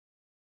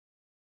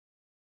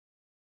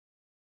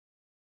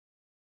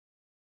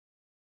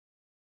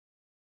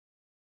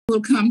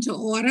will come to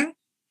order.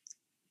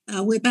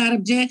 Without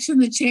objection,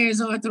 the chair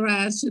is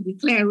authorized to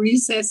declare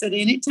recess at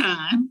any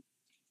time.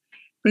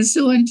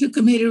 Pursuant to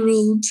Committee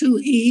Rule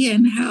 2E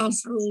and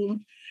House Rule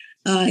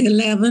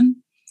 11,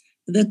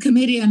 the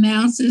committee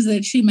announces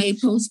that she may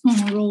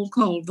postpone roll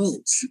call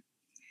votes.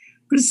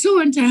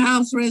 Pursuant to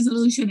House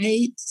Resolution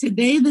 8,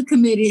 today the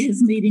committee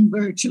is meeting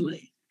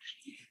virtually.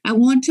 I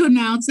want to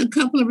announce a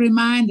couple of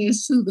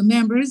reminders to the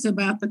members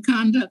about the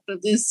conduct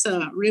of this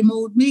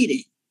remote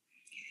meeting.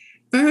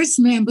 First,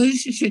 members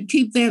should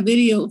keep their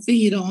video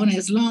feed on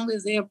as long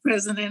as they are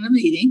present in the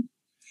meeting.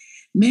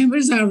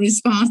 Members are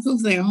responsible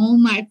for their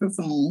own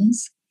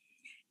microphones.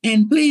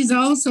 And please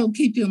also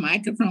keep your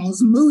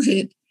microphones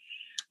muted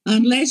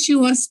unless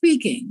you are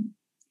speaking.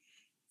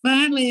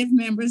 Finally, if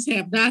members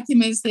have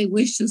documents they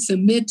wish to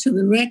submit to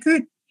the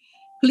record,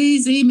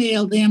 please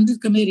email them to the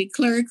committee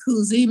clerk,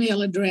 whose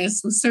email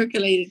address was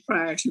circulated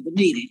prior to the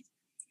meeting.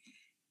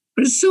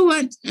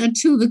 Pursuant to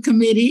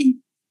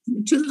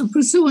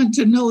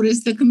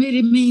notice, the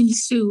committee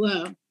means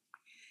to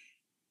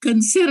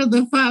consider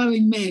the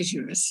following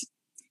measures.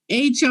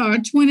 H.R.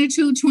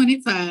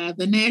 2225,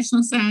 the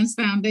National Science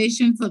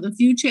Foundation for the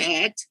Future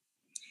Act,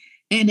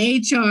 and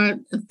H.R.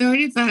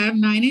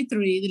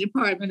 3593, the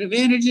Department of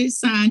Energy,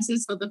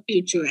 Sciences for the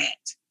Future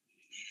Act.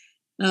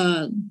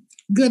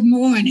 Good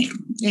morning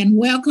and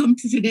welcome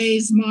to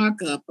today's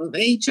markup of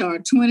H.R.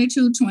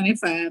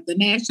 2225, the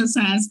National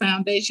Science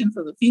Foundation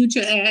for the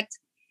Future Act,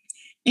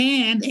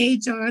 and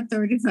H.R.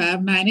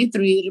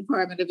 3593, the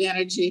Department of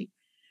Energy,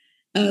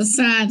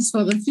 Science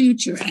for the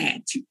Future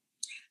Act.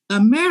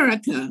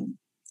 America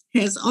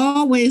has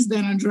always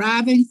been a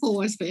driving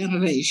force for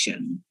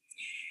innovation,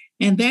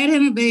 and that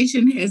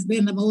innovation has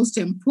been the most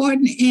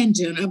important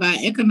engine of our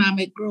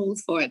economic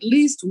growth for at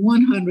least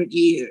 100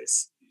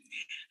 years.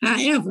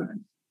 However,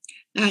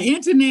 our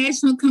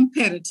international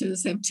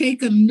competitors have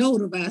taken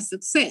note of our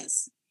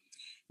success,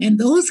 and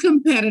those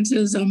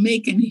competitors are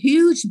making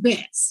huge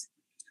bets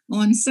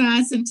on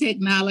science and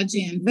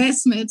technology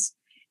investments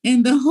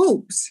in the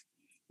hopes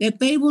that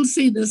they will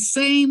see the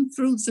same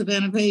fruits of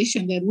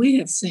innovation that we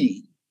have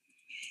seen.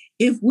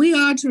 If we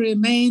are to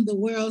remain the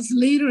world's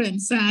leader in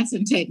science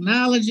and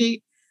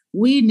technology,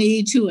 we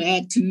need to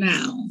act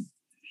now.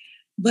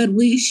 But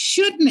we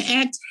shouldn't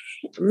act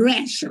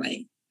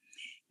rashly.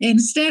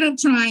 Instead of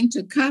trying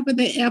to copy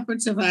the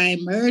efforts of our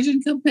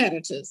emerging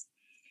competitors,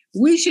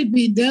 we should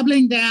be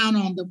doubling down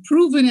on the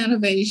proven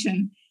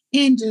innovation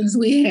engines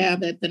we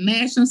have at the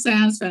National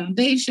Science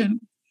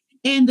Foundation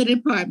and the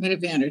Department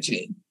of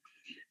Energy.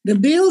 The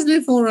bills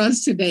before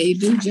us today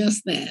do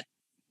just that.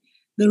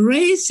 The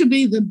race to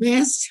be the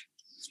best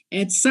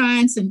at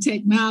science and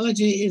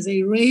technology is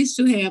a race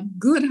to have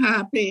good,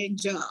 high-paying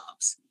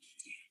jobs.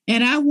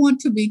 And I want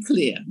to be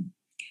clear.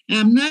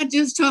 I'm not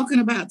just talking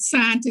about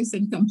scientists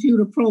and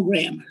computer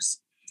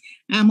programmers.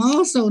 I'm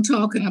also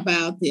talking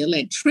about the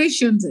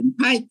electricians and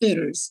pipe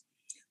fitters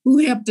who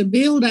help to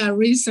build our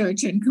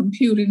research and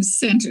computing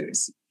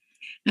centers.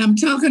 I'm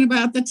talking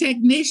about the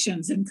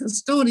technicians and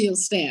custodial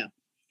staff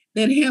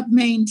that help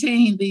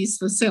maintain these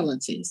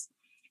facilities.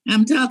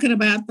 I'm talking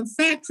about the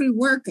factory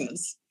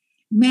workers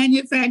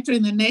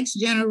manufacturing the next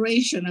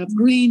generation of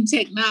green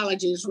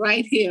technologies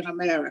right here in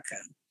America.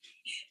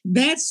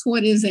 That's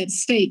what is at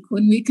stake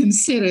when we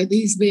consider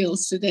these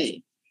bills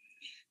today.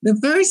 The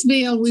first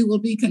bill we will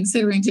be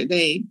considering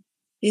today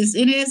is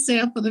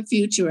NSF for the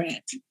Future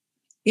Act.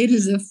 It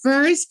is the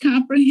first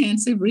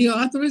comprehensive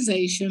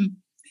reauthorization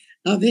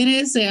of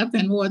NSF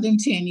in more than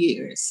 10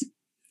 years.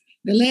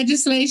 The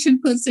legislation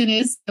puts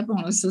NSF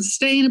on a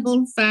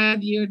sustainable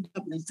 5-year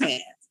doubling path.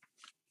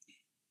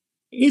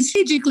 It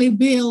strategically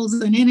builds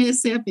on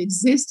NSF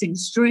existing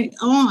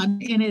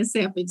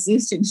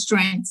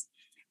strengths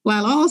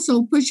while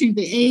also pushing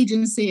the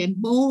agency in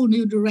bold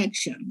new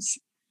directions.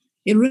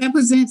 It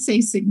represents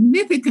a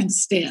significant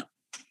step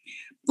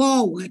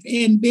forward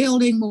in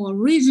building more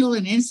regional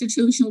and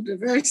institutional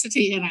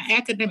diversity in our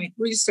academic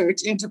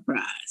research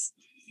enterprise.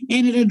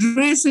 And it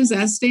addresses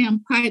our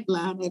STEM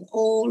pipeline at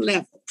all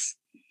levels.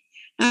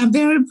 I'm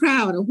very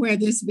proud of where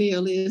this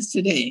bill is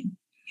today.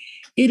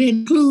 It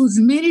includes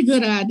many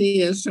good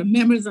ideas from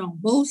members on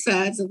both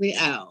sides of the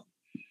aisle.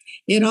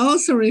 It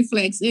also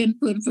reflects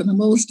input from the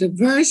most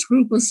diverse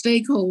group of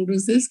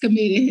stakeholders this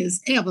committee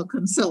has ever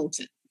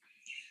consulted.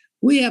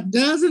 We have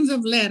dozens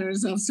of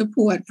letters of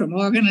support from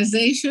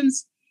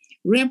organizations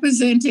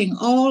representing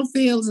all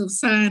fields of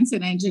science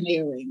and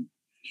engineering.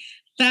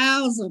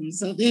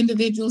 Thousands of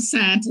individual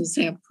scientists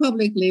have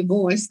publicly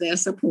voiced their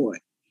support.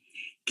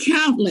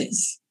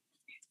 Countless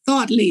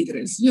thought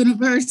leaders,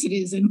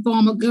 universities, and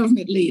former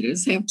government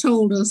leaders have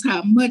told us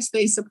how much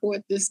they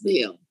support this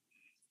bill.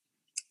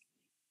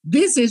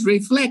 This is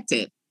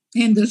reflected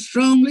in the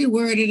strongly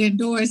worded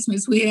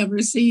endorsements we have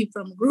received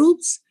from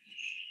groups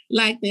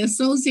like the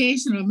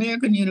Association of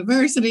American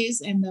Universities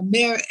and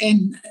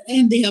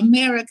the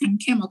American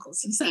Chemical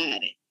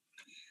Society.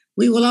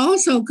 We will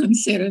also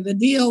consider the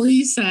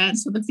DOE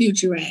Science for the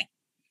Future Act.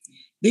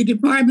 The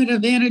Department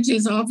of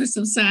Energy's Office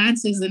of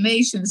Science is the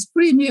nation's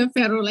premier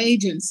federal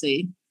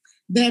agency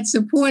that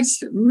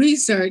supports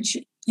research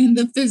in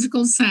the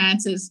physical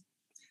sciences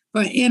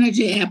for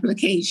energy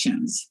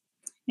applications.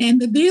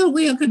 And the bill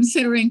we are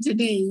considering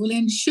today will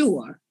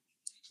ensure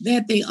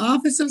that the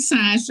Office of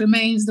Science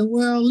remains the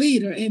world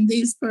leader in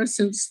these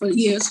pursuits for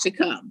years to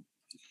come.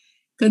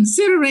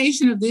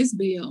 Consideration of this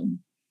bill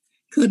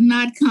could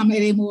not come at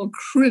a more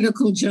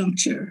critical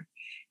juncture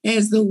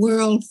as the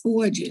world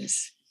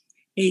forges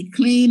a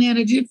clean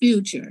energy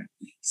future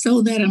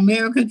so that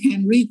America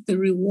can reap the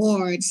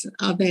rewards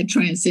of that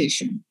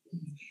transition.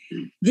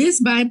 This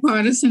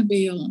bipartisan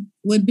bill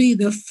would be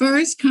the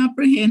first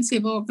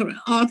comprehensive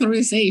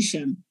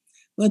authorization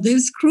for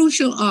this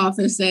crucial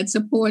office that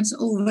supports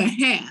over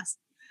half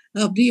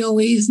of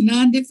DOE's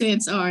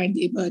non-defense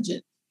R&D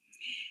budget.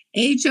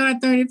 H.R.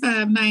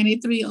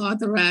 3593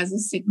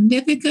 authorizes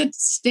significant,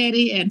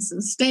 steady, and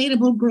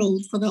sustainable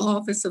growth for the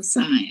Office of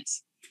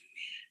Science.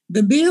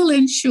 The bill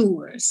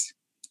ensures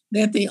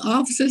that the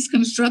office's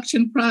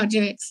construction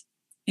projects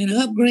and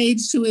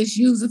upgrades to its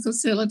user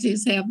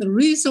facilities have the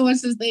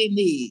resources they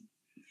need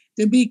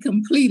to be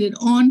completed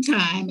on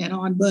time and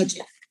on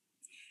budget.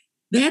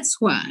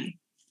 That's why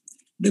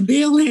the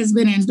bill has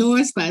been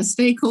endorsed by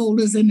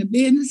stakeholders in the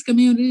business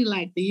community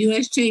like the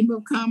U.S. Chamber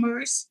of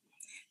Commerce,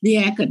 the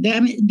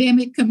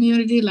academic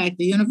community like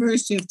the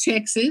University of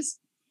Texas,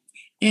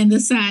 and the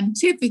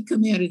scientific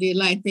community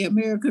like the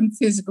American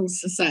Physical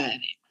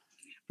Society.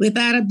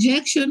 Without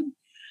objection,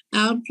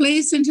 I'll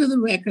place into the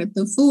record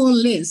the full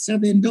list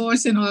of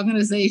endorsing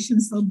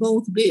organizations for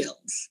both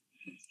bills.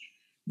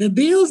 The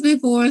bills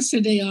before us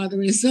today are the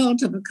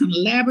result of a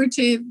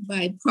collaborative,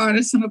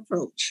 bipartisan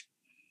approach.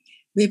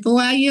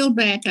 Before I yield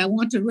back, I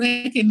want to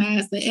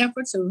recognize the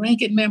efforts of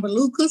Ranking Member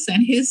Lucas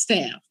and his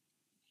staff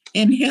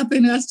in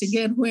helping us to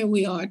get where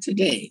we are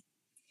today.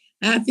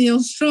 I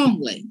feel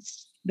strongly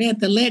that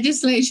the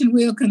legislation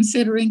we are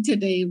considering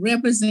today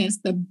represents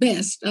the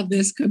best of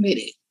this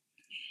committee,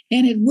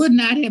 and it would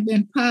not have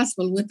been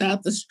possible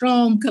without the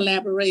strong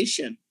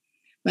collaboration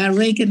by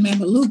Ranking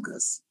Member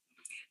Lucas.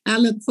 I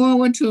look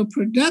forward to a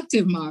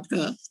productive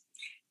markup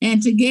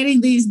and to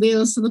getting these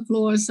bills to the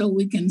floor so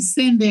we can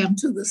send them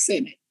to the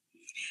Senate.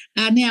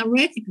 I now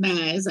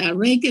recognize our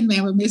Ranking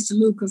Member, Mr.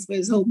 Lucas, for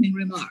his opening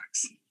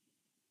remarks.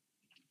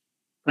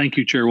 Thank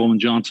you, Chairwoman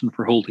Johnson,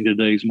 for holding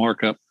today's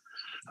markup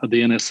of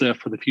the NSF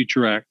for the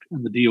Future Act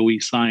and the DOE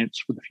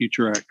Science for the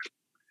Future Act.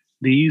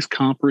 These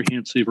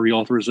comprehensive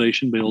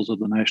reauthorization bills of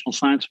the National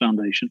Science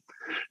Foundation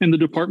and the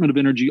Department of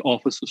Energy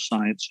Office of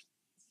Science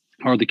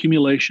are the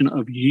accumulation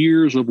of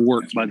years of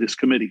work by this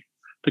committee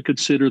to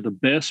consider the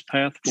best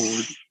path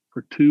forward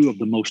for two of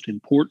the most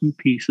important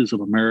pieces of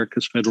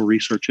America's federal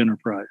research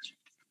enterprise.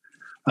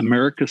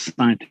 America's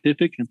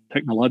scientific and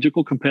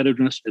technological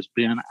competitiveness has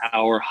been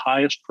our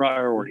highest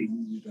priority.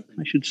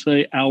 I should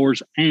say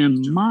ours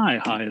and my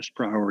highest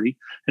priority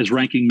as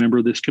ranking member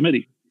of this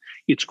committee.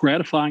 It's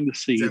gratifying to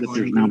see that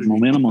there's now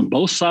momentum on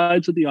both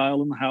sides of the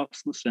aisle in the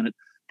House and the Senate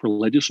for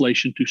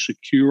legislation to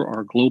secure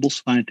our global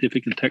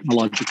scientific and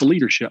technological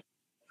leadership.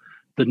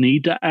 The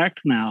need to act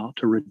now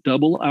to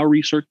redouble our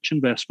research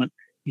investment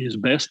is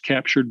best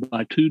captured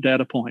by two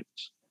data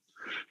points.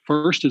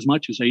 First, as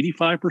much as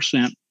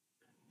 85%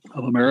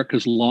 of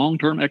America's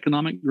long-term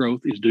economic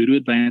growth is due to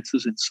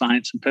advances in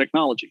science and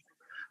technology.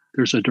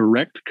 There's a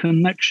direct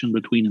connection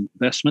between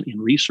investment in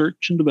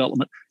research and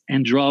development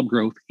and job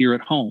growth here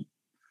at home.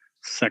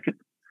 Second,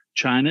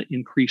 China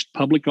increased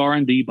public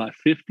R&D by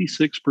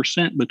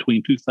 56%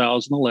 between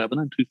 2011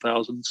 and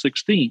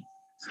 2016.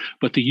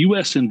 But the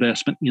U.S.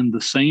 investment in the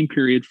same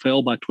period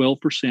fell by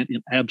 12%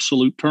 in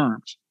absolute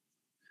terms.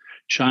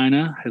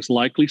 China has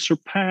likely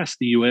surpassed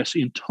the U.S.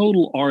 in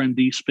total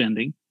R&D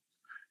spending,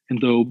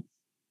 and though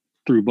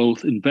through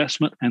both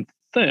investment and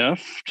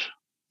theft,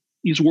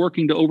 is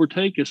working to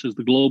overtake us as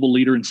the global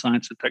leader in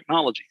science and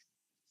technology.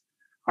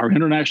 Our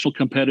international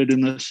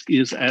competitiveness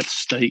is at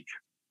stake.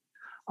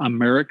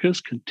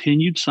 America's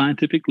continued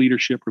scientific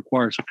leadership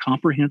requires a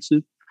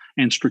comprehensive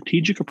and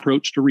strategic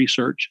approach to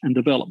research and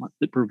development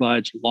that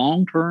provides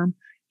long-term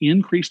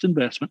increased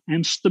investment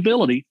and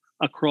stability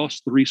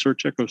across the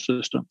research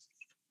ecosystem.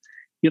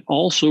 It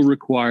also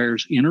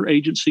requires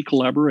interagency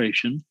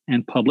collaboration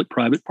and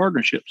public-private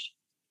partnerships.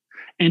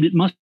 And it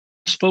must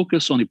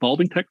focus on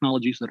evolving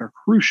technologies that are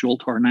crucial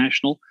to our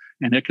national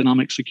and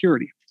economic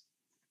security,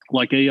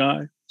 like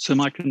AI,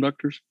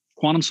 semiconductors,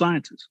 quantum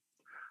sciences.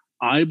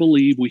 I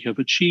believe we have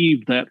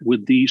achieved that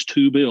with these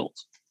two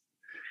bills.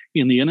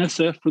 In the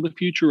NSF for the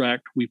Future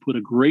Act, we put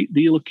a great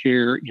deal of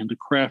care into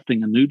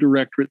crafting a new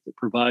directorate that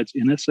provides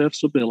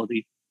NSF's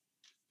ability,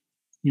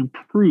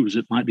 improves,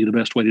 it might be the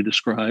best way to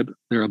describe,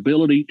 their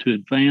ability to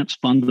advance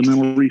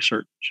fundamental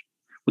research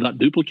without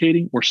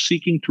duplicating or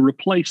seeking to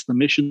replace the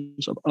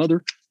missions of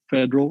other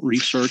federal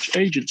research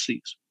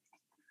agencies.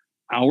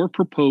 Our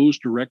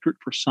proposed Directorate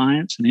for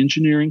Science and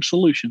Engineering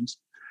Solutions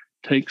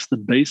takes the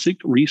basic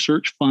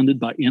research funded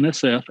by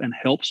NSF and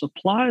helps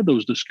apply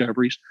those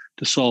discoveries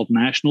to solve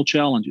national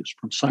challenges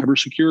from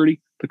cybersecurity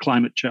to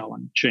climate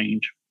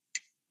change.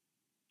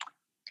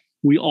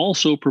 We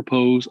also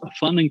propose a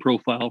funding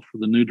profile for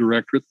the new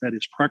directorate that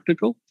is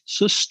practical,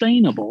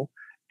 sustainable,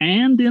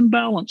 and in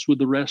balance with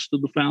the rest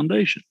of the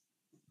foundation.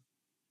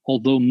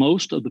 Although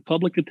most of the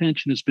public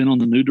attention has been on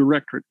the new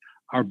directorate,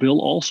 our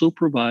bill also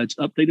provides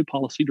updated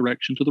policy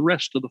direction to the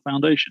rest of the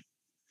foundation.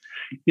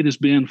 It has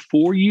been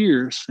 4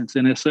 years since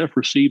NSF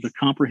received a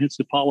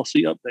comprehensive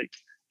policy update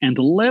and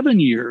 11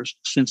 years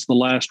since the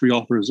last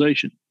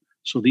reauthorization,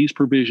 so these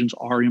provisions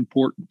are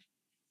important.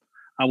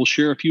 I will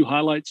share a few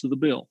highlights of the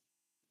bill.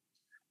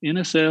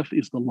 NSF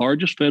is the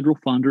largest federal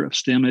funder of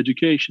STEM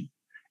education,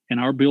 and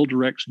our bill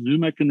directs new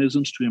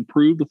mechanisms to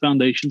improve the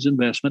foundation's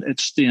investment at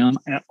STEM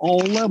at all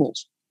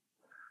levels.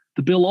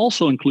 The bill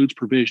also includes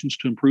provisions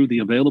to improve the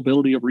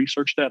availability of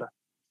research data,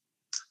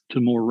 to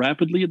more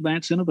rapidly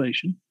advance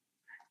innovation,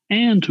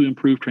 and to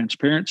improve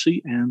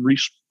transparency and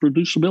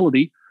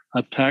reproducibility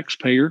of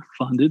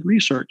taxpayer-funded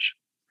research.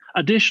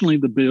 Additionally,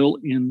 the bill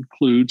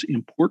includes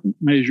important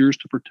measures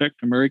to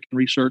protect American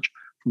research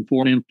from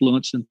foreign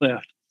influence and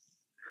theft.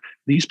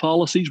 These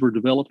policies were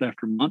developed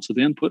after months of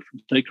input from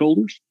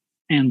stakeholders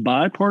and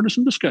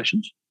bipartisan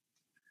discussions.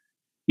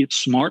 It's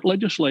smart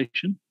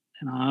legislation,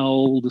 and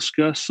I'll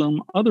discuss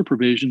some other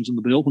provisions in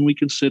the bill when we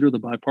consider the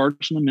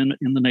bipartisan amendment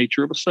in the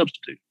nature of a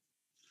substitute.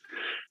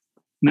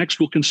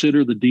 Next, we'll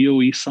consider the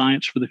DOE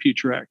Science for the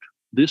Future Act.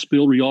 This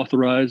bill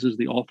reauthorizes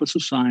the Office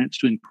of Science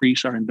to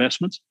increase our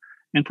investments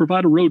and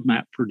provide a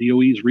roadmap for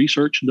DOE's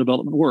research and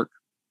development work.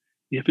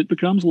 If it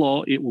becomes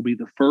law, it will be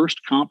the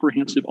first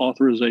comprehensive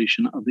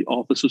authorization of the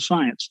Office of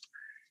Science,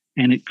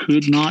 and it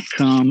could not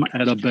come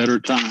at a better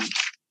time.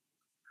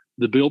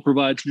 The bill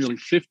provides nearly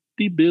 $50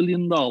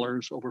 billion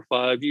over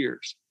 5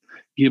 years,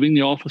 giving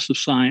the Office of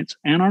Science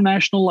and our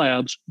national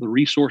labs the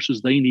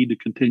resources they need to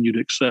continue to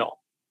excel.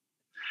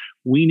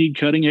 We need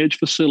cutting-edge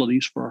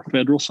facilities for our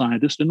federal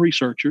scientists and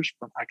researchers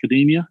from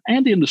academia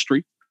and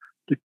industry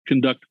to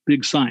conduct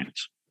big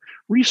science.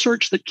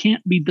 Research that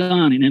can't be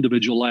done in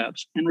individual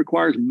labs and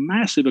requires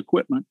massive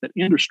equipment that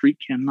industry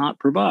cannot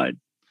provide,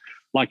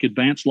 like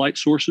advanced light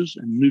sources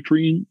and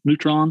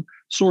neutron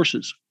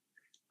sources.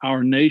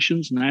 Our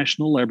nation's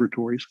national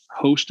laboratories,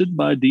 hosted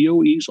by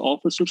DOE's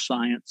Office of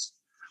Science,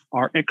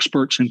 are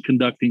experts in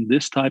conducting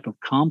this type of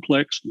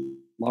complex,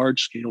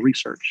 large-scale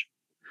research.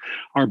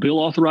 Our bill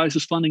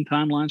authorizes funding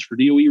timelines for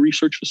DOE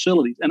research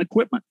facilities and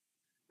equipment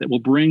that will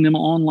bring them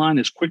online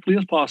as quickly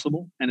as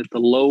possible and at the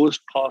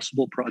lowest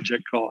possible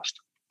project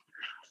cost.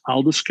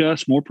 I'll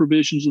discuss more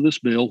provisions of this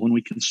bill when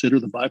we consider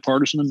the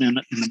bipartisan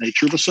amendment in the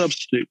nature of a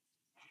substitute.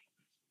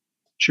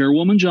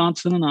 Chairwoman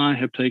Johnson and I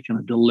have taken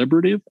a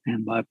deliberative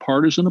and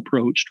bipartisan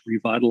approach to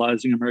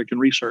revitalizing American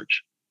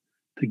research.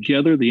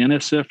 Together, the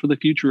NSF for the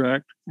Future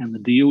Act and the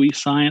DOE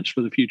Science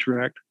for the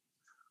Future Act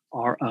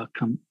are a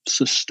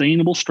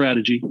sustainable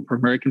strategy for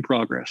American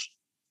progress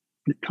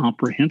that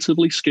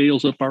comprehensively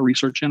scales up our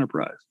research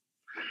enterprise.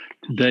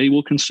 Today,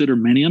 we'll consider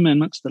many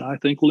amendments that I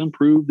think will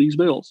improve these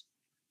bills.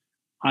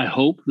 I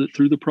hope that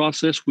through the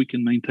process, we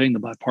can maintain the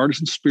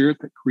bipartisan spirit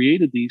that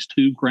created these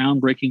two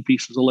groundbreaking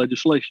pieces of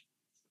legislation.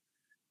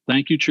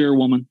 Thank you,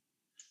 Chairwoman,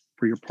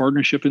 for your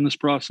partnership in this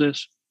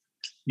process.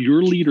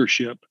 Your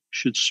leadership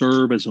should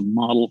serve as a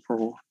model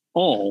for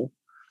all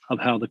of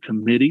how the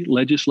committee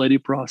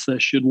legislative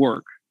process should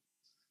work.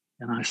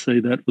 And I say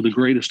that with the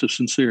greatest of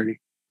sincerity.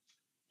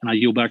 And I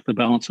yield back the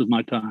balance of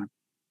my time.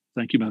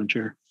 Thank you, Madam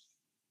Chair.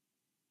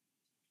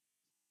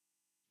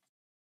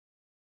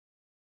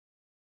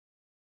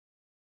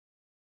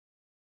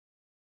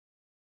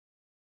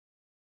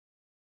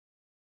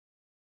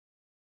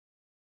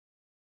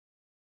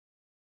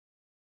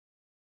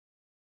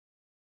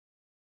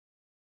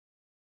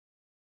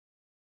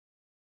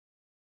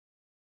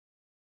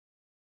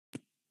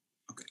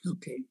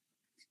 Okay.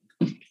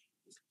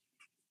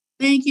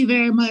 Thank you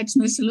very much,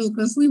 Mr.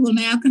 Lucas. We will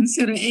now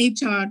consider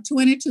H.R.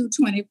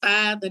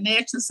 2225, the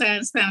National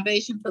Science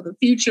Foundation for the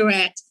Future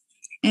Act,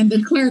 and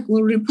the clerk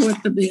will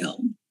report the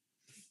bill.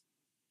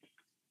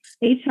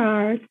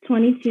 H.R.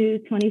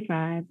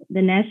 2225,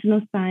 the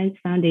National Science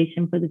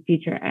Foundation for the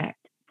Future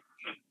Act.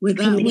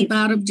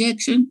 Without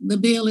objection, the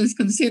bill is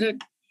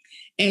considered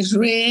as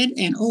read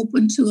and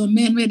open to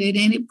amendment at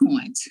any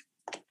point.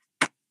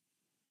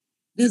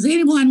 Does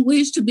anyone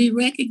wish to be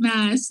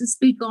recognized to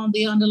speak on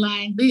the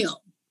underlying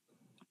bill?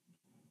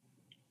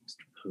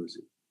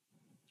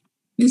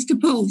 Mr.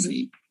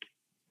 Posey.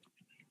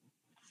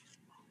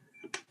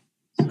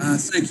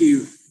 Thank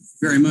you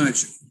very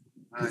much,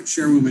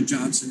 Chairwoman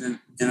Johnson,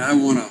 and I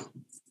want to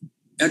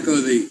echo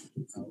the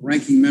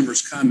ranking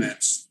member's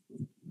comments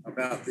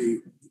about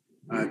the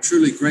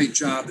truly great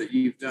job that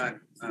you've done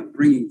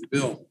bringing the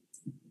bill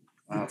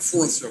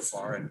forth so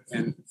far,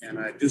 and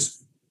I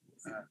just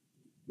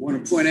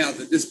want to point out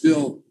that this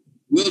bill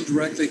will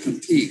directly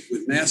compete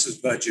with NASA's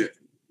budget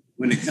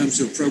when it comes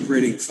to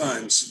appropriating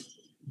funds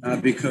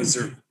because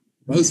they're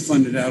both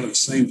funded out of the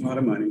same pot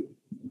of money,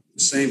 the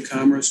same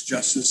commerce,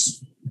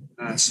 justice,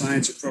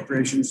 science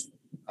appropriations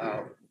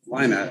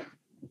line item.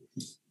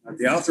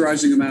 The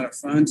authorizing amount of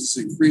funds is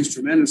increased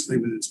tremendously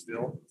with this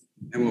bill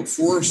and will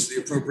force the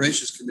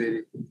Appropriations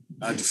Committee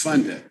to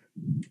fund it.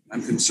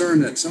 I'm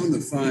concerned that some of the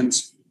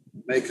funds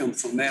may come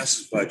from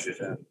NASA's budget.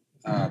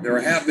 There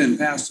have been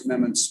past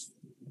amendments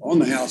on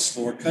the House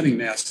floor, cutting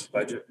NASA's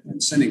budget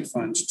and sending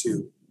funds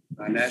to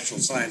National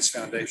Science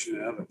Foundation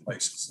and other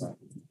places.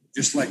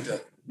 Just like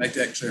to make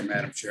that clear,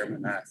 Madam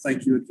Chairman. I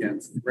thank you again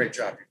for the great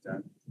job you've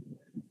done.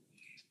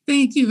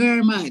 Thank you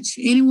very much.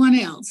 Anyone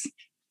else?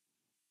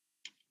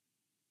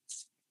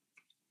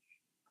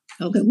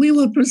 Okay, we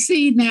will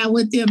proceed now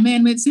with the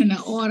amendments in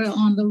the order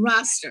on the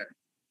roster.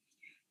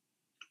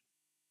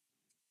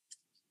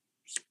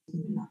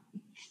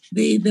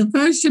 The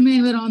first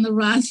amendment on the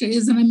roster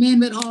is an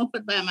amendment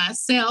offered by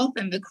myself,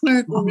 and the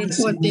clerk will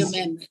report the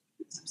amendment.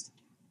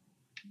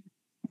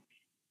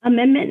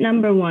 Amendment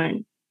number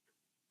 1.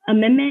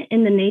 Amendment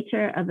in the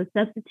nature of a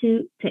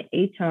substitute to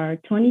HR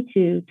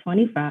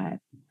 2225,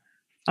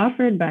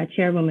 offered by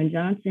Chairwoman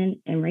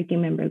Johnson and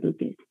Ranking Member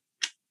Lucas.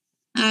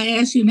 I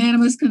ask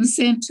unanimous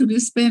consent to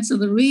dispense with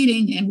the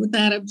reading, and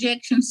without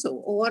objection, so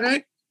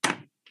ordered.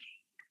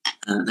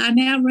 I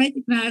now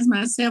recognize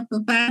myself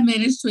for 5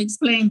 minutes to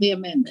explain the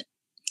amendment.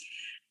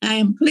 I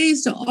am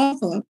pleased to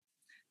offer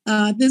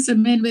this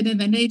amendment in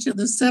the nature of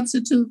the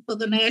substitute for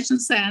the National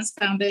Science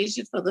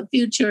Foundation for the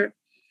Future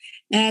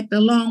Act,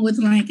 along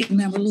with Ranking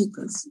Member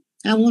Lucas.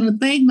 I want to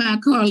thank my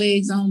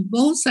colleagues on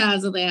both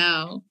sides of the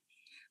aisle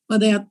for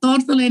their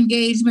thoughtful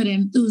engagement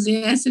and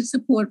enthusiastic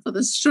support for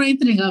the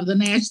strengthening of the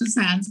National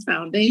Science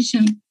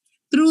Foundation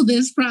through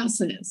this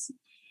process.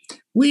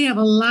 We have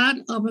a lot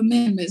of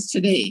amendments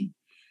today.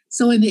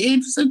 So in the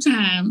interest of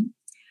time,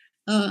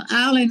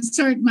 I'll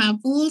insert my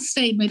full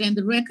statement in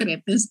the record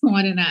at this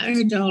point, and I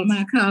urge all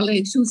my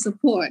colleagues to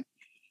support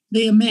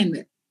the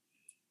amendment.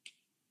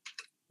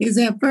 Is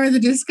there further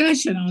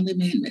discussion on the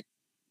amendment?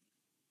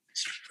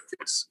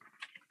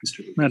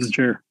 Madam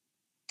Chair.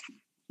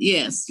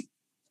 Yes.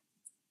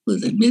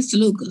 Was it Mr.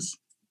 Lucas?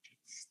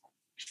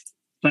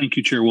 Thank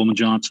you, Chairwoman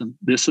Johnson.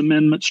 This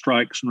amendment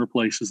strikes and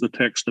replaces the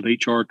text of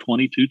H.R.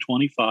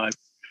 2225,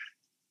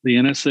 the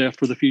NSF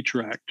for the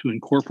Future Act, to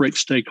incorporate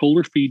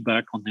stakeholder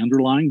feedback on the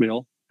underlying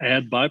bill,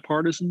 add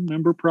bipartisan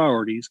member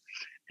priorities,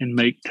 and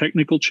make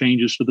technical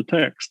changes to the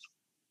text.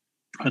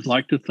 I'd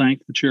like to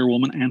thank the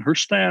Chairwoman and her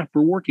staff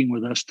for working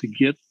with us to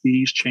get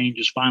these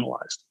changes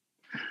finalized.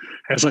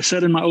 As I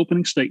said in my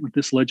opening statement,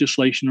 this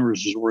legislation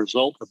is a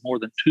result of more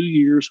than 2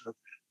 years of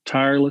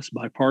tireless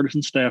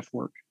bipartisan staff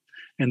work,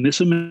 and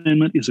this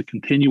amendment is a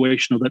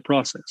continuation of that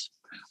process.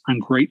 I'm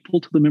grateful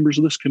to the members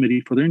of this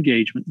committee for their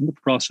engagement in the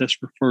process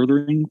for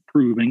further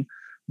improving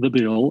the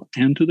bill,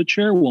 and to the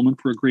Chairwoman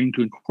for agreeing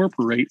to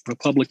incorporate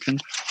Republican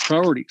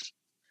priorities.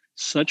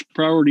 Such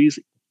priorities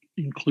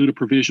include a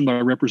provision by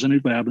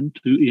Representative Babin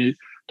to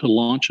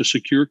launch a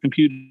secure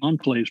computing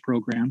enclaves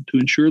program to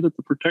ensure that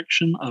the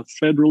protection of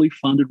federally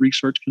funded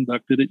research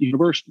conducted at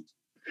universities.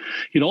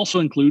 It also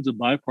includes a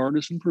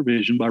bipartisan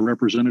provision by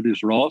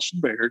Representatives Ross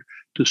and Baird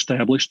to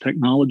establish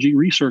technology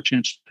research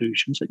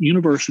institutions at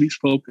universities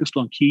focused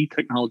on key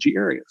technology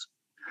areas,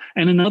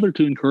 and another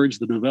to encourage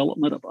the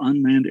development of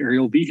unmanned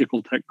aerial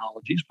vehicle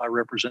technologies by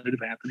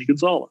Representative Anthony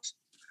Gonzalez.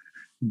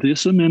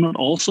 This amendment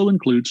also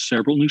includes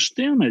several new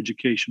STEM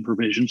education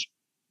provisions,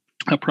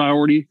 a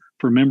priority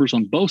for members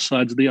on both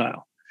sides of the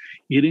aisle.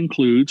 It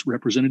includes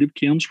Representative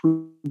Kim's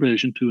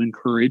provision to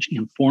encourage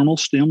informal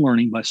STEM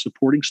learning by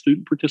supporting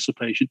student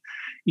participation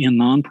in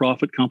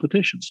nonprofit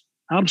competitions,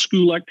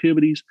 out-of-school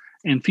activities,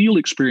 and field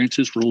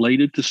experiences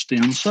related to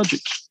STEM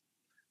subjects.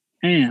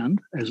 And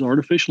as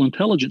artificial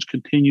intelligence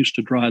continues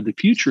to drive the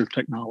future of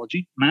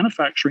technology,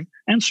 manufacturing,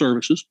 and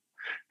services,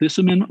 this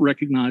amendment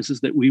recognizes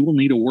that we will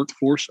need a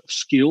workforce of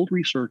skilled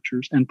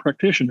researchers and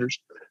practitioners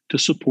to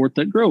support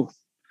that growth.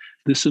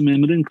 This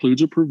amendment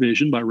includes a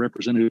provision by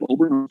Representative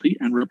Obernolte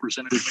and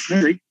Representative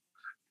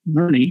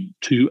McNerney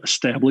to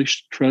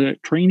establish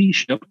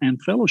traineeship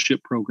and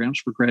fellowship programs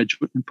for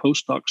graduate and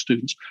postdoc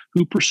students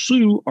who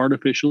pursue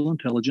artificial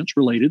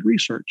intelligence-related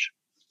research.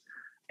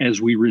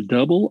 As we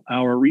redouble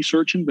our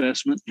research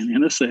investment in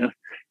NSF,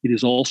 it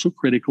is also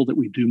critical that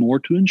we do more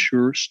to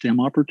ensure STEM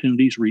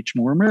opportunities reach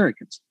more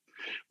Americans.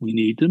 We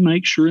need to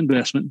make sure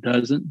investment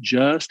doesn't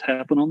just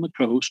happen on the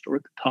coast or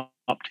at the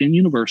top 10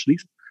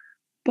 universities,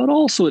 but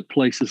also at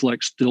places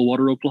like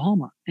Stillwater,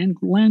 Oklahoma, and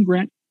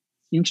land-grant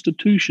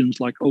institutions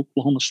like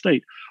Oklahoma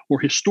State, or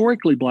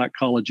historically Black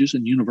colleges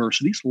and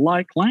universities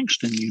like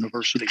Langston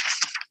University.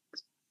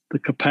 The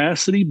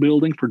capacity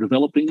building for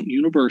developing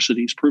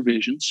universities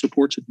provision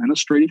supports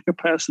administrative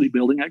capacity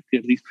building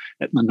activities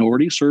at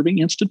minority-serving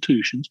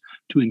institutions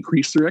to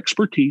increase their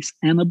expertise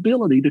and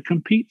ability to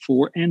compete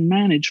for and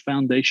manage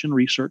foundation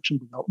research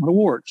and development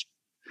awards.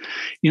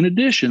 In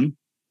addition,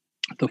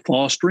 the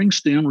Fostering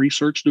STEM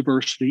Research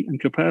Diversity and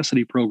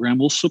Capacity Program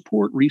will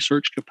support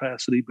research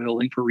capacity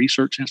building for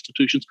research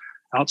institutions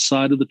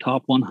outside of the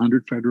top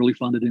 100 federally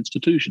funded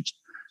institutions.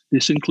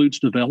 This includes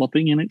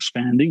developing and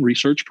expanding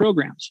research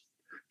programs,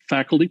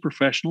 faculty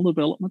professional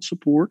development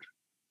support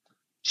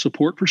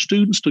for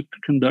students to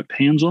conduct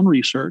hands-on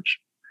research,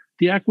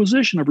 the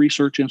acquisition of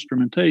research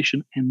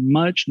instrumentation, and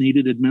much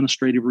needed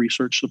administrative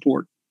research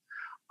support.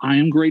 I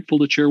am grateful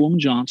to Chairwoman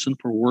Johnson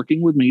for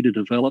working with me to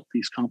develop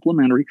these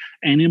complementary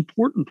and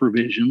important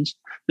provisions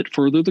that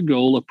further the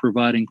goal of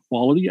providing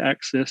quality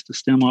access to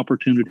STEM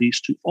opportunities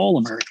to all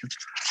Americans,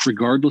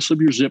 regardless of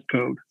your zip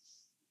code.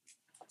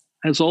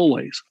 As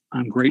always,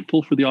 I'm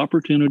grateful for the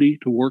opportunity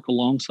to work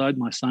alongside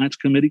my Science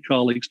Committee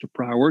colleagues to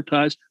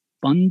prioritize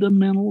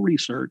fundamental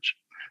research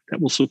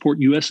that will support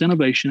U.S.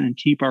 innovation and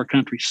keep our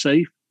country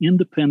safe,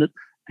 independent,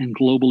 and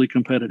globally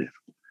competitive.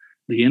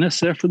 The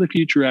NSF for the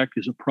Future Act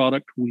is a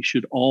product we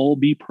should all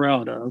be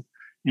proud of,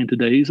 and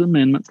today's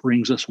amendment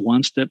brings us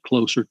one step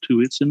closer to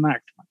its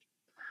enactment.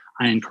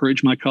 I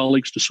encourage my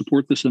colleagues to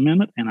support this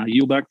amendment, and I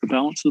yield back the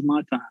balance of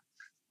my time.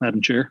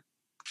 Madam Chair.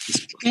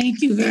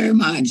 Thank you very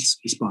much.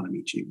 Ms.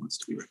 Bonamici wants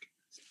to be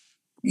recognized.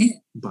 Yeah.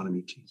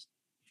 Bonamici.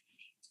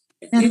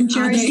 Madam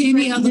Chair, Are there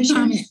any other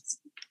comments?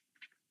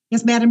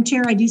 Yes, Madam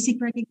Chair, I do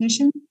seek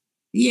recognition.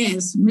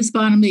 Yes, Ms.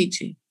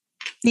 Bonamici.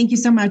 Thank you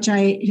so much.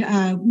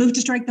 I move to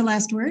strike the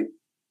last word.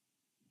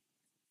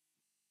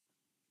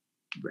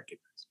 Recognize.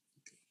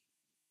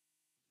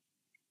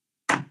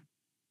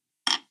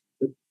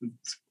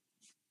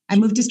 I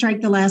move to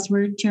strike the last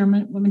word,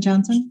 Chairwoman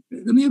Johnson.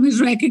 The member is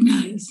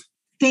recognized.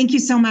 Thank you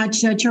so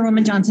much,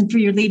 Chairwoman Johnson, for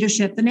your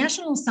leadership. The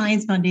National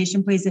Science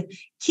Foundation plays a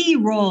key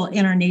role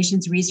in our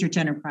nation's research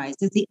enterprise.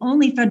 It's the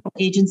only federal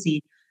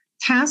agency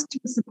tasked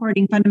with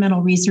supporting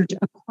fundamental research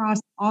across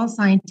all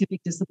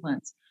scientific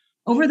disciplines.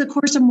 Over the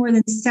course of more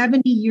than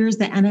 70 years,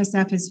 the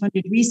NSF has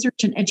funded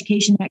research and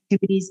education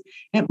activities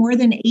at more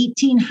than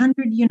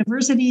 1,800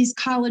 universities,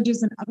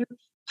 colleges, and other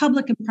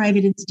public and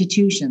private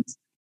institutions.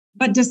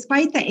 But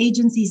despite the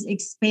agency's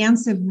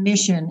expansive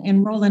mission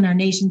and role in our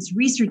nation's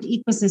research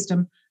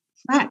ecosystem,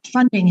 flat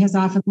funding has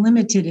often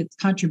limited its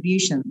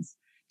contributions.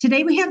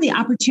 Today, we have the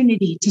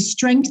opportunity to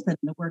strengthen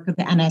the work of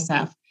the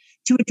NSF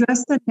to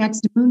address the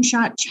next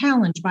moonshot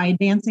challenge by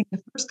advancing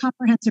the first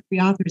comprehensive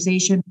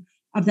reauthorization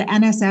of the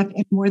NSF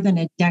in more than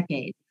a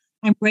decade.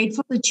 I'm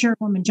grateful to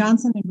Chairwoman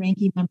Johnson and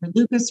Ranking Member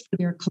Lucas for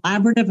their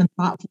collaborative and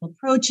thoughtful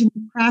approach in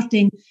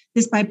crafting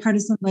this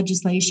bipartisan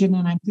legislation,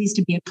 and I'm pleased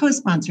to be a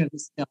co-sponsor of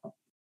this bill.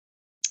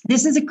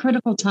 This is a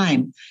critical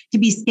time to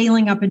be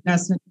scaling up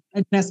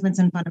investments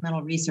in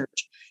fundamental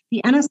research.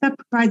 The NSF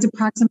provides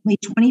approximately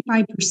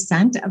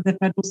 25% of the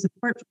federal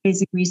support for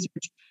basic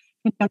research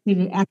conducted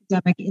at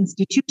academic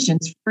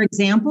institutions. For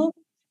example,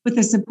 with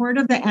the support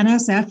of the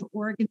NSF,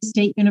 Oregon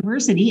State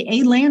University,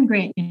 a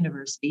land-grant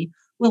university,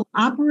 will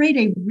operate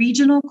a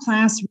regional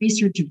class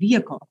research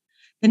vehicle.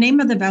 The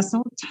name of the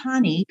vessel,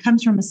 Tani,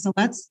 comes from a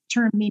Siletz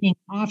term meaning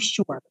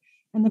offshore,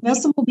 and the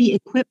vessel will be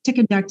equipped to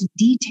conduct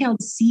detailed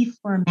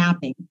seafloor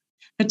mapping.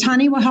 The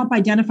Tani will help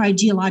identify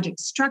geologic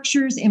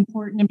structures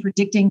important in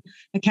predicting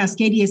a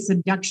Cascadia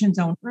subduction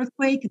zone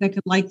earthquake that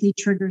could likely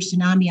trigger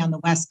tsunami on the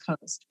West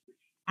Coast.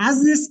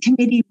 As this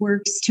committee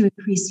works to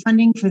increase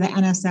funding for the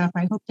NSF,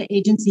 I hope the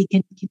agency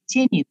can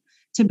continue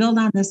to build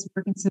on this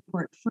work and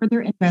support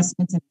further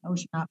investments in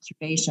ocean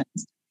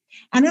observations.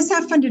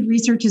 NSF-funded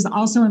research is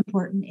also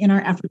important in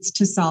our efforts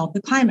to solve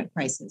the climate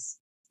crisis.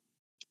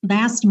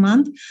 Last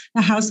month,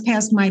 the House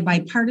passed my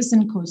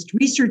bipartisan Coast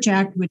Research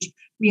Act, which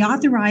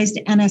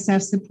reauthorized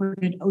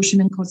NSF-supported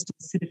ocean and coastal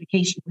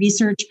acidification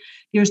research.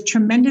 There's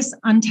tremendous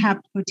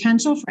untapped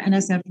potential for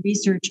NSF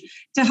research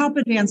to help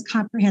advance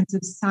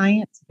comprehensive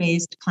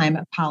science-based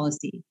climate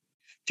policy.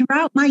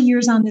 Throughout my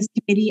years on this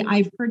committee,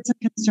 I've heard some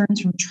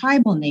concerns from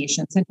tribal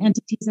nations and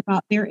entities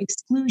about their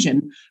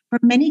exclusion from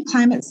many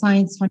climate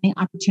science funding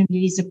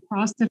opportunities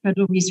across the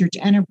federal research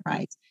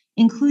enterprise,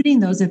 including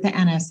those at the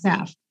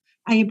NSF.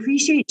 I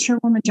appreciate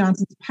Chairwoman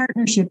Johnson's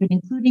partnership in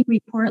including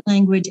report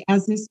language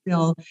as this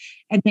bill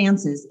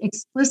advances,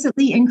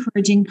 explicitly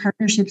encouraging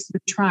partnerships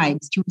with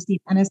tribes to receive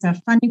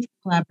NSF funding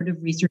for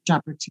collaborative research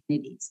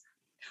opportunities.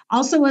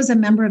 Also, as a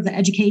member of the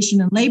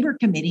Education and Labor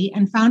Committee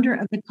and founder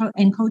of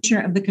and co-chair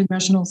of the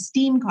Congressional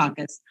STEAM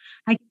Caucus,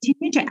 I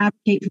continue to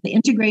advocate for the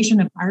integration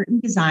of art and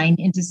design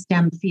into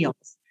STEM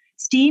fields.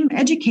 STEAM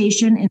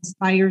education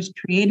inspires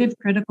creative,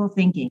 critical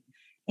thinking,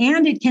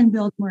 and it can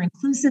build more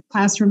inclusive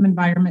classroom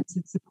environments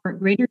that support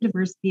greater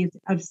diversity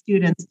of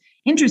students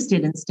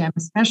interested in STEM,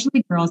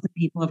 especially girls and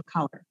people of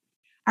color.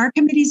 Our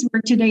committee's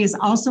work today is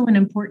also an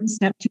important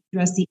step to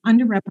address the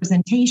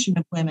underrepresentation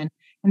of women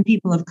and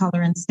people of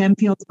color in STEM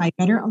fields by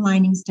better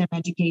aligning STEM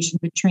education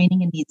with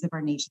training and needs of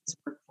our nation's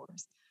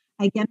workforce.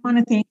 I again want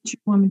to thank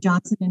Chairwoman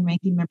Johnson and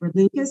Ranking Member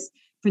Lucas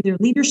for their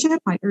leadership.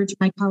 I urge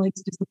my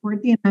colleagues to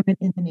support the amendment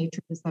in the nature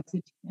of the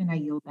substitute, and I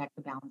yield back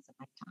the balance of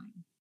my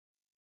time.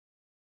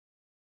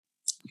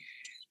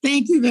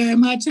 Thank you very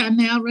much. I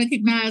now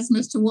recognize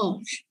Mr.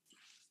 Walsh.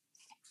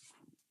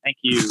 Thank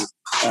you.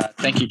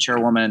 Thank you,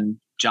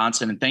 Chairwoman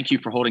Johnson, and thank you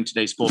for holding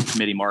today's full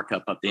committee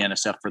markup of the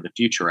NSF for the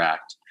Future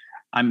Act.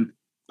 I'm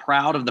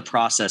proud of the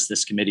process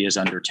this committee has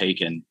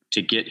undertaken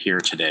to get here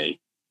today.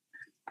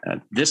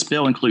 This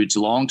bill includes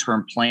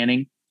long-term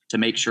planning to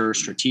make sure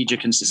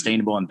strategic and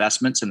sustainable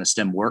investments in the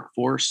STEM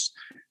workforce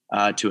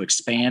to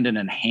expand and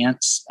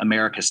enhance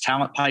America's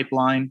talent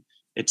pipeline.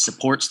 It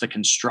supports the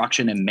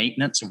construction and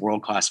maintenance of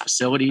world-class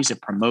facilities. It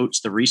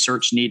promotes the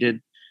research needed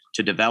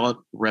to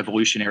develop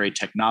revolutionary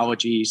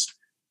technologies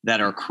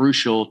that are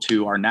crucial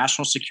to our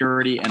national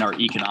security and our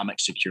economic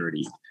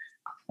security.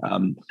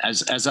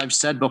 As I've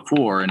said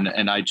before,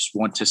 and I just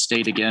want to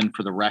state again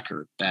for the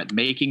record, that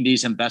making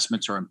these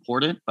investments are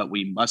important, but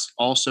we must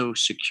also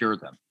secure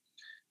them.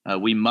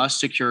 We must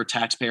secure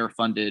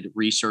taxpayer-funded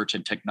research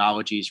and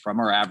technologies from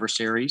our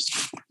adversaries,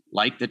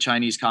 like the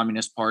Chinese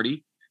Communist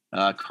Party.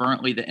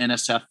 Currently, the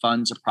NSF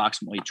funds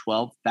approximately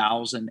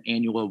 12,000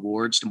 annual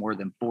awards to more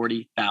than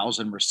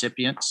 40,000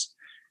 recipients.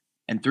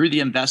 And through the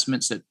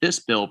investments that this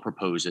bill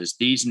proposes,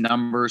 these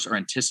numbers are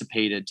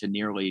anticipated to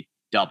nearly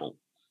double.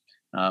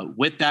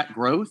 With that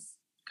growth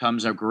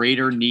comes a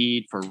greater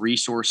need for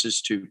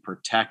resources to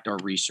protect our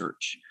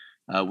research.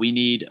 We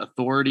need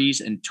authorities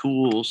and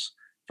tools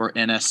for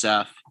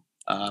NSF,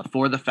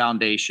 for the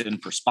foundation,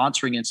 for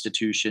sponsoring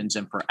institutions,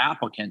 and for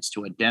applicants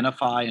to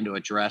identify and to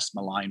address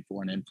malign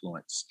foreign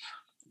influence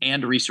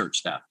and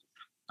research theft.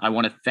 I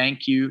want to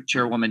thank you,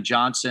 Chairwoman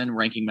Johnson,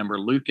 Ranking Member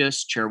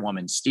Lucas,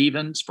 Chairwoman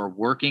Stevens, for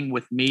working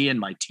with me and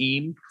my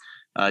team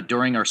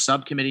during our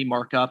subcommittee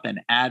markup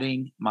and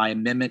adding my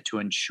amendment to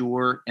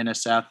ensure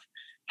NSF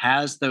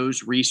has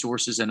those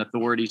resources and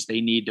authorities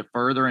they need to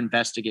further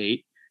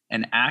investigate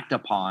and act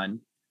upon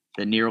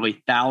the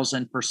nearly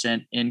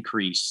 1,000%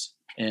 increase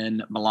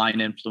in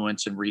malign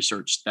influence and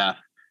research theft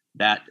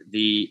that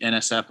the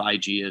NSF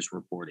IG is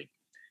reporting.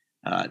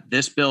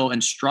 This bill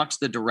instructs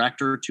the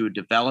director to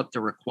develop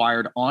the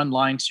required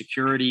online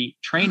security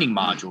training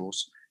modules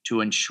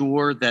to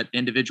ensure that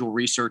individual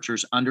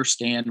researchers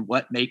understand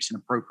what makes an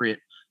appropriate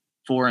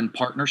foreign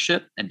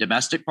partnership and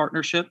domestic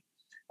partnership,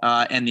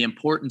 and the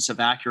importance of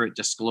accurate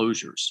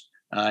disclosures.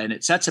 And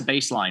it sets a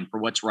baseline for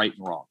what's right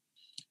and wrong.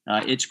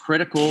 It's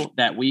critical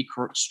that we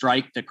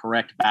strike the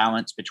correct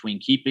balance between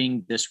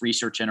keeping this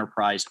research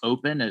enterprise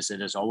open, as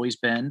it has always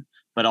been,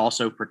 but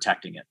also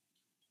protecting it.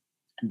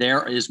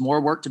 There is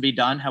more work to be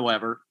done,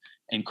 however,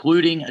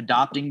 including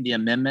adopting the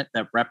amendment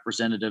that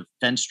Representative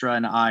Fenstra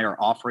and I are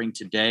offering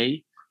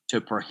today to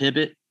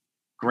prohibit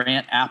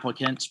grant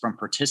applicants from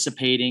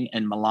participating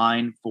in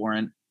malign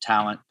foreign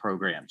talent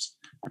programs.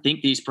 I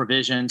think these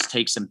provisions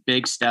take some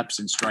big steps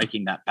in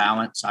striking that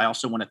balance. I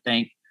also want to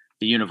thank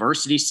the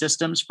university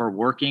systems for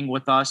working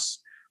with us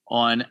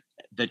on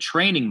the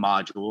training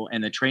module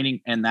and the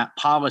training and that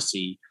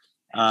policy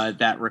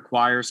that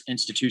requires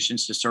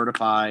institutions to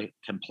certify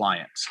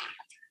compliance.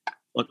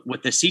 Look,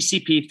 with the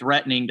CCP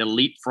threatening to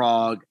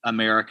leapfrog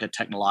America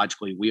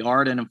technologically, we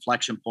are at an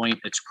inflection point.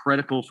 It's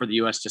critical for the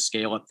U.S. to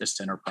scale up this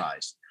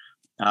enterprise.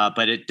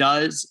 But it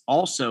does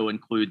also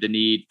include the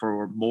need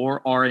for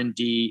more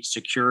R&D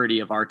security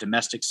of our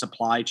domestic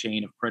supply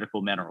chain of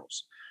critical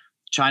minerals.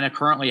 China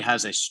currently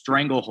has a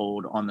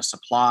stranglehold on the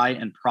supply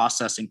and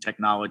processing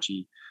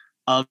technology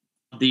of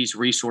these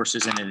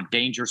resources, and it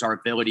endangers our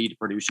ability to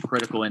produce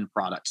critical end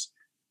products.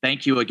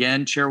 Thank you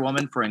again,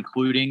 Chairwoman, for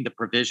including the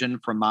provision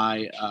from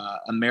my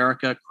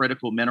America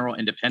Critical Mineral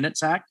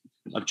Independence Act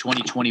of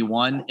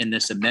 2021 in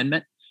this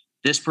amendment.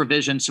 This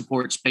provision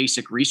supports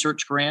basic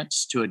research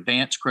grants to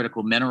advance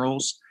critical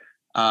minerals,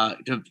 to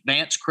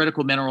advance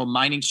critical mineral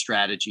mining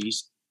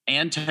strategies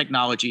and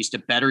technologies to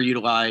better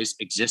utilize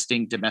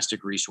existing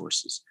domestic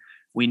resources.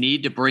 We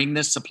need to bring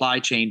this supply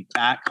chain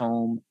back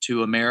home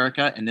to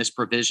America, and this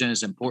provision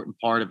is an important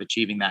part of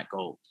achieving that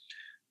goal.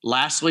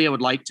 Lastly, I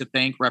would like to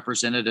thank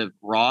Representative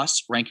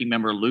Ross, Ranking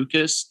Member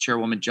Lucas,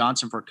 Chairwoman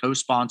Johnson for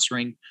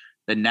co-sponsoring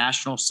the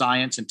National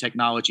Science and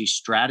Technology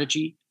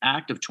Strategy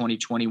Act of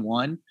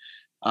 2021,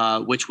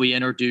 which we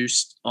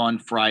introduced on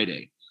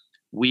Friday.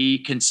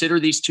 We consider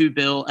these two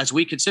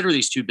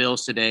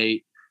bills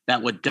today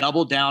that would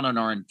double down on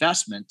our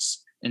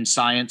investments in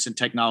science and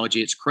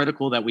technology. It's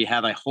critical that we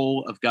have a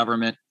whole of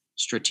government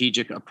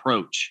strategic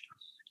approach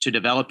to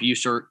develop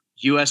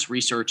U.S.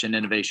 research and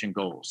innovation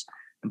goals.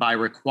 And by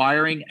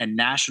requiring a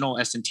national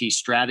S&T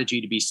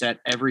strategy to be set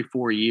every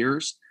 4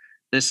 years,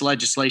 this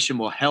legislation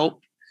will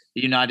help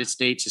the United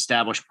States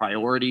establish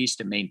priorities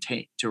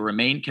to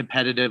remain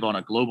competitive on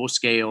a global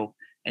scale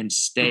and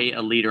stay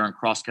a leader in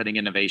cross-cutting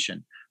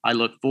innovation. I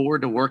look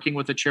forward to working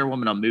with the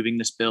chairwoman on moving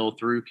this bill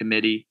through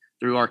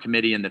our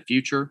committee in the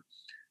future.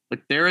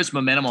 Look, there is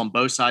momentum on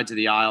both sides of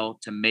the aisle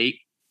to make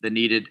the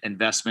needed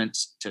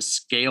investments to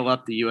scale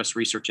up the U.S.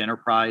 research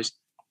enterprise,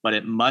 but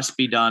it must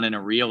be done in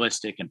a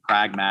realistic and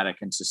pragmatic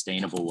and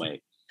sustainable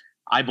way.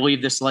 I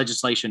believe this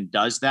legislation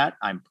does that.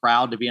 I'm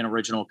proud to be an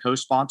original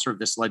co-sponsor of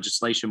this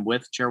legislation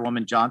with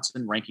Chairwoman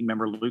Johnson, Ranking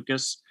Member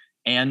Lucas,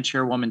 and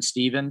Chairwoman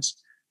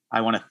Stevens. I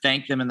want to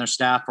thank them and their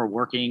staff for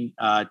working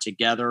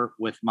together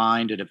with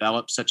mine to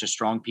develop such a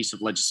strong piece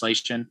of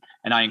legislation.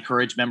 And I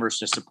encourage members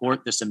to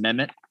support this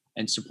amendment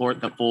and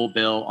support the full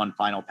bill on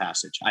final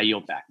passage. I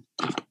yield back.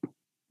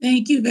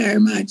 Thank you very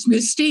much.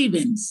 Ms.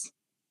 Stevens.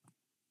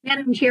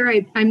 Madam Chair,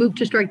 I move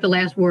to strike the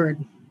last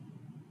word.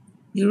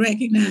 You're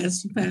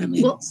recognized for 5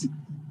 minutes. Well,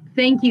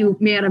 thank you,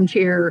 Madam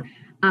Chair,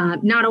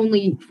 not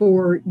only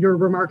for your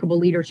remarkable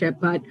leadership,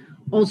 but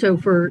also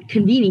for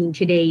convening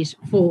today's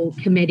full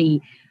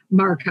committee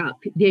markup.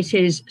 This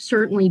has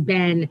certainly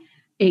been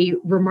a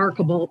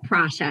remarkable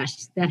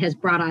process that has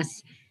brought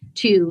us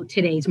to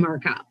today's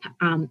markup.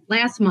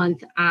 Last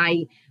month,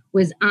 I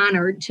was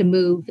honored to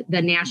move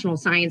the National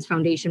Science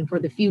Foundation for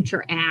the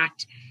Future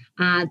Act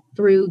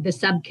through the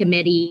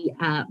subcommittee.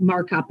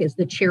 Markup is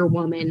the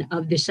chairwoman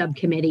of the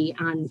subcommittee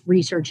on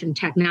research and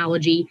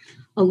technology,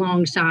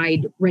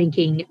 alongside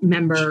ranking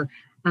member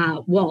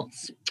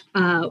Waltz.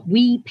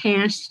 We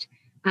passed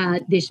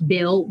this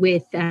bill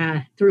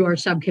through our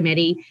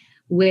subcommittee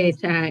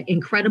with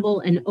incredible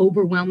and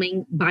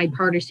overwhelming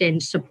bipartisan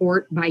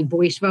support by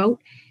voice vote.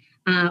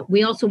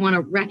 We also want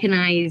to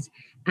recognize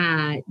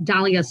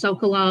Dalia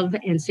Sokolov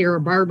and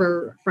Sarah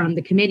Barber from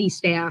the committee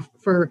staff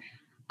for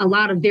a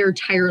lot of their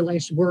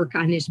tireless work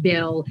on this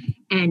bill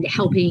and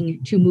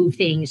helping to move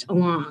things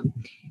along.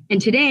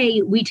 And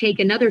today we take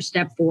another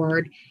step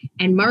forward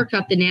and mark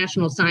up the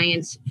National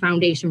Science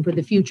Foundation for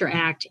the Future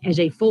Act as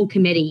a full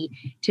committee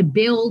to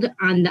build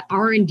on the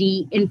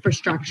R&D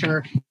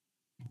infrastructure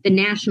the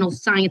National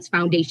Science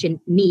Foundation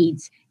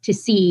needs to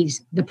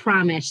seize the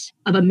promise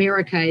of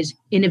America's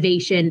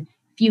innovation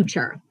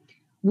future.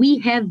 We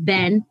have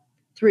been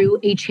through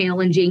a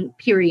challenging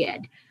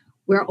period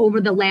where over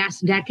the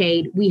last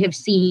decade, we have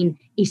seen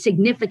a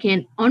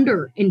significant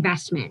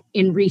underinvestment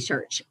in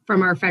research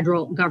from our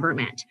federal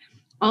government,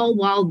 all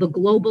while the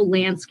global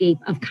landscape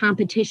of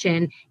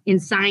competition in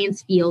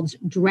science fields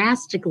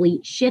drastically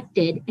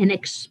shifted and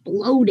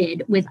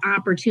exploded with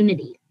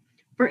opportunity.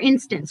 For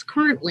instance,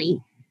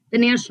 currently, the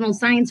National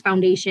Science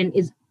Foundation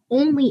is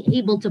only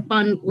able to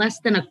fund less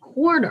than a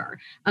quarter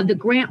of the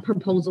grant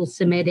proposals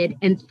submitted,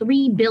 and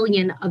 $3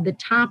 billion of the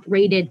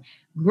top-rated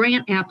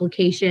grant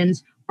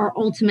applications are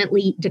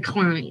ultimately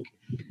declined.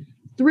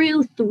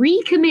 Through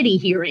 3 committee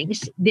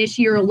hearings this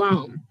year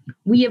alone,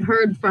 we have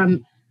heard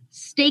from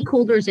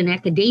stakeholders in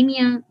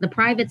academia, the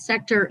private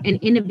sector,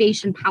 and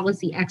innovation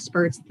policy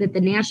experts that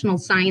the National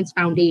Science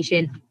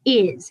Foundation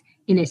is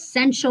an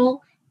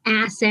essential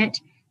asset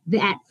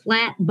that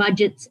flat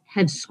budgets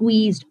have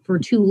squeezed for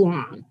too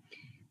long.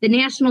 The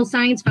National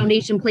Science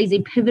Foundation plays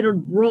a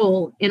pivotal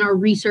role in our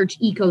research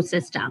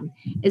ecosystem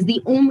as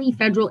the only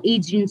federal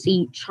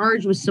agency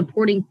charged with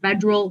supporting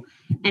federal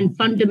and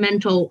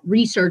fundamental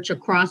research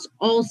across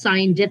all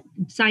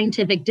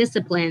scientific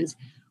disciplines.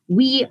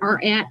 We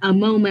are at a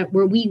moment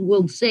where we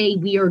will say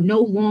we are no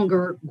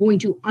longer going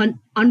to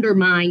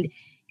undermine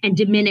and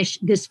diminish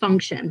this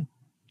function.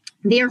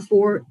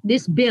 Therefore,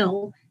 this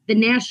bill, the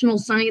National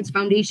Science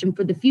Foundation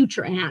for the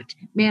Future Act,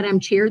 Madam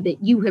Chair, that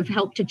you have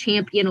helped to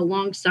champion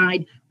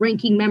alongside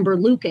Ranking Member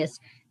Lucas,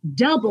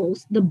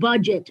 doubles the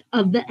budget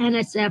of the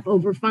NSF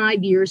over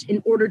 5 years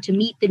in order to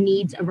meet the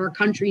needs of our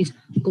country's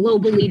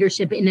global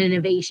leadership in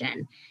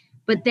innovation.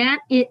 But that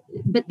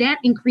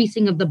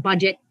increasing of the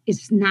budget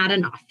is not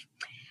enough.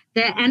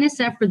 The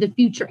NSF for the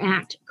Future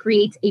Act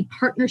creates a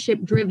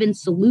partnership-driven,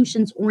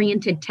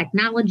 solutions-oriented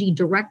technology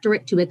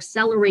directorate to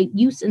accelerate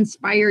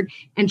use-inspired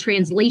and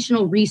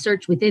translational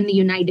research within the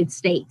United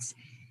States.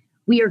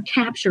 We are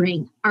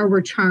capturing our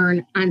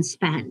return on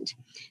spend.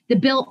 The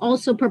bill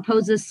also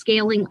proposes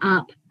scaling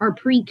up our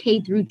pre-K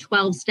through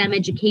 12 STEM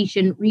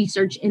education,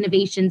 research,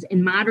 innovations,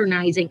 and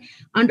modernizing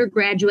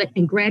undergraduate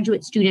and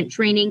graduate student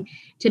training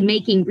to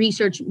making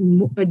research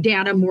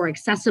data more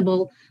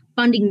accessible,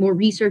 funding more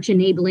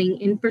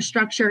research-enabling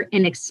infrastructure,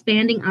 and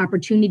expanding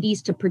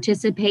opportunities to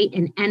participate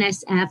in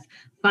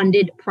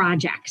NSF-funded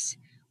projects.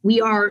 We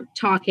are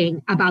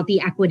talking about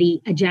the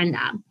equity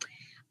agenda.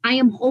 I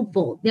am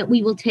hopeful that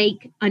we will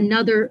take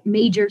another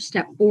major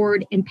step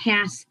forward and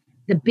pass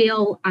the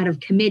bill out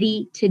of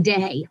committee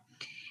today.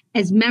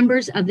 As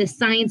members of the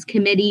Science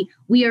Committee,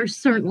 we are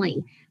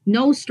certainly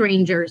no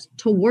strangers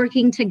to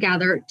working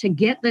together to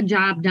get the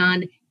job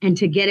done and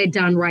to get it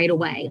done right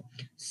away.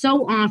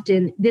 So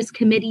often, this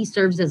committee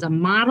serves as a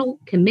model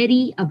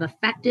committee of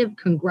effective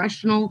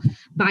congressional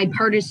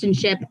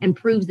bipartisanship and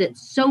proves that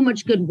so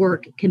much good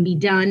work can be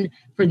done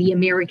for the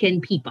American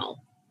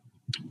people.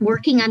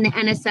 Working on the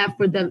NSF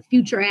for the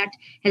Future Act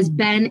has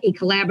been a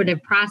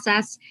collaborative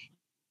process.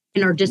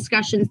 In our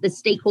discussions, the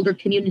stakeholder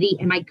community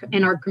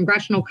and our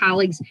congressional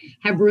colleagues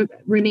have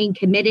remained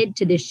committed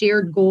to the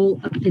shared goal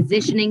of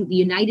positioning the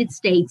United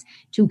States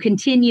to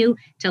continue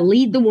to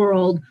lead the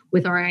world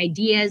with our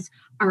ideas,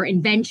 our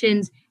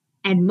inventions,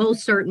 and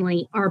most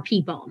certainly our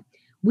people.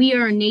 We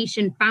are a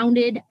nation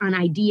founded on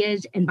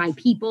ideas and by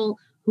people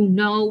who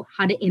know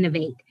how to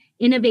innovate.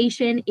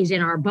 Innovation is in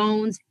our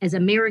bones as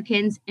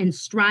Americans, and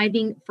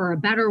striving for a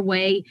better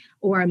way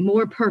or a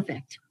more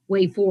perfect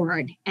way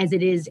forward as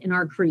it is in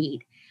our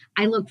creed.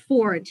 I look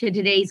forward to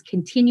today's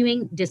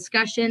continuing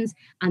discussions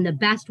on the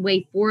best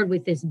way forward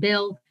with this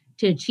bill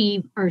to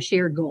achieve our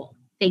shared goal.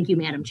 Thank you,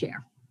 Madam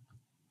Chair.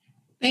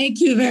 Thank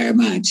you very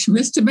much.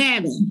 Mr.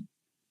 Babin.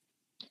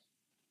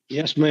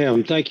 Yes,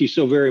 ma'am. Thank you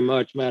so very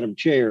much, Madam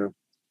Chair.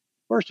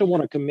 First, I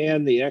want to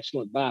commend the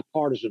excellent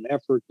bipartisan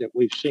effort that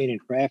we've seen in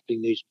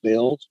crafting these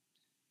bills.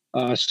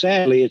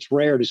 Sadly, it's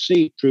rare to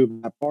see true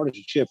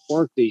bipartisanship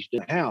work these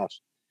days in the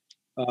House.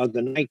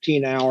 The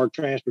 19-hour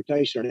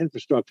transportation and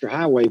infrastructure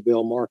highway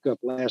bill markup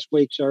last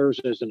week serves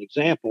as an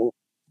example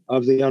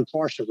of the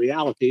unfortunate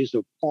realities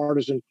of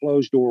partisan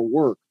closed-door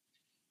work.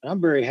 And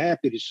I'm very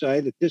happy to say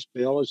that this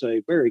bill is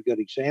a very good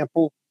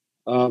example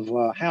of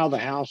how the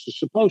House is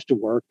supposed to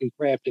work in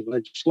crafting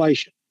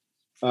legislation.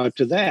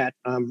 To that,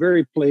 I'm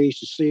very pleased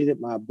to see that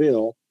my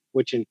bill,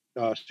 which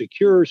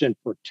secures and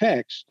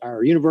protects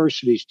our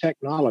universities'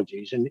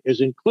 technologies, and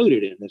is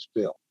included in this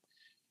bill.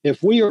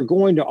 If we are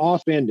going to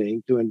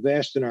spending to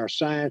invest in our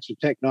science and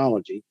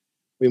technology,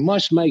 we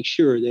must make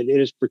sure that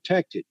it is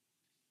protected.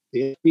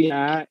 The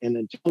FBI and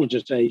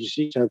intelligence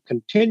agencies have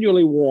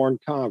continually warned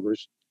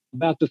Congress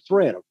about the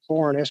threat of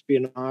foreign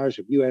espionage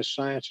of U.S.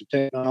 science and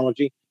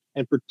technology,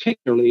 and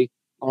particularly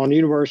on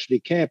university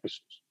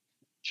campuses.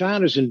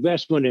 China's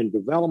investment in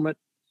development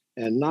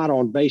and not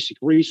on basic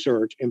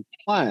research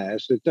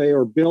implies that they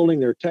are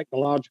building their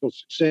technological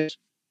success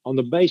on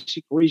the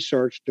basic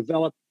research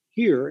developed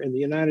here in the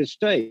United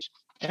States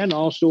and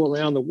also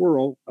around the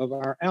world of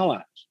our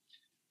allies.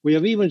 We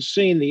have even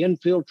seen the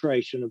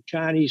infiltration of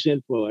Chinese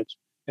influence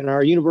in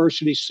our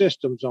university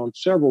systems on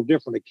several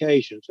different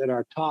occasions at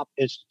our top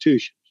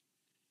institutions.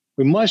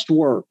 We must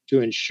work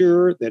to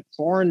ensure that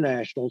foreign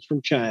nationals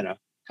from China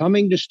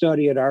coming to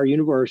study at our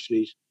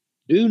universities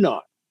do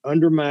not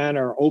undermine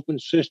our open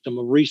system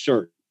of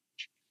research.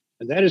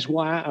 And that is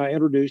why I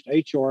introduced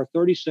H.R.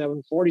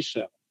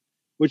 3747,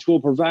 which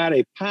will provide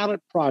a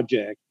pilot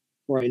project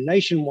for a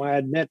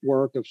nationwide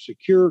network of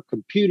secure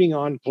computing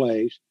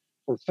enclaves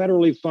for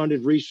federally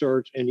funded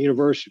research and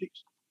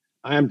universities.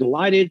 I am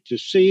delighted to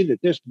see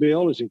that this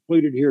bill is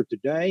included here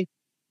today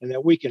and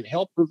that we can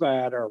help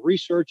provide our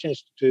research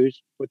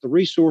institutes with the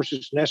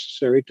resources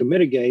necessary to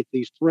mitigate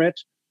these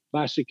threats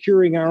by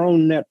securing our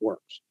own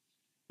networks.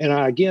 And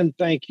I again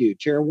thank you,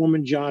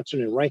 Chairwoman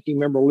Johnson and Ranking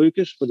Member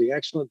Lucas, for the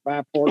excellent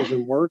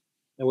bipartisan work.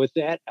 And with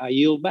that, I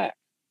yield back.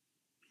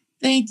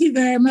 Thank you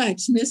very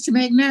much, Mr.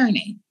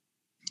 McNerney.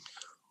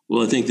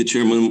 Well, I thank the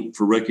chairman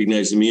for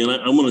recognizing me. And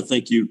I want to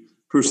thank you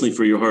personally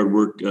for your hard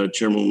work,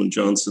 Chairwoman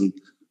Johnson,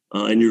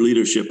 and your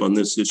leadership on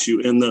this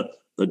issue. And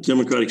the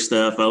Democratic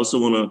staff, I also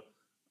want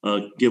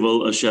to give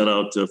a shout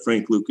out to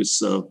Frank Lucas,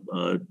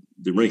 the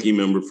ranking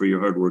member, for your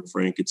hard work,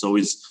 Frank. It's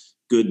always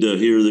good to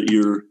hear that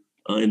you're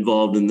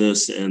involved in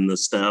this, and the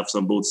staffs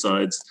on both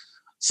sides.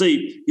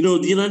 The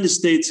United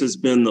States has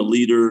been the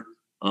leader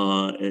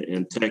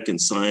in tech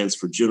and science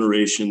for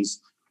generations.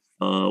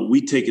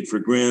 We take it for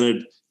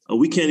granted.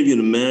 We can't even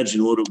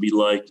imagine what it would be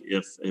like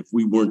if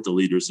we weren't the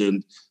leaders.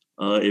 And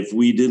if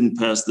we didn't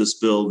pass this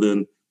bill,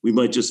 then we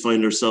might just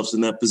find ourselves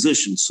in that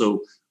position.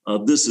 So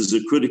this is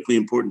a critically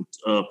important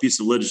piece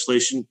of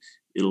legislation.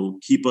 It'll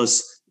keep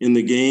us in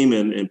the game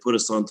and put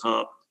us on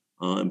top.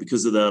 And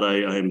because of that,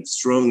 I am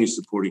strongly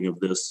supporting of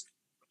this.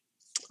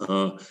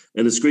 And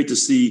it's great to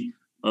see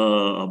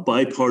a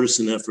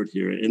bipartisan effort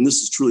here. And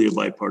this is truly a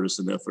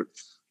bipartisan effort.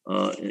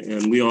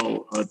 And we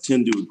all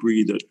tend to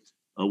agree that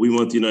we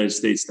want the United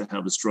States to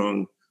have a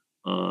strong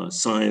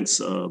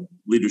science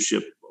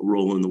leadership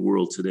role in the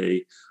world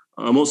today.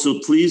 I'm also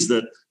pleased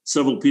that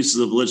several pieces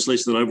of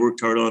legislation that I've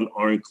worked hard on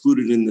are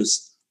included in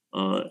this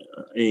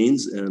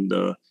AINS, and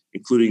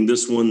including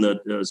this one that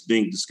is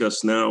being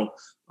discussed now.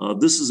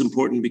 This is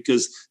important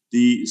because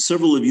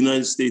several of the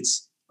United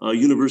States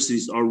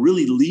universities are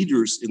really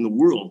leaders in the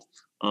world.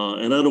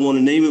 And I don't want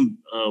to name them,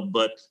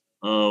 but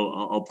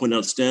I'll point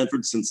out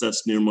Stanford, since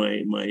that's near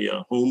my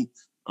home.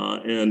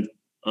 And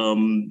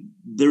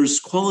there's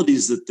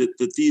qualities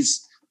that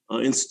these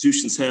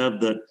institutions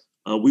have that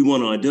we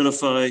want to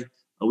identify.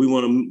 We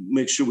want to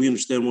make sure we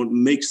understand what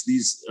makes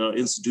these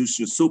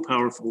institutions so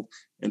powerful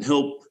and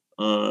help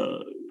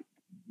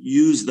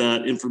use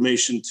that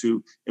information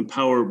to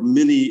empower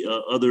many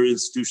other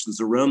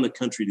institutions around the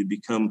country to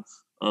become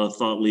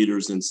thought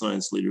leaders and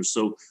science leaders.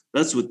 So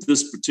that's what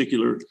this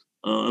particular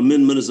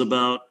amendment is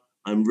about.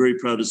 I'm very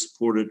proud to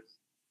support it.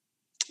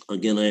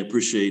 Again, I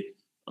appreciate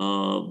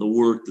the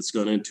work that's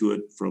gone into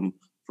it from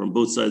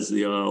both sides of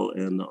the aisle,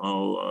 and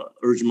I'll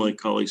urge my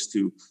colleagues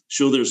to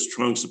show their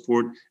strong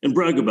support and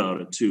brag about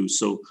it too.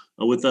 So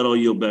with that, I'll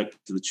yield back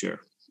to the chair.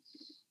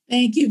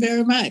 Thank you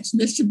very much.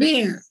 Mr.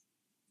 Bear.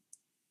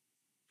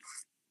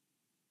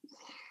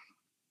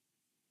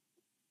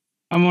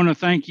 I want to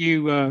thank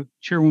you,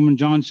 Chairwoman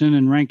Johnson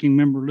and Ranking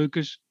Member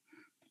Lucas,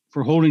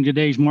 for holding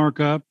today's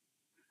markup.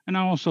 And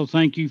I also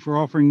thank you for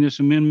offering this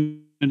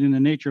amendment in the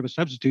nature of a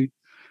substitute,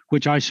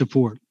 which I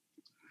support.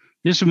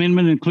 This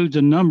amendment includes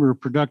a number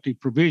of productive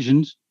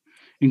provisions,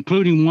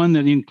 including one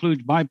that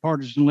includes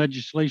bipartisan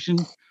legislation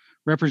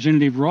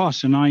Representative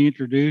Ross and I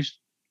introduced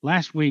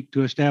last week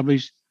to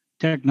establish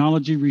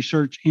technology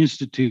research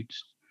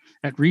institutes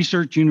at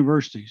research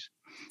universities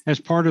as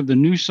part of the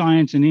new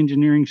Science and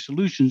Engineering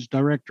Solutions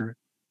Directorate.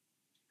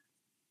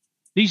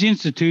 These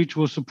institutes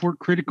will support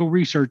critical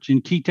research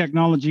in key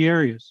technology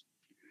areas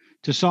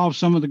to solve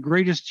some of the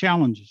greatest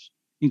challenges,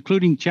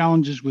 including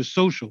challenges with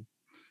social,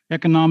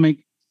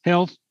 economic,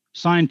 health,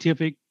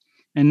 scientific,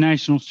 and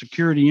national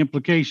security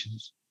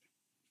implications.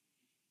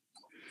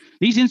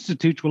 These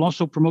institutes will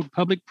also promote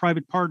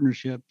public-private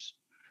partnerships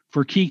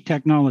for key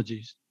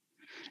technologies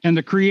and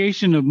the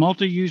creation of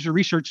multi-user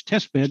research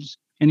testbeds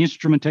and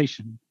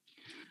instrumentation.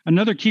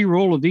 Another key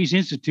role of these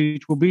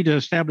institutes will be to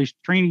establish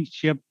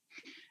traineeship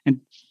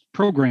and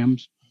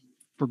programs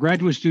for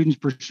graduate students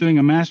pursuing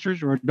a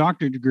master's or a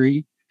doctorate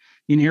degree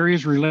in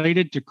areas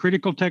related to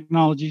critical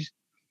technologies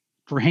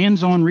for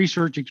hands-on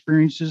research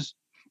experiences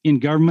in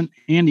government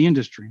and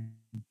industry.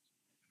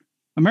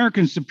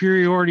 American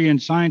superiority in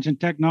science and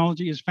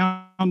technology is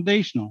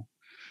foundational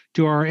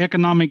to our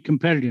economic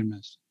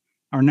competitiveness,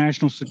 our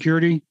national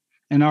security,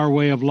 and our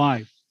way of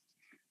life.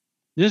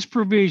 This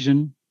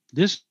provision,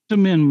 this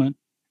amendment,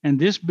 and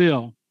this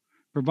bill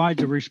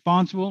provides a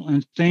responsible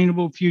and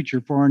sustainable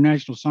future for our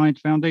National Science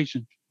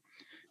Foundation.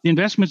 The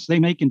investments they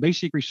make in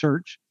basic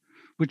research,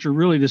 which are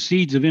really the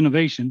seeds of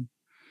innovation,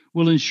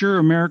 will ensure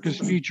America's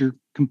future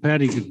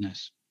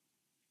competitiveness.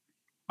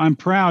 I'm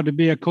proud to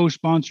be a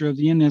co-sponsor of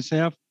the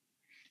NSF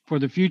for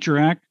the Future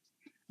Act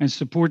and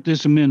support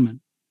this amendment.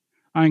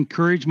 I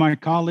encourage my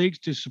colleagues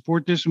to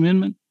support this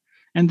amendment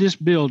and this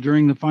bill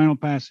during the final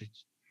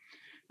passage.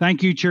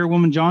 Thank you,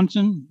 Chairwoman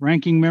Johnson,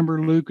 Ranking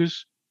Member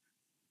Lucas,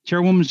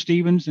 Chairwoman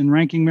Stevens, and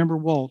Ranking Member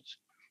Waltz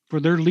for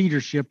their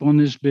leadership on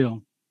this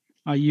bill.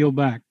 I yield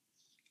back.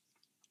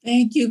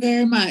 Thank you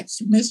very much.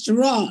 Mr.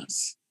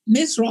 Ross.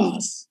 Ms.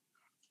 Ross.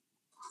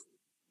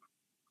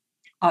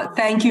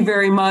 Thank you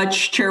very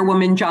much,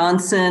 Chairwoman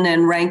Johnson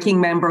and Ranking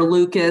Member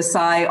Lucas.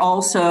 I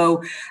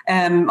also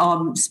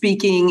am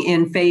speaking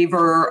in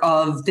favor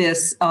of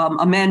this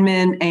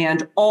amendment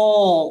and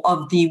all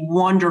of the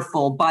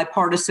wonderful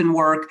bipartisan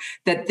work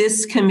that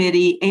this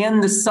committee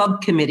and the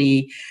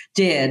subcommittee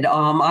did.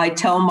 I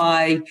tell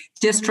my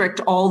district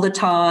all the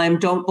time,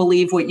 don't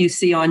believe what you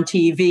see on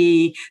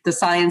TV. The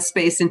Science,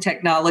 Space, and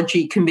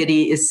Technology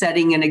Committee is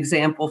setting an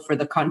example for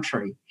the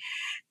country.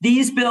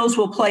 These bills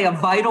will play a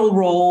vital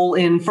role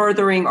in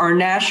furthering our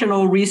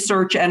national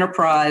research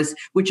enterprise,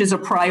 which is a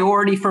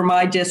priority for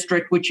my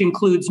district, which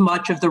includes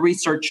much of the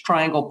Research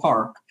Triangle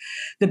Park.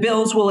 The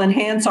bills will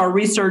enhance our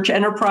research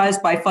enterprise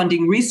by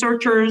funding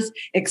researchers,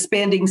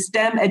 expanding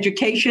STEM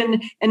education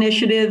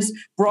initiatives,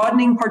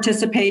 broadening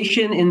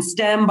participation in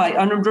STEM by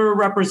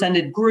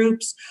underrepresented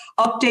groups,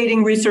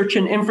 updating research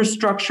and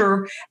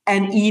infrastructure,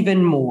 and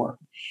even more.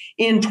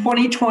 In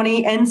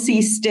 2020,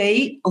 NC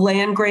State, a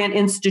land-grant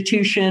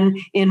institution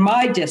in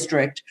my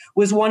district,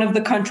 was one of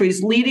the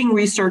country's leading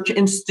research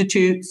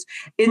institutions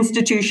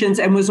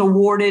and was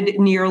awarded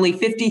nearly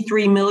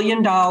 $53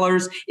 million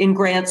in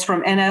grants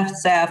from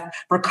NSF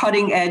for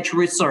cutting-edge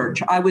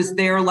research. I was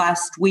there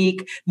last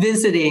week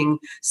visiting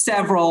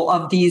several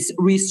of these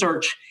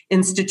research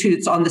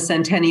institutes on the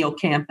Centennial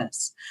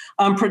campus.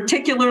 I'm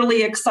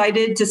particularly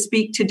excited to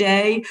speak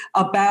today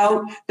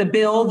about the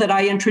bill that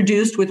I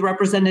introduced with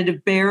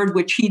Representative Baird,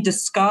 which he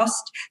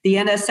discussed, the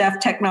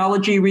NSF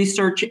Technology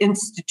Research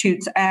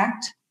Institutes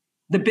Act.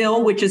 The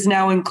bill, which is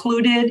now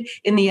included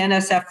in the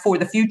NSF for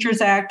the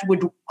Futures Act,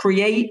 would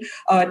create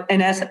an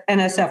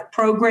NSF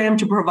program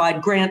to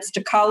provide grants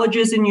to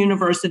colleges and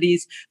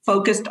universities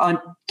focused on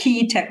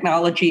key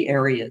technology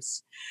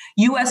areas.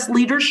 U.S.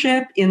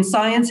 leadership in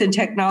science and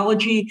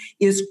technology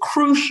is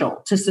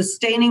crucial to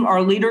sustaining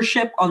our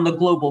leadership on the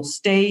global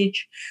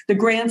stage. The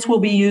grants will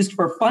be used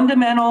for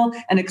fundamental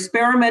and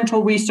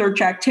experimental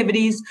research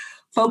activities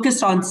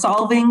focused on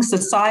solving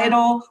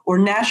societal or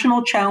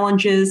national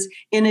challenges,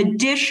 in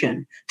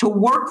addition to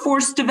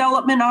workforce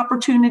development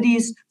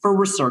opportunities for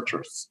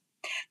researchers.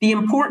 The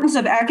importance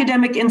of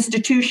academic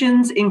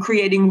institutions in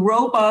creating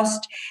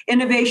robust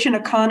innovation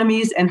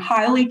economies and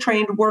highly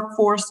trained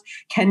workforce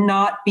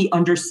cannot be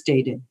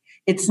understated.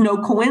 It's no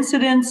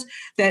coincidence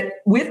that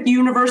with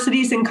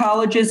universities and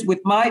colleges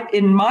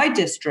in my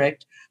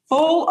district,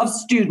 full of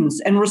students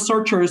and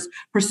researchers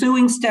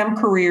pursuing STEM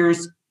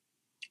careers,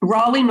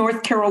 Raleigh,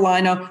 North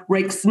Carolina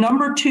ranks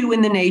number 2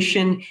 in the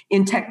nation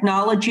in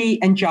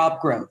technology and job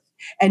growth.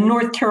 And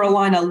North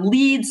Carolina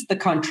leads the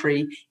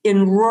country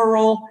in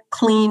rural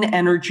clean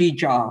energy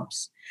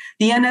jobs.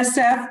 The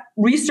NSF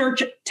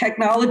Research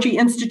Technology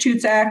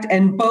Institutes Act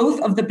and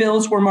both of the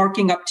bills we're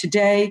marking up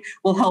today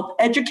will help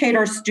educate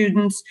our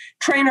students,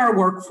 train our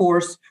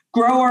workforce,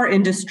 grow our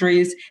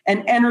industries,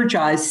 and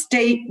energize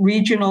state,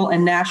 regional,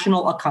 and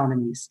national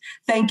economies.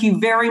 Thank you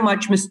very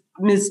much,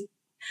 Ms.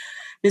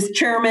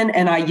 Chairman,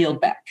 and I yield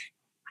back.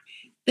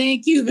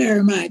 Thank you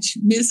very much.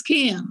 Ms.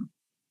 Kim.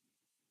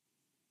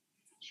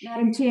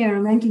 Madam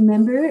Chair, Ranking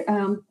Member,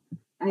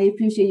 I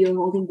appreciate you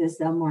holding this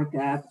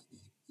markup.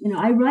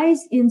 I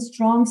rise in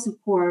strong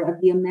support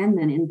of the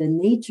amendment in the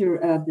nature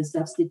of the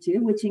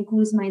substitute, which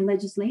includes my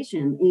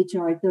legislation,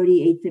 HR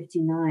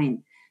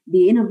 3859,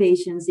 the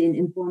Innovations in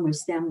Informal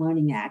STEM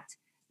Learning Act.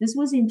 This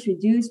was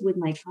introduced with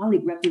my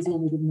colleague,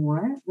 Representative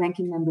Moore,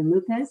 Ranking Member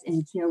Lucas,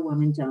 and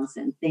Chairwoman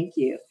Johnson. Thank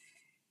you.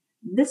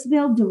 This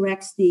bill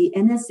directs the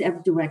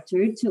NSF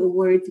director to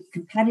award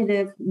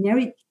competitive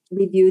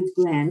merit-reviewed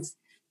grants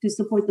to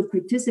support the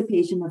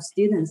participation of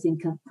students in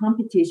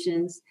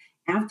competitions,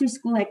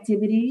 after-school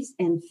activities,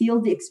 and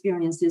field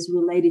experiences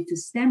related to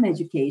STEM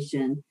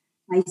education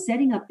by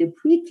setting up the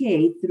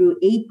pre-K through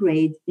 8th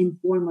grade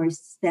informal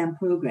STEM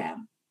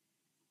program.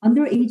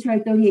 Under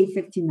HR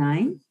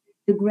 3859,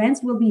 the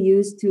grants will be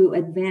used to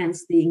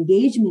advance the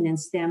engagement in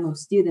STEM of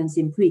students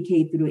in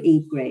pre-K through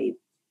 8th grade.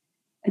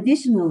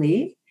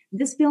 Additionally,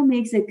 This bill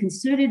makes a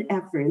concerted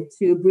effort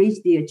to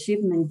bridge the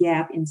achievement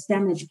gap in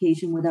STEM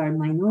education with our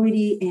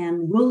minority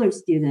and rural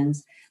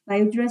students by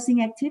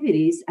addressing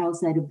activities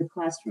outside of the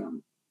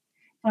classroom.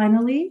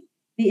 Finally,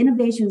 the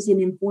Innovations in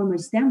Informal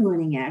STEM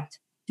Learning Act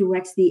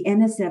directs the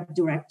NSF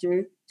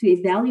director to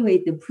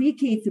evaluate the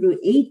pre-K through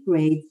 8th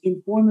grade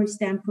informal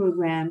STEM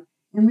program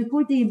and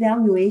report the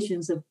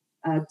evaluations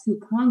to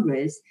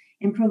Congress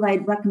and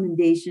provide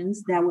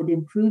recommendations that would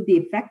improve the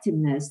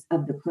effectiveness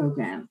of the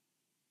program.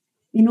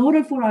 In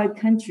order for our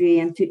country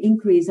and to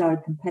increase our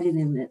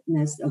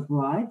competitiveness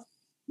abroad,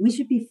 we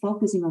should be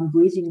focusing on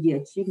bridging the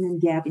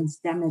achievement gap in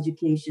STEM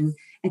education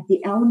at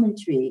the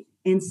elementary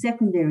and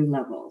secondary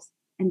levels,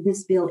 and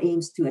this bill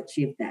aims to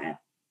achieve that.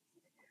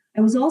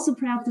 I was also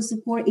proud to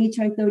support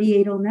HR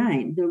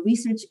 3809, the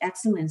Research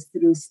Excellence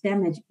Through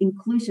STEM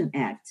Inclusion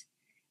Act,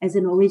 as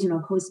an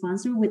original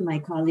co-sponsor with my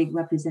colleague,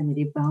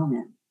 Representative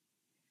Baumann.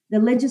 The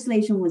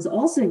legislation was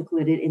also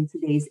included in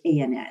today's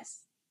ANS.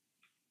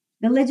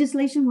 The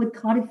legislation would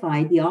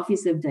codify the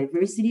Office of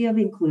Diversity of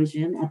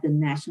Inclusion at the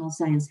National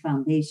Science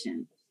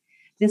Foundation.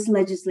 This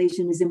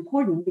legislation is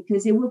important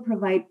because it will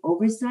provide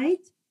oversight,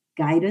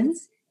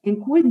 guidance,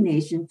 and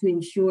coordination to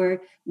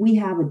ensure we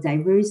have a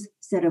diverse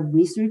set of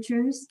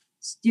researchers,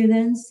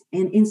 students,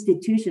 and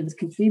institutions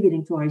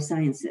contributing to our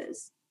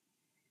sciences.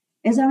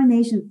 As our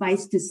nation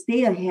fights to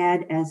stay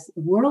ahead as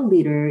world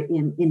leader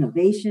in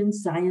innovation,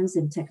 science,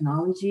 and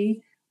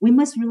technology, we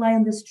must rely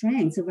on the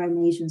strengths of our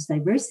nation's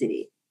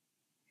diversity.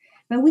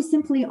 But we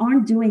simply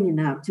aren't doing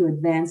enough to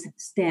advance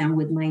STEM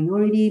with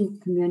minority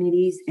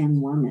communities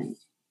and women.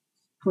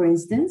 For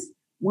instance,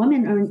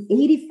 women earn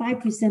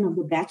 85% of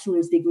the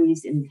bachelor's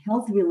degrees in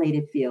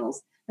health-related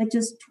fields, but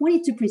just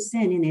 22%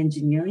 in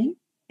engineering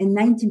and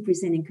 19%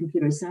 in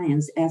computer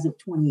science as of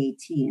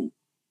 2018.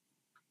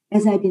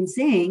 As I've been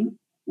saying,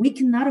 we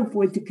cannot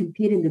afford to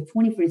compete in the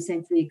 21st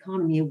century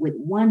economy with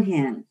one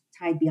hand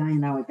tied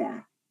behind our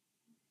back.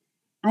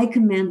 I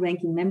commend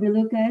Ranking Member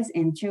Lucas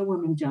and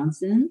Chairwoman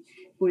Johnson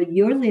for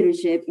your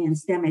leadership in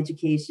STEM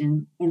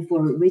education and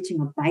for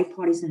reaching a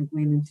bipartisan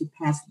agreement to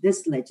pass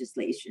this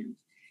legislation.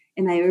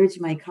 And I urge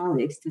my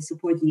colleagues to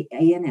support the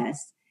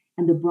ANS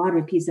and the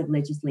broader piece of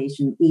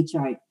legislation,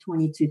 HR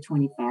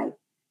 2225.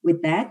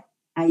 With that,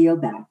 I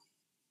yield back.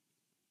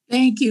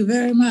 Thank you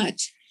very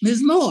much.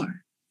 Ms.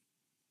 Moore.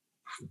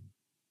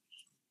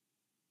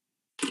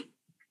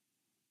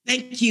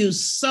 Thank you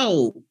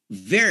so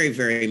very,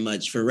 very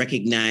much for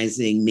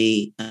recognizing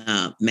me,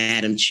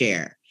 Madam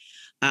Chair.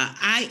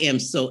 I am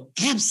so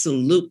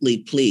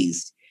absolutely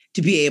pleased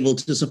to be able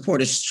to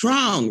support a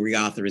strong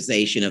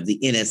reauthorization of the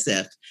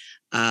NSF.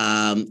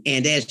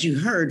 And as you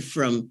heard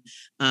from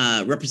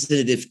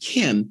Representative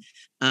Kim,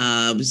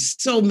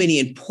 so many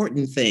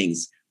important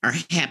things are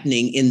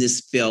happening in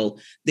this bill.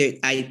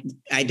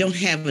 I don't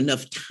have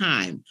enough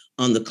time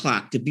on the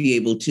clock to be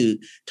able to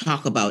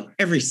talk about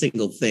every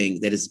single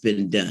thing that has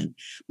been done,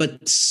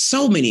 but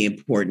so many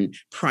important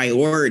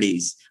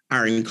priorities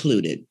are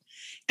included.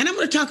 And I'm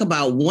going to talk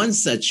about one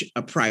such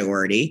a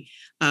priority,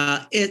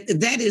 that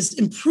is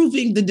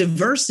improving the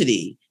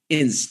diversity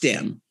in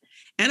STEM.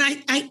 And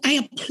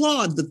I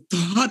applaud the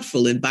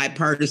thoughtful and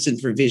bipartisan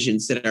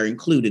provisions that are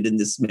included in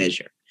this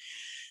measure.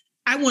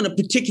 I want to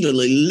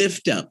particularly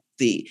lift up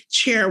the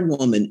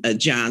Chairwoman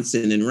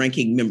Johnson and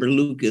Ranking Member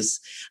Lucas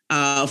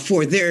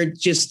for their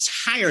just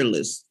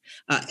tireless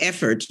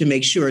effort to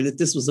make sure that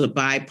this was a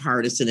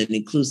bipartisan and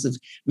inclusive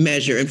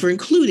measure, and for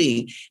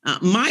including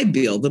my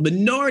bill, the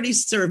minority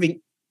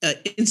serving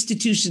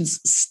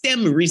institutions'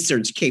 STEM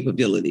research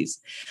capabilities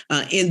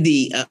in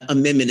the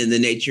amendment in the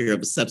nature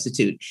of a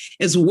substitute,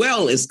 as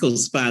well as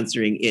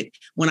co-sponsoring it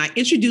when I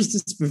introduced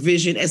this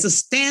provision as a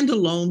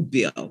standalone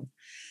bill.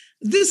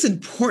 This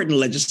important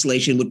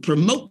legislation would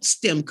promote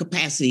STEM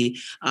capacity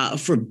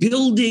for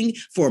building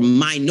for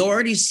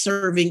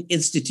minority-serving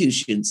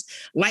institutions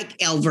like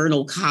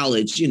Alverno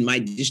College in my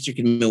district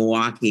in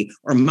Milwaukee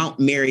or Mount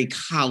Mary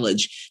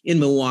College in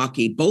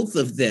Milwaukee, both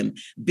of them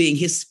being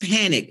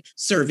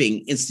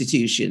Hispanic-serving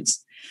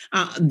institutions.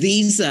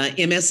 These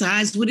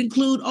MSIs would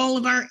include all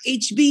of our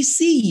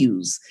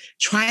HBCUs,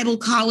 tribal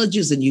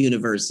colleges and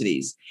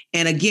universities.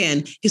 And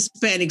again,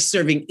 Hispanic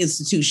serving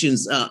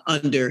institutions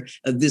under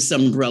this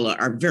umbrella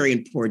are very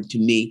important to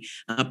me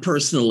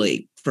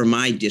personally for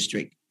my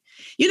district.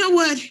 You know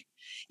what?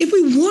 If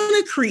we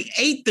want to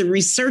create the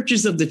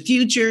researchers of the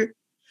future,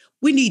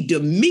 we need to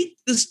meet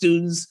the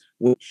students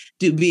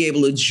to be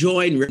able to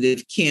join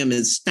Representative Kim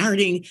in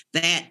starting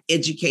that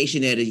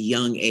education at a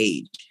young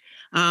age.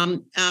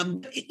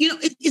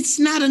 It's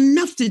not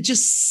enough to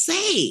just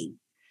say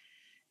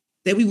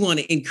that we want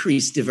to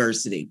increase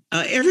diversity.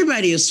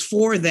 Everybody is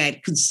for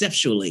that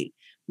conceptually.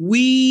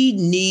 We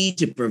need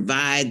to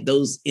provide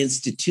those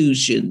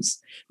institutions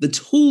the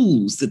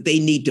tools that they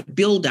need to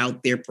build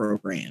out their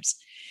programs.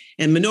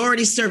 And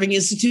minority serving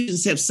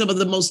institutions have some of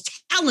the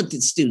most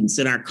talented students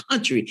in our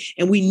country,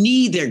 and we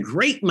need their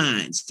great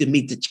minds to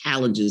meet the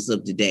challenges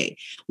of today.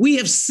 We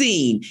have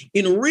seen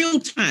in real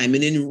time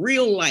and in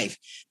real life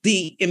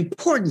the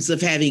importance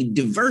of having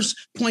diverse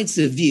points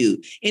of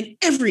view in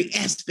every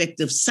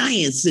aspect of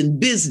science and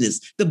business.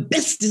 The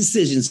best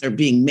decisions are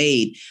being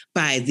made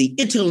by the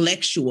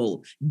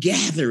intellectual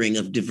gathering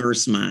of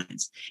diverse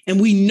minds.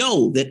 And we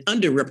know that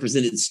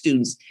underrepresented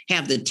students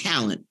have the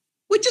talent.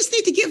 We just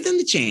need to give them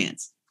the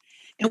chance.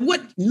 And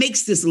what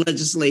makes this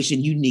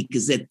legislation unique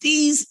is that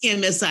these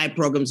MSI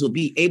programs will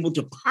be able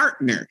to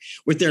partner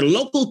with their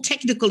local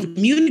technical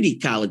community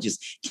colleges,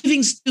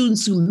 giving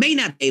students who may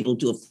not be able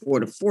to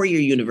afford a four-year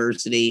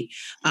university,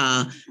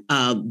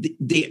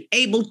 they're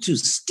able to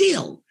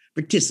still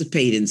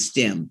participate in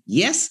STEM.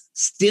 Yes,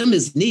 STEM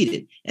is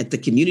needed at the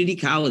community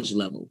college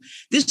level.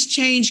 This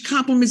change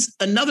complements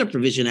another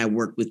provision I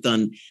worked with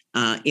on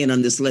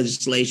this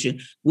legislation,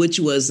 which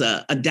was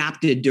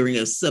adopted during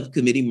a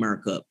subcommittee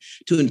markup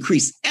to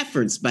increase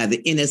efforts by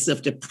the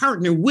NSF to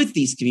partner with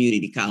these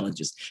community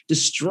colleges to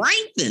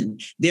strengthen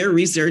their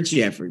research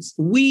efforts.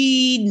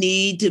 We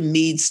need to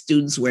meet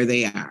students where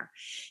they are.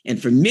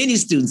 And for many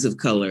students of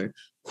color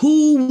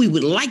who we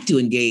would like to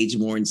engage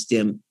more in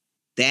STEM,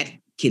 that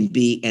can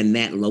be in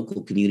that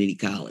local community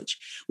college.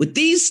 With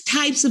these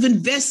types of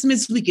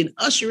investments, we can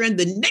usher in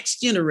the next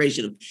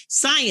generation of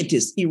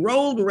scientists,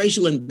 erode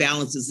racial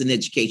imbalances in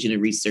education and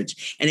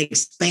research, and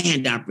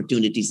expand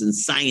opportunities in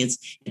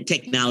science and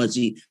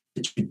technology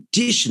for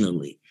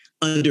traditionally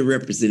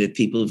underrepresented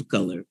people of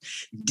color.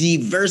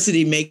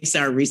 Diversity makes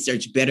our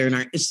research better and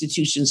our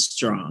institutions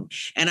strong.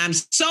 And I'm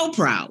so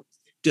proud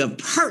to have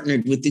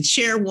partnered with the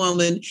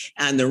chairwoman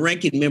and the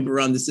ranking member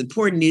on this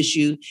important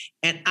issue,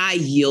 and I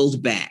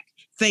yield back.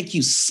 Thank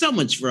you so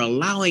much for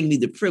allowing me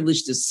the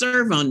privilege to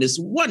serve on this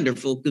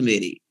wonderful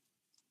committee.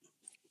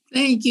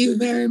 Thank you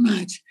very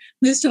much.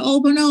 Mr.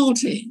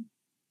 Obernolte.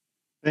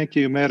 Thank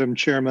you, Madam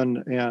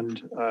Chairman,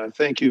 and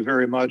thank you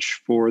very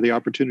much for the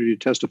opportunity to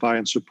testify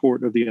in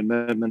support of the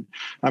amendment.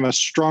 I'm a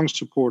strong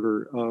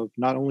supporter of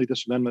not only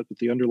this amendment, but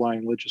the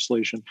underlying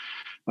legislation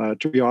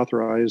to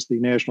reauthorize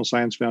the National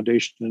Science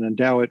Foundation and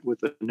endow it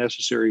with the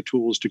necessary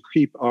tools to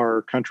keep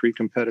our country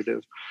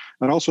competitive.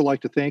 I'd also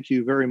like to thank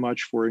you very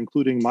much for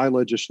including my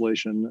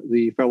legislation,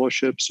 the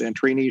Fellowships and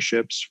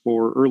Traineeships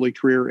for Early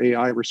Career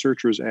AI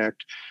Researchers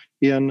Act,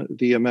 in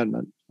the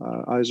amendment.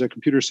 As a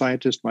computer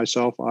scientist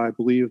myself, I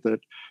believe that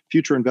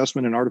future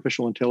investment in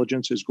artificial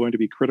intelligence is going to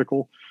be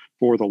critical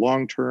for the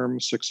long-term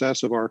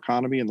success of our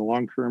economy and the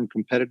long-term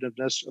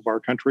competitiveness of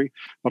our country.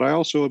 But I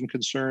also am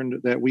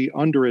concerned that we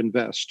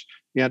underinvest.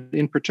 And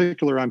in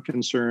particular, I'm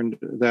concerned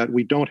that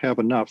we don't have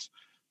enough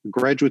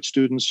graduate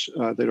students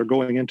that are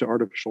going into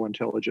artificial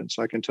intelligence.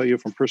 I can tell you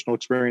from personal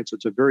experience,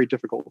 it's a very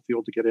difficult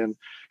field to get in.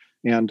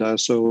 And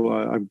so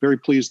I'm very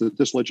pleased that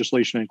this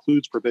legislation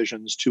includes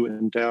provisions to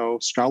endow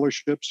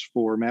scholarships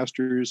for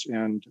master's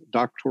and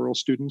doctoral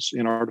students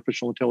in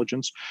artificial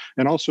intelligence,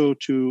 and also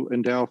to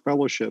endow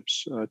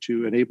fellowships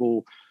to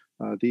enable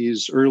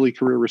these early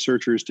career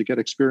researchers to get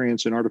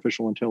experience in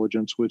artificial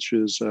intelligence, which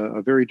is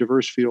a very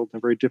diverse field and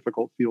a very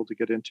difficult field to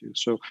get into.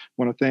 So I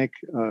want to thank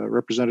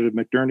Representative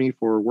McNerney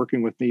for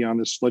working with me on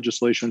this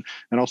legislation,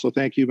 and also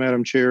thank you,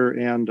 Madam Chair,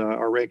 and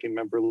our ranking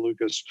member,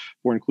 Lucas,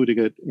 for including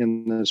it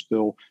in this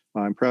bill.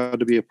 I'm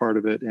proud to be a part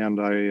of it, and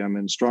I am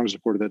in strong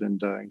support of it,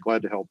 and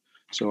glad to help.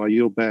 So I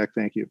yield back.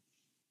 Thank you.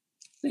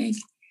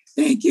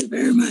 Thank you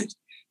very much.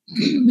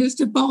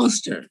 Mr.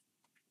 Foster.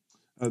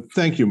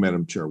 Thank you,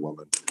 Madam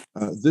Chairwoman.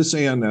 This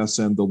ANS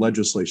and the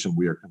legislation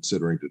we are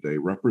considering today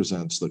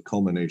represents the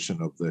culmination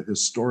of the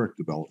historic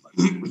development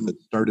that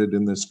started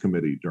in this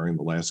committee during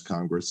the last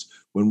Congress,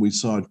 when we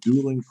saw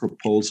dueling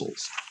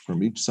proposals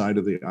from each side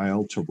of the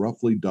aisle to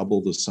roughly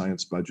double the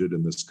science budget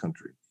in this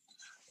country.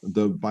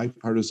 The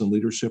bipartisan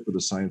leadership of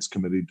the Science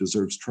Committee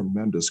deserves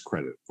tremendous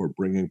credit for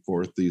bringing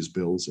forth these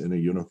bills in a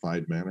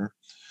unified manner,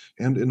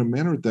 and in a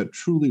manner that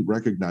truly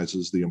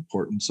recognizes the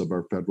importance of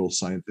our federal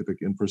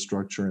scientific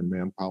infrastructure and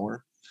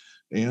manpower,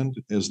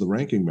 and, as the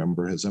ranking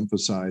member has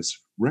emphasized,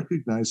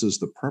 recognizes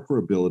the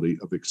preferability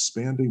of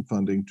expanding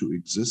funding to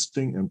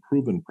existing and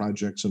proven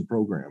projects and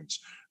programs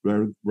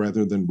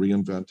rather than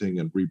reinventing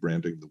and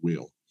rebranding the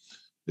wheel.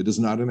 It is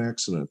not an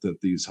accident that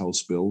these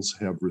House bills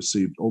have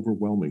received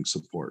overwhelming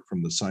support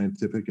from the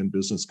scientific and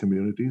business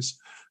communities,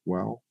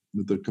 while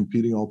the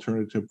competing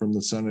alternative from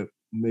the Senate,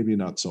 maybe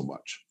not so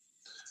much.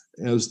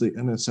 As the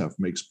NSF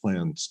makes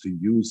plans to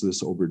use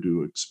this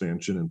overdue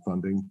expansion in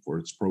funding for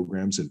its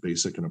programs in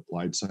basic and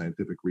applied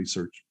scientific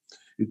research,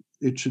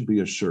 it should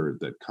be assured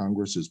that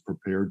Congress is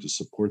prepared to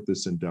support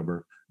this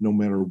endeavor, no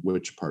matter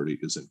which party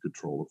is in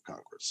control of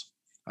Congress.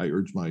 I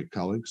urge my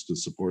colleagues to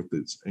support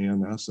this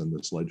ANS and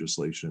this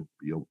legislation.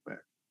 Yield back.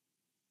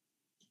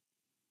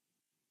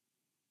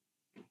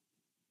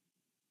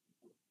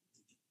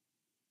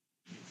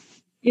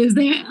 Is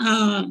there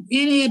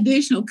any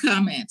additional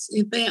comments?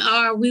 If there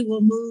are, we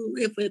will move.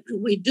 If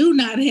we do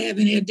not have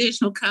any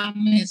additional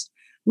comments,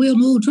 we'll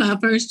move to our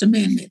first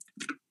amendment.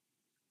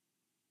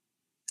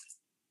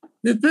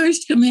 The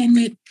first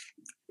amendment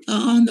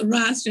on the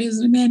roster is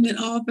an amendment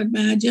offered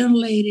by a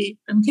gentlelady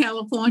from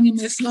California,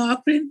 Ms.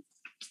 Laughlin.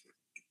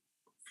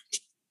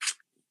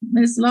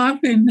 Ms.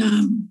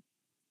 Laughlin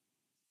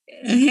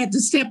had to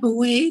step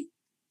away,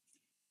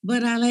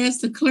 but I'll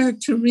ask the clerk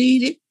to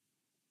read it.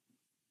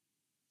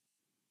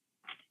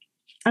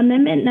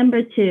 Amendment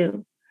number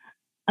 2,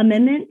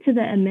 amendment to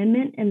the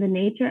amendment in the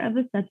nature of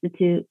a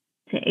substitute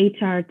to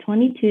HR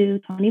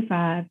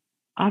 2225,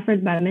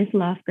 offered by Ms.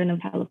 Lofgren of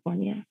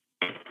California.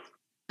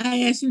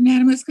 I ask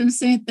unanimous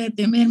consent that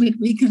the amendment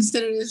be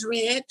considered as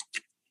read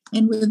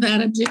and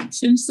without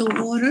objection, so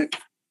ordered.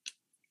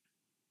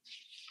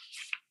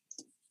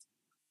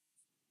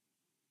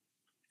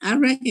 I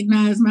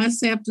recognize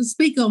myself to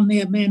speak on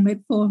the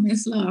amendment for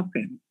Ms.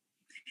 Lofgren.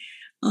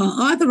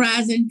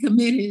 Authorizing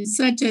committees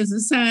such as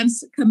the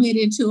Science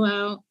Committee to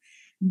our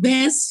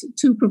best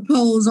to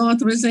propose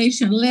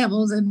authorization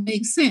levels and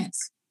make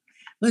sense.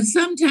 But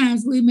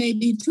sometimes we may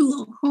be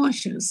too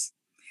cautious.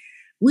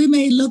 We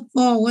may look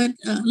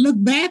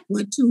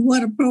backward to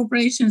what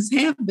appropriations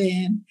have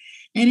been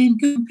and in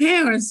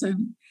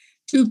comparison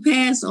to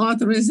past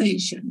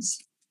authorizations.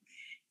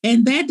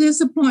 And that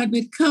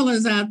disappointment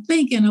colors our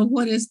thinking of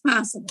what is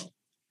possible.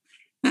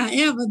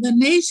 However, the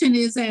nation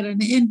is at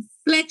an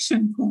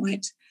inflection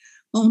point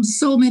on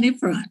so many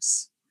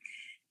fronts.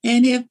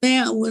 And if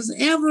there was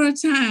ever a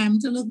time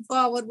to look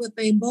forward with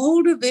a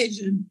bolder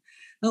vision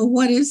of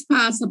what is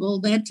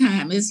possible, that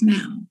time is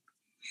now.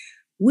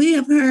 We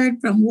have heard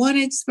from one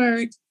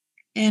expert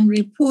and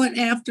report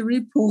after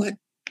report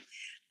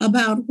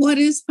about what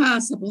is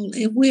possible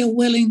if we are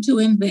willing to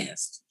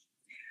invest.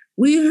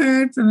 We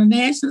heard from the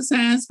National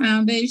Science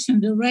Foundation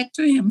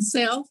director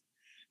himself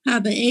how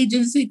the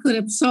agency could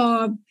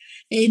absorb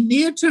a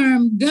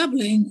near-term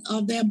doubling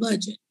of their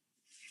budget.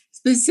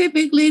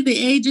 Specifically, the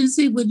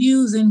agency would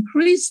use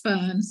increased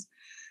funds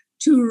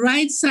to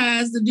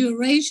right-size the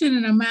duration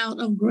and amount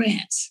of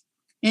grants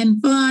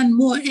and fund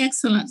more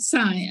excellent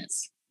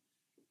science.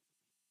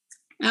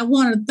 I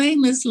want to thank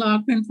Ms.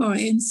 Lofgren for her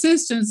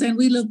insistence, and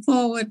we look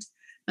forward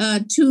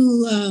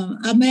to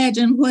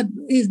imagine what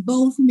is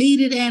both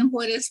needed and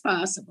what is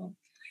possible.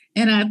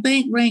 And I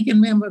thank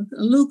Ranking Member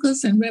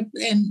Lucas and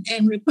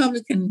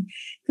Republican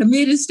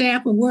committee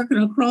staff for working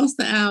across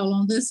the aisle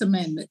on this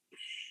amendment.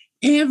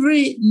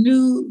 Every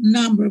new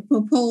number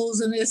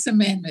proposed in this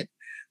amendment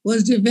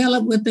was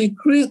developed with a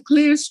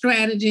clear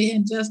strategy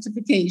and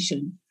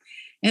justification.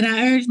 And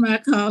I urge my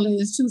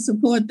colleagues to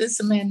support this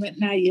amendment,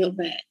 and I yield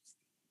back.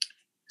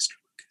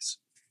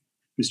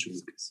 Mr.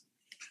 Lucas.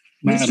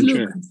 Madam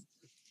Chair.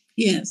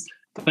 Yes.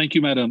 Thank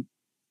you, Madam.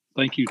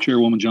 Thank you,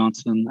 Chairwoman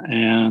Johnson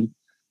and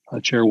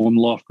Chairwoman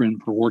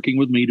Lofgren for working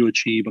with me to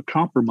achieve a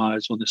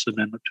compromise on this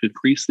amendment to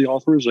increase the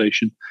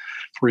authorization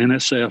for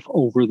NSF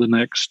over the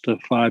next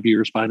 5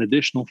 years by an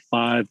additional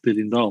 $5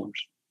 billion.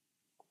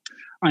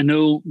 I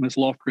know Ms.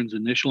 Lofgren's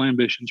initial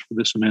ambitions for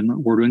this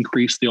amendment were to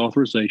increase the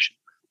authorization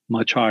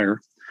much higher,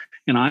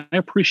 and I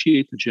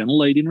appreciate the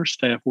gentlelady and her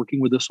staff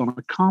working with us on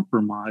a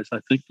compromise I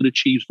think that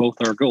achieves both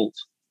our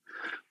goals.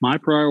 My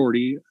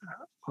priority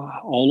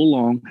all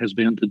along has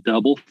been to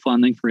double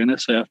funding for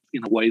NSF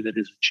in a way that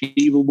is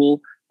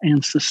achievable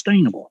and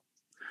sustainable.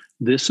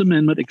 This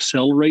amendment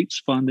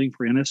accelerates funding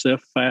for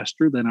NSF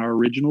faster than our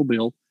original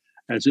bill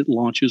as it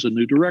launches a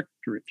new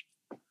directorate,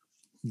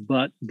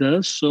 but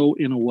does so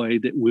in a way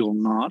that will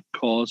not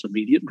cause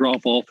immediate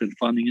drop-off in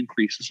funding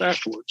increases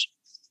afterwards.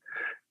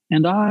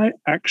 And I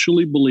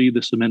actually believe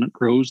this amendment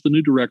grows the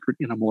new directorate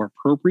in a more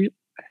appropriate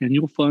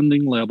annual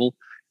funding level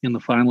in the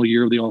final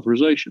year of the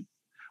authorization,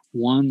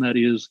 one that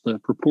is the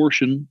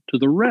proportion to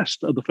the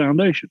rest of the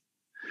foundation.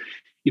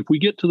 If we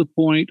get to the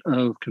point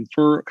of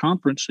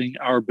conferencing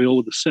our bill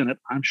with the Senate,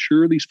 I'm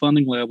sure these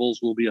funding levels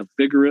will be a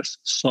vigorous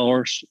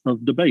source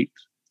of debate,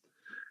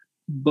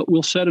 but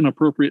we'll set an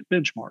appropriate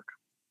benchmark.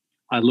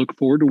 I look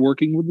forward to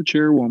working with the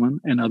chairwoman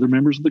and other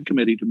members of the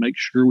committee to make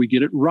sure we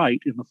get it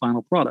right in the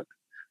final product.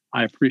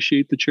 I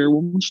appreciate the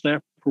chairwoman's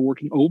staff for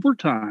working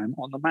overtime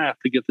on the math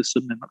to get this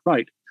amendment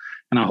right.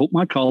 And I hope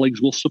my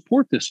colleagues will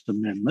support this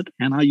amendment,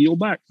 and I yield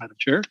back, Madam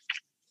Chair.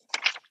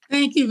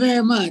 Thank you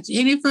very much.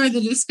 Any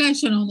further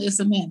discussion on this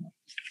amendment?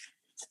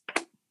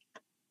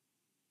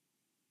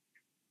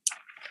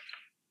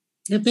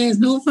 If there's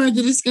no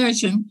further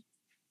discussion,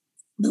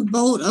 the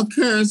vote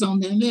occurs on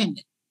the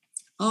amendment.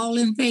 All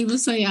in favor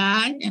say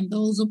aye, and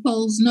those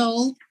opposed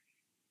no.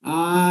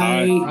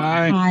 Aye.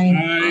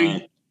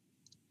 Aye.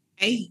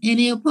 Aye.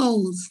 Any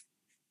opposed?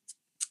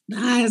 The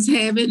ayes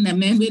have it, and the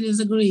amendment is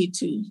agreed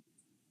to.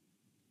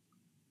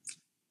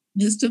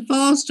 Mr.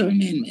 Foster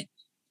amendment.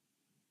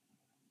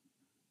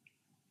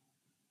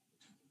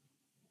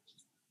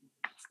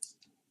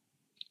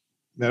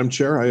 Madam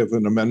Chair, I have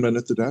an amendment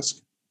at the desk.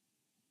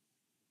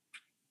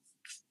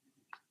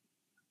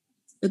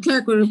 The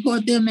clerk will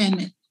report the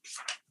amendment.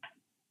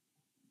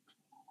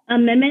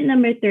 Amendment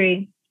number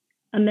 3,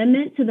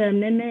 amendment to the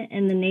amendment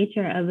in the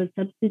nature of a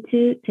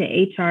substitute to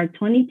HR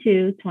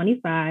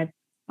 2225,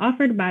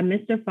 offered by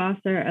Mr.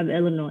 Foster of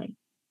Illinois.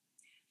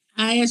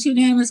 I ask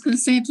unanimous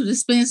consent to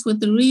dispense with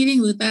the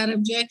reading without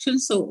objection,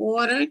 so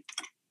ordered.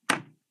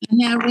 I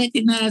now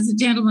recognize the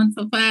gentleman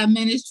for 5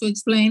 minutes to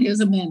explain his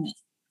amendment.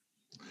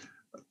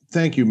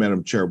 Thank you,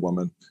 Madam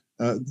Chairwoman.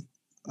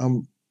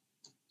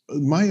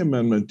 My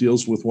amendment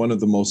deals with one of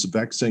the most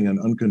vexing and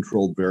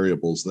uncontrolled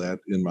variables that,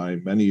 in my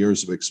many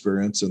years of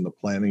experience in the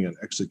planning and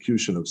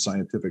execution of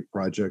scientific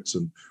projects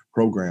and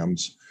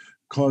programs,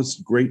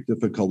 caused great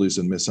difficulties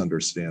and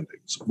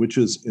misunderstandings, which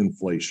is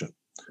inflation.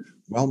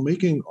 While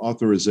making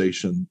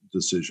authorization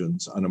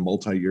decisions on a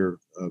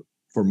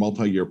for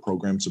multi-year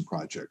programs and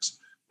projects,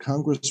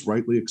 Congress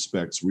rightly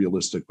expects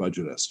realistic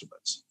budget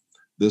estimates.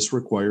 This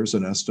requires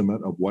an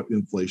estimate of what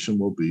inflation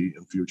will be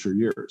in future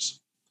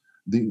years.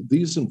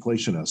 These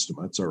inflation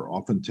estimates are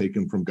often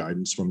taken from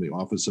guidance from the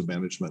Office of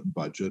Management and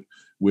Budget,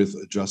 with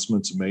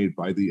adjustments made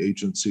by the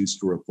agencies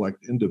to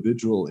reflect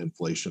individual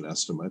inflation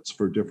estimates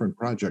for different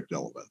project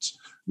elements,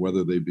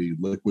 whether they be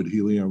liquid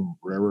helium,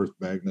 rare earth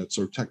magnets,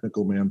 or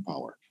technical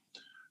manpower.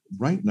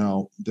 Right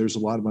now, there's a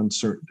lot of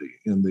uncertainty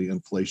in the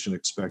inflation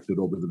expected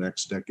over the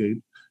next decade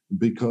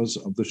because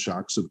of the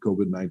shocks of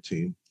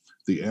COVID-19,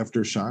 the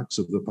aftershocks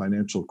of the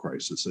financial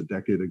crisis a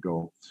decade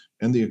ago,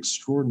 and the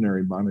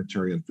extraordinary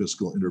monetary and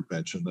fiscal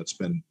intervention that's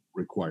been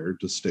required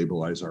to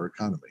stabilize our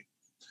economy.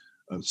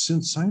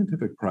 Since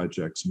scientific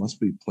projects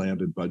must be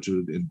planned and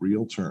budgeted in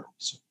real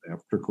terms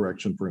after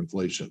correction for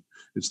inflation,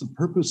 it's the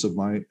purpose of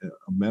my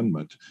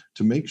amendment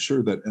to make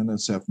sure that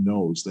NSF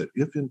knows that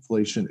if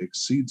inflation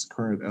exceeds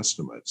current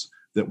estimates,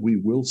 that we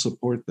will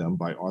support them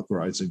by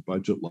authorizing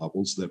budget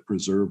levels that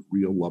preserve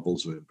real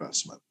levels of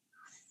investment.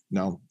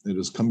 Now, it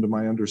has come to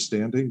my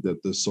understanding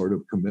that this sort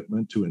of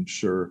commitment to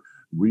ensure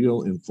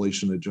real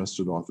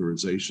inflation-adjusted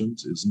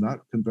authorizations is not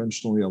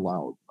conventionally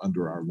allowed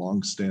under our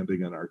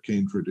long-standing and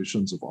arcane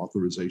traditions of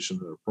authorization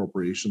and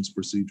appropriations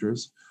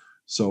procedures.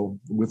 So,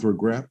 with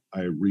regret,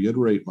 I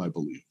reiterate my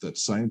belief that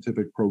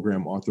scientific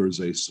program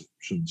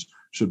authorizations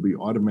should be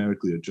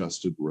automatically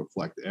adjusted to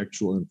reflect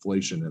actual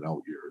inflation in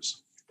out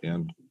years.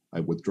 And I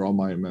withdraw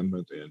my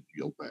amendment and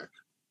yield back.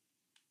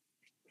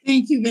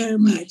 Thank you very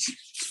much.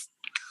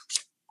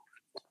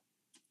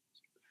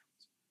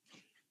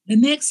 The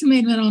next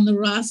amendment on the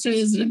roster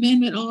is an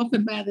amendment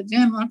offered by the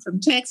gentleman from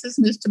Texas,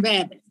 Mr.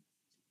 Babin.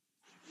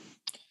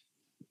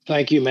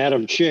 Thank you,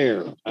 Madam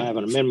Chair. I have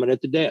an amendment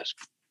at the desk.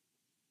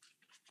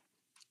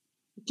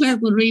 The clerk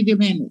will read the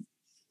amendment.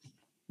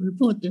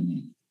 Report the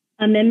amendment.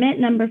 Amendment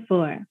number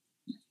 4.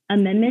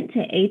 Amendment to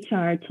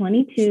HR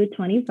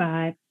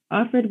 2225,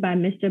 offered by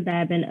Mr.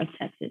 Babin of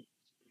Texas.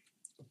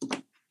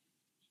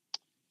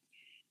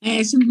 I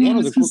ask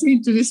unanimous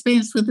consent to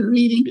dispense with the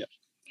reading. Yes.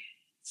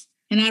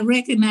 And I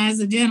recognize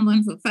the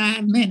gentleman for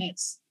 5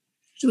 minutes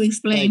to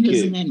explain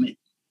his amendment.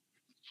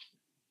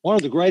 One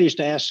of the greatest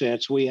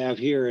assets we have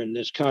here in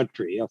this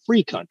country, a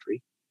free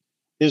country,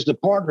 is the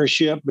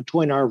partnership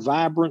between our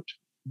vibrant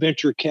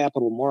venture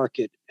capital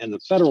market and the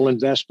federal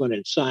investment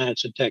in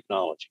science and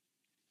technology.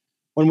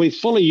 When we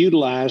fully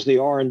utilize the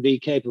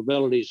R&D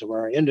capabilities of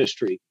our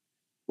industry,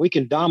 we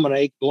can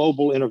dominate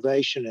global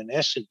innovation and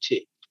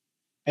S&T,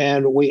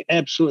 and we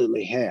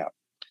absolutely have.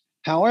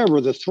 However,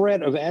 the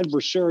threat of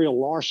adversarial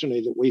larceny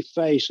that we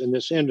face in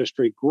this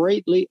industry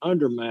greatly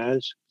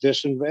undermines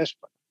this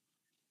investment.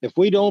 If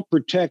we don't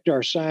protect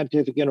our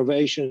scientific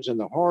innovations and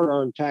the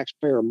hard-earned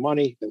taxpayer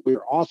money that we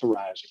are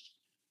authorizing,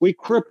 we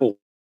cripple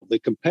the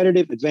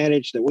competitive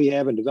advantage that we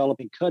have in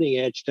developing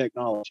cutting-edge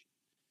technology.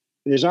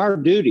 It is our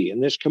duty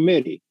in this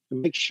committee to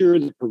make sure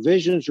that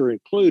provisions are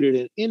included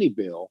in any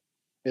bill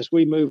as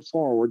we move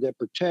forward that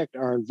protect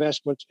our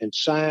investments in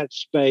science,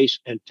 space,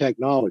 and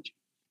technology.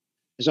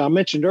 As I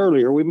mentioned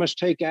earlier, we must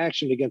take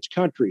action against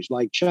countries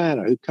like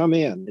China who come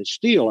in and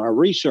steal our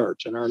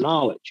research and our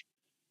knowledge.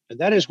 And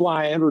that is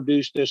why I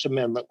introduced this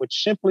amendment,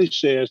 which simply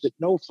says that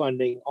no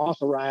funding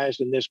authorized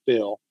in this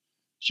bill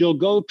shall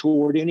go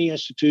toward any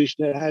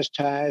institution that has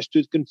ties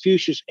to the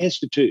Confucius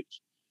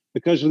Institutes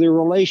because of their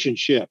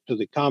relationship to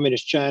the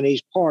Communist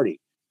Chinese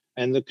Party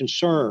and the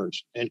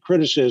concerns and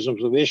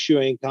criticisms of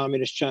issuing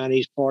Communist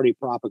Chinese Party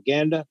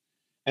propaganda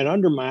and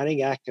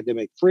undermining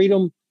academic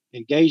freedom,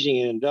 engaging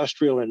in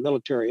industrial and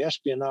military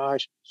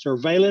espionage,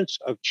 surveillance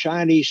of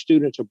Chinese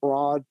students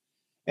abroad,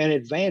 and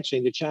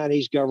advancing the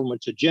Chinese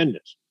government's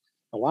agendas.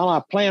 And while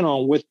I plan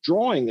on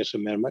withdrawing this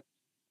amendment,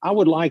 I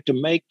would like to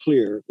make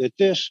clear that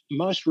this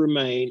must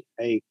remain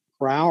a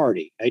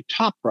priority, a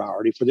top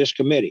priority for this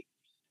committee.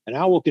 And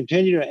I will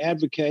continue to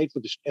advocate for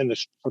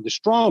the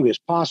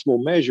strongest possible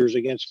measures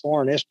against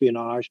foreign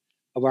espionage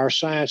of our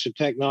science and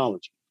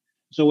technology.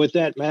 So with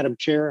that, Madam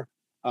Chair,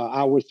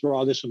 I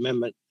withdraw this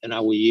amendment and I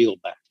will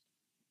yield back.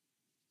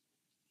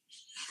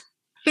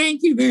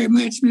 Thank you very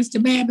much,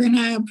 Mr. Babin.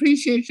 I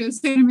appreciate your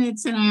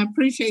sentiments, and I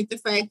appreciate the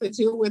fact that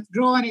you're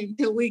withdrawing it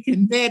until we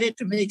can vet it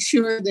to make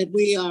sure that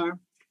we are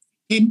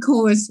in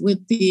course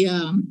with the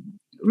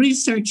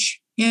research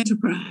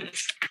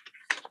enterprise.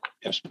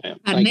 Yes, ma'am.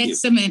 Our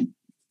next amendment.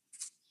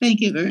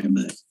 Thank you very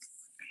much.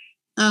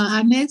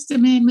 Our next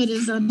amendment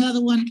is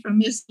another one from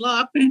Ms.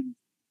 Lofgren,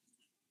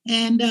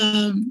 and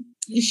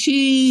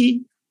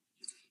she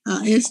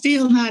It's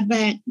still not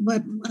back,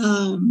 but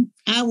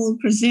I will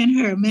present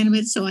her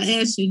amendment. So I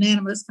ask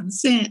unanimous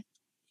consent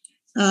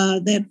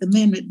that the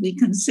amendment be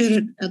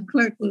considered. A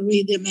clerk will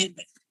read the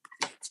amendment.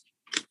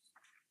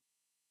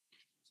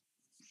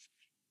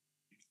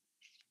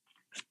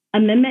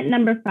 Amendment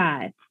number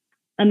 5.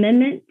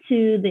 Amendment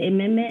to the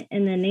amendment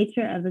in the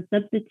nature of a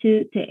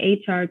substitute to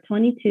HR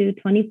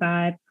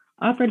 2225,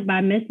 offered by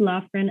Ms.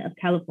 Lofgren of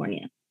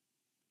California.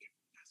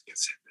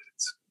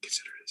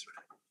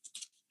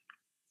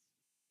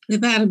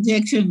 Without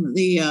objection,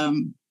 the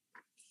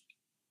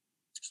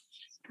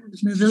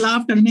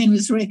Lofgren amendment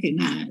is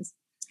recognized.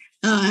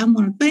 I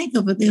want to thank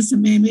her for this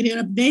amendment. It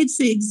updates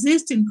the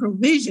existing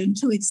provision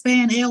to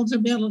expand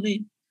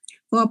eligibility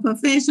for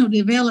professional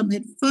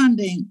development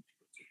funding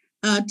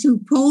to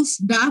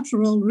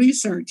postdoctoral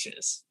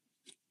researchers.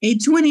 A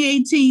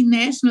 2018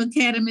 National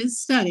Academy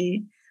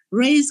study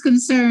raised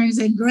concerns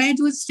that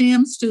graduate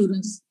STEM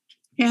students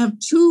have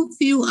too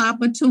few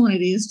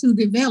opportunities to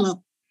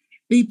develop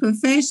the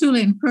professional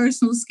and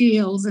personal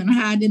skills in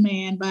high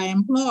demand by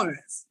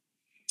employers.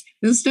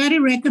 The study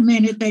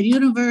recommended that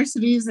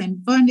universities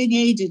and funding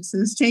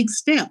agencies take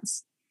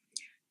steps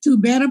to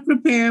better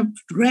prepare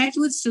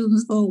graduate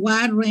students for a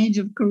wide range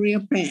of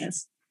career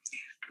paths.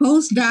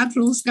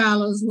 Postdoctoral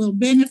scholars will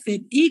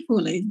benefit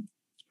equally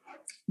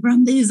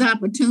from these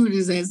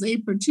opportunities as they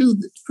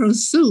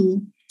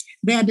pursue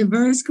their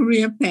diverse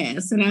career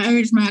paths. And I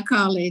urge my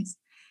colleagues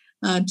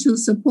to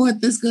support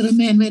this good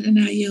amendment, and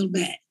I yield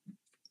back.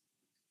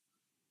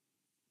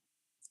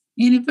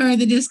 Any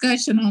further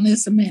discussion on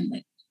this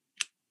amendment?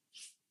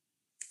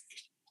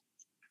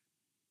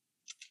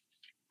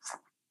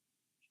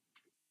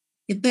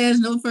 If there's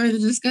no further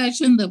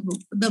discussion,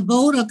 the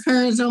vote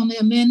occurs on the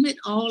amendment.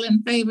 All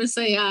in favor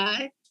say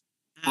aye.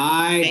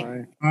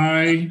 Aye.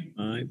 Aye.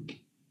 Aye.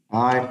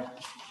 Aye.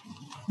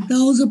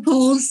 Those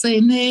opposed say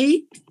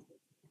nay.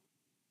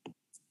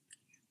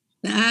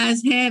 The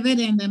ayes have it,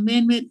 and the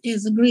amendment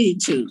is agreed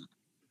to.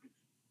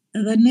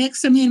 The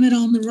next amendment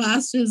on the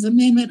roster is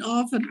amendment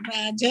offered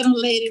by a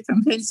gentlelady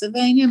from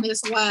Pennsylvania,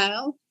 Ms.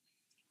 Wild,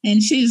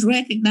 and she's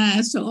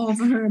recognized to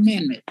offer her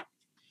amendment.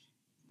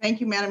 Thank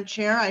you, Madam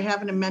Chair. I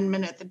have an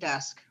amendment at the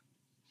desk.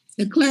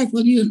 The clerk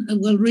will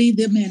read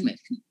the amendment.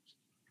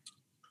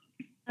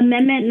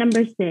 Amendment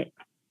number 6.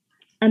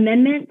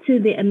 Amendment to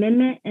the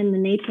amendment in the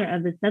nature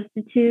of the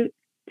substitute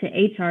to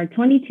HR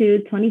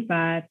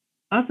 2225,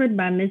 offered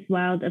by Ms.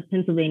 Wild of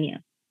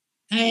Pennsylvania.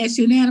 I ask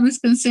unanimous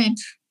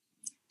consent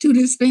to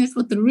dispense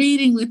with the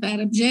reading without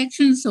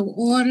objection, so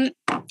ordered.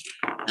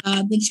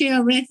 The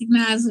chair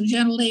recognizes the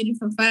gentlelady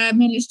for 5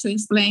 minutes to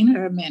explain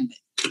her amendment.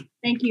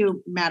 Thank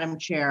you, Madam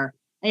Chair.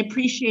 I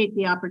appreciate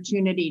the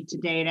opportunity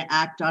today to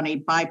act on a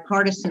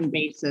bipartisan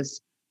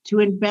basis to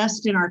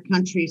invest in our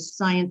country's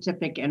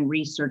scientific and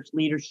research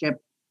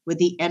leadership with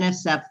the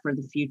NSF for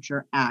the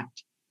Future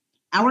Act.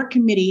 Our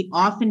committee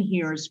often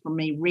hears from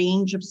a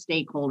range of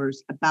stakeholders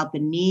about the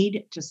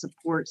need to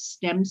support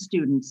STEM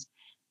students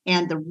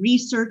and the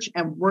research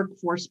and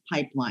workforce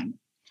pipeline.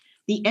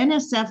 The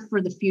NSF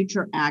for the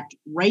Future Act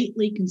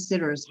rightly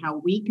considers how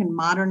we can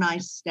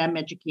modernize STEM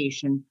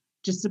education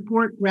to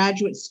support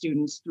graduate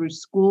students through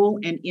school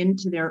and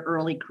into their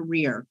early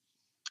career.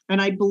 And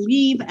I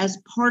believe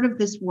as part of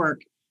this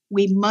work,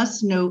 we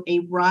must note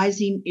a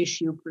rising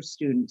issue for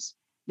students,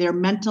 their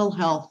mental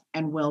health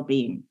and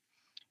well-being.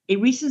 A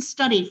recent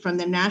study from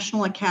the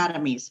National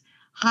Academies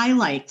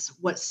highlights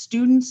what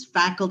students,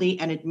 faculty,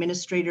 and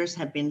administrators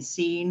have been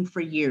seeing for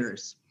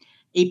years: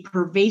 a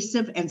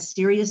pervasive and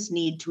serious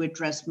need to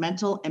address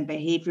mental and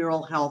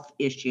behavioral health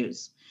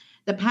issues.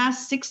 The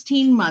past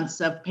 16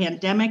 months of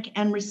pandemic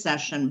and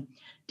recession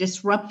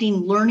disrupting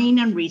learning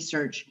and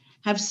research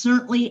have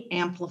certainly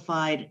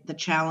amplified the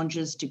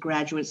challenges to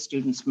graduate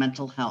students'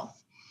 mental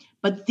health.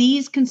 But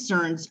these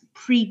concerns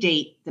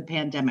predate the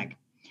pandemic.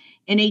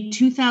 In a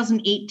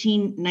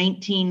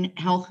 2018-19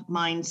 Health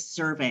Minds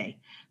survey,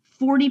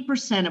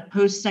 40% of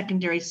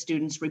post-secondary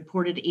students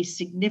reported a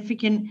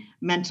significant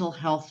mental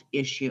health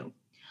issue.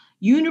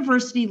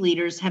 University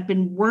leaders have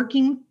been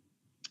working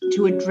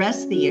to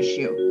address the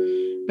issue,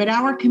 but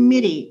our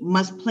committee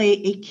must play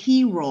a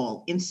key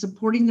role in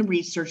supporting the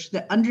research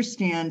that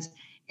understands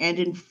and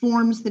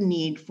informs the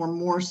need for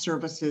more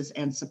services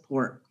and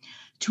support.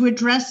 To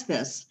address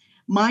this,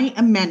 my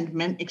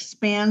amendment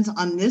expands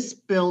on this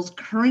bill's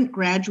current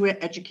graduate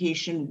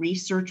education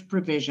research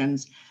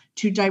provisions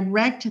to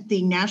direct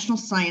the National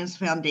Science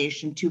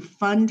Foundation to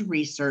fund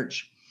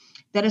research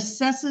that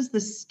assesses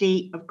the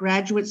state of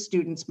graduate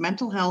students'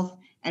 mental health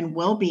and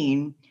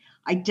well-being,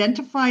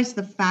 identifies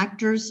the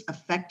factors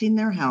affecting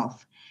their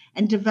health,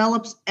 and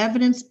develops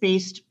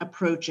evidence-based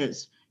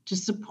approaches to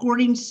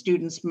supporting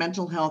students'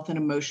 mental health and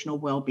emotional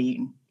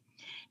well-being.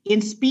 In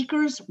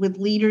speakers with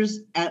leaders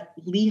at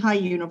Lehigh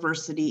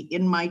University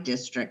in my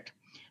district,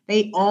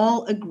 they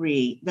all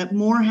agree that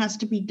more has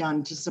to be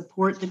done to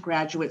support the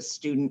graduate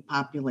student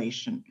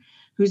population,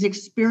 whose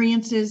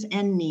experiences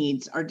and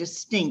needs are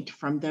distinct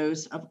from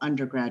those of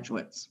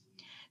undergraduates.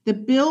 The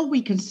bill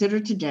we consider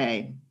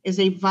today is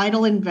a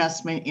vital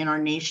investment in our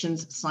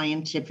nation's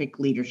scientific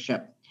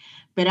leadership.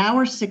 But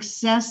our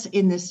success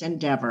in this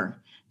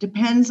endeavor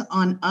depends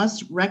on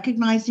us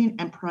recognizing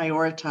and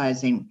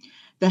prioritizing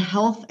the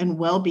health and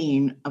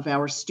well-being of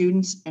our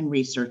students and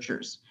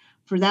researchers.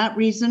 For that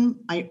reason,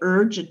 I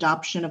urge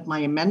adoption of my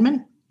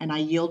amendment, and I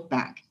yield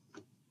back.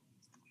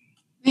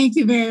 Thank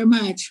you very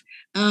much.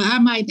 I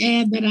might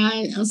add that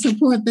I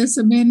support this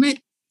amendment.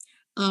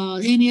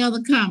 Any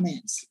other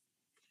comments?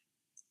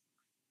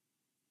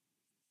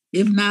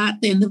 If not,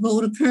 then the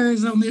vote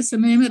occurs on this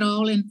amendment.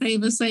 All in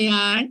favor say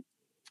aye.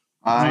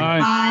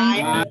 Aye.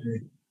 Aye.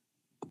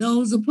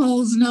 Those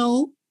opposed,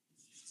 no.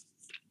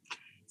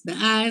 The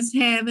ayes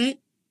have it,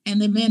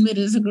 and the amendment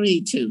is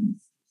agreed to.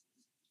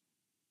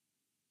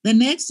 The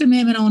next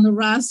amendment on the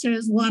roster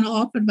is one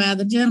offered by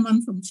the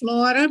gentleman from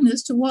Florida,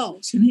 Mr.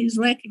 Walsh, and he's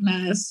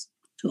recognized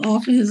to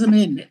offer his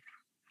amendment.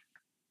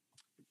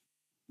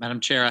 Madam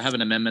Chair, I have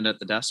an amendment at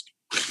the desk.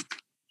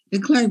 The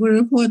clerk will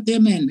report the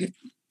amendment.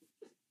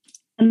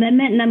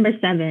 Amendment number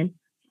 7,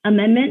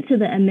 amendment to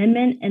the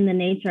amendment in the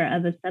nature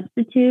of a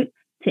substitute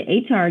to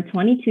HR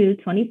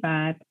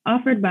 2225,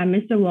 offered by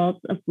Mr. Walsh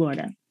of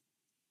Florida.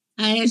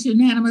 I ask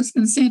unanimous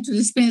consent to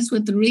dispense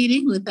with the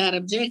reading. Without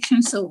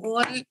objection, so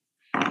ordered.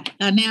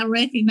 I now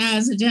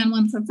recognize the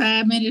gentleman for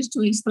 5 minutes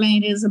to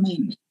explain his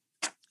amendment.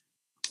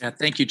 Yeah,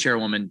 thank you,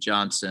 Chairwoman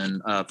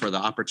Johnson, for the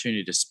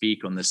opportunity to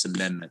speak on this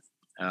amendment.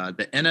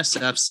 The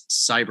NSF's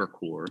Cyber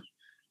Corps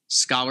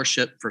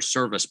Scholarship for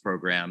Service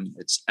program,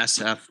 its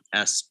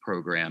SFS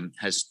program,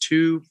 has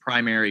 2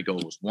 primary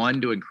goals.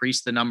 1, to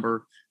increase the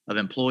number of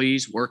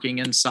employees working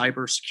in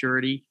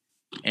cybersecurity,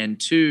 and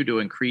 2, to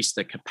increase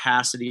the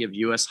capacity of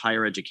U.S.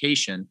 higher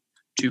education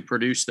to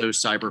produce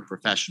those cyber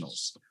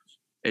professionals.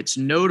 It's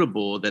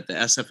notable that the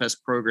SFS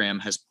program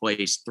has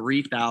placed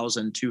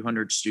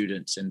 3,200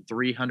 students in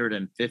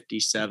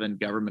 357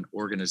 government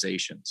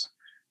organizations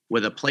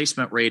with a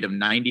placement rate of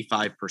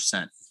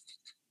 95%.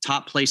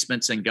 Top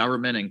placements in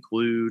government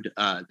include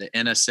the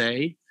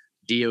NSA,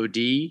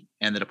 DoD,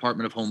 and the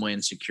Department of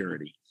Homeland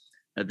Security.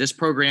 This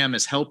program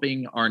is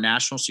helping our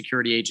national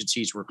security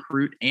agencies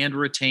recruit and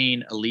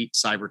retain elite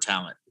cyber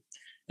talent.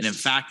 And in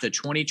fact, the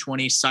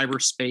 2020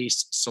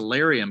 Cyberspace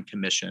Solarium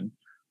Commission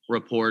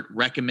report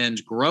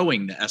recommends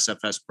growing the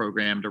SFS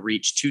program to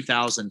reach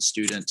 2,000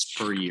 students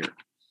per year.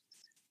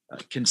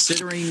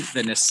 Considering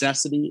the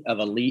necessity of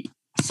elite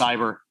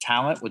cyber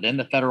talent within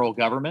the federal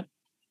government,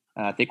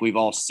 I think we've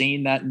all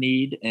seen that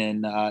need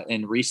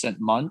in recent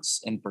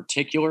months, in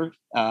particular,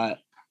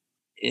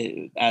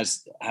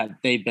 as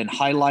they've been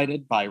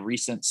highlighted by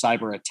recent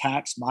cyber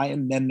attacks. My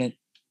amendment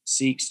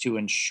seeks to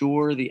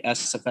ensure the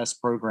SFS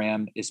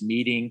program is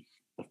meeting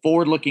the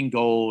forward-looking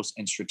goals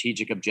and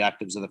strategic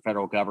objectives of the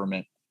federal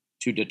government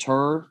to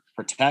deter,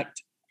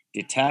 protect,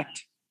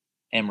 detect,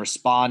 and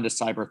respond to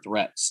cyber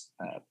threats.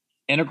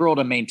 Integral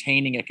to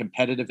maintaining a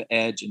competitive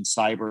edge in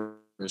cyber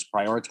is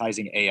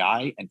prioritizing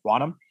AI and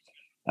quantum.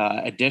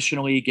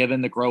 Additionally,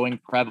 given the growing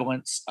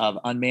prevalence of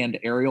unmanned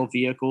aerial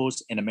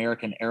vehicles in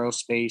American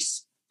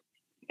airspace,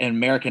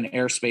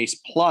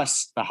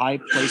 plus the high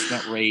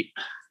placement rate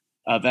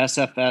of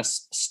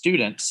SFS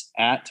students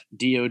at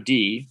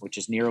DoD, which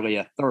is nearly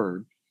a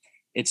third,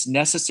 it's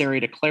necessary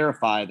to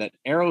clarify that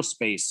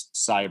aerospace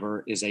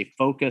cyber is a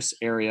focus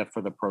area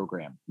for the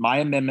program. My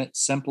amendment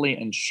simply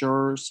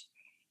ensures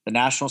the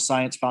National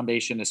Science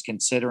Foundation is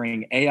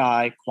considering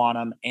AI,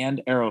 quantum,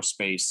 and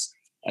aerospace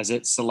as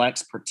it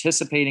selects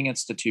participating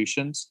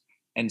institutions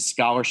and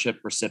scholarship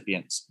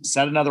recipients.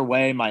 Said another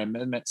way, my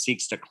amendment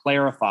seeks to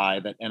clarify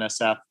that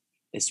NSF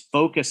is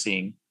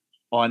focusing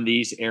on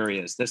these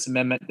areas. This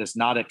amendment does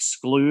not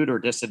exclude or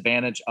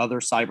disadvantage other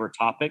cyber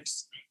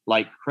topics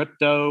like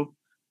crypto,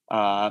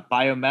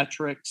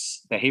 biometrics,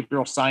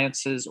 behavioral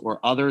sciences,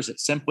 or others. It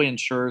simply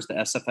ensures the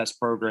SFS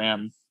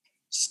program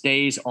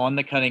stays on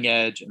the cutting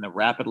edge in the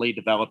rapidly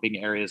developing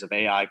areas of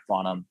AI,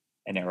 quantum,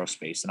 and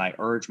aerospace. And I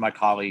urge my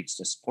colleagues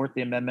to support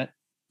the amendment.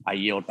 I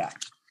yield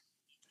back.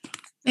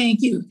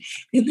 Thank you.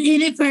 Is there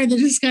any further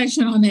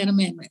discussion on that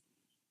amendment?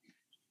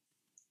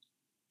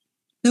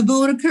 The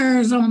vote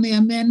occurs on the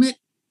amendment.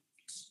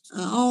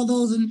 All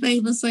those in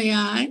favor say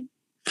aye.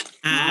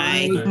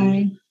 Aye.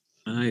 Aye.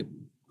 Aye.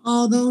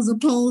 All those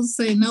opposed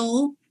say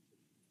no.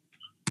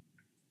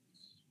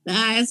 The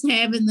ayes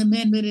have it, the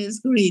amendment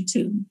is agreed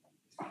to.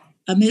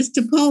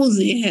 Mr.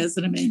 Posey has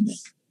an amendment.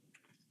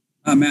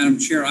 Madam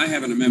Chair, I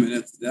have an amendment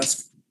at the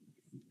desk.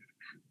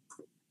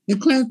 The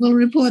clerk will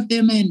report the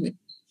amendment.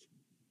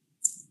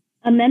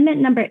 Amendment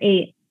number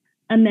 8,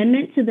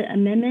 amendment to the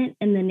amendment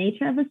in the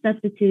nature of a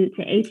substitute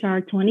to HR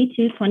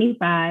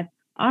 2225,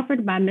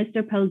 offered by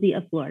Mr. Posey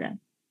of Florida.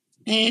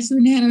 I ask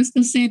unanimous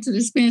consent to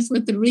dispense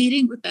with the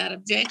reading. Without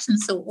objection,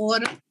 so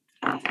ordered.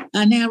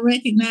 I now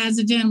recognize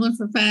the gentleman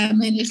for 5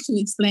 minutes to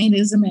explain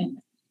his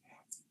amendment.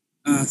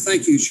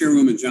 Thank you,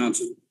 Chairwoman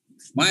Johnson.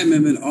 My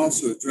amendment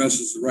also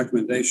addresses the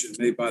recommendation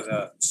made by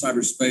the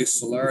Cyberspace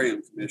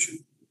Solarium Commission,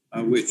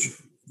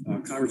 which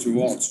Congressman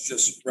Waltz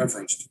just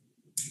referenced.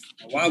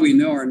 While we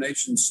know our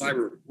nation's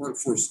cyber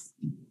workforce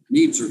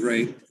needs are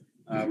great,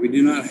 we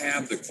do not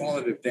have the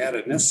qualitative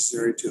data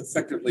necessary to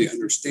effectively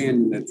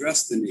understand and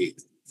address the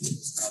need.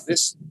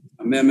 This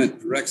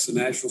amendment directs the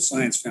National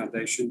Science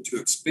Foundation to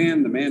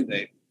expand the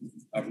mandate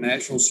of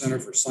National Center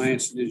for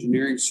Science and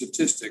Engineering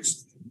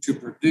Statistics to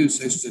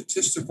produce a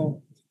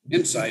statistical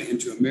insight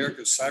into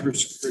America's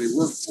cybersecurity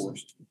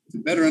workforce to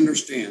better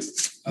understand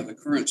the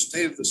current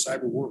state of the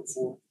cyber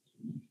workforce,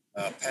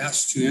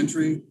 paths to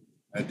entry,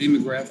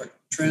 demographic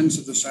trends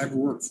of the cyber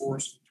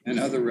workforce, and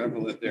other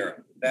relevant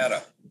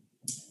data.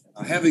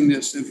 Having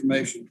this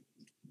information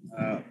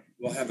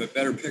will have a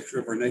better picture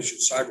of our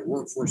nation's cyber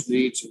workforce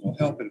needs and will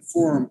help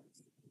inform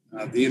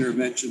the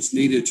interventions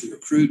needed to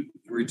recruit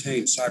and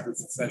retain cyber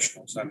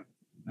professionals.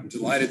 I'm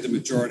delighted the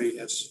majority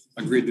has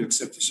agreed to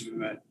accept this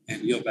amendment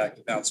and yield back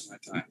the balance of my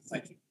time.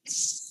 Thank you.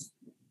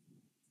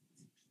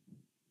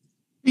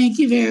 Thank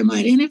you very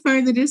much. Any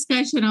further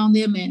discussion on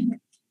the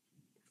amendment?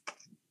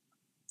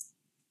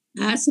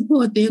 I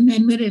support the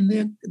amendment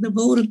and the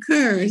vote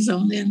occurs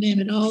on the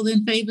amendment. All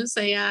in favor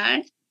say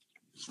aye.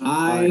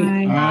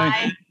 Aye.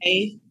 Aye.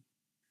 Aye.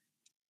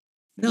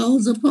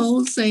 Those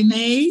opposed say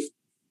nay.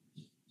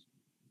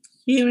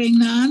 Hearing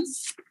none,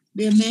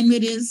 the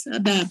amendment is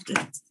adopted.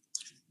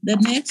 The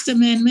next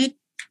amendment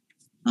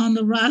on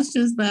the roster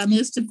is by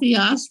Mr.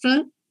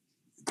 Piastra.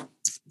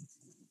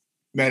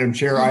 Madam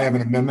Chair, I have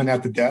an amendment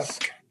at the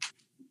desk.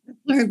 The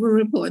clerk will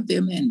report the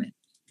amendment.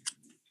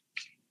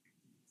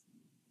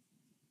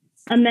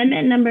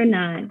 Amendment number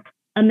 9,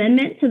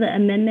 amendment to the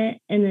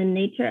amendment in the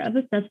nature of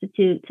a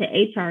substitute to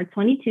HR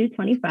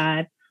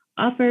 2225,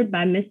 offered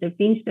by Mr.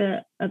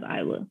 Feenstra of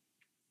Iowa.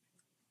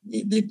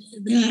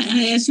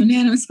 I ask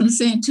unanimous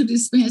consent to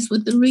dispense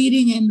with the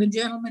reading, and the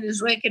gentleman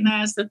is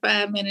recognized for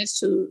 5 minutes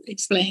to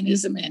explain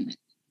his amendment.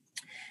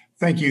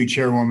 Thank you,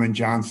 Chairwoman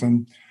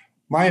Johnson.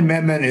 My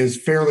amendment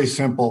is fairly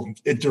simple.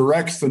 It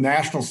directs the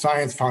National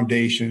Science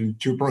Foundation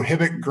to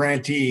prohibit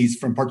grantees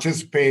from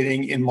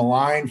participating in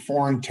malign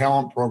foreign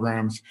talent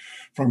programs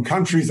from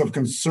countries of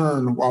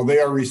concern while they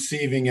are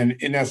receiving an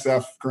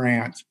NSF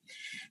grant.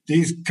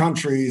 These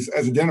countries,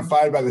 as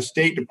identified by the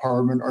State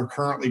Department, are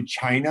currently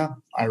China,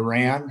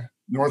 Iran,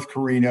 North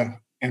Korea,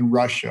 and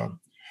Russia.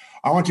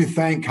 I want to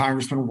thank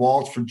Congressman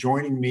Waltz for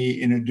joining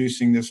me in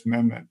introducing this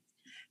amendment.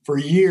 For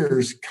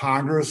years,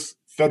 Congress,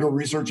 federal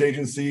research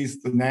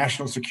agencies, the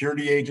national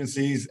security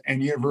agencies,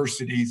 and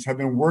universities have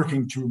been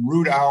working to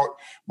root out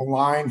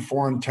malign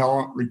foreign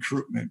talent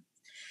recruitment.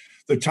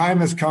 The time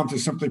has come to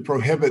simply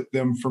prohibit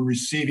them from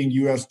receiving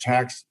U.S.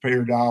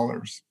 taxpayer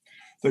dollars.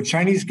 The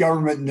Chinese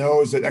government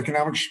knows that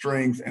economic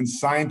strength and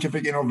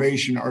scientific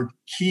innovation are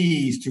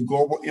keys to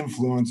global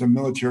influence and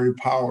military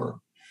power.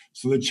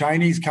 So the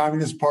Chinese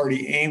Communist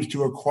Party aims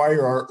to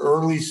acquire our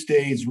early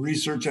stage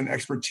research and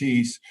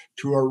expertise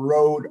to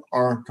erode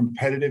our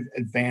competitive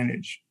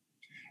advantage.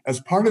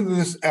 As part of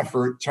this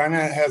effort,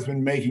 China has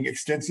been making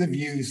extensive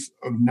use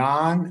of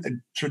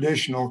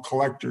non-traditional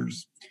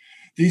collectors.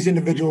 These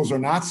individuals are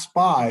not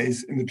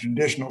spies in the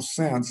traditional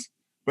sense,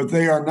 but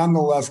they are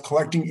nonetheless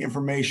collecting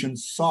information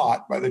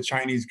sought by the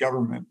Chinese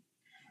government.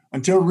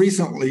 Until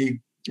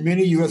recently,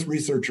 many U.S.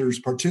 researchers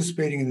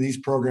participating in these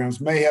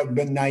programs may have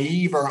been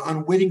naive or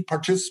unwitting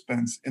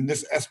participants in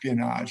this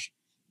espionage,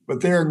 but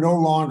they are can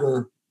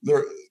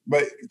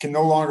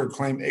no longer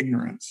claim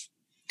ignorance.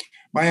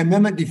 My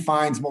amendment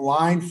defines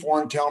malign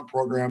foreign talent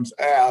programs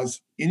as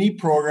any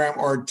program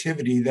or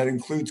activity that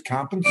includes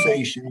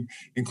compensation,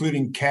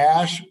 including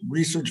cash,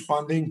 research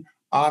funding,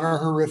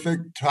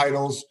 honorific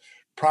titles,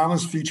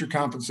 promised future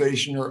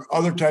compensation, or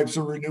other types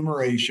of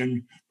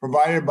remuneration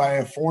provided by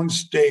a foreign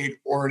state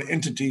or an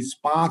entity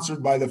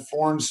sponsored by the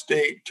foreign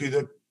state to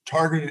the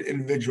targeted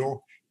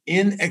individual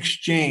in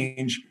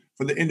exchange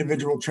for the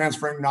individual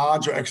transferring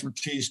knowledge or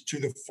expertise to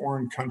the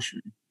foreign country.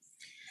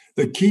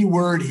 The key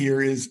word here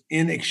is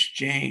in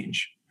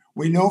exchange.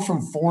 We know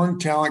from foreign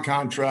talent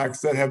contracts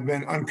that have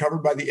been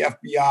uncovered by the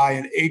FBI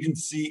and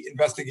agency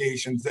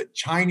investigations that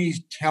Chinese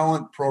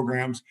talent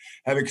programs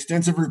have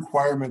extensive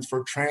requirements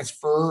for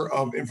transfer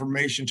of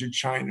information to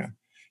China,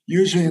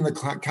 usually in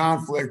the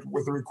conflict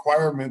with the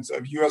requirements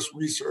of U.S.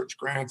 research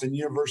grants and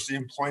university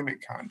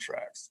employment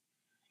contracts.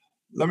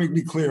 Let me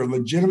be clear,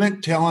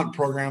 legitimate talent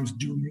programs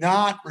do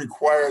not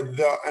require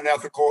the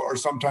unethical or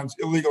sometimes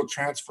illegal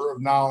transfer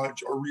of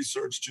knowledge or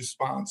research to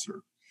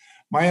sponsor.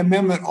 My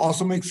amendment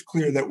also makes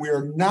clear that we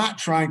are not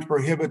trying to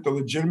prohibit the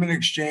legitimate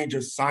exchange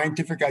of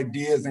scientific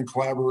ideas and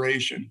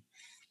collaboration.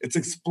 It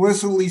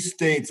explicitly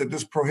states that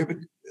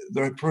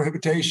the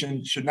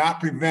prohibition should not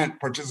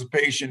prevent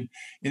participation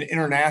in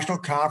international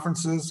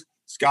conferences,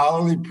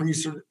 scholarly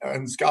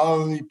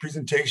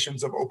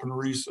presentations of open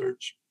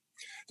research.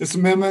 This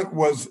amendment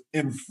was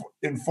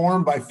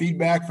informed by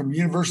feedback from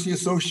university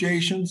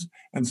associations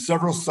and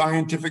several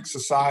scientific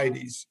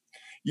societies.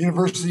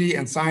 University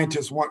and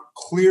scientists want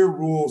clear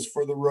rules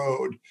for the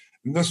road,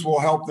 and this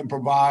will help them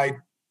provide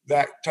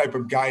that type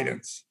of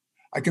guidance.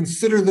 I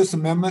consider this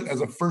amendment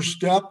as a first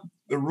step.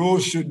 The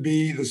rules should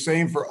be the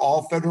same for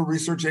all federal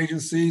research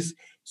agencies,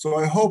 so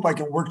I hope I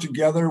can work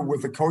together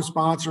with the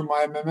co-sponsor of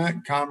my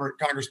amendment,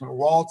 Congressman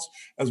Waltz,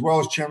 as well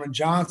as Chairman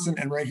Johnson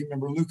and Ranking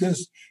Member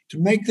Lucas, to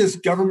make this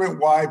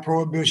government-wide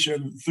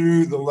prohibition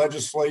through the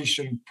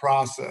legislation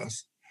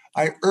process.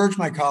 I urge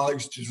my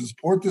colleagues to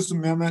support this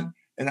amendment,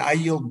 and I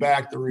yield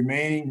back the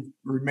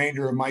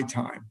remainder of my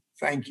time.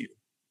 Thank you.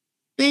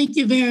 Thank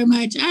you very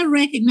much. I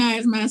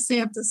recognize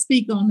myself to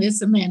speak on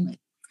this amendment.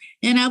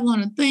 And I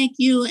want to thank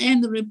you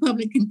and the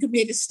Republican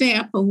Committee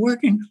staff for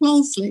working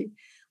closely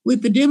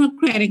with the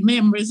Democratic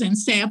members and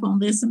staff on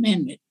this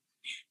amendment.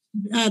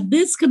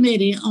 This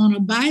committee, on a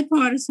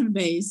bipartisan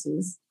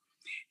basis,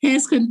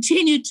 has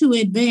continued to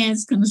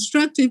advance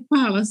constructive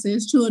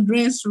policies to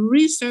address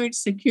research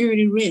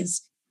security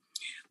risk.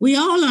 We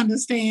all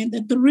understand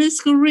that the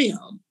risks are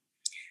real.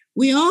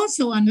 We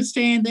also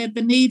understand that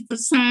the need for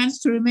science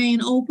to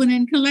remain open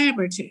and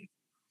collaborative.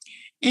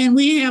 And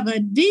we have a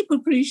deep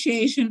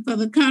appreciation for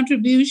the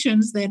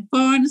contributions that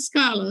foreign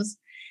scholars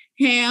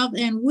have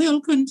and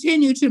will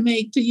continue to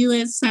make to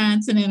U.S.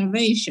 science and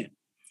innovation.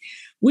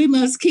 We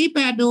must keep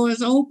our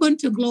doors open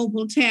to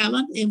global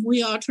talent if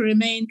we are to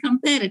remain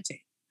competitive.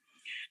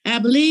 I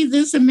believe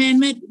this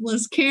amendment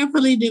was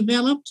carefully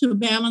developed to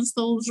balance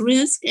those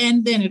risks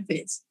and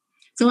benefits.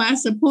 So I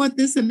support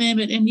this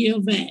amendment and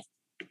yield back.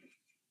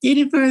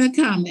 Any further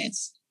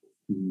comments?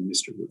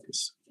 Mr.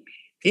 Lucas.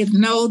 If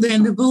no,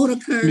 then the vote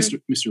occurs.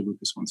 Mr.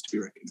 Lucas wants to be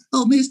recognized.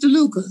 Oh, Mr.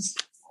 Lucas.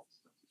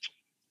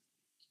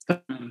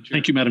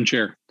 Thank you, Madam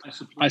Chair.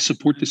 I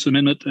support this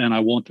amendment, and I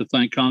want to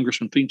thank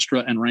Congressman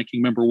Feenstra and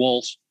Ranking Member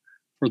Walz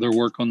for their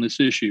work on this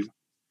issue.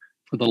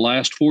 For the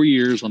last 4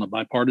 years, on a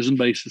bipartisan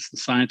basis, the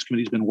Science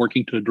Committee has been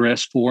working to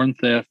address foreign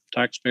theft,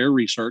 taxpayer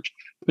research,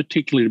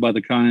 particularly by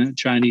the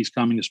Chinese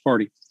Communist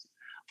Party.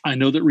 I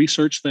know that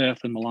research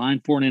theft and malign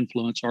foreign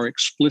influence are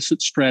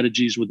explicit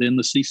strategies within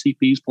the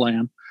CCP's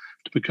plan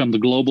to become the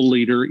global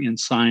leader in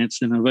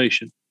science and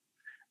innovation.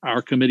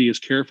 Our committee has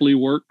carefully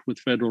worked with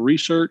federal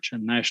research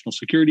and national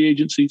security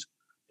agencies,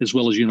 as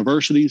well as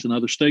universities and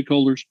other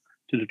stakeholders,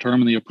 to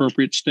determine the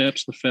appropriate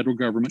steps the federal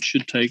government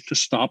should take to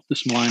stop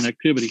this malign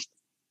activity.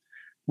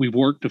 We've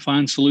worked to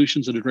find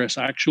solutions that address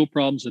actual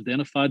problems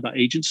identified by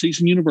agencies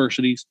and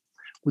universities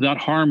without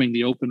harming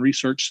the open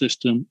research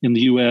system in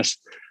the U.S.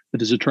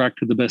 that has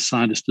attracted the best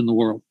scientists in the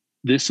world.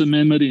 This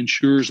amendment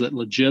ensures that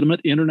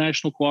legitimate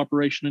international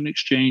cooperation and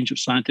exchange of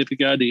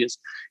scientific ideas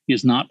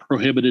is not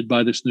prohibited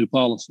by this new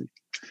policy.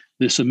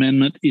 This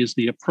amendment is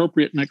the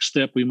appropriate next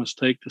step we must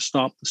take to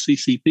stop the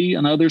CCP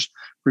and others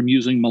from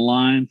using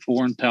malign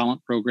foreign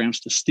talent programs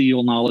to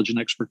steal knowledge and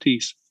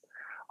expertise.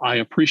 I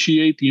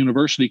appreciate the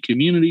university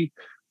community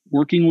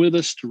working with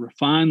us to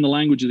refine the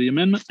language of the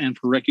amendment and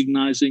for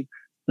recognizing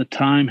the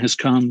time has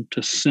come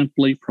to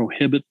simply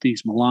prohibit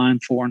these malign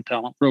foreign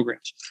talent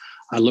programs.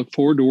 I look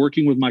forward to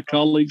working with my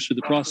colleagues through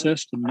the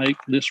process to make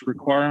this a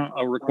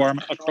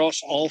requirement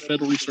across all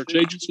federal research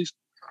agencies.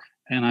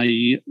 And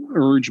I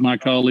urge my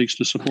colleagues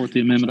to support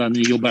the amendment. I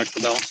yield back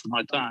the balance of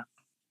my time.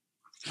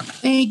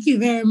 Thank you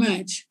very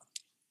much.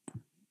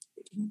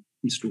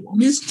 Mr. Walsh.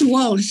 Mr.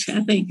 Walsh,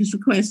 I think, is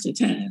requested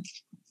time.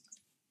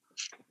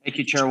 Thank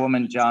you,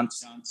 Chairwoman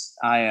Johnson.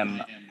 I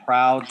am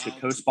proud to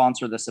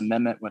co-sponsor this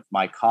amendment with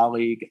my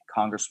colleague,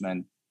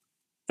 Congressman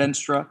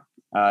Feenstra.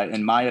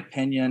 In my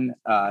opinion,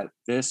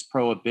 this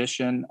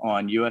prohibition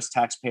on U.S.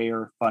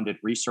 taxpayer-funded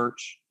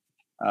research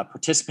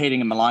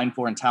participating in malign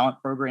foreign talent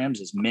programs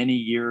is many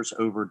years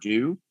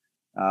overdue,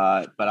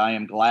 but I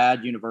am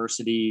glad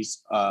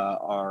universities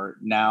are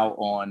now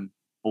on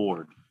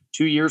board.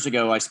 2 years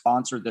ago, I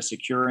sponsored the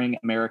Securing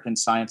American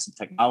Science and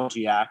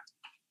Technology Act,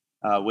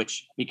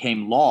 which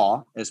became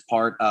law as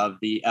part of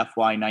the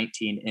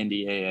FY19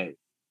 NDAA.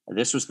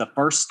 This was the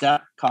first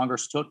step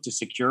Congress took to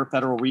secure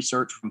federal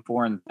research from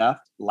foreign theft.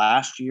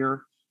 Last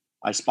year,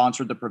 I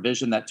sponsored the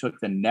provision that took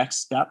the next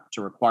step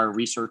to require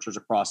researchers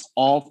across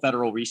all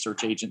federal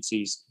research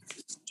agencies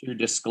to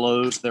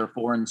disclose their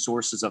foreign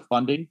sources of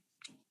funding.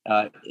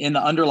 In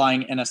the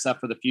underlying NSF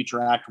for the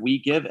Future Act, we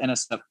give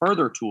NSF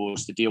further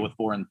tools to deal with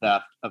foreign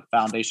theft of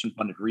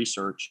foundation-funded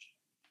research,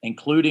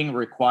 including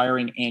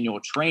requiring annual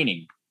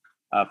training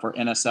for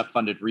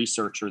NSF-funded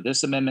researcher.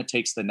 This amendment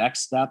takes the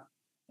next step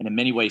and in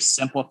many ways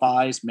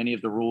simplifies many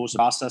of the rules and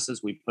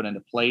processes we put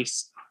into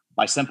place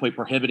by simply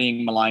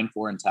prohibiting malign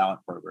foreign talent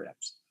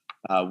programs.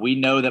 We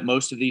know that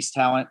most of these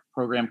talent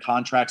program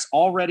contracts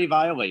already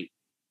violate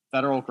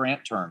federal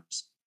grant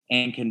terms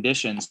and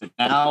conditions, but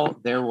now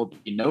there will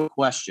be no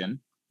question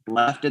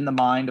left in the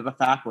mind of a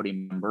faculty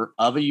member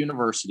of a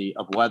university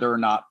of whether or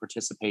not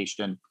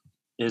participation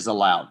is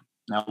allowed.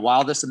 Now,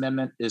 while this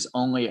amendment is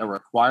only a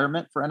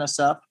requirement for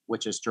NSF,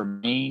 which is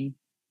germane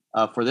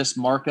for this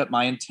markup,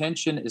 my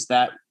intention is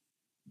that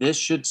this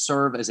should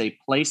serve as a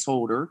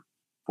placeholder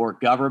for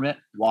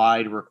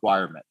government-wide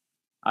requirement.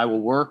 I will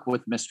work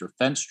with Mr.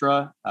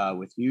 Feenstra,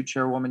 with you,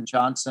 Chairwoman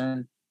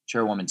Johnson,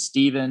 Chairwoman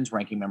Stevens,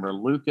 Ranking Member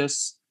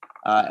Lucas,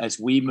 as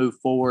we move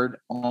forward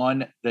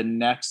on the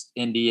next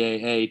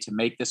NDAA to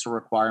make this a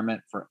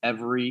requirement for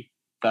every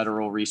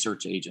federal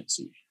research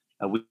agency.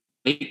 We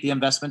make the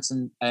investments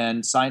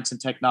in science and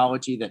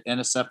technology that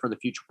NSF for the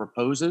Future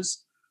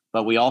proposes,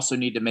 but we also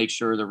need to make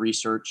sure the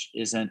research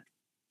isn't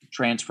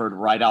transferred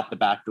right out the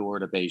back door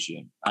to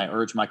Beijing. I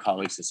urge my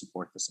colleagues to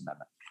support this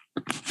amendment.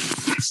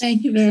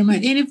 Thank you very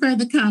much. Any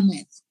further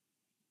comments?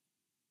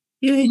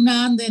 Hearing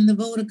none, then the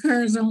vote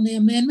occurs on the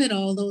amendment.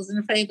 All those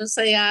in favor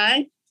say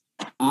aye.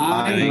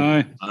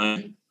 Aye.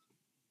 Aye.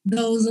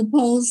 Those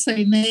opposed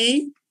say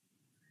nay.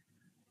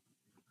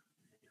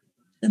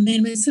 The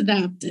amendment is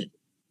adopted.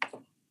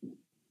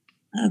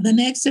 The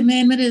next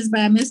amendment is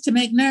by Mr.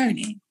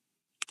 McNerney.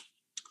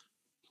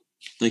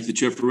 Thank the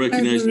chair for Clerk will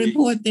recognizing me.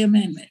 report the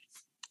amendment.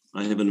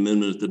 I have an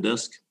amendment at the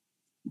desk.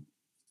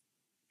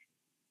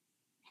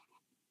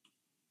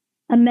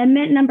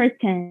 Amendment number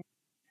 10.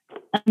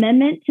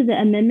 Amendment to the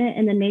amendment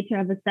in the nature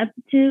of a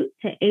substitute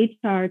to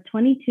HR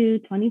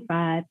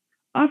 2225,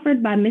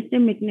 offered by Mr.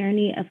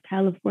 McNerney of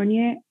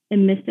California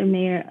and Mr.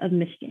 Mayor of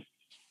Michigan.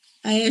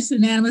 I ask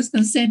unanimous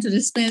consent to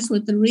dispense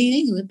with the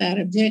reading. Without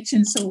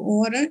objection, so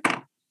ordered.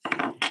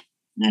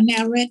 I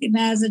now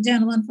recognize the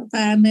gentleman for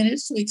 5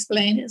 minutes to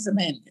explain his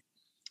amendment.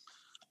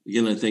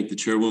 Again, I thank the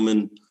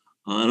chairwoman.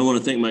 I want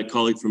to thank my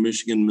colleague from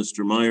Michigan,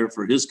 Mr. Meyer,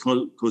 for his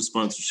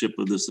co-sponsorship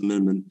of this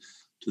amendment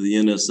to the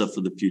NSF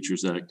for the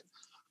Futures Act.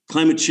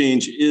 Climate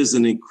change is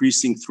an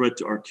increasing threat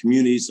to our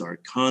communities, our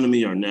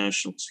economy, our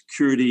national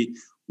security,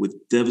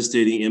 with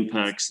devastating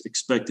impacts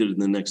expected in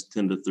the next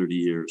 10 to 30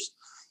 years.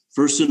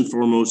 First and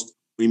foremost,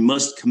 we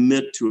must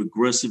commit to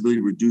aggressively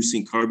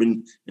reducing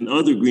carbon and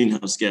other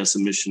greenhouse gas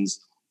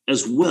emissions,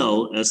 as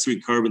well as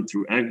carbon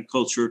through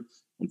agriculture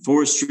and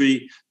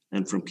forestry,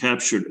 and from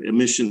captured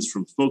emissions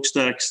from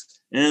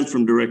smokestacks and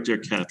from direct air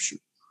capture.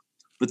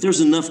 But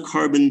there's enough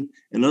carbon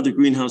and other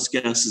greenhouse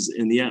gases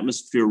in the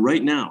atmosphere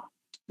right now,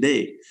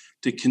 today,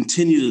 to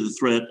continue the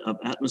threat of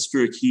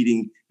atmospheric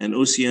heating and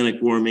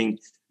oceanic warming,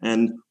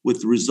 and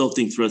with the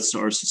resulting threats to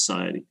our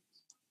society.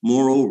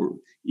 Moreover,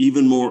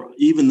 even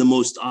the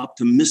most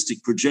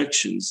optimistic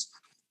projections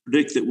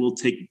predict that it will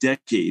take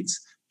decades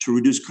to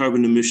reduce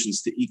carbon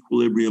emissions to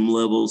equilibrium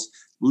levels,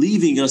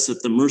 leaving us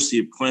at the mercy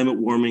of climate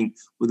warming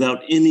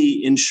without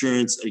any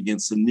insurance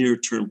against the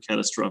near-term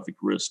catastrophic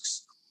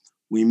risks.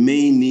 We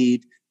may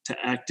need to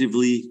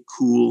actively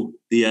cool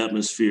the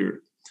atmosphere.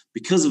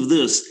 Because of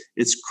this,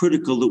 it's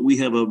critical that we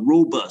have a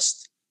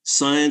robust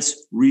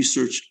science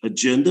research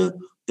agenda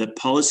that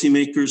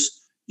policymakers,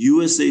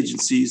 U.S.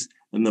 agencies,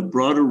 and the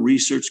broader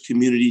research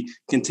community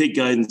can take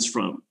guidance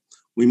from.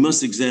 We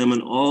must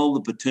examine all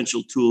the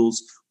potential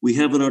tools we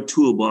have in our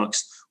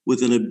toolbox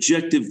with an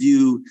objective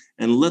view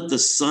and let the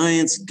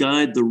science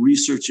guide the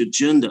research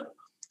agenda.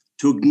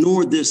 To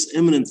ignore this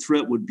imminent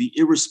threat would be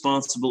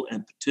irresponsible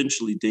and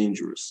potentially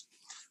dangerous.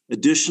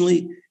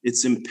 Additionally,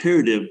 it's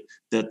imperative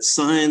that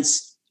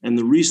science and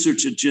the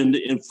research agenda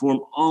inform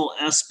all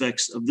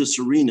aspects of this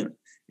arena,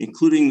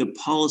 including the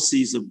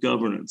policies of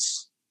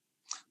governance.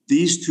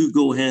 These two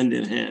go hand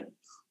in hand.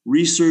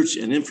 Research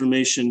and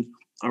information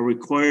are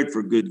required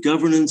for good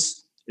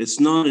governance. It's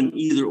not an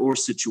either-or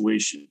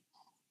situation.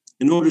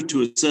 In order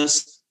to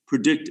assess,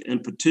 predict,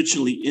 and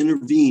potentially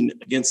intervene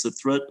against the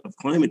threat of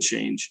climate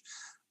change,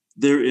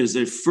 there is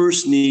a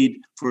first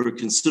need for a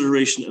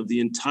consideration of the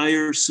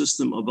entire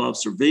system of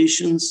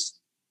observations,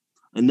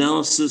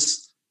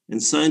 analysis,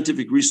 and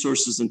scientific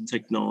resources and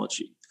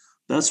technology.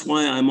 That's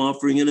why I'm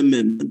offering an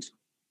amendment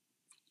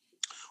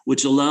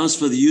which allows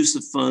for the use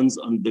of funds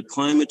under the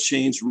climate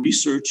change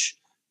research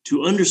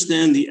to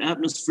understand the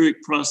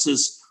atmospheric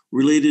process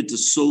related to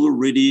solar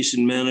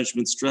radiation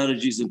management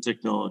strategies and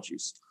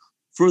technologies.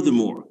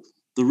 Furthermore,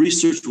 the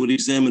research would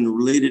examine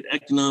related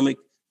economic,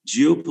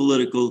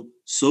 geopolitical,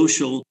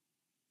 social.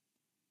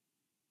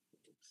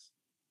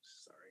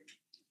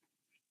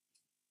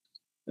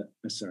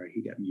 Sorry,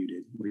 he got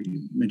muted where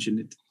you mentioned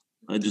it.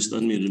 I just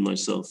unmuted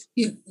myself.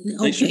 Yeah,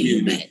 Thanks for okay,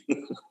 muting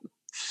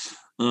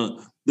me.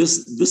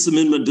 This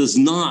amendment does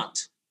not,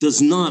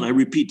 I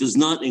repeat, does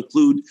not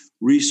include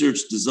research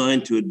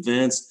designed to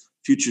advance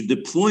future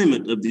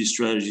deployment of these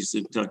strategies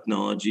and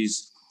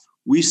technologies.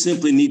 We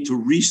simply need to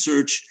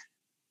research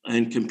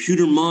and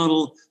computer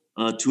model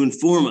to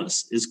inform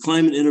us. Is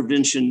climate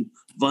intervention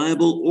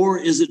viable, or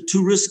is it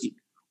too risky?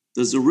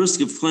 Does the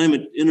risk of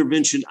climate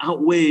intervention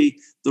outweigh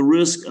the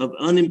risk of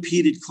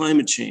unimpeded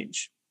climate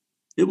change?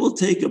 It will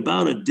take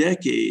about a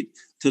decade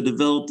to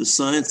develop the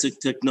science and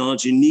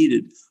technology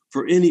needed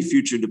for any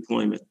future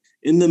deployment.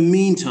 In the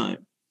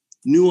meantime,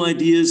 new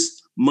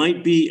ideas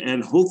might be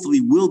and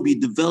hopefully will be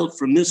developed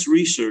from this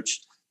research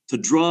to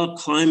draw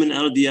climate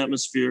out of the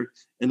atmosphere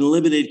and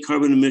eliminate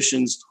carbon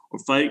emissions or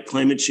fight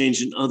climate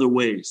change in other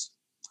ways.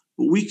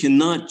 But we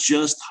cannot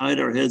just hide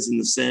our heads in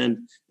the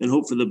sand and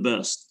hope for the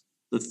best.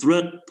 The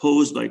threat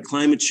posed by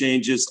climate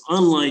change is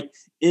unlike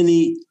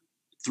any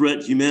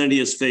threat humanity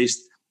has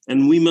faced,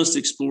 and we must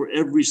explore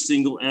every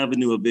single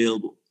avenue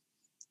available.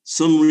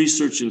 Some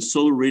research in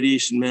solar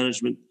radiation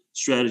management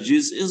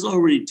strategies is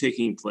already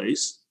taking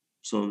place,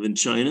 some of in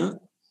China,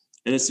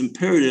 and it's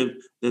imperative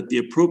that the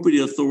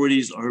appropriate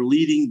authorities are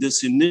leading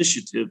this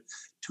initiative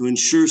to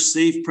ensure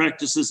safe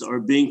practices are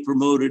being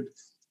promoted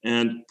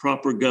and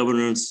proper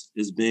governance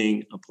is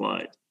being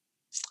applied.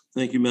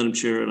 Thank you, Madam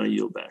Chair, and I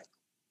yield back.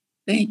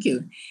 Thank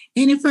you.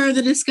 Any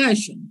further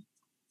discussion?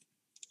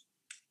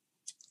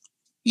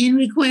 Any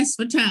requests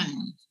for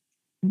time?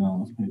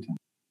 No, let's pay time.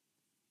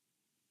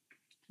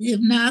 If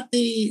not,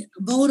 the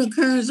vote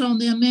occurs on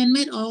the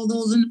amendment. All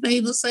those in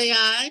favor say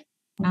aye.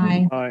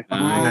 Aye. Aye.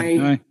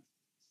 Aye.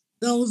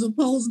 Those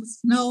opposed,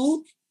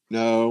 no.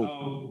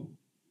 No.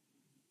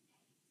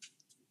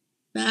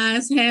 The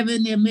ayes have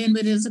it, the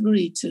amendment is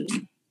agreed to.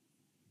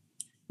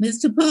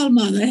 Mr.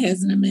 Perlmutter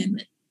has an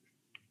amendment.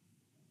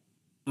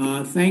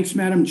 Thanks,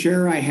 Madam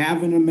Chair. I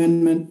have an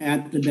amendment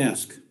at the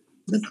desk.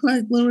 The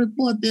clerk will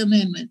report the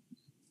amendment.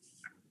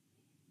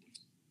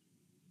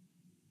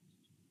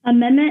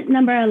 Amendment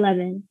number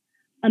 11,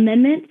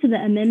 amendment to the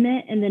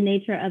amendment in the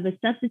nature of a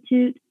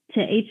substitute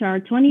to HR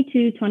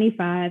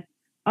 2225,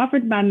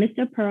 offered by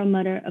Mr.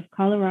 Perlmutter of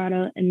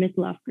Colorado and Ms.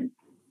 Lofgren.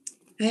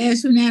 I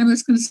ask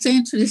unanimous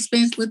consent to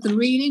dispense with the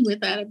reading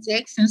without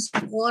objections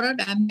ordered.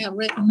 I now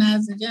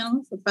recognize the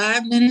gentleman for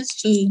 5 minutes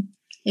to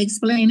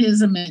explain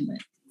his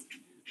amendment.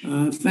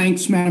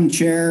 Thanks, Madam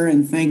Chair,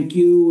 and thank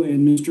you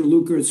and Mr.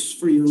 Lucas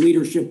for your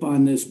leadership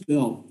on this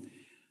bill.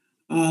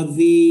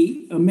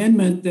 The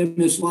amendment that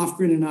Ms.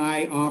 Lofgren and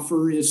I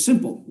offer is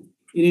simple.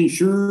 It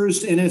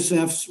ensures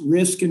NSF's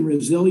risk and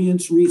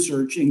resilience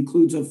research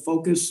includes a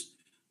focus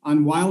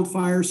on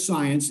wildfire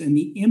science and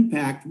the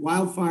impact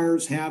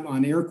wildfires have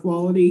on air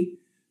quality,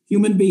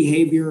 human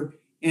behavior,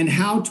 and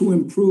how to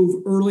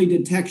improve early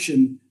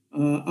detection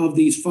of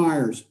these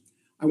fires.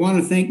 I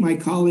want to thank my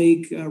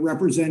colleague,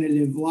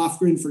 Representative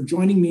Lofgren, for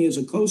joining me as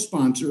a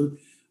co-sponsor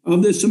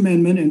of this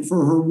amendment and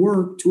for her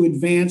work to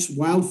advance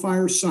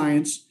wildfire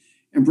science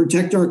and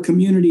protect our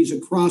communities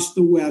across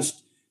the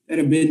West that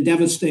have been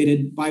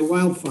devastated by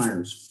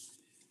wildfires.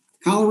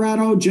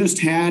 Colorado just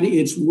had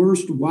its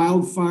worst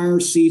wildfire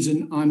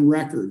season on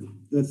record.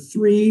 The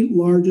 3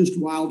 largest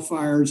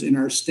wildfires in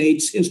our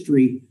state's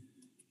history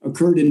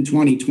occurred in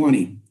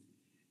 2020.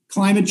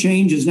 Climate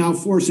change is now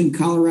forcing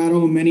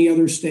Colorado and many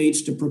other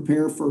states to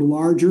prepare for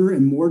larger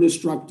and more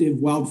destructive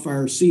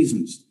wildfire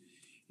seasons.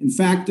 In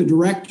fact, the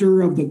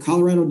director of the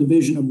Colorado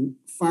Division of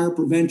Fire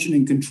Prevention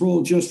and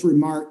Control just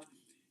remarked,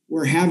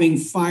 "We're having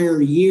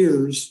fire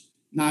years,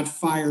 not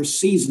fire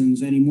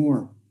seasons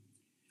anymore."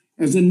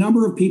 As the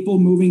number of people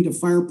moving to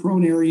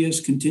fire-prone areas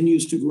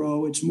continues to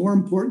grow, it's more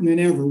important than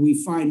ever we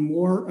find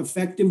more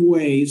effective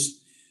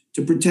ways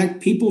to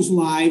protect people's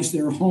lives,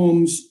 their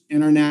homes,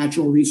 and our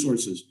natural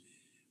resources.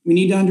 We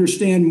need to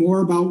understand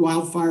more about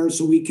wildfires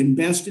so we can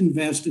best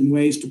invest in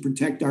ways to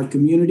protect our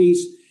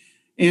communities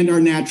and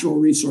our natural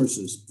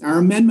resources. Our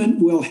amendment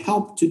will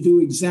help to do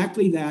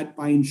exactly that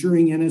by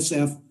ensuring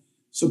NSF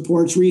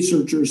supports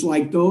researchers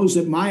like those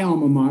at my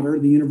alma mater,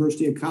 the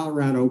University of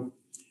Colorado,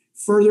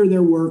 further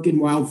their work in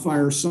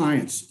wildfire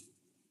science.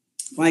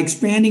 By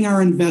expanding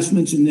our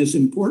investments in this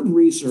important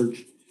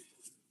research,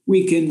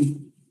 we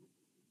can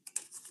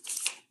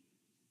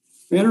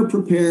better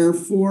prepare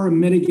for and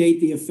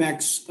mitigate the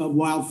effects of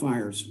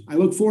wildfires. I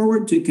look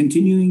forward to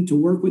continuing to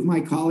work with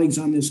my colleagues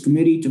on this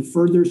committee to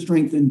further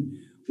strengthen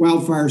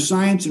wildfire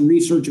science and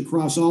research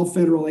across all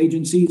federal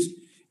agencies,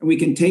 and we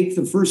can take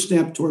the first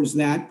step towards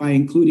that by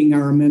including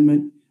our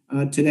amendment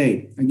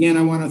today. Again,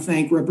 I want to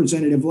thank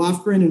Representative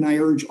Lofgren, and I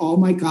urge all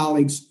my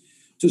colleagues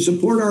to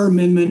support our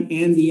amendment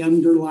and the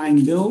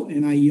underlying bill,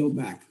 and I yield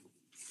back.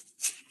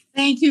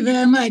 Thank you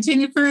very much.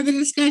 Any further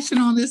discussion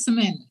on this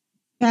amendment?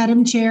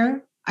 Madam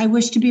Chair, I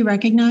wish to be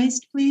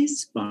recognized,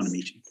 please.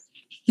 Bonamici.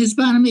 Ms.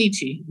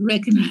 Bonamici,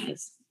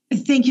 recognized.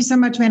 Thank you so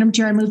much, Madam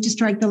Chair. I move to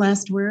strike the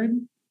last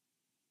word.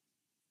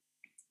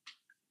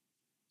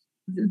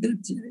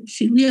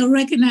 She will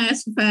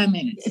recognize for 5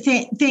 minutes.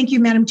 Thank you,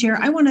 Madam Chair.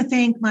 I want to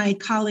thank my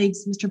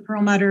colleagues, Mr.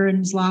 Perlmutter and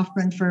Ms.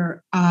 Lofgren,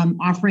 for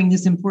offering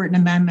this important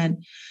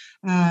amendment.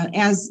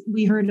 As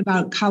we heard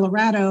about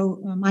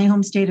Colorado, my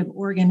home state of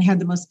Oregon had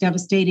the most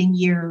devastating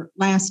year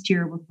last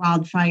year with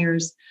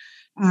wildfires.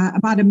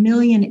 About 1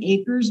 million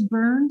acres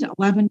burned,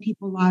 11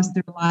 people lost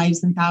their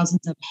lives, and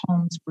thousands of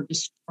homes were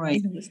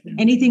destroyed.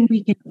 Anything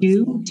we can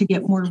do to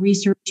get more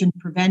research and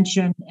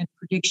prevention and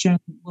prediction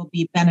will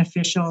be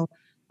beneficial.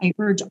 I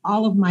urge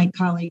all of my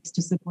colleagues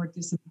to support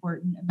this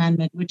important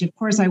amendment, which of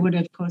course I would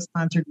have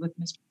co-sponsored with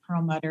Mr.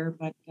 Perlmutter,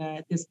 but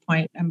at this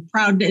point I'm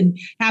proud and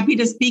happy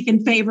to speak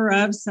in favor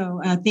of. So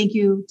thank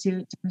you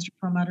to Mr.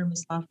 Perlmutter,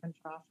 Ms. Lofgren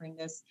for offering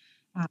this.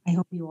 I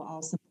hope you will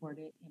all support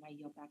it, and I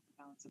yield back the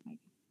balance of my time.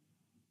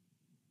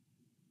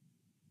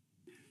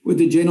 Would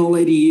the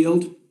gentlelady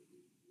yield?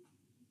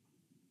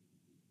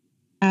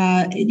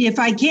 If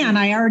I can,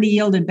 I already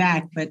yielded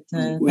back, but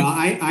well,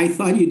 I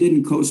thought you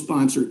didn't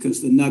co-sponsor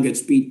because the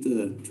Nuggets beat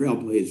the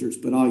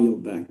Trailblazers, but I'll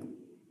yield back.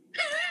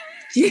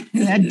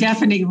 Yeah,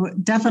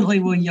 definitely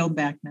will yield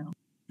back now.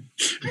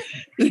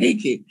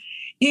 Thank you.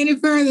 Any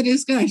further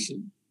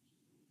discussion?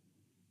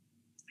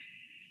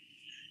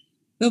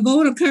 The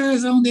vote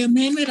occurs on the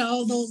amendment.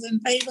 All those in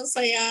favor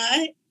say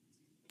aye.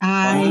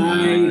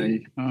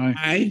 Aye. Aye.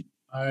 Aye.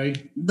 Aye.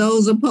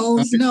 Those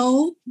opposed,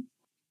 no.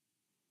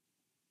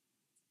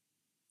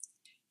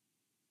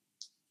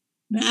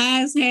 The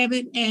ayes have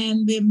it,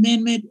 and the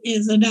amendment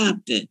is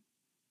adopted.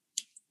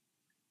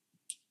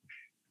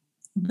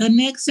 The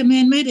next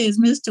amendment is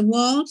Mr.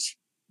 Walsh.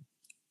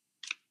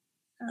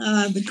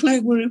 The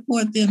clerk will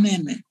report the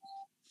amendment.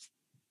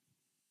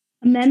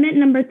 Amendment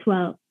number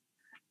 12,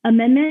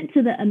 Amendment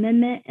to the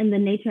amendment in the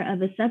nature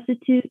of a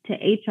substitute to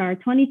HR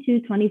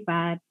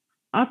 2225,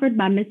 offered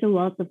by Mr.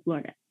 Wells of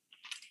Florida.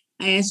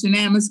 I ask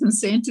unanimous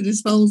consent to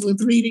dispose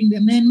with reading the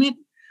amendment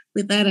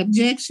without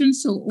objection,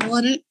 so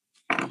ordered.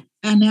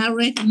 I now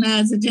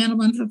recognize the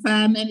gentleman for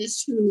 5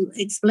 minutes to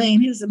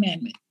explain his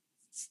amendment.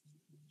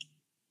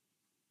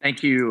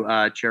 Thank you,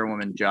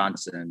 Chairwoman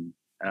Johnson,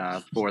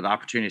 for the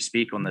opportunity to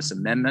speak on this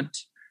amendment.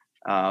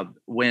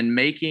 When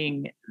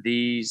making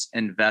these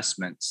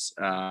investments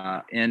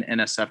in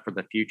NSF for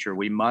the future,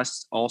 we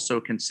must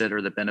also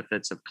consider the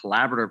benefits of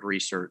collaborative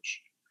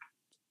research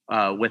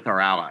with our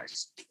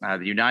allies.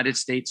 The United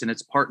States and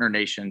its partner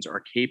nations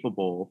are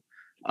capable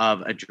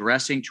of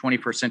addressing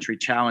 21st century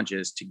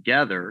challenges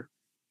together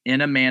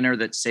in a manner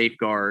that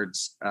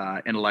safeguards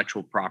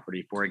intellectual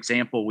property. For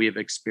example, we have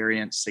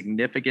experienced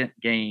significant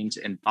gains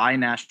in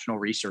binational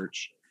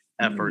research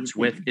efforts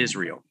with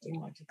Israel.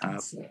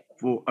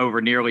 For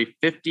over nearly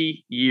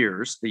 50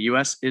 years, the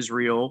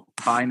U.S.-Israel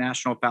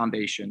binational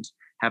foundations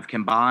have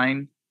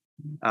combined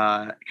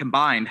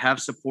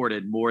have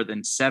supported more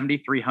than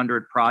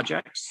 7,300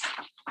 projects.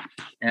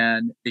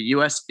 And the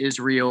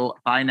U.S.-Israel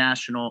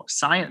Binational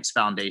Science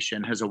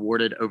Foundation has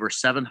awarded over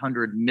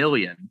 $700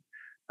 million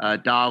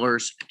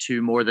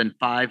to more than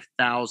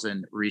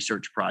 5,000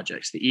 research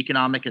projects. The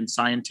economic and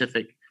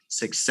scientific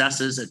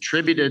successes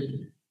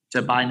attributed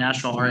to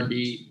binational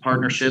R&D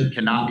partnership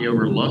cannot be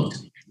overlooked.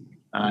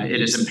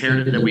 It is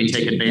imperative that we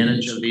take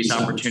advantage of these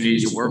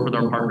opportunities to work with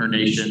our partner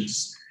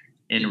nations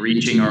in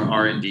reaching our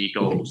R&D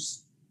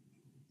goals.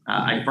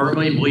 I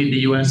firmly believe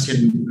the U.S.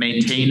 can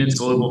maintain its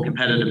global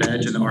competitive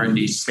edge in the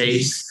R&D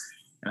space,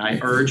 and I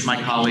urge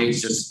my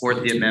colleagues to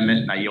support the amendment,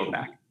 and I yield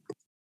back.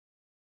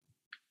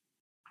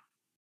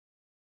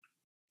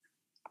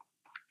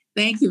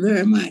 Thank you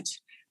very much.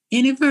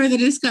 Any further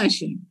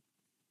discussion?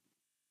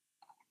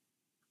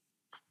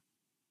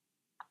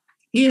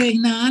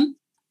 Hearing none,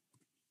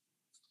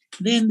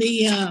 then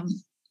the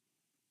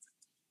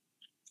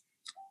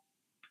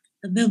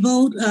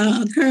vote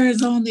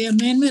occurs on the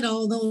amendment.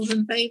 All those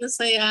in favor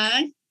say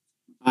aye.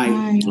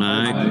 Aye.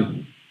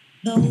 Aye.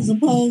 Those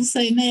opposed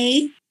say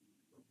nay.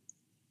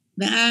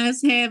 The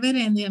ayes have it,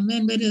 and the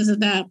amendment is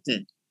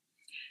adopted.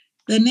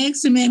 The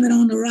next amendment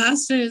on the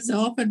roster is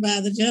offered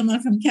by the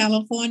gentleman from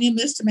California,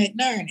 Mr.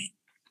 McNerney.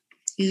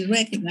 He's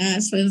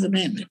recognized for his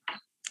amendment.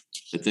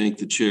 I thank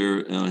the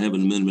chair. I have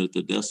an amendment at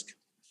the desk.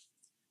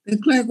 The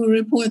clerk will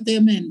report the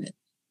amendment.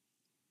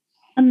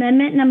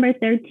 Amendment number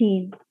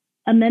 13.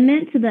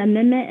 Amendment to the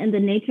amendment in the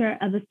nature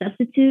of a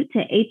substitute to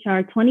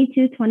HR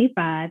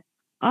 2225,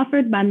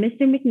 offered by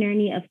Mr.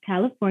 McNerney of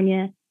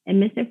California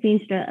and Mr.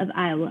 Feenstra of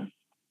Iowa.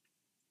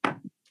 I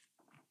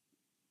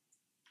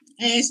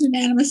ask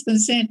unanimous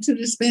consent to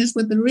dispense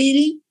with the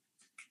reading.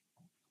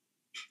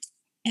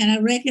 And I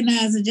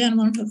recognize the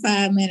gentleman for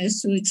 5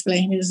 minutes to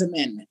explain his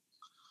amendment.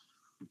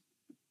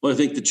 Well, I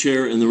thank the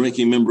chair and the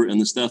ranking member and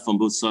the staff on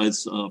both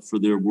sides for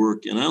their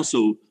work. And I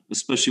also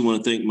especially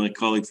want to thank my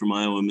colleague from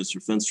Iowa,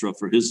 Mr. Feenstra,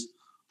 for his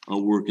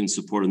work in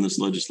support of this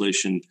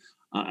legislation.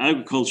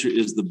 Agriculture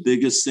is the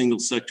biggest single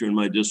sector in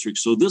my district,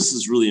 so this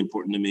is really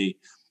important to me.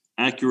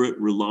 Accurate,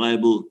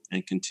 reliable,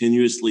 and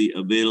continuously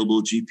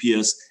available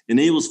GPS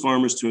enables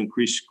farmers to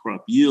increase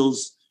crop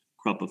yields,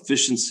 crop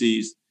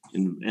efficiencies,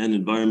 and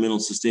environmental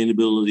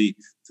sustainability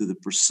through the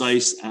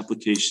precise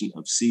application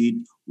of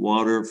seed,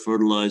 water,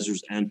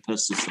 fertilizers, and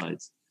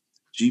pesticides.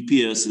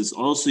 GPS is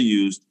also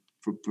used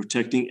for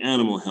protecting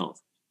animal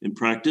health. In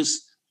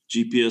practice,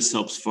 GPS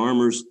helps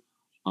farmers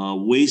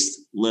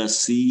waste less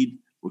seed,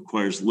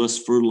 requires less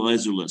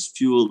fertilizer, less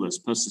fuel, less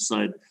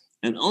pesticide,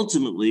 and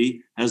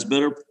ultimately has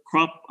better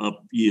crop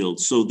yield.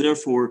 So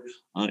therefore,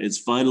 it's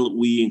vital that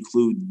we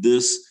include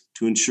this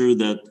to ensure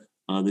that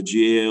the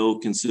GAO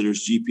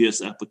considers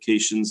GPS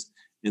applications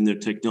in their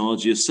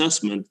technology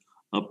assessment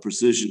of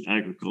precision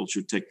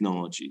agriculture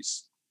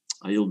technologies.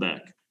 I yield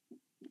back.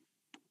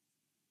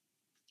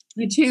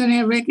 The chair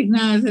now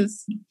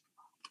recognizes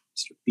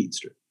Mr.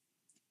 Feenstra.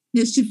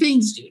 Mr.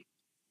 Feenstra.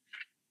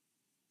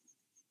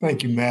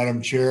 Thank you,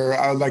 Madam Chair.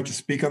 I would like to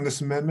speak on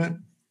this amendment.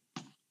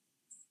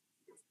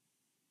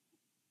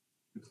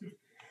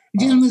 The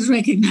gentleman is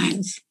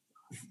recognized.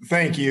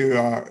 Thank you,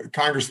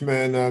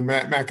 Congressman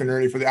Matt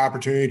McInerney, for the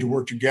opportunity to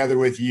work together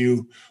with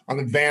you on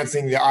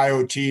advancing the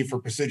IoT for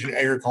Precision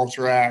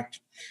Agriculture Act.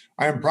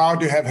 I am proud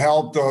to have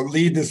helped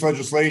lead this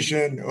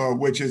legislation,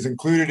 which is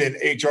included in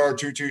HR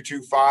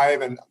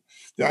 2225 and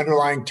the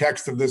underlying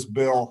text of this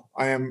bill.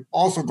 I am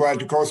also glad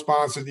to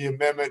co-sponsor the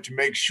amendment to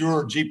make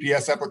sure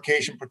GPS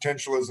application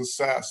potential is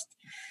assessed.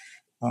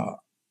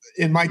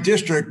 In my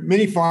district,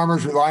 many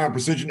farmers rely on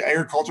precision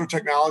agriculture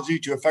technology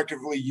to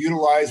effectively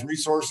utilize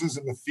resources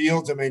in the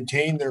fields and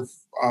maintain their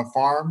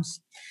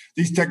farms.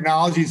 These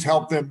technologies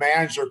help them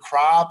manage their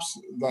crops,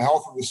 the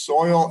health of the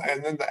soil,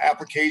 and then the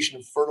application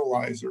of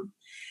fertilizer.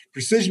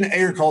 Precision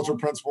agriculture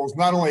principles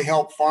not only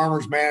help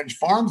farmers manage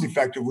farms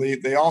effectively,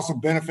 they also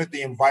benefit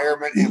the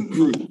environment and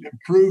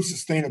improve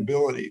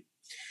sustainability.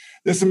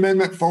 This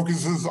amendment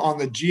focuses on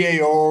the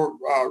GAO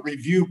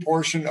review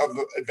portion of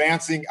the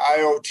advancing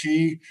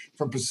IoT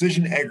from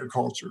precision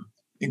agriculture,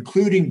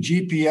 including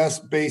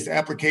GPS-based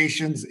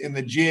applications in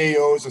the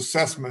GAO's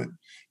assessment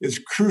is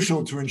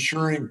crucial to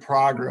ensuring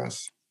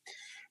progress.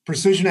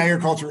 Precision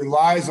agriculture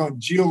relies on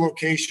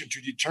geolocation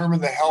to determine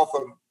the health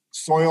of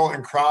soil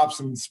and crops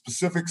in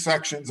specific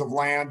sections of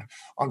land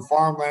on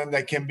farmland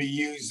that can be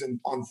used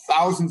on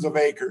thousands of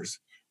acres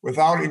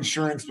without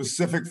ensuring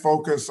specific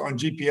focus on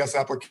GPS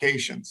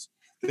applications.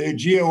 The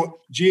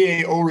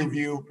GAO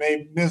review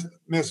may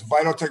miss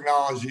vital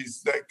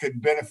technologies that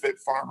could benefit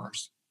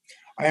farmers.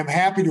 I am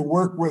happy to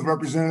work with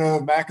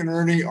Representative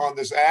McInerney on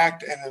this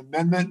act and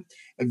amendment.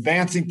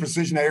 Advancing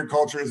precision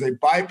agriculture is a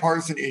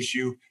bipartisan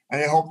issue,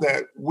 and I hope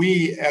that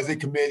we as a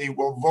committee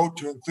will vote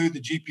to include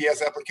the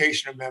GPS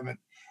application amendment.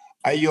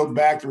 I yield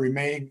back the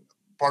remaining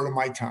part of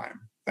my time.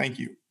 Thank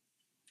you.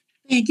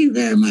 Thank you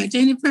very much.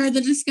 Any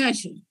further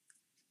discussion?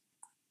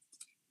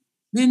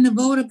 Then the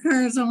vote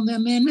occurs on the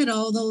amendment.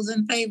 All those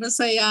in favor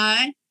say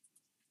aye.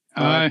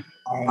 Aye.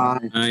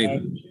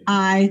 Aye.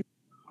 Aye.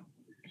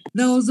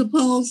 Those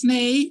opposed,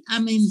 nay.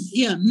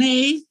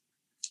 Nay.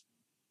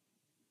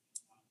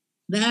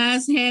 The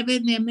ayes have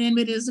it, and the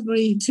amendment is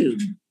agreed to.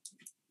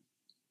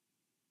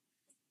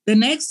 The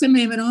next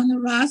amendment on the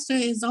roster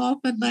is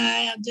offered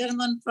by a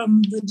gentleman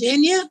from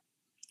Virginia,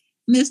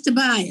 Mr.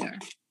 Byer.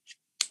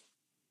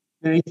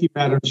 Thank you,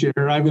 Madam Chair.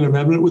 I have an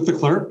amendment with the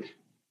clerk.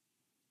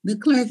 The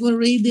clerk will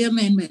read the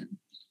amendment.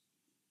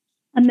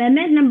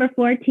 Amendment number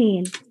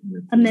 14,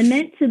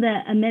 amendment to the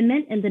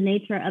amendment in the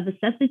nature of a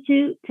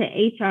substitute to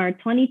HR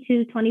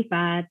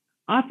 2225,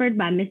 offered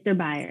by Mr.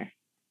 Byer.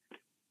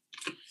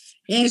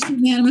 Ask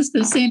unanimous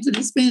consent to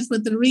dispense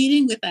with the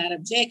reading without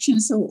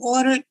objection, so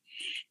ordered.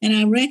 And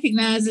I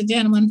recognize the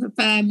gentleman for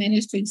 5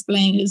 minutes to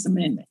explain his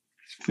amendment.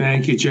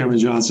 Thank you, Chairman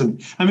Johnson.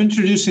 I'm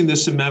introducing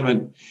this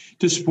amendment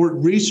to support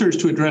research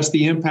to address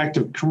the impact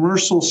of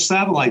commercial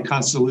satellite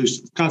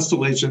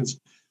constellations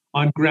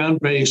on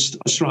ground-based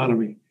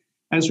astronomy.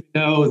 As we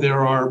know,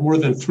 there are more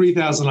than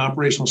 3,000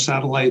 operational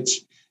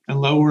satellites in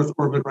low Earth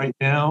orbit right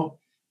now,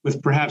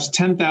 with perhaps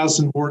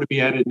 10,000 more to be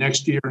added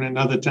next year and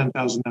another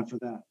 10,000 after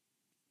that.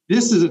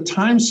 This is a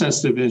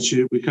time-sensitive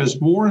issue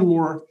because more and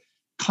more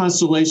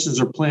constellations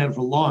are planned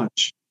for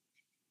launch.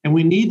 And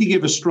we need to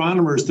give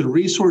astronomers the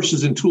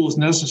resources and tools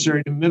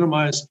necessary to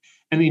minimize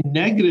any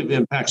negative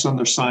impacts on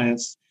their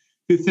science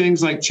through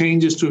things like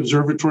changes to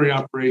observatory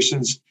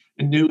operations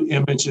and new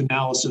image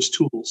analysis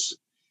tools.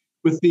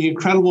 With the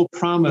incredible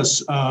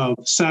promise of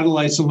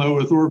satellites in low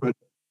Earth orbit,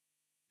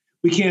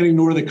 we can't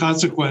ignore the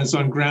consequence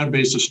on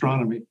ground-based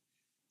astronomy.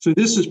 So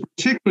this is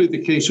particularly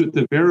the case with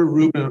the Vera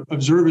Rubin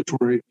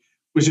Observatory,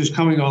 which is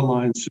coming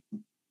online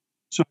soon.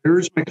 So I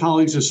urge my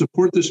colleagues to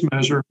support this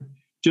measure,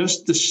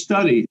 just to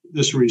study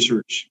this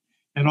research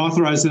and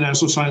authorize the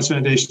National Science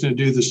Foundation to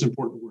do this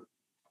important work.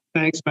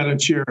 Thanks, Madam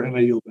Chair, and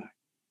I yield back.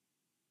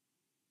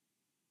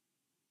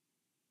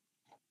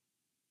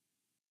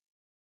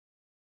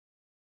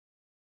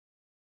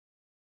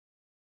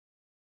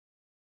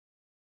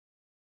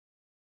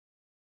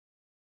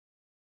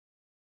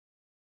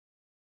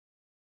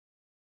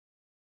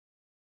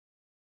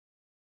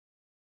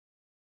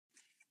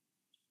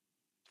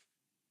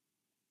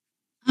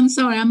 I'm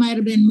sorry, I might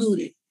have been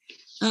muted.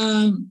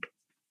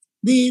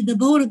 The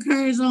vote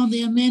occurs on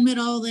the amendment.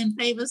 All in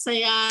favor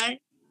say aye.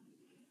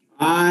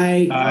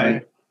 Aye.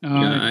 Aye.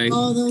 Aye.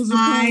 All those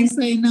opposed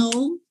say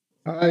no.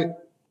 Aye.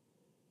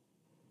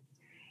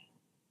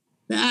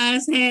 The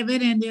ayes have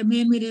it, and the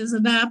amendment is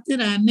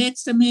adopted. Our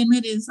next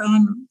amendment is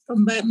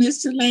by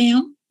Mr.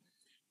 Lamb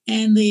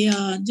and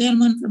the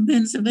gentleman from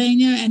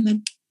Pennsylvania,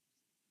 and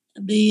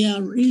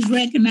he's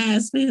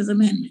recognized for his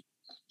amendment.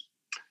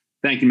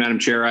 Thank you, Madam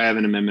Chair. I have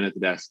an amendment at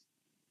the desk.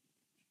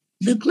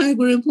 The clerk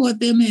will report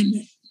the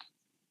amendment.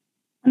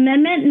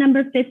 Amendment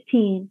number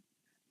 15,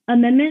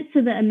 amendment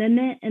to the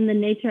amendment in the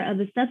nature of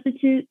a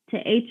substitute to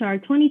HR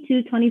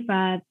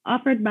 2225,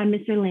 offered by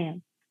Mr.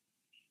 Lamb.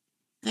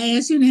 I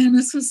ask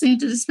unanimous consent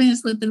to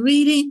dispense with the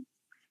reading.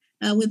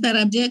 Without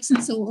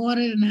objection, so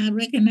ordered, and I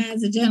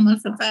recognize the gentleman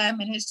for 5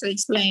 minutes to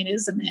explain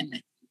his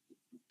amendment.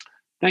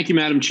 Thank you,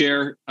 Madam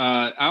Chair.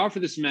 I offer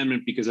this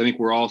amendment because I think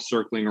we're all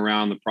circling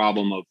around the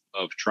problem of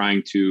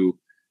trying to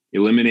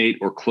eliminate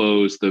or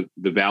close the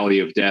valley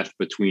of death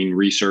between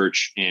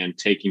research and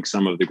taking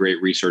some of the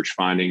great research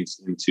findings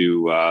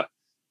into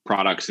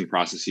products and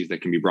processes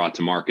that can be brought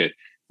to market.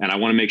 And I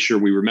want to make sure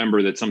we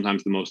remember that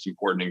sometimes the most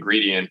important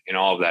ingredient in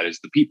all of that is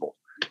the people.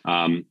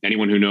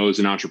 Anyone who knows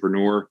an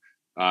entrepreneur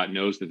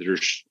knows that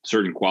there's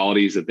certain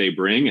qualities that they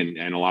bring,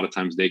 and a lot of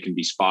times they can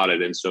be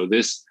spotted. And so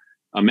this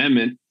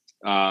amendment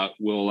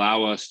will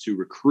allow us to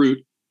recruit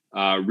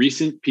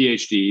recent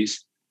PhDs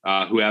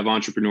who have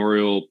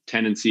entrepreneurial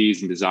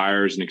tendencies and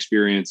desires and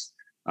experience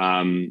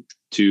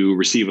to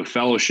receive a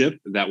fellowship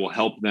that will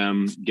help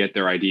them get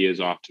their ideas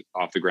off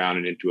the ground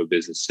and into a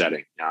business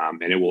setting.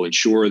 And it will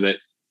ensure that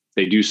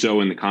they do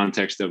so in the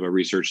context of a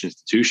research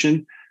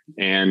institution.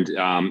 And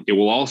it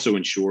will also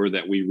ensure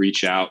that we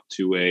reach out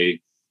to a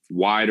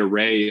wide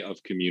array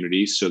of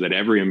communities so that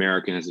every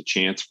American has a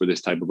chance for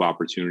this type of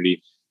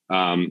opportunity,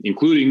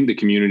 including the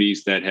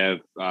communities that have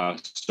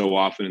so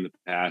often in the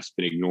past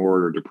been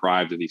ignored or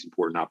deprived of these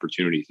important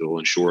opportunities. It will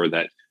ensure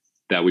that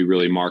we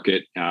really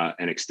market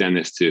and extend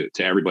this to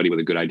everybody with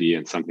a good idea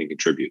and something to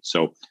contribute.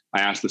 So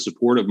I ask the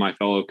support of my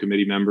fellow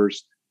committee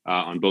members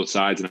on both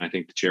sides, and I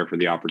thank the chair for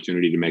the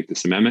opportunity to make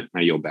this amendment.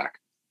 I yield back.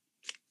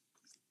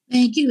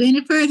 Thank you.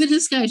 Any further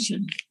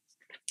discussion?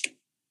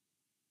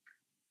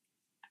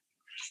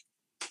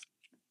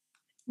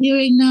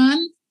 Hearing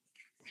none,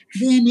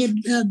 then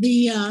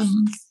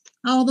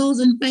all those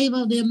in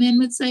favor of the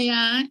amendment say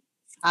aye.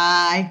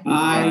 Aye.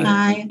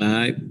 Aye.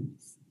 Aye.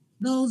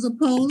 Those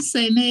opposed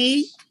say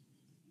nay.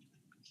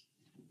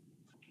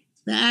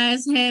 The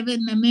ayes have it,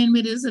 and the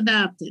amendment is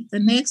adopted. The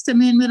next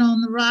amendment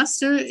on the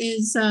roster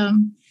is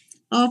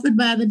offered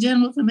by the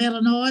gentleman from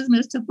Illinois,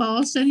 Mr.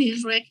 Foster. He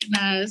is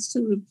recognized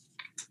to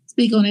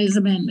speak on his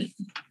amendment.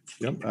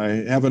 Yep, I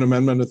have an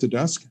amendment at the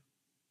desk.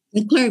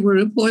 The clerk will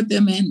report the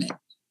amendment.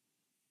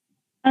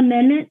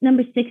 Amendment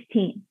number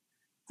 16.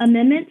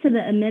 Amendment to the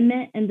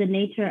amendment in the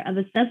nature of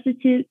a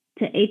substitute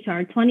to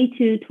HR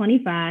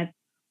 2225,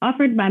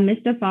 offered by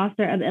Mr.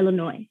 Foster of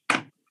Illinois.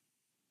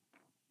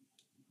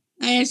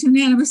 I ask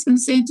unanimous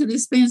consent to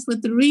dispense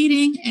with the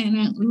reading, and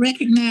I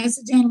recognize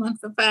the gentleman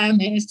for 5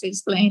 minutes to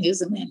explain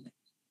his amendment.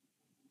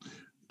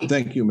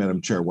 Thank you,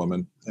 Madam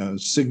Chairwoman.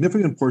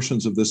 Significant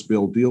portions of this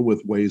bill deal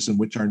with ways in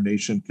which our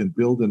nation can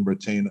build and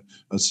retain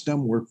a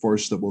STEM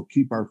workforce that will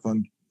keep our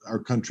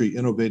country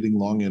innovating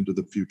long into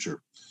the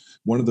future.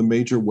 One of the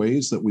major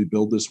ways that we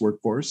build this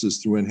workforce is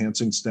through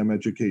enhancing STEM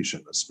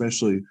education,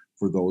 especially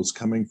for those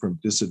coming from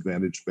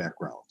disadvantaged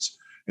backgrounds.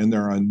 And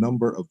there are a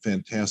number of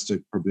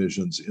fantastic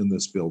provisions in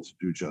this bill to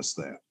do just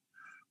that.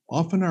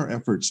 Often our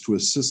efforts to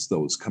assist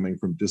those coming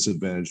from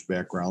disadvantaged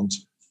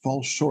backgrounds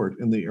fall short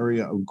in the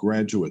area of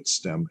graduate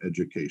STEM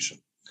education.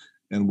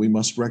 And we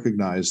must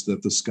recognize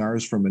that the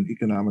scars from an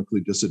economically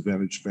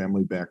disadvantaged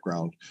family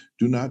background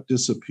do not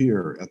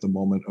disappear at the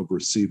moment of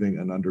receiving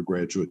an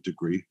undergraduate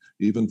degree,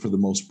 even for the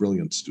most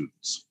brilliant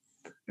students.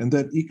 And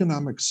that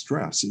economic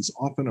stress is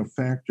often a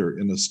factor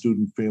in a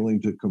student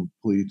failing to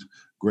complete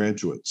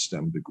graduate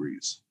STEM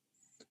degrees.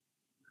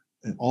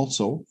 And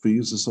also,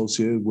 fees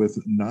associated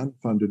with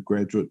non-funded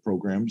graduate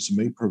programs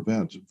may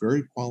prevent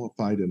very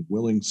qualified and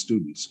willing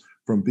students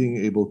from being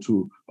able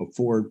to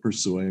afford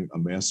pursuing a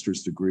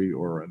master's degree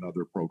or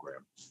another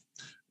program.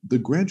 The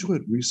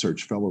Graduate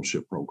Research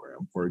Fellowship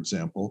Program, for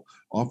example,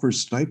 offers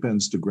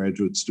stipends to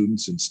graduate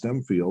students in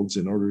STEM fields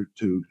in order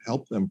to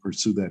help them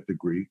pursue that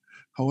degree.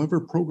 However,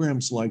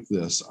 programs like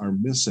this are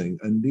missing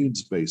a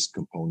needs-based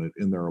component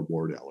in their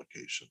award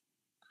allocation.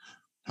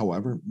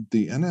 However,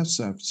 the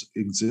NSF's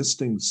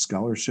existing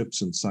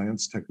Scholarships in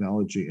Science,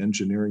 Technology,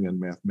 Engineering, and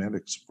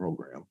Mathematics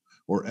program,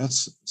 or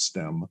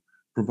SSTEM,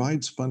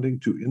 provides funding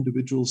to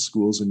individual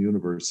schools and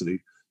universities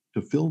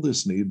to fill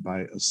this need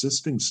by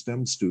assisting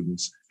STEM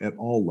students at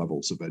all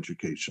levels of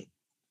education.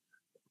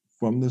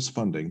 From this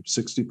funding,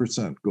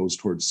 60% goes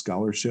towards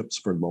scholarships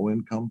for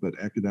low-income but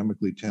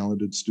academically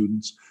talented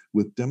students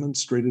with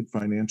demonstrated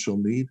financial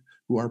need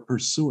who are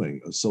pursuing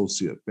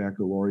associate,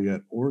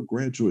 baccalaureate, or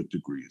graduate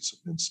degrees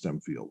in STEM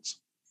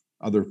fields.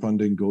 Other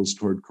funding goes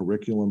toward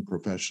curriculum,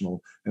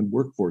 professional, and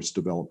workforce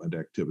development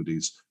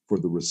activities for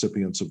the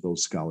recipients of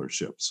those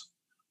scholarships.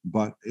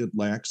 But it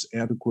lacks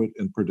adequate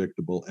and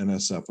predictable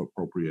NSF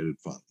appropriated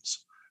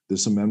funds.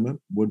 This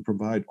amendment would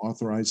provide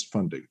authorized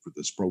funding for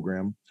this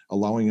program,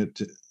 allowing it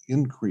to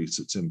increase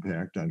its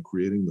impact on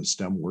creating the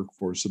STEM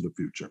workforce of the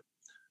future.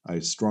 I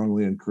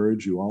strongly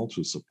encourage you all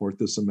to support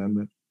this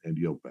amendment and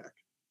yield back.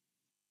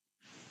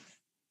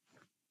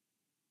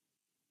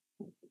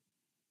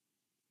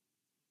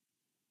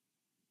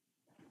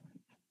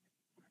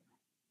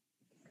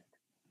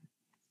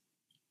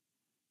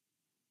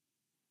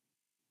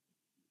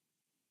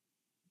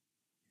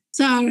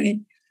 Sorry,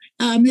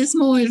 Ms.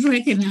 Moore is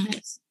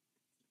recognized.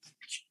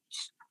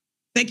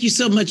 Thank you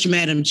so much,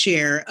 Madam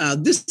Chair.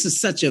 This is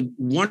such a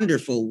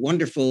wonderful,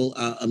 wonderful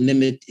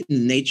amendment in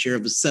the nature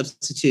of a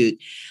substitute.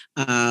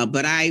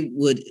 But I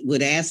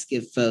would ask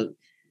if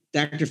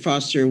Dr.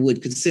 Foster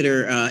would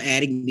consider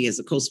adding me as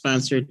a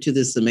co-sponsor to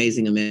this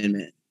amazing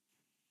amendment.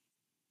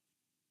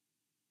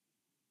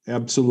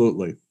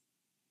 Absolutely.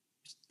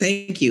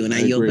 Thank you, and I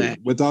yield back.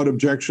 Without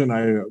objection,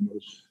 I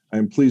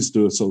am pleased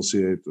to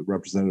associate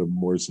Representative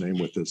Moore's name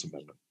with this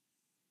amendment.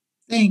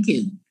 Thank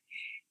you.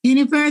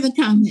 Any further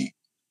comment?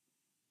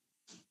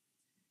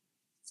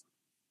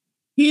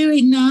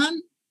 Hearing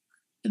none,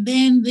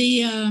 then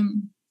the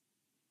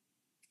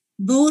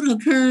vote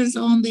occurs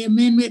on the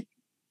amendment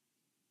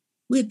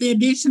with the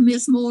addition of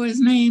Ms. Moore's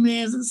name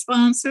as a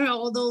sponsor.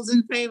 All those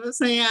in favor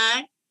say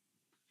aye.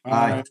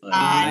 Aye.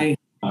 Aye.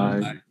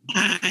 Aye.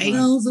 Aye.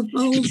 Those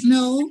opposed,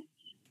 no.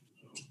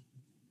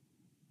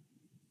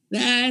 The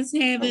ayes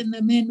have it, and the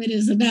amendment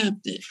is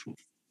adopted.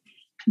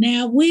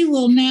 Now, we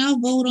will now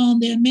vote on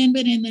the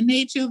amendment in the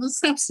nature of a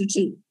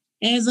substitute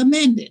as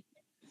amended.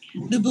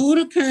 The vote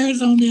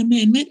occurs on the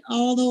amendment.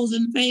 All those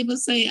in favor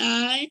say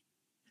aye.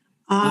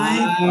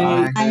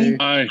 Aye. Aye.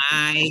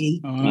 Aye.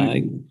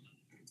 Aye.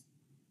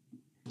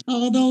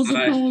 All those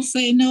opposed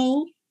say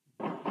no.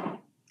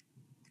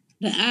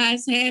 The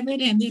ayes have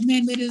it and the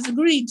amendment is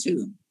agreed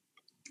to.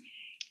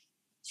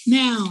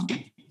 Now,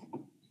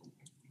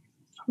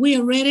 we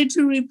are ready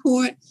to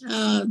report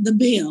the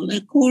bill.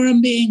 The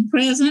quorum being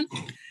present,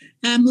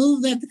 I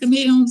move that the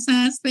Committee on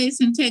Science,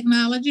 Space, and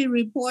Technology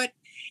report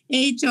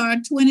HR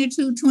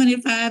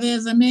 2225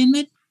 as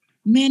amended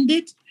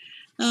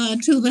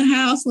to the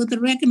House with the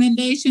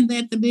recommendation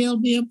that the bill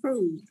be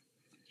approved.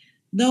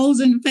 Those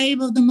in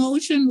favor of the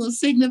motion will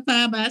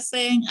signify by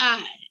saying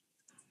aye.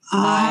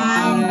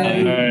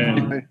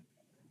 Aye.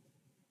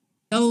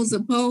 Those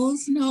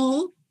opposed,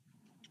 no.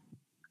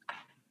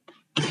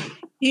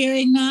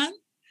 Hearing none,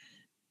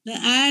 the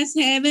ayes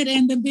have it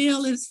and the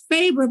bill is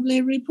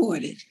favorably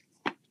reported.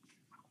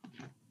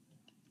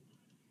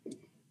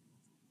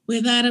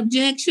 Without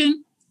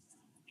objection,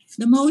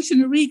 the motion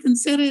to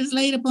reconsider is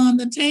laid upon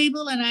the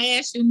table, and I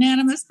ask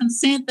unanimous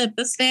consent that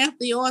the staff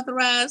be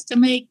authorized to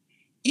make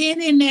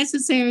any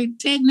necessary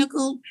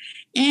technical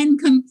and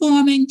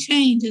conforming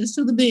changes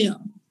to the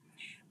bill.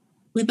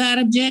 Without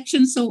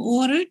objection, so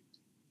ordered.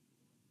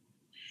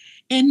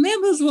 And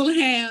members will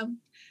have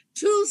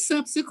 2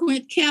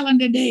 subsequent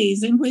calendar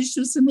days in which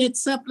to submit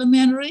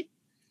supplementary,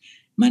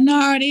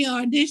 minority, or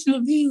additional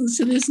views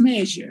to this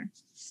measure.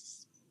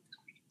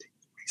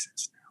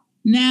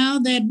 Now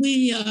that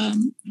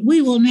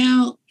we will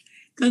now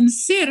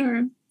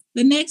consider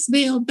the next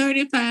bill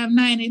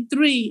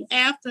 3593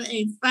 after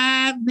a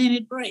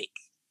 5-minute break.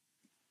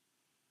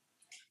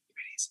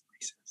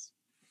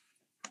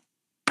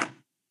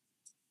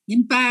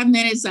 In 5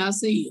 minutes, I'll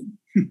see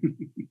you.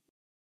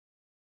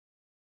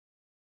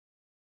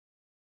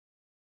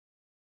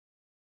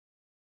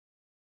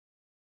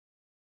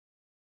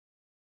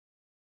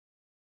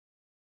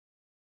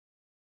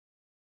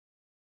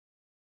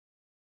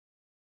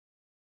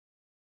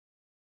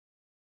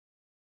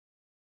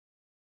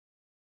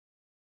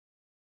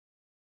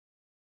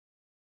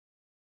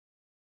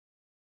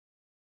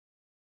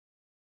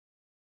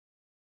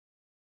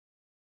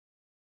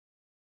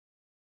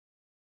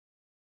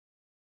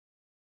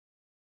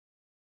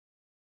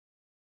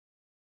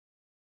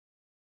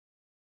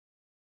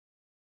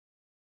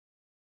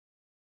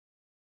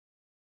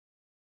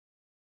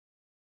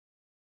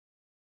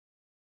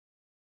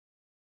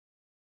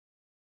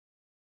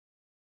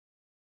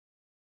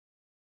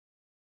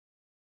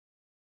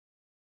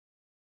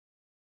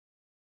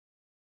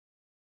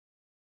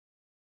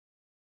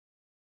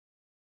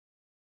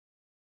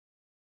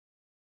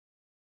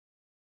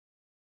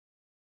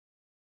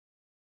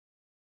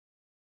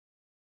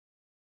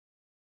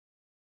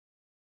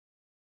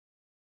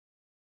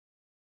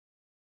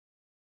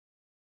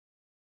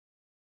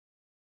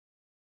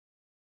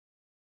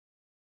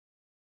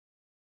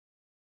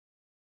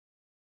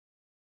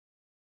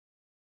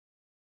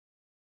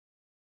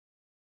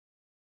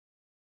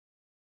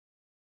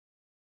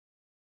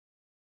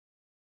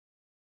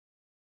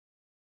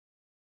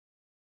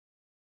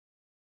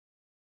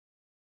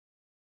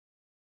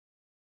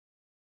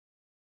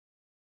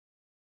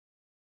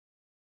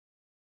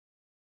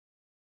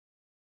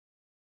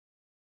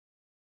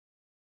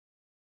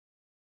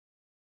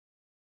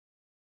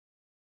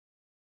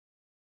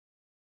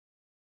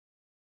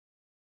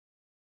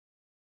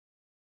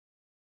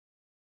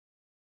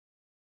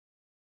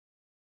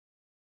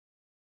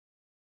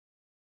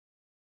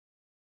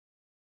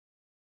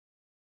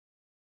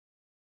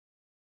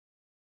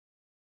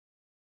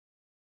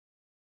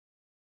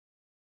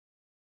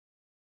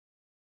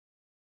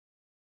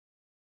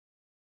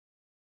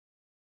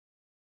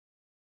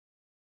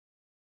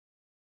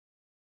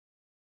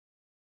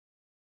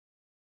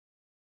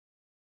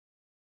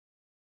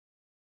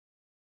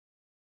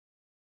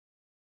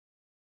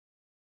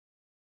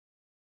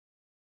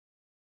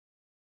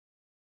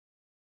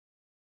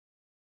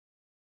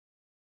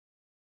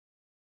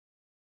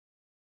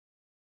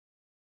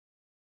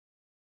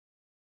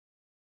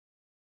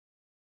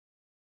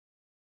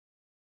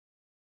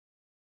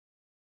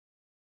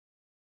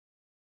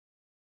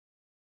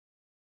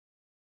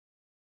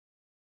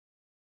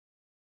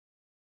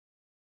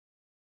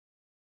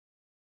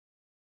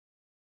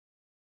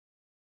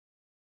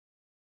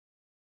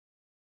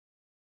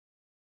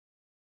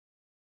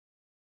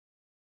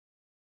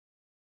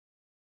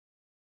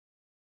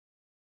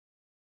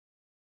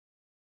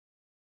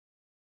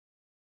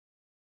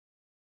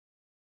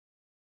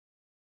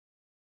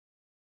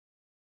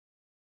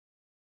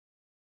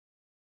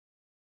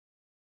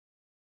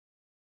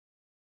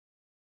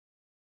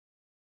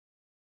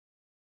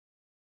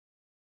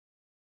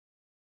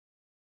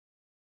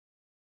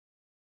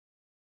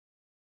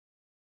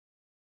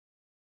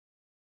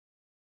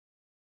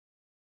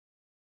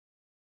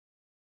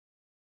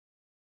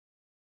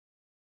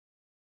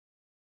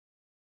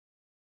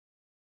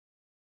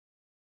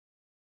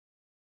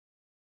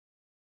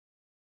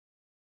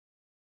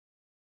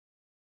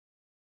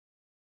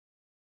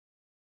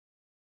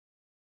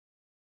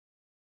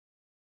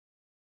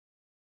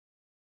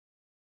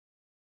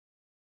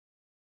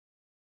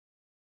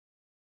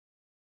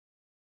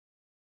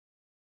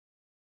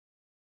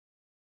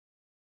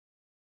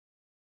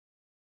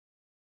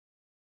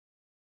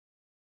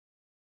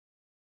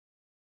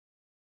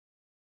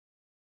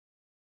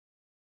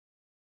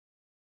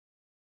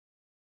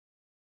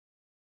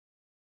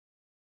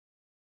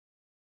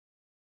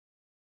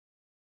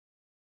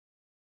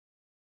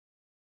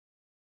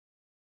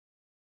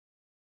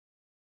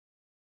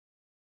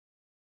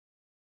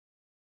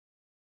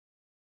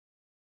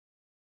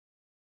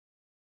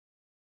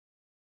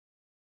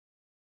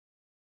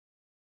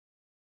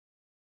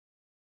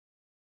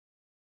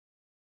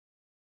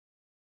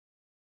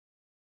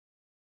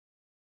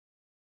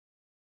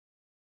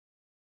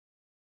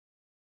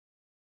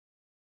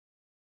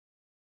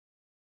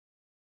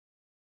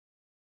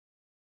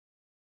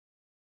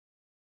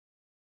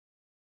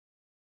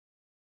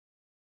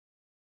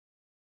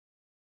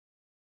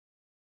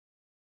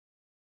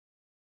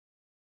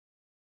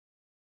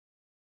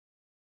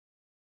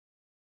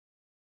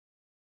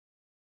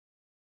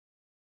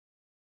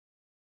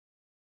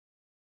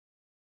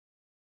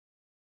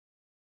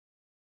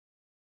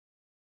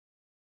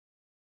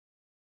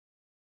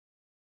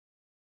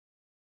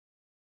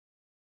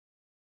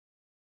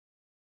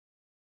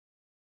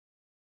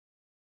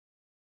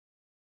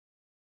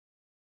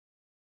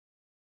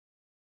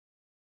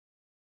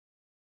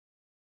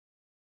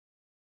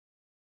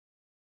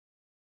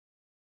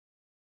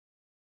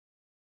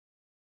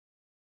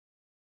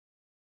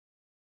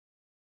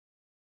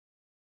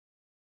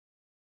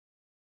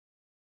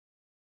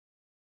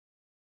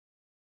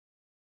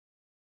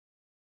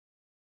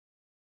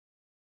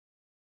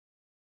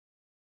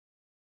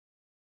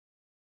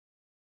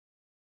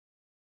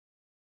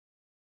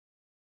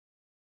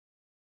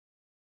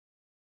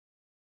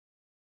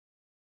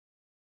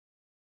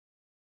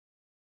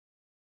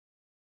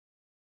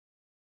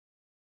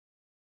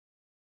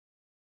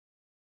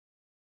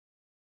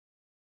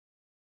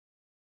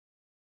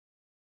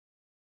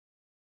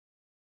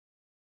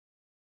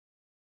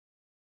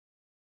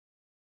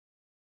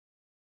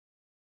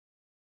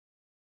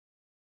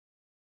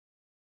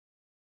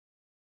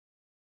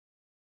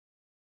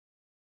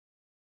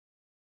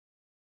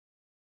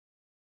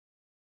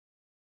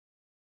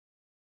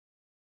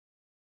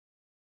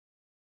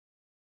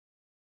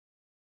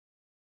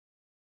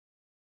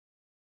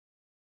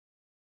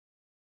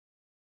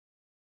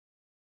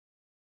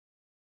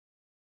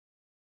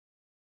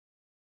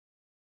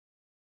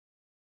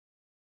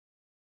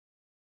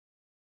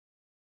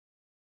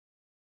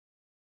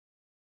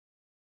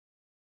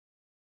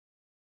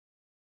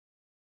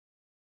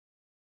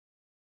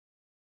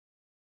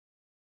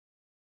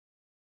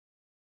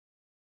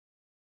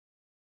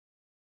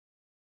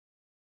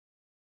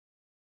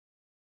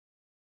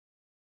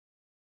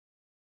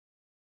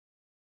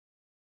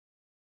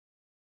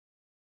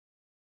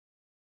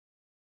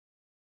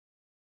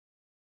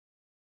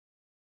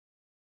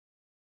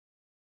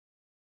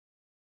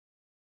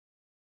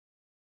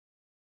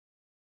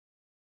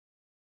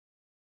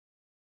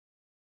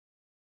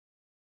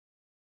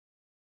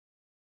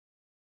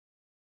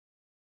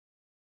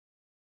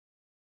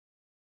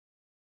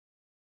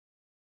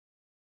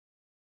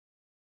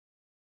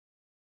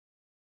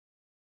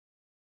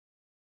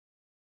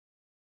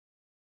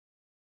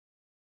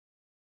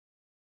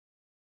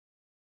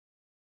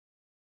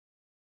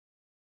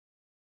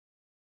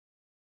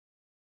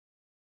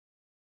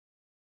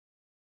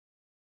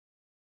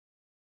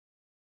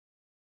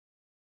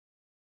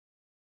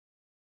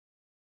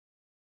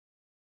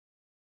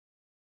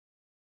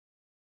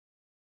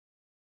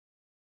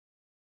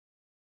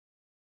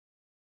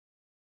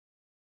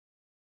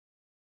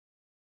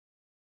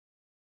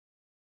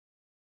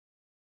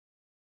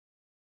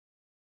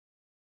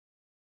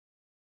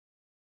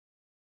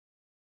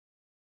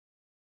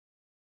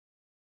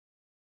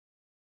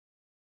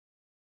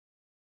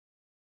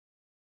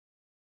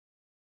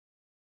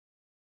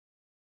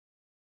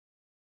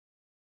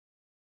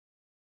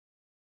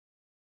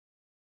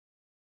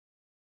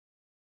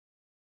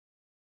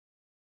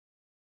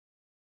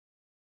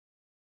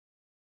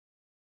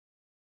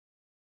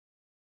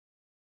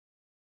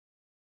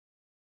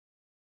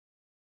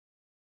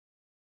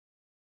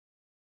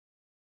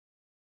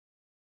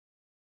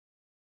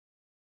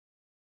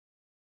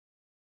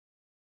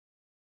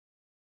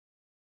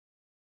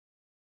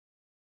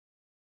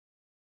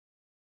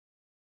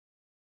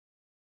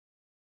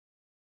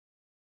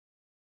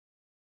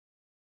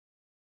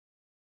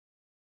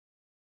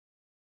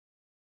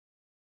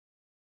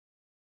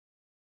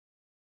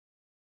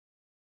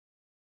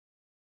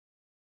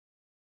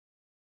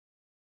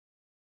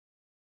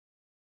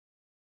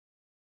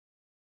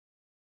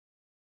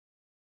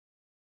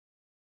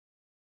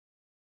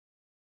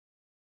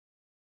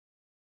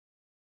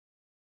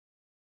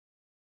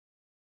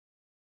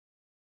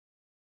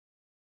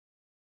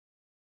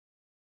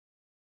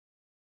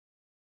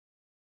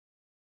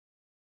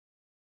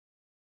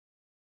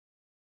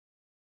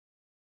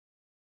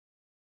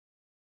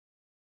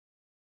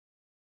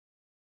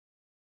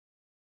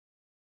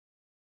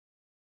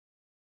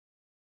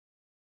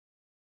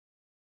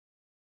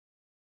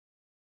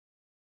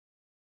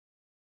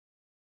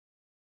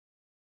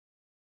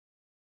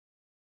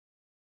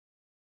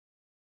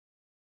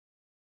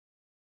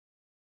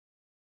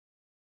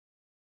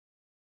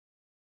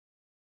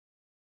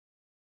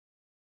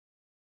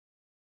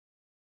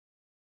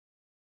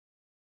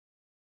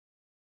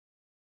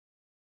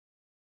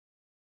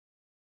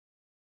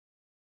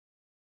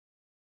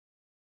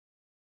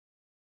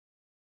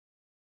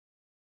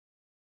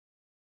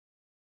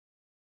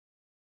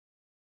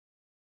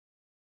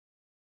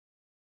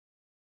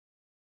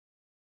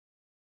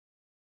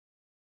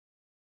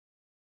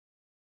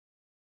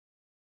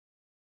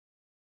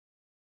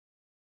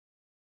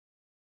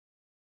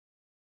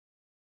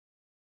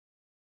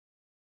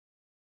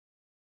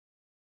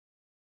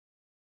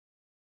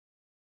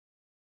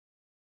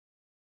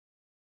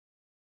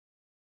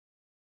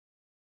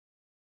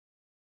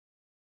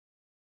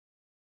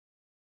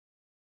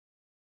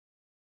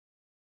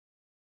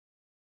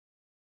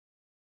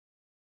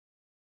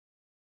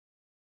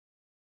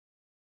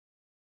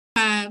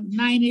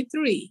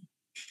 3593,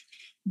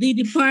 the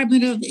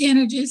Department of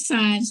Energy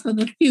Science for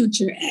the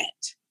Future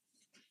Act.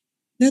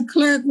 The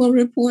clerk will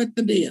report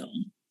the bill.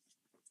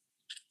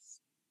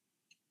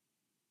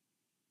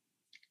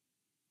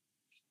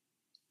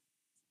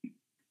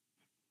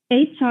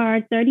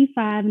 HR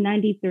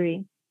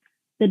 3593,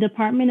 the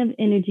Department of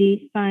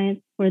Energy Science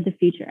for the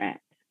Future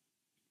Act.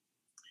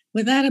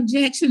 Without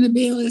objection, the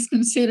bill is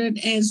considered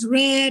as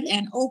read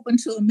and open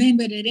to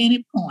amendment at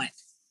any point.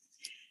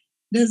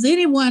 Does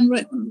anyone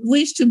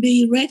wish to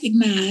be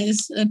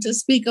recognized to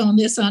speak on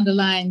this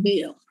underlying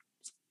bill?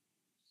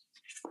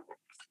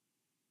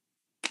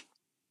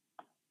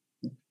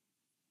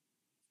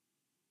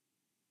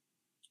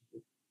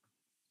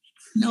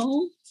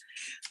 No?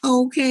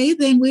 Okay,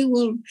 then we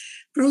will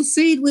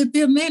proceed with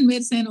the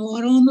amendments in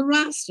order on the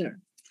roster.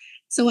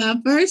 So our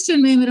first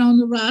amendment on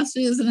the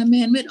roster is an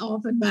amendment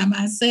offered by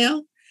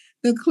myself.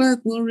 The clerk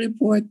will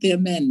report the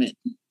amendment.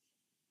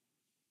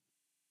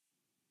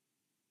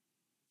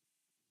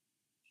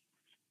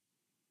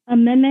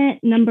 Amendment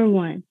number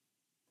 1.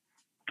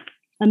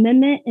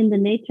 Amendment in the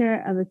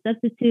nature of a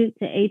substitute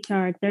to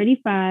HR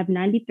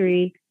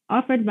 3593,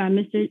 offered by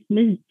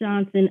Ms.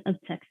 Johnson of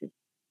Texas.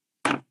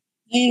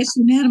 I ask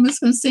unanimous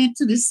consent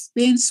to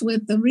dispense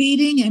with the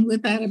reading and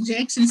without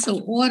objection, so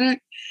ordered.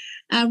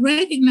 I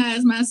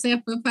recognize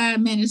myself for 5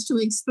 minutes to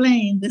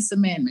explain this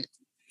amendment.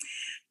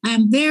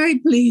 I'm very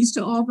pleased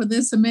to offer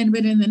this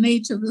amendment in the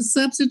nature of the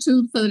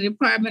substitute for the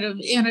Department of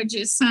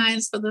Energy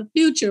Science for the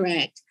Future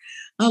Act,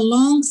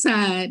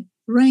 alongside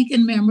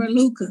Ranking Member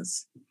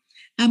Lucas.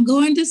 I'm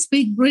going to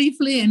speak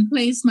briefly and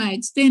place my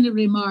extended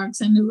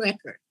remarks in the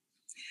record.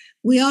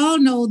 We all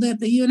know that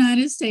the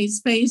United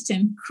States faced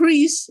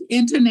increased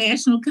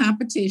international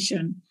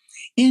competition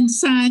in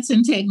science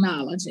and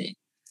technology.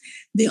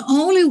 The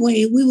only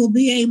way we will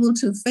be able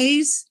to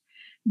face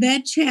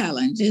that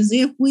challenge is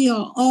if we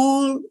are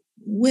all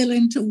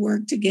willing to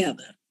work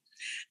together.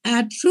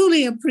 I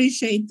truly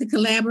appreciate the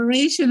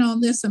collaboration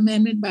on this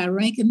amendment by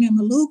Ranking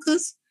Member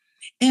Lucas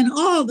and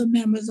all the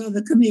members of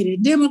the committee,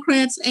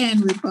 Democrats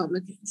and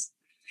Republicans.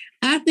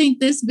 I think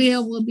this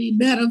bill will be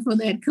better for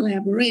that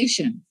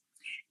collaboration,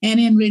 and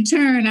in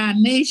return, our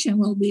nation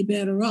will be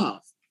better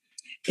off.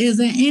 Is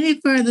there any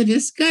further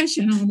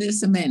discussion on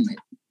this amendment?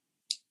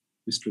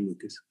 Mr.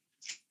 Lucas.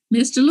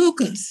 Mr.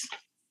 Lucas.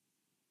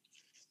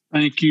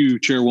 Thank you,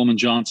 Chairwoman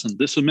Johnson.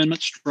 This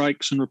amendment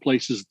strikes and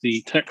replaces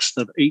the text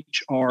of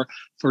H.R.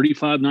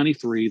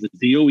 3593,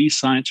 the DOE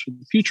Science for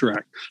the Future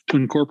Act, to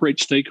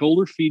incorporate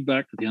stakeholder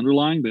feedback to the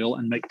underlying bill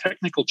and make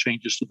technical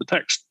changes to the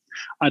text.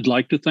 I'd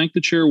like to thank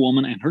the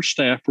chairwoman and her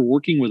staff for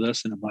working with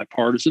us in a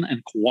bipartisan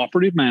and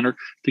cooperative manner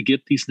to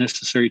get these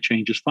necessary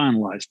changes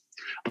finalized.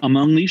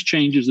 Among these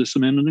changes, this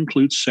amendment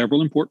includes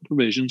several important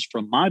provisions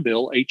from my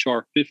bill,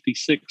 H.R.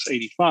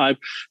 5685,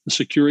 the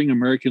Securing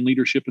American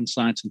Leadership in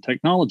Science and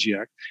Technology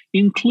Act,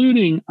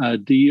 including a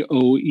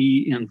DOE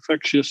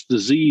infectious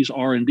disease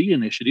R&D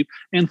initiative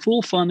and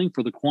full funding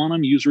for the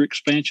Quantum User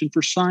Expansion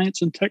for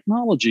Science and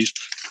Technologies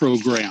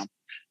program.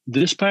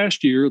 This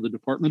past year, the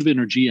Department of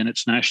Energy and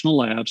its national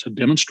labs have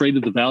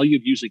demonstrated the value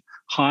of using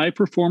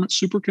high-performance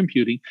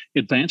supercomputing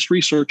advanced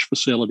research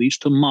facilities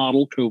to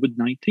model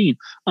COVID-19,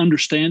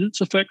 understand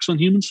its effects on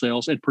human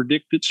cells, and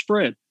predict its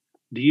spread.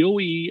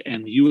 DOE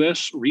and the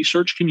U.S.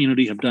 research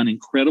community have done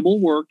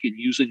incredible work in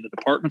using the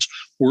department's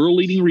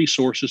world-leading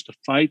resources to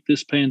fight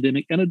this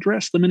pandemic and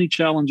address the many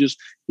challenges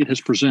it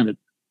has presented.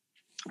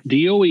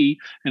 DOE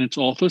and its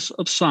Office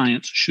of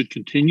Science should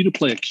continue to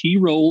play a key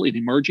role in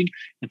emerging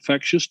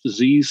infectious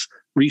disease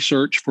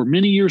research for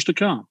many years to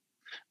come.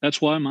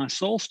 That's why my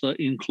SALSTA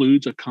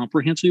includes a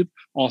comprehensive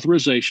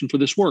authorization for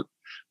this work.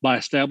 By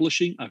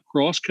establishing a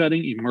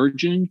cross-cutting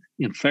emerging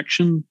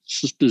infectious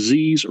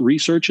disease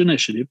research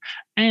initiative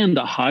and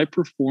a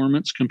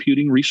high-performance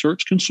computing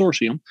research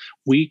consortium,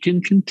 we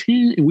can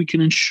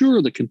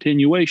ensure the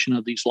continuation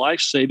of these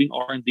life-saving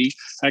R&D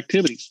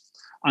activities.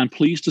 I'm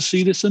pleased to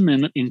see this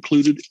amendment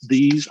included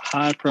these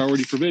high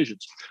priority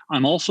provisions.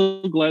 I'm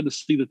also glad to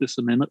see that this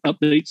amendment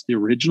updates the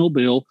original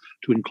bill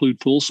to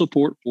include full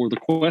support for the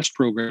QUEST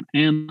program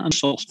and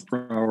SALSTA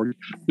priority,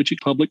 which is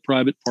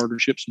public-private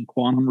partnerships and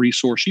quantum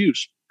resource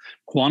use.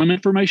 Quantum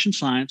information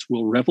science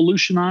will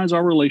revolutionize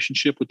our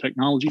relationship with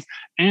technology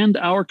and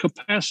our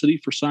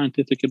capacity for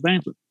scientific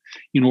advancement.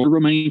 In order to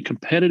remain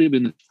competitive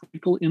in the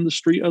critical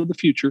industry of the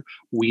future,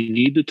 we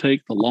need to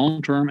take the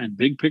long-term and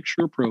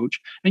big-picture approach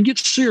and get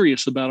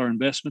serious about our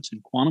investments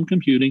in quantum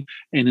computing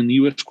and in the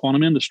U.S.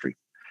 quantum industry.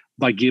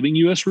 By giving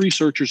U.S.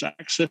 researchers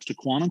access to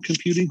quantum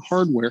computing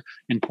hardware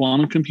and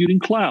quantum computing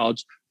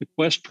clouds, the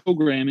QUEST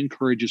program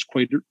encourages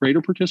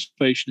greater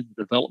participation in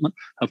the development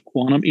of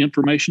quantum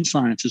information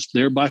sciences,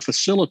 thereby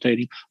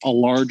facilitating a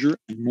larger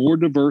and more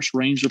diverse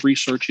range of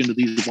research into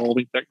these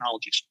evolving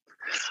technologies.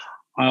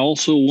 I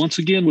also, once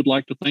again, would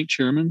like to thank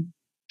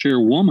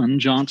Chairwoman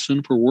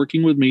Johnson for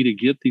working with me to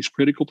get these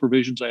critical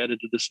provisions added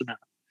to this amendment.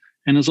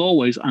 And as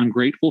always, I'm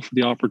grateful for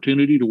the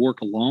opportunity to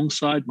work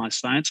alongside my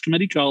science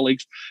committee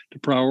colleagues to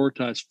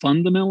prioritize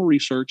fundamental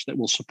research that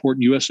will support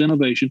U.S.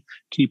 innovation,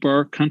 keep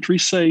our country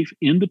safe,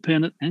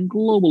 independent, and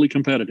globally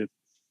competitive.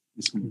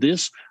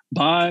 This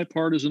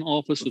bipartisan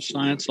Office of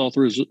Science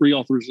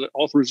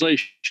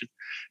Reauthorization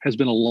has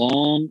been a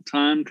long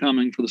time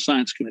coming for the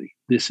Science Committee.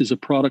 This is a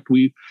product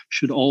we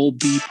should all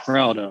be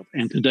proud of,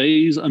 and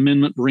today's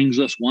amendment brings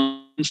us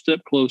one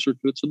step closer to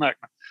its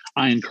enactment.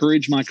 I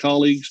encourage my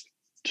colleagues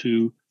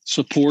to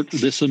support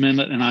this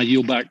amendment, and I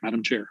yield back,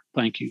 Madam Chair.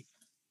 Thank you.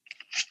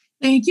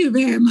 Thank you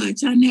very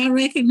much. I now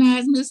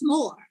recognize Ms.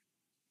 Moore.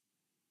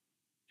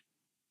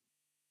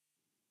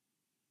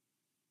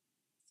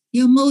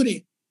 You're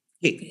muted.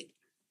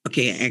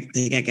 Okay, I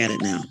think I got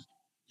it now.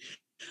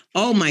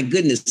 Oh my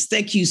goodness.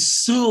 Thank you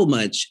so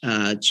much,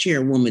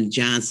 Chairwoman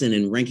Johnson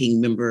and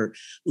Ranking Member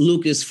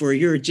Lucas, for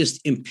your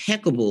just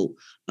impeccable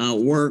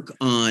work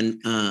on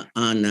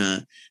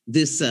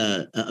this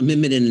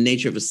amendment in the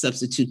nature of a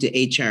substitute to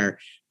H.R.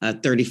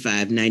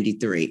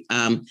 3593.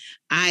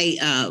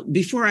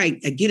 Before I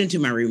get into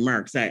my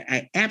remarks,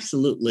 I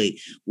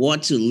absolutely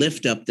want to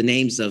lift up the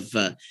names of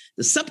the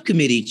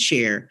subcommittee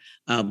chair,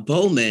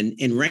 Bowman,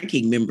 and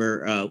Ranking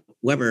Member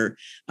Weber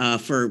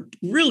for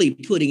really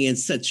putting in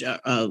such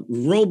a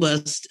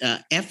robust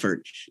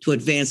effort to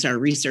advance our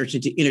research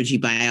into energy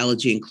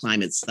biology and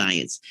climate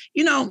science.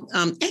 You know,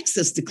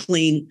 access to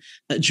clean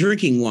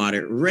drinking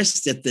water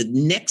rests at the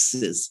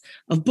nexus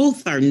of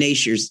both our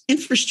nation's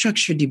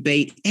infrastructure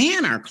debate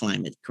and our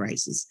climate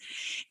crisis.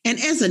 And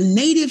as a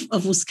native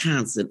of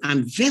Wisconsin,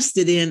 I'm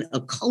vested in,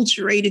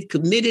 acculturated,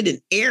 committed,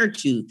 and heir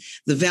to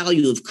the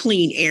value of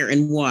clean air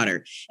and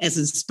water, as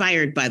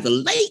inspired by the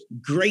late,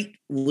 great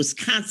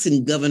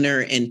Wisconsin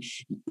governor and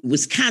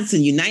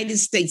Wisconsin United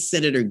States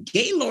Senator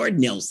Gaylord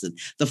Nelson,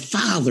 the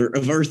father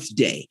of Earth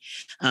Day,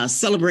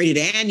 celebrated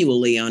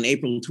annually on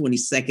April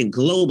 22nd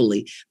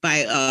globally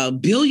by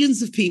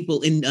billions of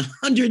people in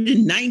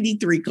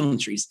 193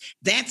 countries.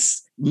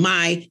 That's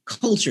my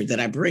culture that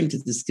I bring to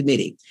this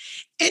committee.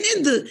 And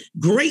in the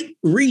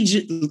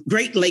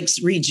Great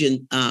Lakes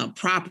region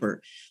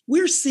proper,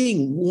 we're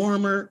seeing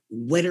warmer,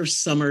 wetter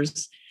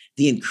summers.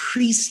 The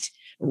increased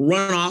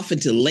runoff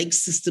into lake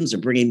systems are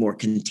bringing more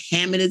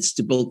contaminants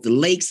to both the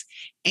lakes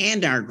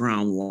and our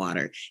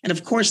groundwater. And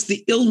of course,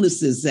 the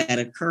illnesses that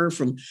occur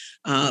from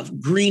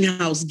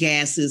greenhouse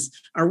gases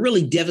are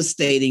really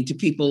devastating to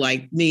people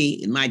like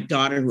me and my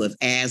daughter who have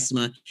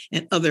asthma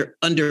and other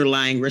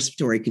underlying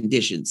respiratory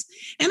conditions.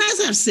 And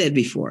as I've said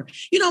before,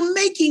 you know,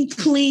 making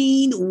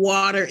clean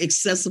water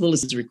accessible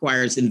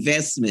requires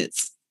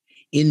investments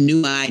in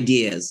new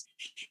ideas.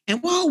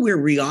 And while we're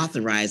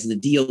reauthorizing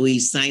the DOE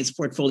science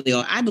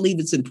portfolio, I believe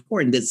it's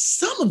important that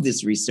some of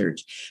this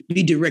research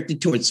be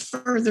directed towards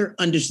further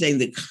understanding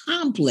the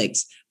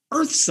complex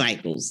earth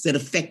cycles that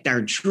affect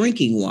our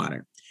drinking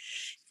water.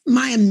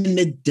 My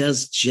amendment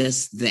does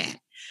just that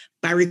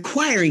by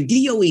requiring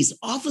DOE's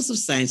Office of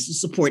Science to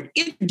support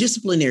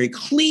interdisciplinary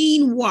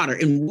clean water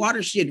and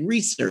watershed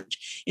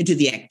research into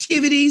the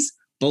activities,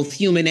 both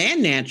human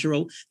and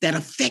natural, that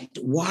affect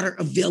water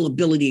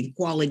availability and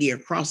quality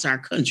across our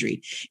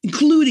country,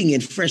 including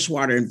in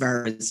freshwater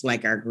environments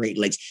like our Great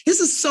Lakes. This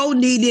is so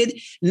needed,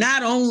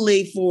 not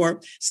only for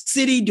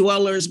city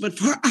dwellers, but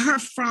for our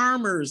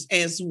farmers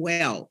as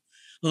well,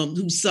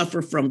 who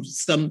suffer from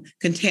some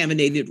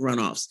contaminated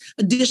runoffs.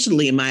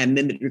 Additionally, my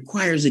amendment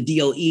requires the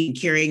DOE in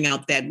carrying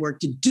out that work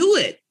to do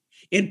it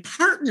in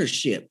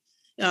partnership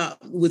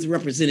with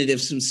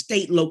representatives from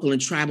state, local,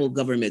 and tribal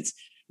governments,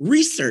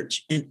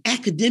 research and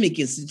academic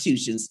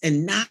institutions,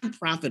 and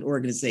nonprofit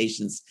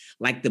organizations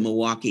like the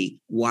Milwaukee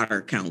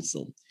Water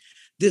Council.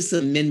 This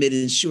amendment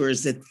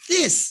ensures that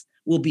this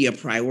will be a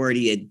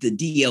priority at the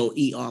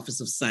DOE Office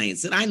of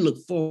Science. And I look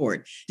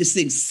forward to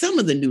seeing some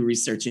of the new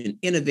research and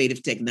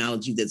innovative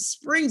technology that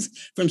springs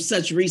from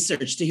such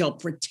research to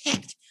help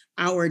protect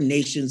our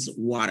nation's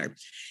water.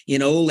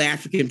 An old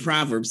African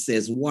proverb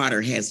says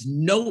water has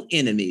no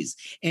enemies,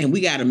 and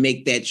we got to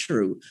make that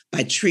true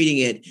by treating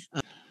it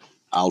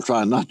I'll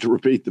try not to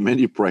repeat the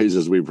many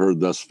praises we've heard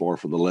thus far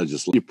for the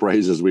legislation.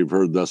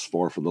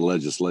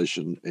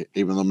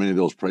 Even though many of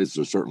those praises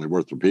are certainly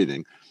worth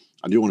repeating.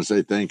 I do want to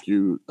say thank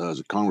you,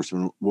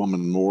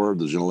 Congresswoman Moore,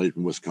 the gentlelady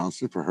from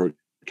Wisconsin, for her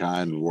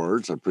kind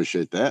words. I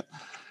appreciate that.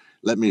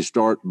 Let me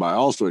start by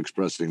also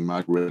expressing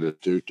my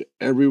gratitude to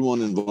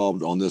everyone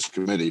involved on this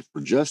committee for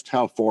just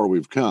how far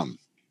we've come.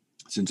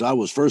 Since I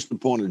was first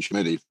appointed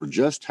chairman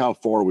of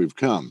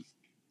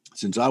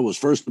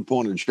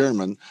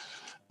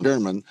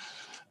the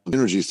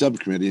Energy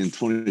Subcommittee in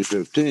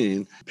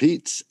 2015,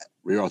 Pete's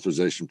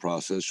reauthorization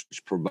process,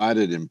 which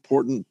provided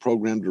important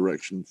program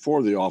direction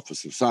for the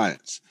Office of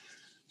Science.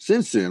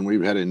 Since then,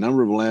 we've had a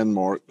number of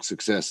landmark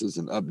successes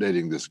in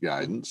updating this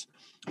guidance.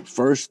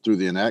 First, through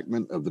the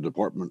enactment of the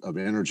Department of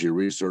Energy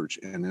Research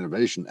and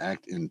Innovation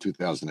Act in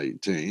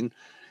 2018.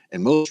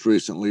 And most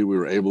recently, we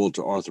were able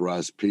to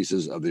authorize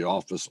pieces of the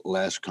office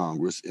last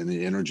Congress in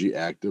the Energy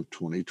Act of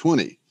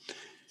 2020.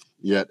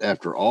 Yet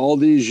after all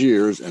these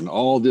years and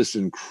all this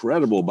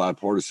incredible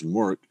bipartisan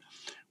work,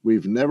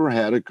 We've never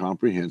had a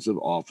comprehensive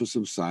Office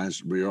of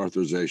Science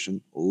reauthorization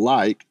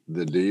like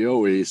the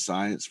DOE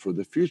Science for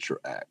the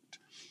Future Act.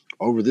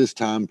 Over this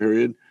time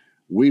period,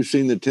 we've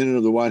seen the tenure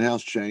of the White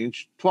House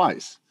change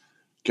twice.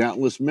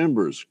 Countless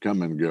members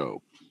come and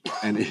go,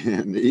 and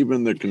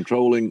even the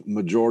controlling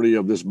majority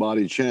of this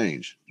body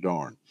change,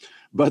 darn.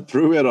 But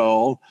through it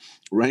all,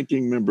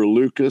 Ranking Member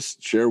Lucas,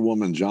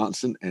 Chairwoman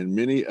Johnson, and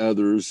many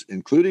others,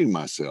 including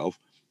myself,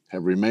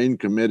 have remained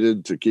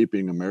committed to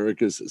keeping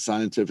America's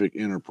scientific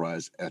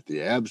enterprise at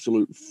the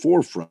absolute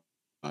forefront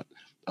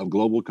of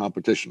global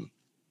competition.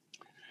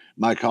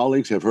 My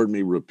colleagues have heard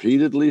me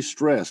repeatedly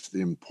stress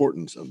the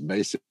importance of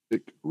basic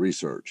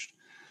research.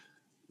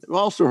 They've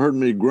also heard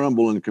me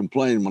grumble and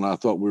complain when I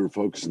thought we were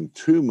focusing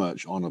too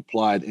much on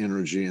applied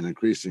energy and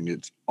increasing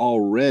its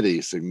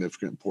already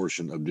significant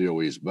portion of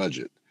DOE's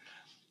budget.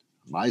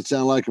 Might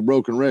sound like a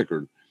broken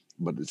record,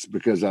 but it's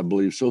because I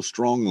believe so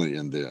strongly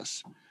in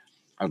this.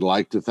 I'd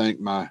like to think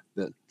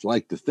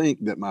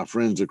that my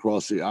friends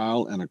across the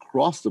aisle and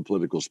across the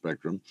political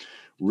spectrum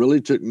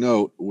really took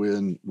note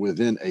when,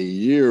 within a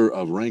year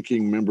of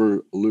Ranking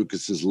Member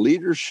Lucas's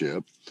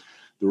leadership,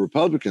 the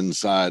Republican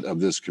side of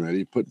this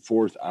committee put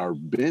forth our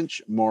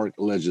benchmark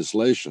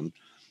legislation,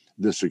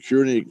 the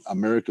Securing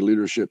America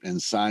Leadership in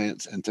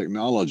Science and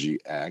Technology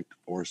Act,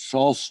 or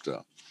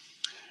SALSTA.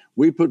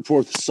 We put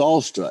forth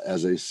SALSTA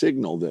as a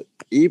signal that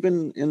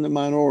even in the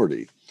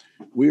minority,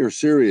 we are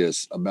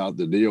serious about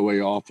the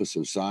DOE Office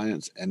of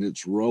Science and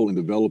its role in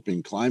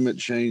developing climate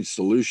change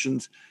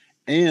solutions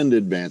and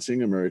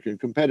advancing American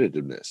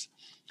competitiveness.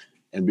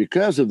 And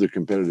because of the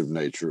competitive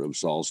nature of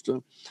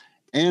SALSTA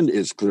and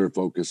its clear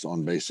focus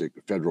on basic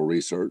federal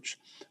research,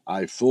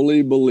 I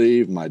fully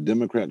believe my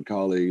Democrat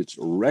colleagues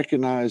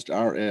recognized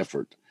our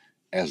effort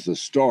as the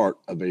start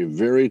of a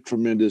very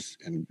tremendous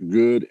and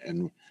good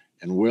and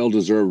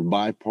well-deserved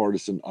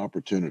bipartisan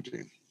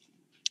opportunity.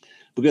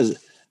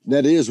 Because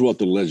that is what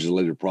the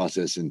legislative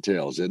process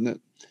entails, isn't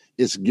it?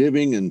 It's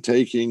giving and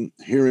taking,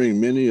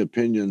 hearing many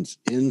opinions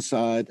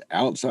inside,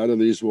 outside of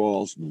these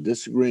walls,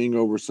 disagreeing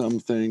over some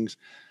things,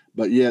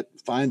 but yet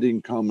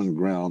finding common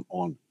ground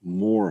on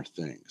more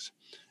things.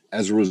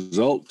 As a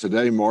result,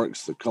 today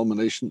marks the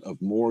culmination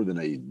of more than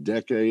a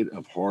decade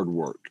of hard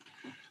work.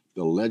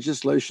 The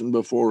legislation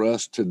before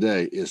us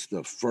today is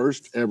the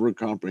first ever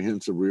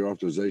comprehensive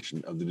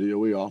reauthorization of the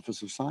DOE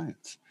Office of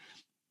Science.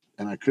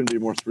 And I couldn't be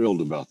more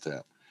thrilled about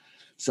that.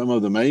 Some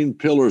of the main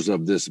pillars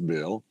of this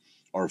bill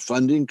are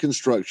funding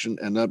construction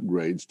and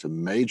upgrades to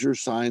major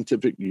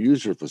scientific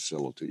user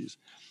facilities,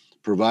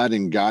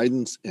 providing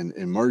guidance in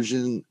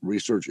emerging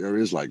research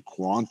areas like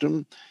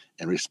quantum,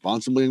 and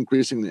responsibly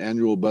increasing the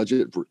annual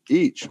budget for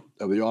each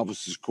of the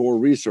office's core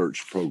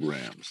research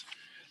programs.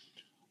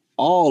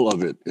 All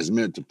of it is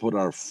meant to put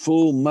our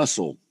full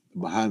muscle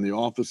behind the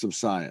Office of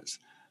Science.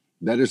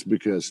 That is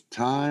because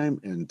time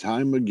and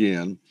time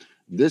again,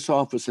 this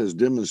office has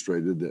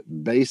demonstrated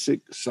that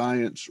basic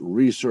science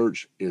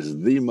research is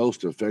the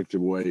most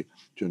effective way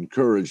to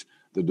encourage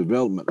the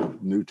development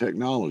of new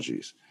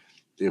technologies.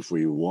 If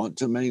we want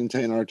to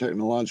maintain our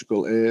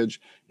technological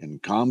edge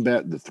and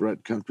combat the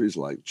threat countries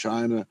like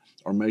China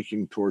are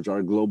making towards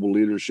our global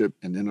leadership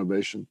and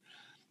innovation,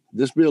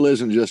 this bill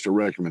isn't just a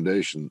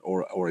recommendation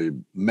or a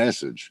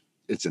message.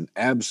 It's an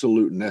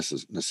absolute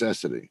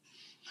necessity.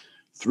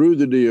 Through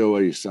the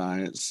DOE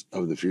Science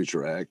of the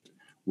Future Act,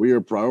 we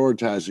are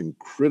prioritizing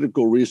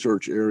critical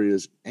research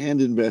areas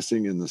and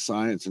investing in the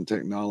science and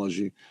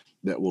technology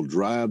that will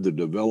drive the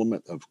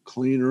development of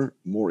cleaner,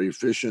 more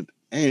efficient,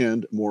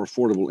 and more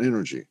affordable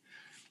energy.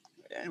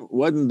 It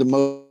wasn't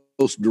the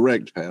most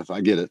direct path,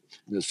 I get it.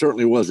 It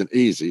certainly wasn't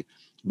easy,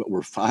 but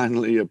we're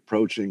finally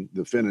approaching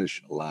the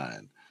finish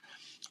line.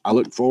 I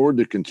look forward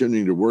to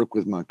continuing to work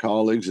with my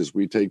colleagues as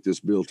we take this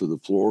bill to the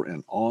floor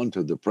and on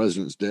to the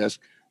President's desk.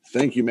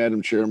 Thank you,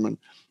 Madam Chairman.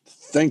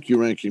 Thank you,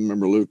 Ranking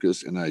Member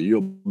Lucas, and I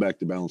yield back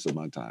the balance of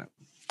my time.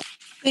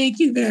 Thank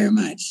you very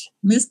much.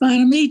 Ms.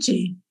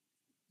 Bonamici.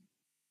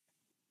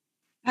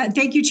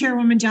 Thank you,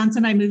 Chairwoman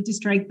Johnson. I move to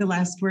strike the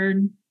last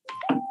word.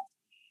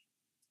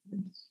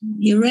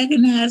 You're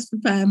recognized for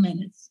 5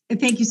 minutes.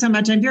 Thank you so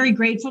much. I'm very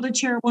grateful to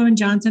Chairwoman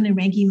Johnson and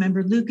Ranking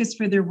Member Lucas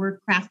for their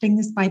work crafting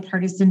this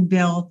bipartisan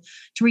bill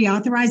to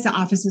reauthorize the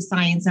Office of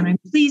Science, and I'm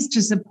pleased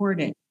to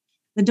support it.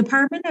 The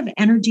Department of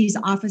Energy's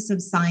Office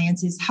of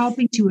Science is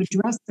helping to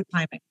address the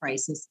climate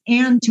crisis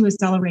and to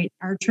accelerate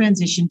our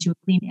transition to a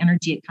clean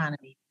energy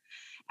economy.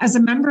 As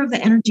a member of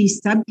the Energy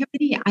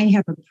Subcommittee, I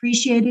have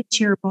appreciated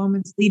Chair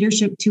Bowman's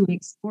leadership to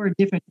explore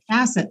different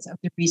facets of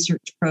the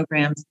research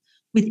programs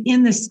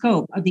within the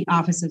scope of the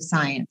Office of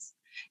Science.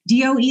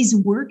 DOE's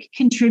work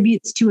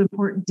contributes to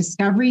important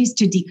discoveries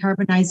to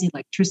decarbonize the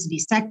electricity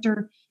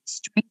sector,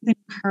 strengthen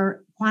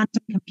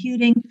quantum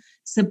computing,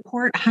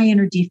 support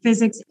high-energy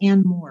physics,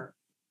 and more.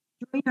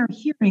 During our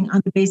hearing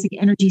on the Basic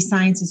Energy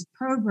Sciences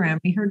program,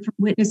 we heard from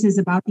witnesses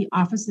about the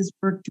office's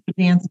work to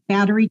advance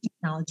battery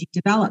technology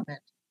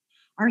development.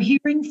 Our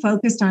hearing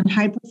focused on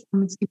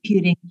high-performance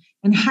computing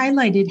and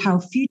highlighted how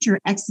future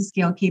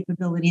exascale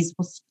capabilities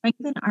will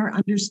strengthen our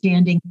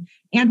understanding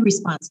and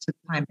response to the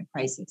climate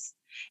crisis.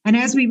 And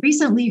as we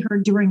recently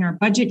heard during our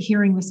budget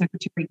hearing with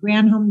Secretary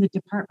Granholm, the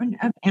Department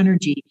of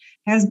Energy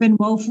has been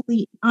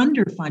woefully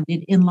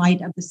underfunded in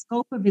light of the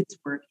scope of its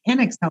work in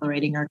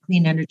accelerating our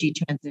clean energy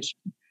transition.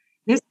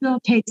 This bill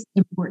takes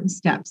important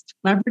steps to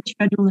leverage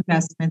federal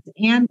investments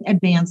and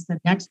advance the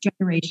next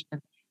generation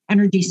of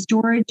energy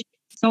storage,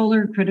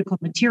 solar, critical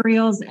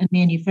materials, and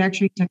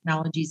manufacturing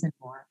technologies, and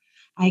more.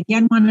 I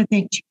again want to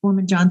thank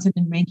Chairwoman Johnson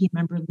and Ranking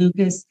Member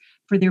Lucas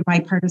for their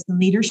bipartisan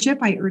leadership.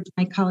 I urge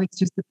my colleagues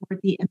to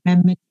support the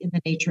amendment in the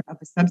nature of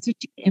a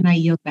substitute, and I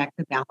yield back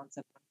the balance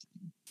of my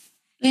time.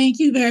 Thank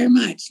you very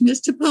much.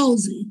 Mr.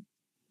 Posey.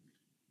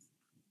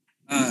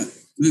 Move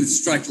to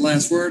strike the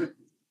last word.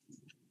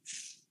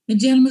 The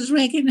gentleman is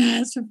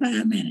recognized for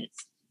 5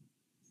 minutes.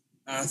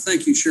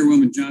 Thank you,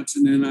 Chairwoman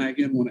Johnson, and I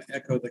again want to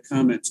echo the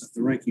comments of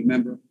the ranking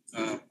member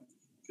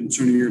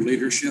concerning your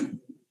leadership.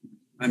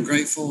 I'm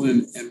grateful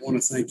and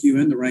want to thank you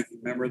and the ranking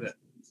member that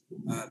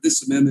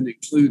this amendment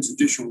includes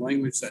additional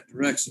language that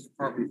directs the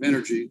Department of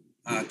Energy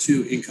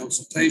to, in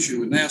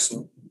consultation with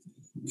NASA,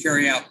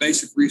 carry out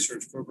basic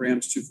research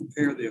programs to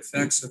compare the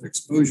effects of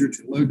exposure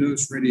to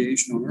low-dose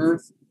radiation on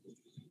Earth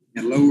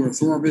and low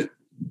Earth orbit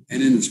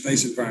and in the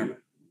space environment.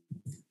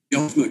 The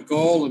ultimate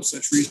goal of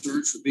such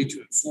research would be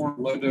to inform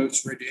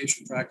low-dose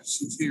radiation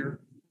practices here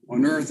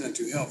on Earth and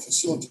to help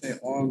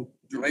facilitate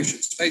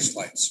long-duration space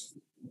flights.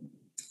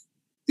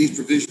 These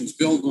provisions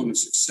build on the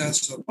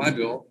success of my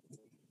bill,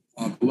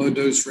 the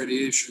Low-Dose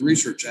Radiation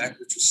Research Act,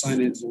 which was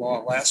signed into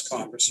law last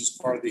Congress as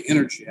part of the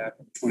Energy Act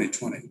of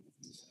 2020.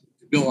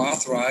 The bill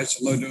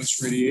authorized a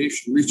low-dose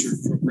radiation research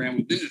program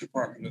within the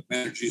Department of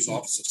Energy's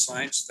Office of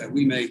Science that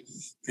we may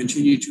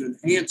continue to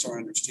enhance our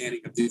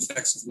understanding of the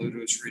effects of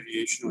low-dose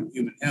radiation on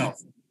human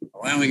health,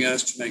 allowing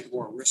us to make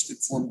more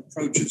risk-informed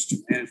approaches to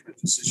management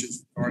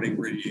decisions regarding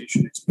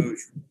radiation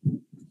exposure.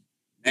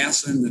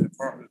 NASA and the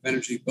Department of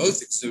Energy both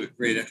exhibit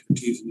great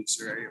expertise in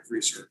this area of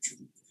research.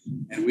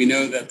 And we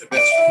know that the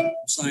best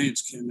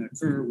science can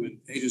occur when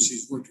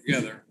agencies work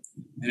together.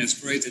 And it's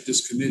great that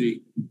this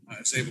committee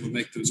is able to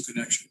make those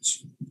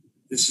connections.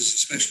 This is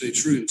especially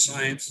true in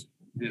science,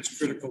 and it's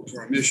critical to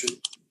our mission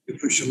to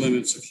push the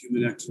limits of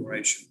human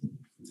exploration.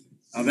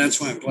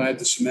 That's why I'm glad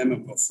this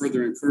amendment will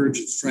further encourage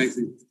and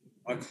strengthen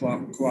our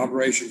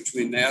cooperation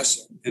between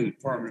NASA and the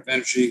Department of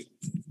Energy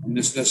on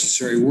this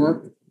necessary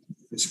work.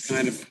 It's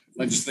kind of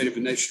legislative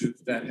initiative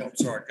that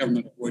helps our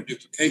government avoid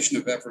duplication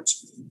of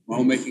efforts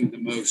while making the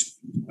most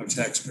of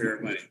taxpayer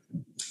money.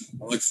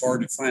 I look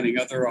forward to finding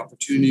other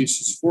opportunities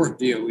to support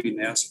DOE and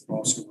NASA, but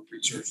also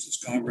research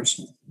this Congress.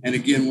 And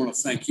again, want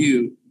to thank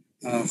you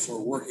for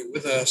working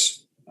with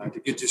us to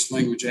get this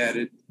language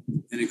added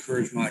and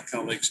encourage my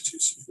colleagues to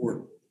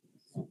support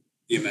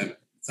the amendment.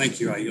 Thank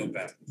you. I yield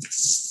back.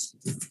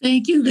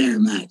 Thank you very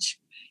much.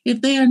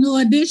 If there are no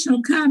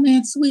additional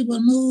comments, we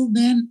will move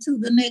then to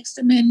the next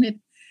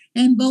amendment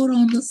and vote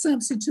on the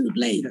substitute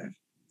later.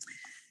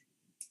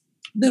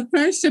 The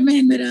first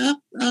amendment up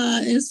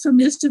is from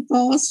Mr.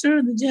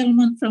 Foster, the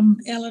gentleman from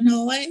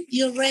Illinois.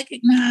 You're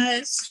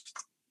recognized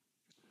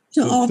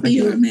to offer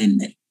your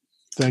amendment.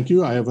 Thank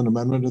you. I have an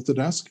amendment at the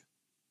desk.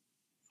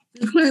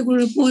 The clerk will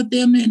report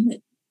the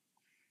amendment.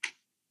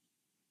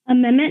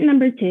 Amendment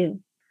number 2.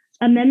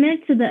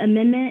 Amendment to the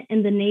amendment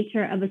in the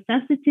nature of a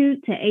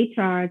substitute to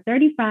HR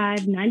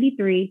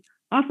 3593,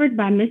 offered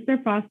by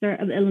Mr. Foster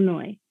of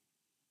Illinois.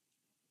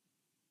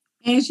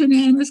 As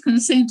unanimous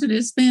consent to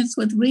dispense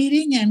with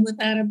reading and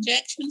without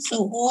objection,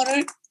 so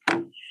ordered.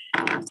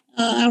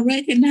 I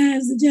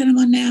recognize the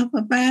gentleman now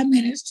for 5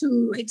 minutes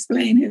to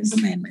explain his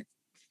amendment.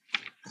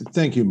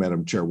 Thank you,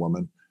 Madam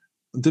Chairwoman.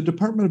 The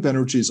Department of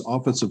Energy's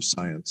Office of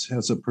Science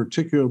has a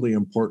particularly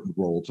important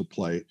role to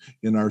play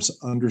in our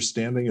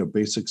understanding of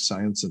basic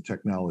science and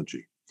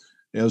technology.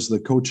 As the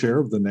co-chair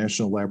of the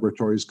National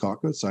Laboratories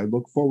Caucus, I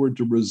look forward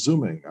to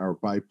resuming our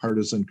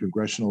bipartisan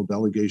congressional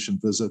delegation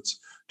visits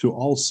to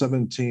all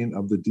 17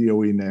 of the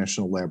DOE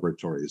national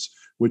laboratories,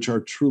 which are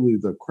truly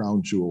the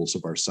crown jewels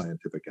of our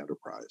scientific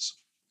enterprise.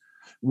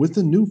 With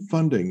the new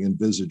funding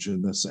envisaged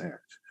in this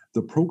act,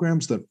 the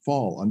programs that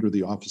fall under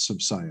the Office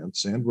of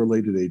Science and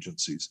related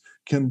agencies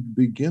can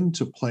begin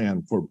to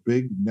plan for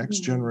big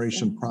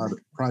next-generation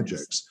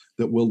projects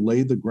that will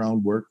lay the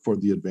groundwork for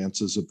the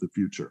advances of the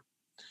future.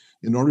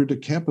 In order to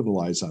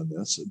capitalize on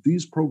this,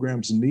 these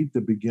programs need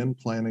to begin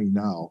planning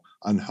now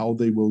on how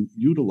they will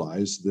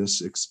utilize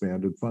this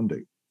expanded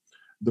funding.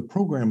 The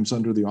programs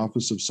under the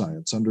Office of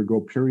Science undergo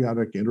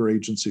periodic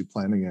interagency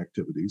planning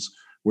activities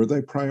where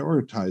they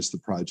prioritize the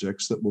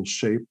projects that will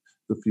shape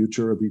the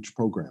future of each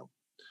program.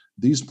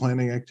 These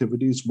planning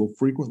activities will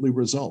frequently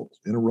result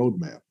in a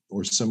roadmap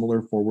or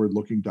similar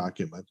forward-looking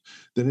document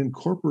that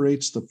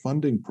incorporates the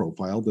funding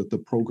profile that the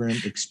program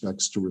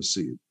expects to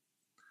receive.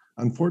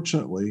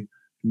 Unfortunately,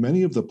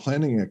 many of the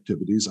planning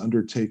activities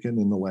undertaken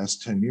in the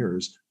last 10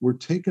 years were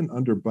taken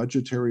under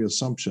budgetary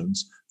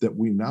assumptions that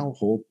we now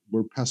hope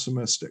were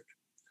pessimistic.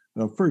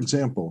 Now, for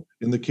example,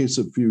 in the case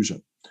of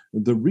fusion,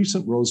 the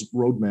recent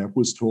roadmap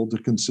was told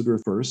to consider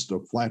first a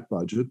flat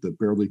budget that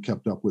barely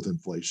kept up with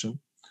inflation,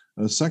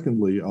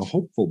 Secondly, a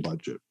hopeful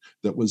budget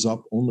that was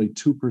up only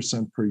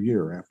 2% per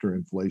year after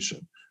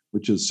inflation,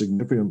 which is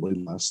significantly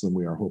less than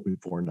we are hoping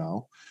for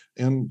now.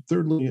 And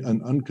thirdly,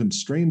 an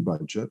unconstrained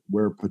budget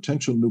where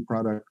potential new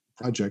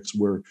projects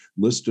were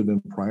listed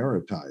and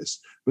prioritized.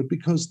 But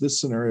because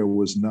this scenario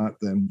was not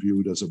then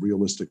viewed as a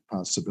realistic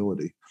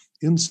possibility,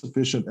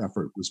 insufficient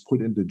effort was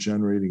put into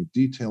generating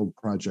detailed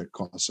project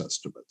cost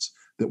estimates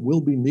that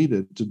will be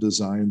needed to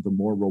design the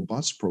more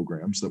robust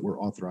programs that we're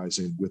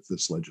authorizing with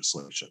this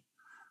legislation.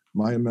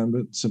 My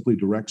amendment simply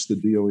directs the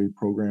DOE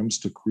programs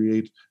to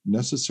create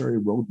necessary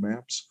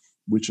roadmaps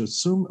which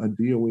assume a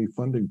DOE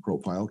funding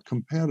profile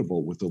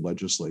compatible with the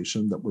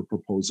legislation that we're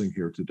proposing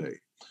here today.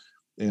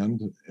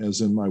 And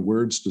as in my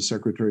words to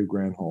Secretary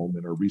Granholm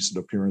in her recent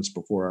appearance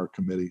before our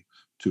committee,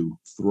 to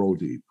throw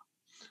deep.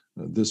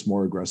 This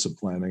more aggressive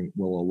planning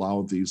will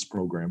allow these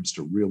programs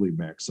to really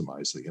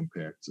maximize the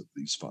impacts of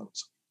these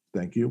funds.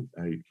 Thank you.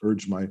 I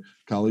urge my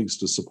colleagues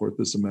to support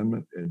this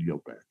amendment and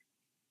yield back.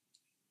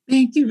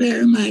 Thank you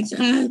very much.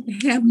 I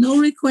have no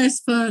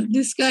request for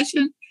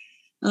discussion,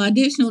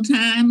 additional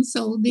time,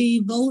 so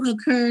the vote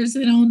occurs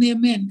on the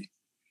amendment.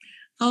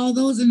 All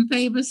those in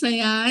favor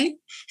say aye.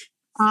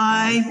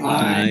 Aye.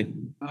 Aye.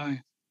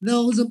 Aye.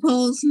 Those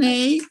opposed,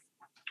 nay.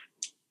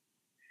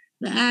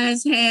 The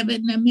ayes have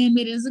it, and the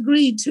amendment is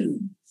agreed to.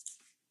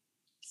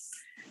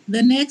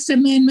 The next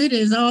amendment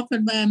is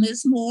offered by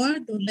Ms. Moore,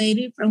 the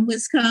lady from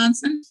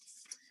Wisconsin.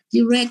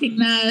 You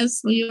recognize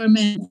for your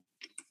amendment.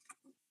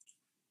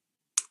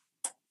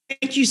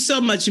 Thank you so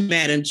much,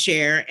 Madam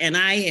Chair. And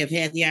I have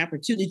had the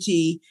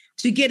opportunity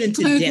to get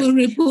into Clerk depth. will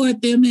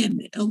report the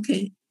amendment.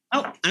 Okay.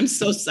 Oh, I'm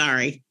so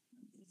sorry.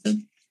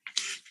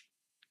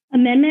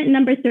 Amendment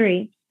number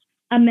 3,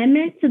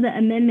 amendment to the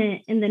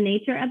amendment in the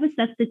nature of a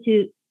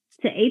substitute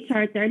to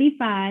HR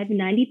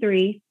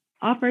 3593,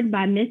 offered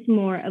by Ms.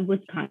 Moore of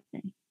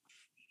Wisconsin.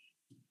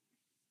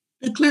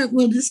 The clerk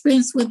will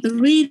dispense with the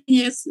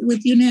reading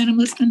with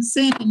unanimous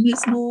consent, and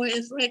Ms. Moore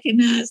is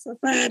recognized for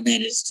 5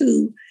 minutes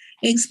to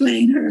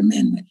explain her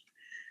amendment.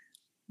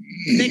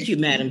 Thank you,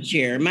 Madam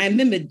Chair. My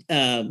amendment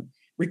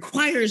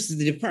requires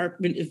the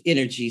Department of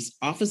Energy's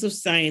Office of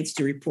Science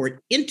to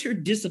report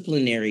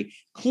interdisciplinary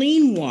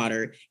clean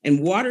water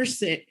and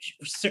watershed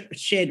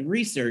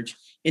research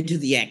into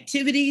the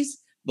activities,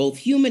 both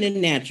human and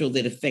natural,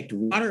 that affect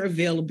water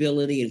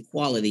availability and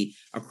quality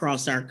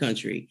across our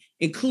country,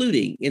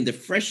 including in the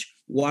fresh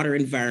water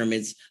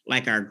environments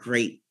like our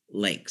Great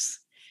Lakes.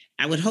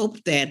 I would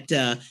hope that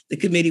the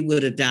committee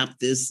would adopt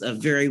this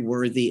very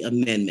worthy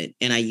amendment,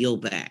 and I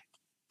yield back.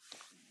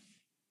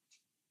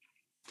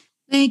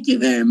 Thank you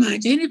very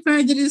much. Any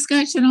further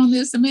discussion on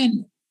this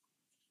amendment?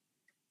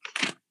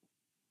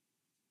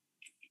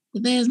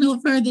 If there's no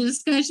further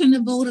discussion,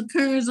 the vote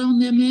occurs on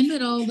the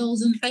amendment. All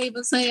those in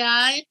favor say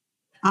aye.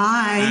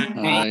 Aye.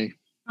 Aye.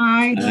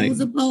 Aye.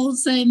 Those opposed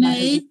say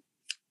nay.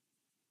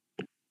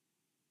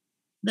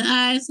 The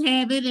ayes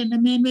have it, and the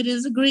amendment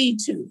is agreed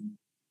to.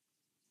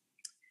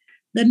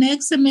 The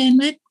next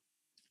amendment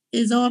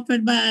is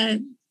offered by,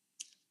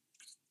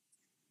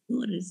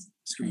 what is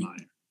it?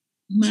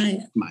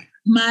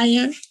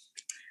 Meyer.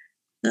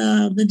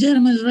 The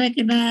gentleman is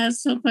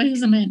recognized for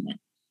his amendment.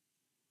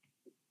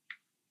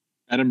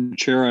 Madam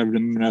Chair, I have an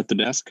amendment at the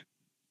desk.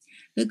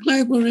 The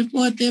clerk will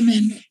report the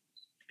amendment.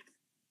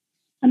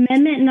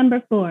 Amendment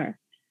number 4,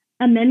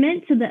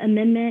 amendment to the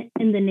amendment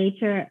in the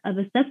nature of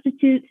a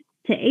substitute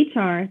to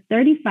HR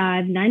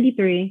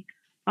 3593,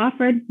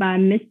 offered by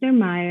Mr.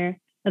 Meyer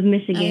of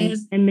Michigan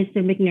and Mr.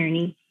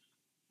 McNerney.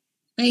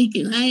 Thank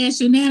you. I ask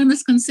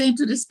unanimous consent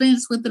to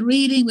dispense with the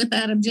reading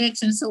without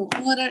objection, so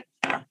ordered.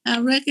 I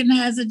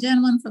recognize the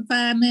gentleman for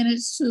 5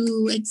 minutes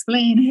to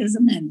explain his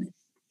amendment.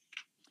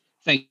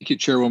 Thank you,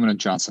 Chairwoman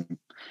Johnson.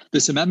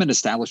 This amendment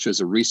establishes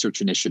a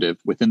research initiative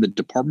within the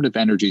Department of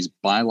Energy's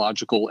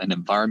Biological and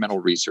Environmental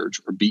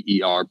Research, or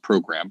BER,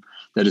 program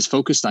that is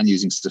focused on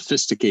using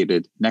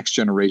sophisticated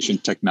next-generation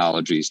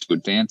technologies to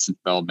advance the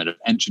development of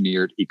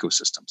engineered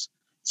ecosystems.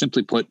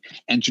 Simply put,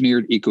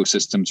 engineered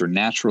ecosystems are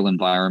natural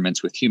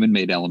environments with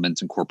human-made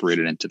elements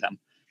incorporated into them.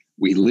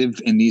 We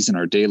live in these in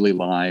our daily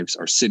lives.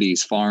 Our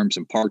cities, farms,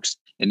 and parks,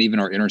 and even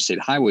our interstate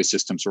highway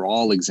systems are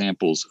all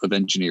examples of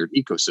engineered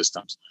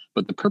ecosystems.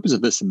 But the purpose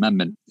of this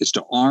amendment is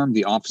to arm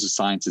the Office of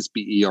Science's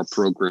BER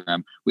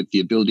program with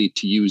the ability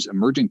to use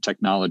emerging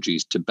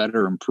technologies to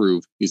better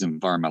improve these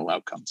environmental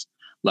outcomes.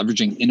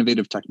 Leveraging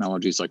innovative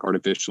technologies like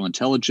artificial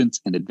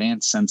intelligence and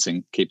advanced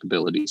sensing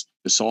capabilities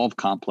to solve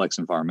complex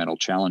environmental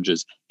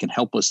challenges can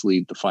help us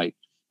lead the fight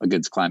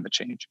against climate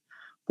change.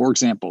 For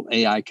example,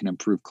 AI can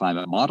improve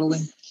climate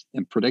modeling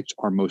and predict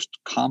our most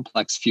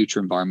complex future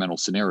environmental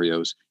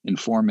scenarios,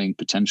 informing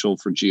potential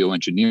for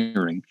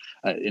geoengineering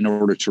in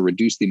order to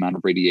reduce the amount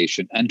of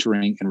radiation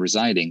entering and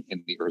residing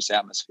in the Earth's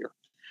atmosphere.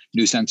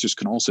 New sensors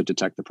can also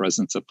detect the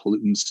presence of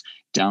pollutants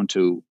down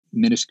to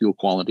minuscule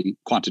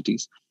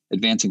quantities,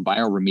 advancing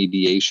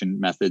bioremediation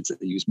methods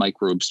that use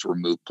microbes to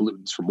remove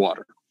pollutants from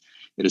water.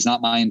 It is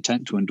not my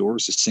intent to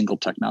endorse a single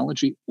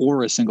technology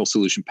or a single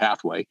solution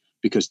pathway,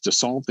 because to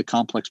solve the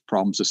complex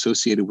problems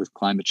associated with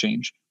climate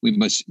change, we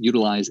must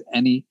utilize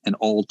any and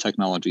all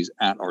technologies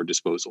at our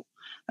disposal.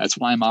 That's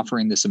why I'm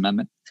offering this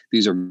amendment.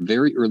 These are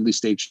very early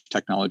stage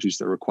technologies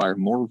that require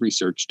more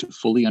research to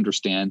fully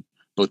understand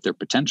both their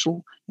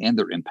potential and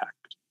their impact.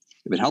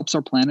 If it helps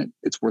our planet,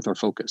 it's worth our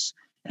focus.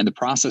 And the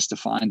process to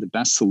find the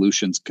best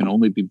solutions can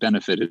only be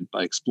benefited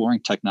by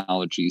exploring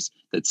technologies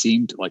that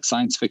seemed like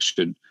science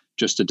fiction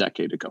just a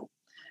decade ago.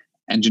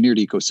 Engineered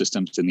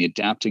ecosystems and the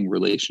adapting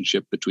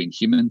relationship between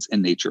humans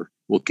and nature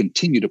will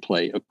continue to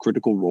play a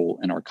critical role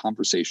in our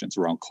conversations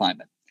around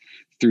climate.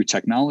 Through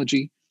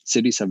technology,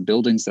 cities have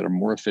buildings that are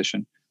more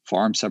efficient,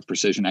 farms have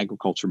precision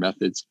agriculture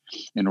methods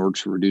in order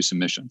to reduce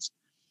emissions.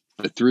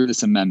 But through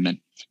this amendment,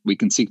 we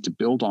can seek to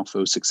build off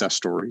those success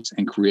stories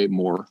and create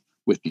more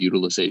with the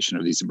utilization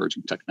of these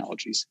emerging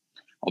technologies.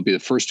 I'll be the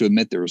first to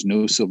admit there is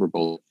no silver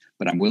bullet,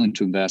 but I'm willing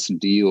to invest in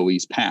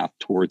DOE's path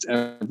towards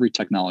every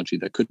technology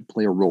that could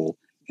play a role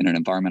in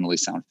an environmentally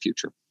sound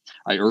future.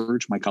 I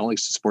urge my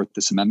colleagues to support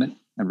this amendment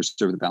and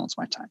reserve the balance of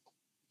my time.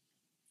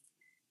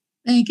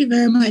 Thank you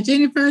very much.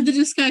 Any further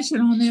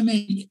discussion on the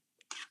amendment?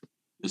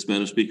 Yes,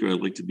 Madam Speaker,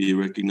 I'd like to be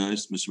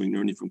recognized. Mr.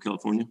 McNerney from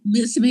California.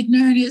 Mr.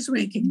 McNerney is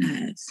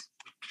recognized.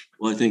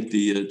 Well, I thank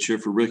the chair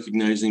for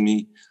recognizing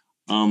me.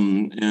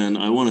 And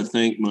I want to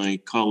thank my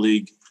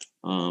colleague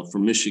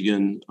from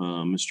Michigan,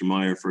 Mr.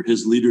 Meyer, for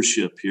his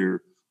leadership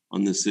here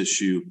on this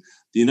issue.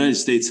 The United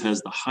States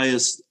has the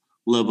highest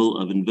level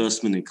of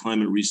investment in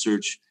climate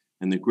research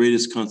and the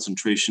greatest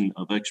concentration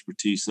of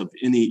expertise of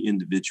any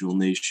individual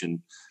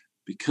nation.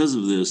 Because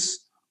of this,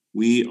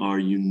 we are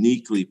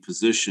uniquely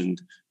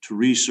positioned to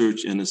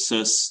research and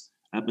assess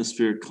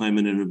atmospheric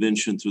climate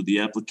intervention through the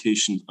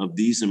application of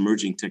these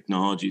emerging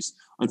technologies.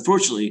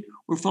 Unfortunately,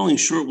 we're falling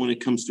short when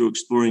it comes to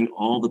exploring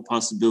all the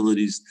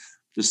possibilities,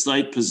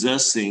 despite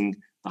possessing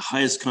the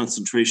highest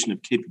concentration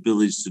of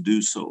capabilities to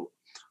do so.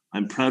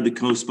 I'm proud to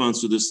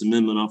co-sponsor this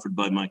amendment offered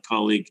by my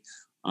colleague,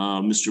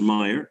 Mr.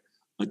 Meyer,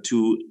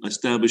 to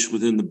establish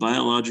within the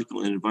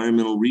biological and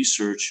environmental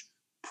research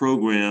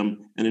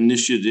program an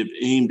initiative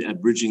aimed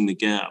at bridging the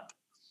gap.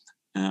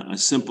 A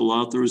simple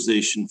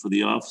authorization for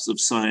the Office of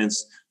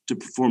Science to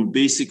perform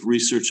basic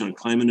research on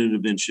climate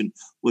intervention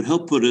would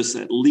help put us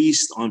at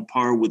least on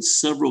par with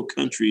several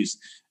countries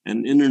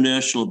and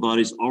international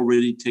bodies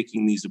already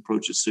taking these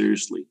approaches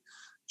seriously.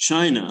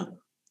 China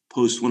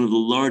posts one of the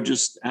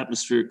largest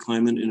atmospheric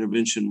climate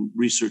intervention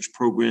research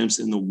programs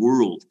in the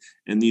world,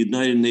 and the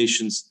United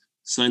Nations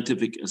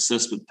Scientific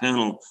Assessment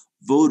Panel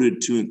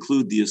voted to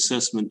include the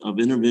assessment of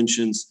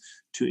interventions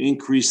to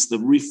increase the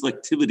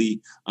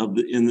reflectivity of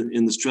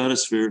in the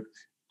stratosphere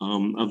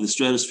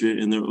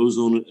in their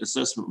ozone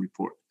assessment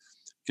report.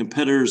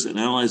 Competitors and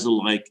allies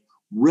alike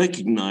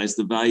recognize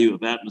the value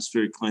of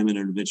atmospheric climate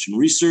intervention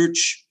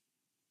research.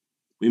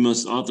 We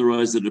must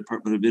authorize the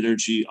Department of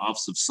Energy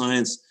Office of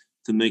Science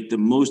to make the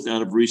most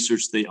out of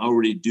research they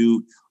already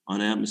do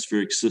on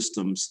atmospheric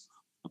systems.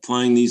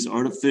 Applying these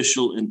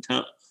artificial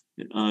intelligence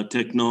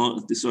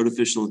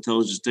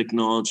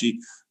technology,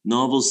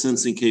 novel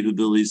sensing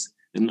capabilities,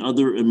 and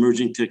other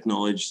emerging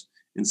technologies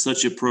in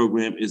such a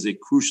program is a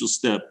crucial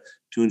step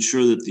to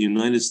ensure that the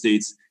United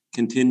States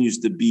continues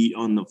to be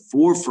on the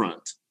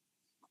forefront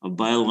of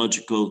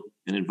biological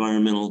and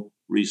environmental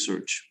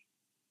research.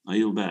 I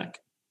yield back.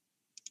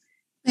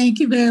 Thank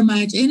you very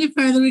much. Any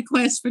further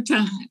requests for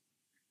time?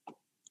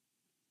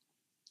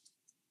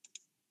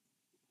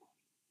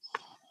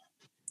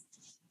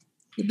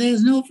 If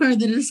there's no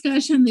further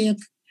discussion,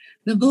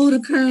 the vote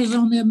occurs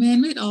on the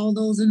amendment. All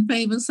those in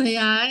favor say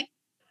aye.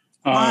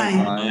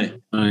 Aye.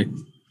 Aye.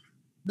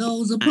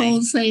 Those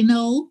opposed say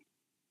no.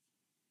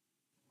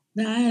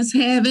 The ayes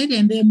have it,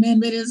 and the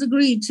amendment is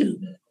agreed to.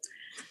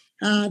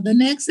 The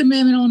next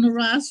amendment on the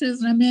roster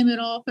is an amendment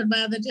offered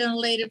by the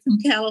gentlelady from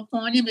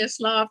California, Ms.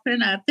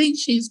 Lofgren. I think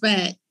she's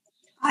back.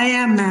 I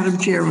am, Madam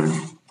Chairman.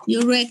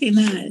 You're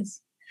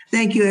recognized.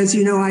 Thank you. As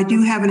you know, I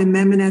do have an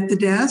amendment at the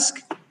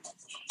desk.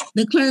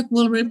 The clerk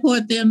will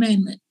report the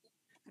amendment.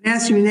 I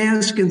ask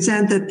unanimous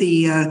consent that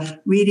the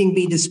reading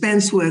be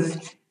dispensed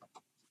with.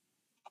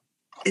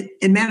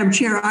 And Madam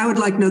Chair, I would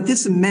like to note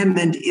this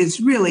amendment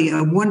is really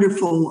a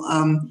wonderful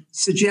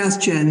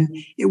suggestion.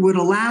 It would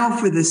allow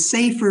for the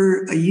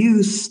safer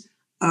use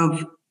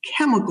of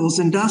chemicals,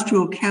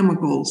 industrial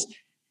chemicals,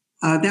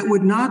 that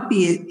would not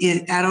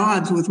be at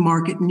odds with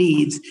market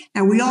needs.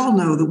 And we all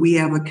know that we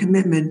have a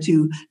commitment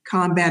to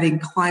combating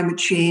climate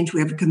change.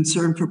 We have a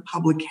concern for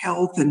public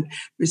health and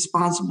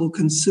responsible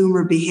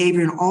consumer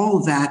behavior, and all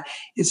of that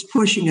is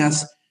pushing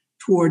us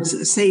towards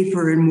a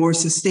safer and more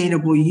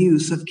sustainable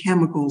use of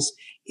chemicals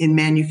in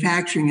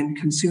manufacturing and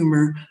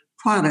consumer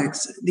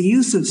products. The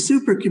use of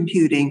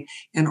supercomputing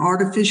and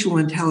artificial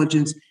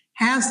intelligence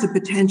has the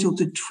potential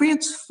to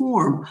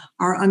transform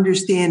our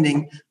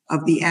understanding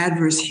of the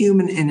adverse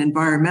human and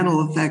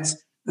environmental effects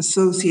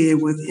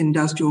associated with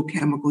industrial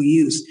chemical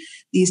use.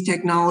 These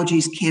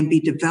technologies can be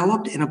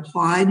developed and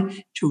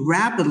applied to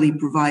rapidly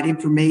provide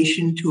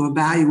information to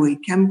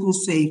evaluate chemical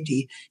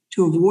safety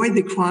to avoid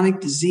the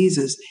chronic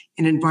diseases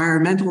and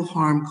environmental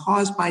harm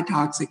caused by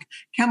toxic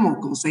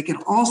chemicals. They can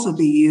also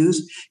be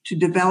used to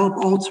develop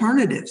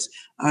alternatives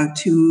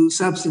to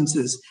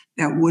substances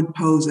that would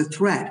pose a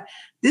threat.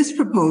 This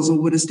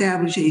proposal would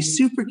establish a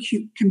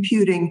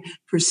supercomputing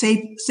for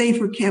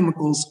safer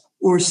chemicals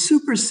or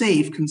super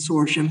safe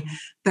consortium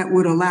that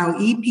would allow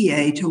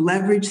EPA to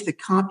leverage the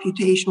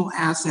computational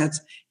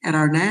assets at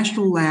our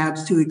national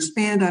labs to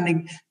expand on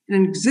an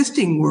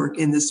existing work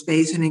in this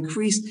space and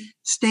increase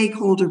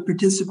stakeholder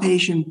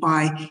participation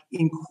by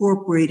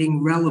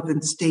incorporating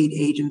relevant state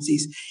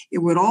agencies. It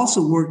would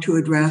also work to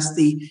address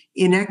the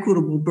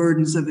inequitable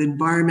burdens of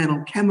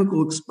environmental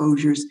chemical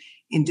exposures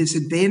in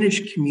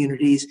disadvantaged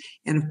communities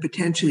and of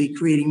potentially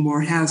creating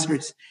more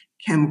hazardous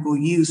chemical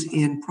use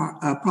in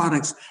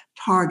products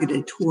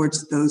targeted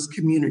towards those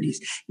communities.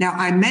 Now,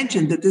 I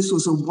mentioned that this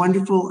was a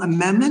wonderful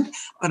amendment,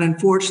 but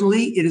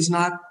unfortunately, it is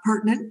not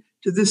pertinent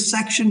to this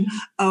section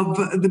of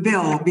the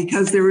bill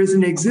because there is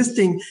an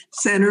existing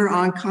Center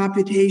on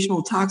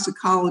Computational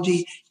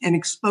Toxicology and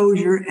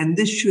Exposure, and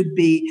this should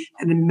be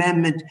an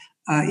amendment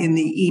in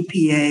the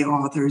EPA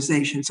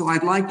authorization. So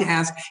I'd like to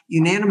ask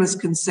unanimous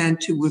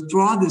consent to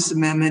withdraw this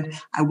amendment.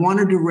 I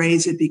wanted to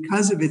raise it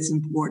because of its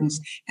importance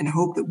and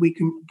hope that we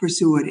can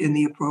pursue it in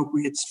the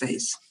appropriate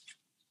space.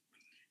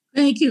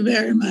 Thank you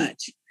very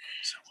much.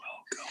 So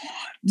we'll go on.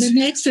 The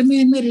next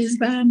amendment is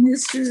by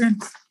Mr.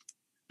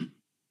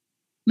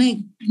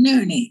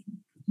 McNerney.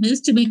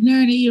 Mr.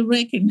 McNerney, you're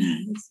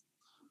recognized.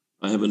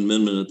 I have an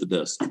amendment at the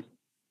desk.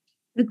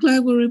 The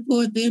clerk will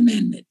report the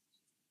amendment.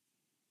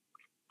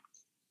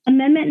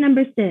 Amendment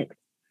number 6.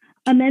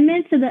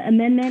 Amendment to the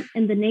amendment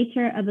in the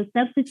nature of a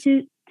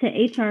substitute to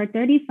HR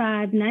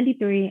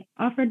 3593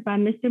 offered by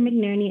Mr.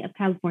 McNerney of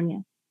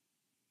California.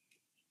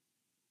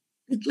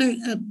 The clerk,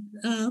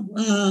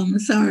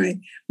 sorry,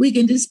 we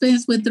can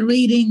dispense with the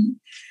reading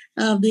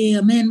of the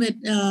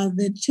amendment.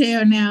 The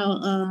chair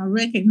now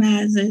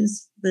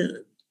recognizes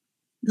the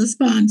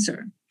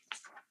sponsor.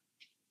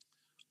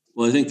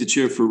 Well, I thank the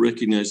chair for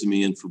recognizing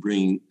me and for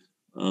bringing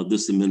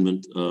this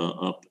amendment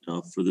up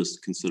for this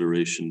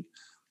consideration.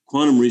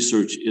 Quantum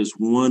research is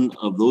one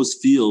of those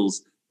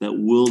fields that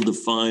will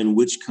define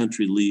which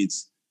country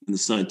leads in the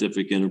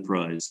scientific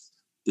enterprise.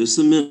 This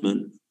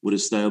amendment would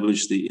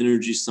establish the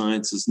Energy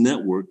Sciences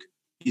Network,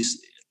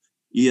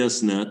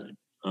 ESNet,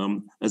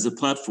 as a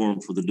platform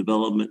for the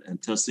development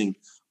and testing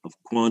of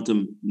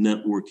quantum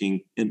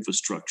networking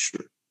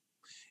infrastructure.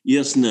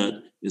 ESNet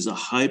is a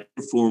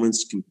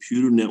high-performance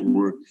computer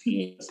network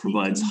that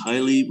provides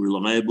highly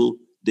reliable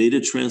data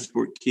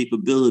transport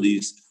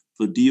capabilities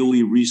for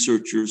DOE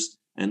researchers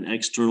and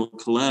external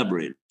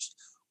collaborators,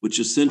 which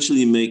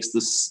essentially makes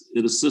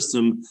it a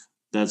system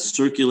that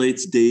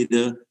circulates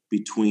data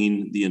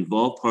between the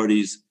involved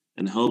parties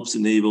and helps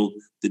enable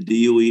the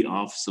DOE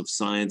Office of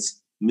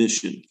Science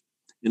mission.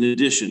 In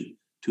addition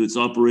to its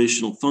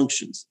operational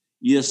functions,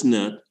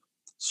 ESNet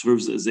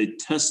serves as a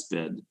test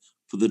bed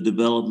for the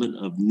development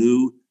of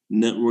new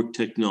network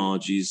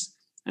technologies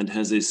and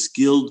has a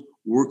skilled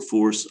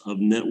workforce of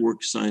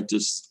network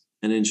scientists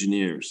and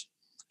engineers.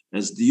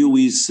 As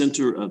DOE's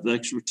Center of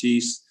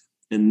Expertise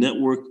in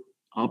Network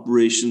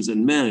Operations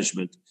and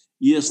Management,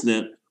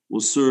 ESNet will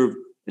serve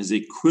as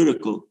a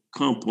critical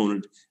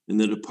component in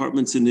the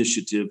department's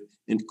initiative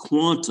in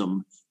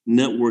quantum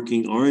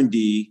networking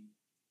R&D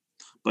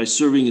by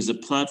serving as a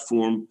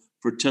platform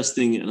for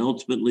testing and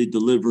ultimately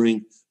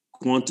delivering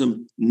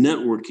quantum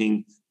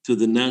networking to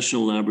the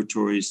national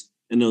laboratories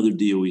and other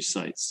DOE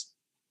sites.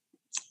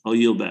 I'll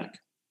yield back.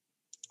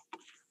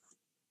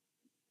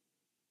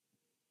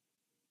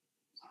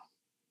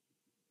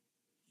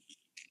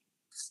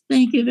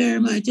 Thank you very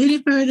much. Any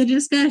further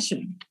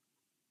discussion?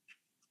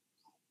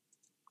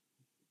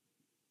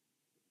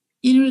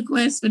 Any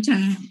requests for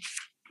time?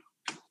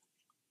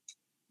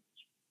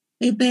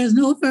 If there's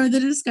no further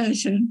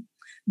discussion,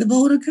 the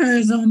vote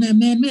occurs on the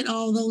amendment.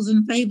 All those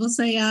in favor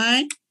say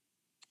aye.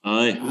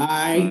 Aye.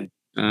 Aye.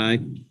 Aye.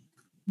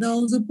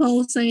 Those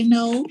opposed say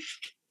no.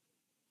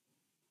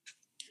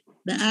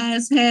 The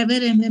ayes have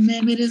it and the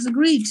amendment is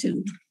agreed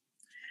to.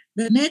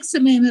 The next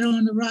amendment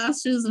on the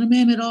roster is an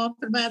amendment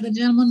offered by the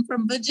gentleman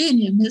from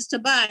Virginia, Mr.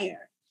 Byer.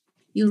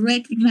 You're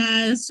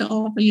recognized to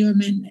offer your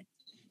amendment.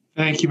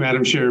 Thank you,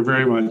 Madam Chair,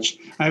 very much.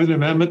 I have an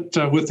amendment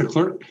with the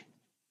clerk.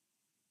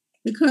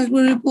 The clerk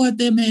will report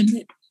the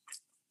amendment.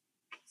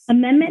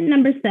 Amendment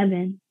number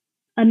 7.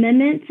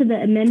 Amendment to the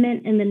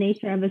amendment in the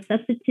nature of a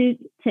substitute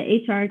to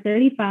HR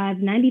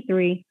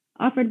 3593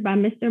 offered by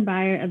Mr.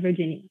 Byer of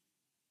Virginia.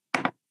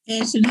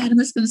 As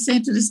unanimous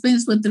consent to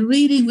dispense with the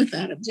reading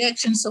without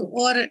objection, so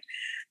ordered.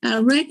 I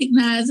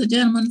recognize the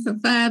gentleman for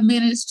 5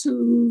 minutes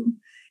to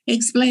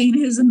explain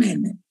his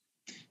amendment.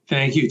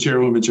 Thank you,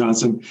 Chairwoman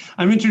Johnson.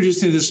 I'm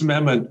introducing this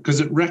amendment because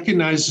it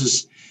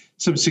recognizes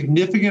some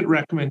significant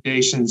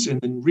recommendations in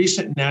the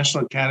recent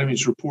National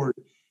Academy's report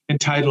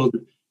entitled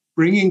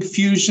Bringing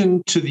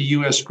Fusion to the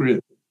U.S.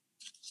 Grid.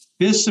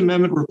 This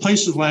amendment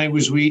replaces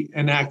language we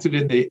enacted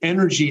in the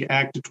Energy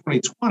Act of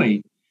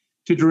 2020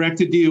 to direct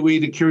the DOE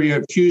to carry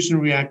out fusion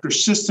reactor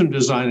system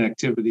design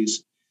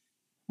activities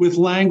with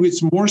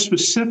language more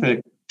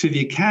specific to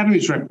the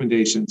Academy's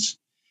recommendations.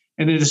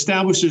 And it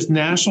establishes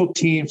national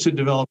teams to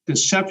develop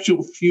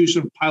conceptual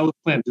fusion pilot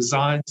plant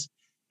designs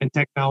and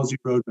technology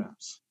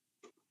roadmaps.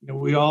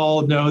 We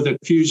all know that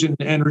fusion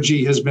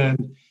energy has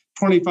been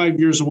 25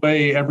 years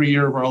away every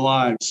year of our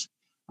lives.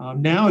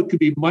 Now it could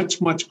be much,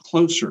 much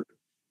closer,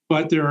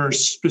 but there are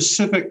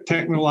specific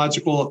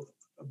technological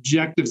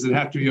objectives that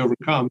have to be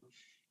overcome.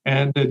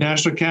 And the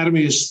National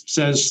Academy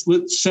says,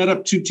 let's set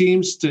up 2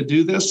 teams to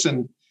do this,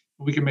 and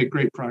we can make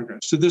great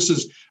progress. So this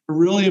is a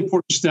really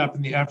important step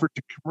in the effort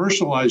to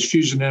commercialize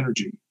fusion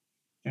energy.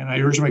 And I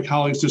urge my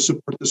colleagues to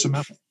support this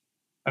amendment.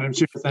 Madam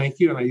Chair, thank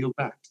you, and I yield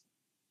back.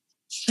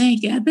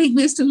 Thank you. I think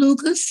Mr.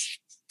 Lucas.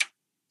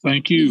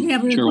 Thank you,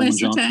 have a Chairwoman request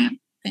for Johnson. time?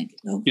 Thank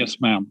you. Okay. Yes,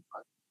 ma'am.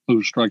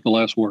 Move to strike the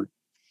last word.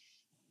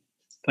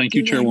 Thank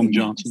you, Chairwoman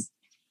Johnson.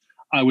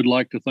 I would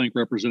like to thank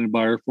Representative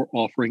Byer for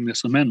offering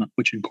this amendment,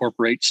 which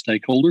incorporates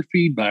stakeholder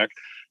feedback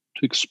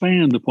to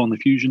expand upon the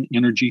fusion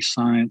energy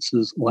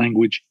sciences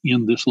language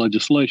in this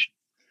legislation.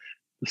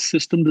 The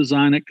system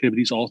design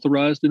activities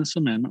authorized in this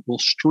amendment will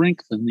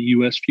strengthen the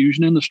U.S.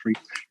 fusion industry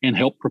and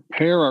help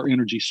prepare our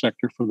energy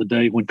sector for the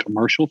day when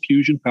commercial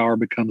fusion power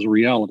becomes a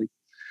reality.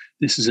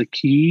 This is a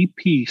key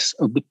piece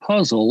of the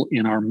puzzle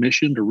in our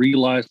mission to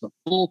realize the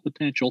full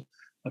potential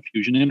of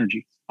fusion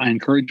energy. I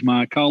encourage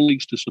my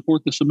colleagues to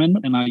support this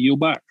amendment, and I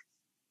yield back.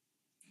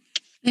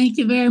 Thank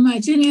you very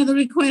much. Any other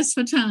requests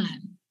for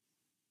time?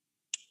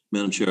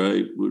 Madam Chair,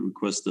 I would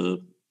request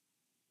the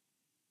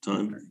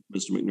time.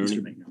 Mr.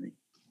 McNerney.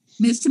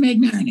 Mr.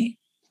 McNerney.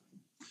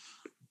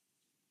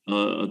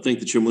 I thank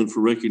the chairman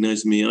for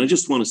recognizing me. And I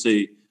just want to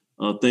say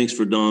thanks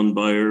for Don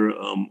Byer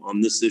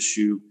on this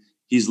issue.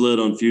 He's led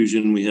on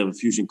fusion. We have a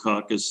fusion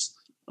caucus.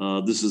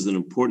 This is an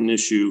important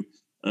issue.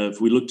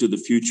 If we look to the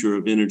future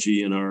of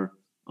energy in our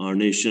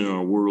nation,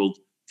 our world,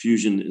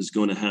 fusion is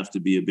going to have to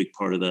be a big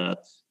part of that.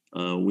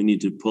 We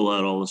need to pull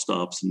out all the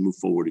stops and move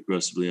forward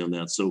aggressively on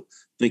that. So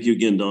thank you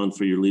again, Don,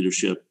 for your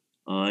leadership.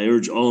 I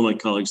urge all of my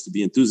colleagues to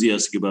be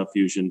enthusiastic about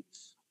fusion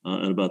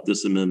and about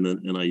this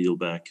amendment, and I yield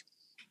back.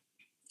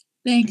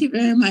 Thank you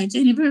very much.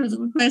 Any further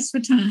requests for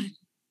time?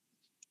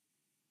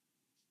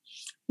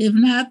 If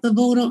not, the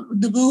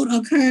vote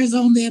occurs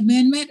on the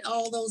amendment.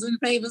 All those in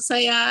favor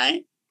say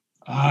aye.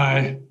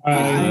 Aye.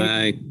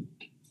 Aye.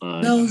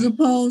 Aye. Those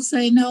opposed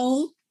say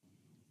no.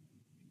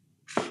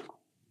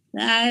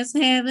 The ayes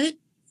have it.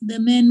 The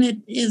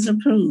amendment is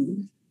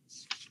approved.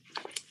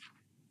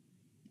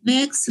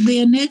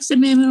 The next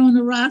amendment on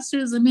the roster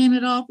is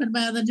amendment offered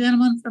by the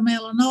gentleman from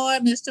Illinois,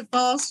 Mr.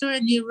 Foster,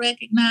 and you're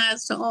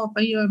recognized to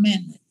offer your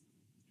amendment.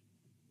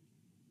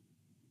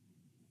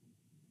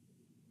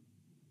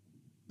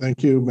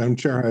 Thank you, Madam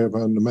Chair. I have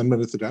an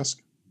amendment at the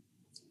desk.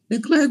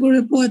 The clerk will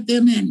report the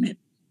amendment.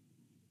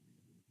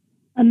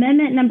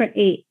 Amendment number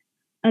 8.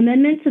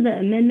 Amendment to the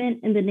amendment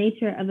in the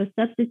nature of a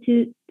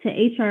substitute to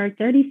HR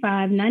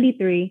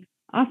 3593,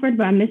 offered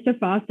by Mr.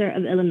 Foster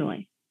of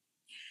Illinois.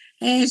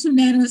 As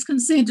unanimous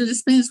consent to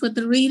dispense with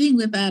the reading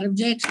without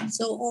objection,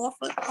 so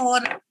offered.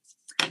 Order.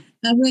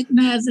 I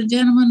recognize the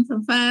gentleman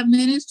for 5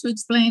 minutes to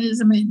explain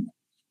his amendment.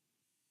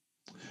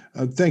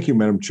 Thank you,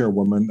 Madam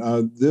Chairwoman.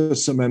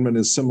 This amendment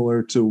is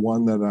similar to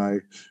one that I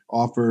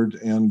offered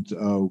and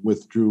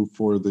withdrew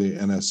for the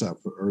NSF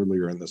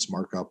earlier in this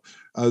markup.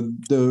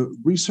 The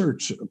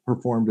research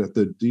performed at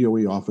the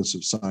DOE Office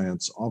of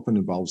Science often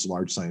involves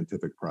large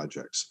scientific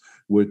projects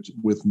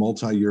with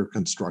multi-year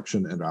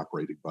construction and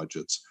operating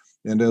budgets.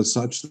 And as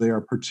such, they are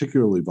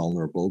particularly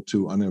vulnerable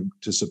to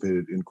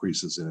unanticipated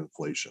increases in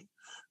inflation.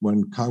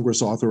 When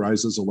Congress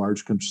authorizes a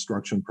large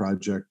construction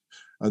project,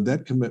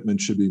 that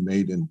commitment should be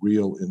made in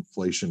real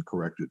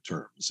inflation-corrected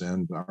terms.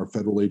 And our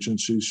federal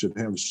agencies should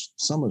have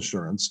some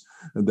assurance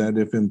that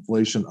if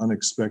inflation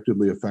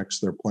unexpectedly affects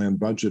their planned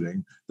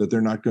budgeting, that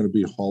they're not going to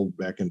be hauled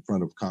back in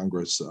front of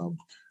Congress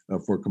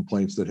for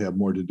complaints that have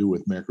more to do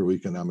with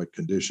macroeconomic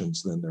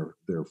conditions than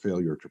their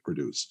failure to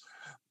produce.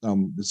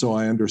 So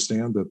I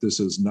understand that this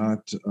is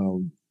not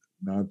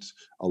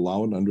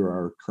allowed under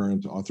our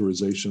current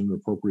authorization and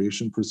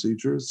appropriation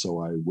procedures. So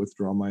I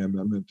withdraw my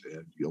amendment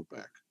and yield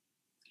back.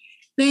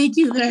 Thank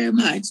you very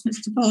much,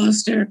 Mr.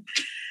 Foster.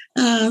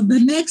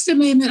 The next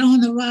amendment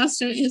on the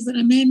roster is an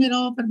amendment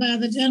offered by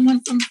the gentleman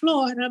from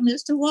Florida,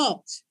 Mr.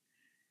 Walsh.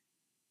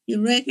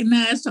 You're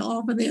recognized to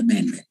offer the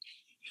amendment.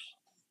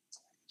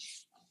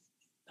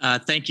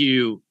 Thank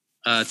you.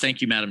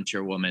 Thank you, Madam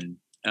Chairwoman.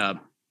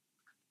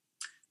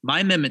 My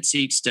amendment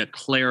seeks to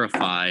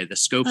clarify the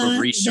scope of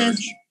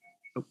research.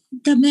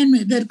 The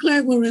amendment, the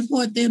clerk will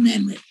report the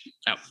amendment.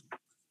 Oh,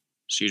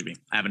 excuse me.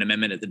 I have an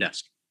amendment at the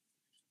desk.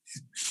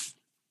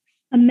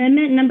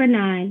 Amendment number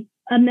 9.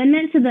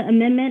 Amendment to the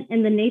amendment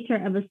in the nature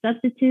of a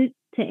substitute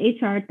to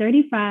HR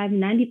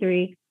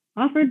 3593,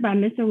 offered by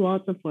Mr.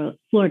 Waltz of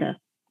Florida.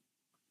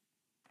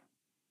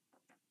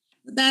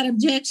 Without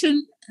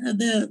objection,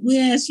 we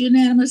ask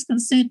unanimous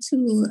consent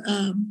to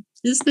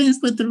dispense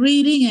with the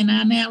reading, and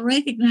I now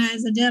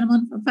recognize the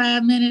gentleman for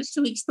 5 minutes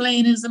to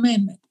explain his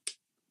amendment.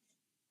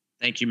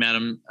 Thank you,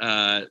 Madam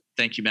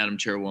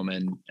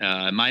Chairwoman.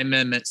 My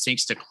amendment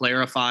seeks to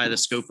clarify the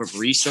scope of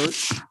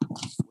research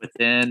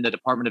within the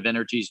Department of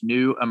Energy's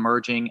new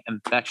emerging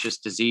infectious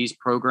disease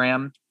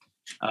program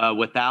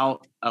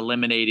without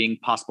eliminating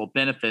possible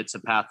benefits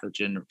of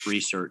pathogen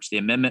research. The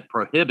amendment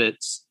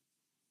prohibits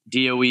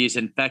DOE's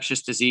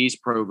infectious disease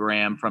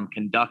program from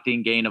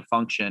conducting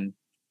gain-of-function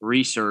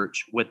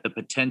research with the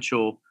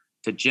potential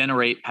to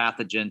generate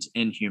pathogens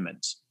in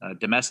humans.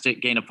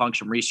 Domestic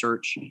gain-of-function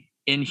research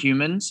in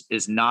humans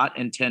is not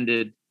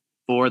intended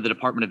for the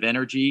Department of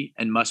Energy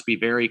and must be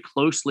very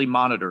closely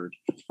monitored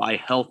by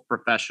health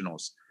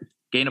professionals.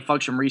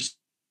 Gain-of-function research.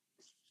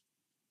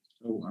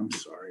 Oh, I'm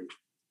sorry.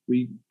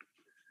 We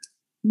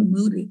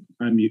muted.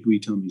 I'm mute. We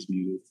tell him he's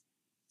muted.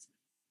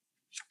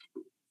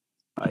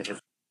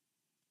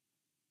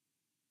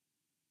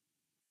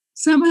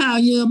 Somehow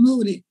you're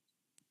muted.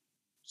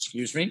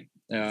 Excuse me.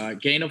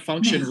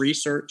 Gain-of-function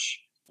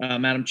research,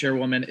 Madam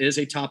Chairwoman, is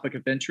a topic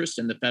of interest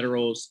in the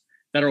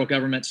federal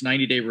government's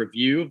 90-day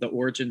review of the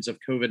origins of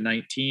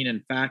COVID-19.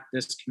 In fact,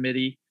 this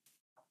committee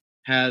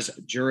has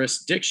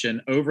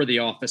jurisdiction over the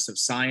Office of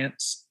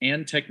Science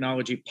and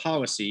Technology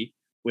Policy,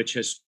 which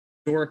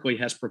historically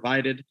has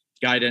provided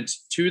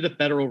guidance to the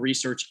federal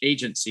research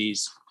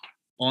agencies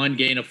on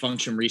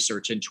gain-of-function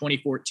research. In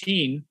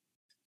 2014,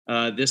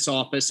 this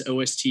office,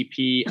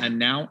 OSTP,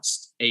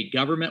 announced a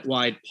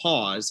government-wide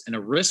pause and a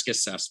risk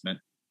assessment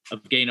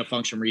of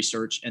gain-of-function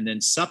research. And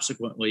then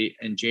subsequently,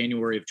 in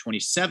January of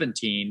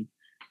 2017,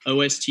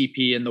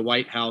 OSTP and the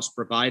White House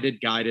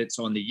provided guidance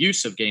on the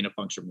use of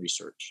gain-of-function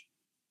research.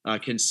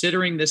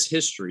 Considering this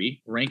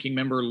history, Ranking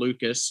Member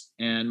Lucas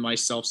and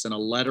myself sent a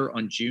letter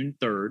on June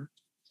 3rd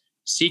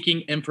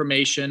seeking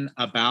information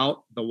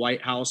about the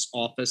White House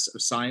Office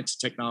of Science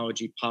and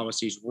Technology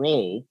Policy's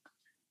role,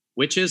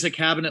 which is a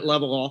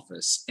cabinet-level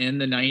office in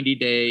the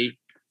 90-day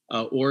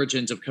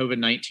origins of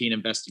COVID-19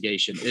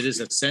 investigation. It is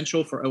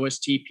essential for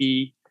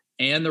OSTP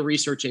and the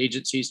research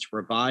agencies to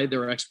provide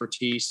their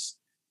expertise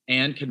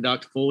and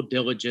conduct full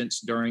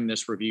diligence during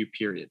this review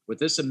period. With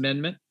this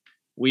amendment,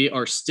 we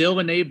are still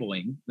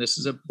enabling, this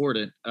is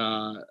important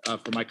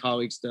for my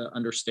colleagues to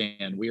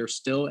understand, we are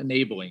still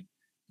enabling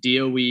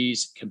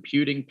DOE's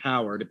computing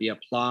power to be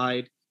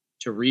applied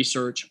to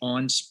research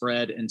on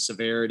spread and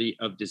severity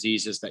of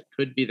diseases that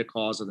could be the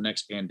cause of the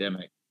next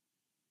pandemic.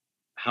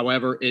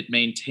 However, it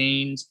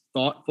maintains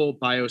thoughtful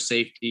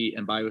biosafety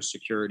and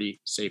biosecurity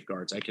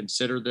safeguards. I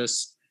consider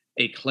this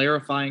a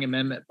clarifying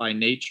amendment by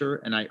nature,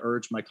 and I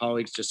urge my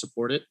colleagues to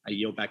support it. I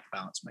yield back the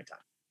balance of my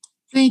time.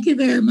 Thank you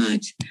very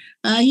much.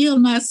 I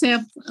yield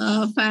myself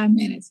 5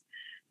 minutes.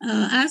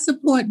 I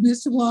support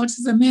Mr.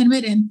 Walsh's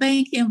amendment and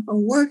thank him for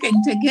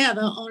working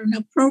together on an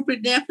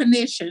appropriate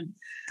definition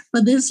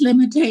for this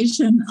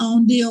limitation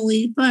on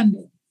DOE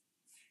funding.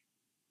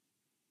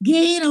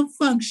 Gain of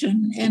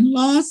function and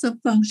loss of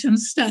function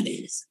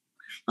studies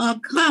are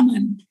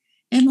common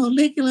in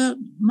molecular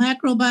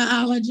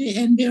microbiology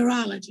and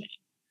virology.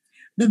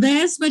 The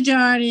vast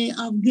majority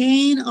of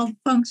gain of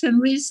function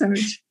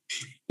research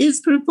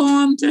is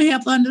performed to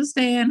help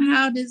understand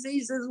how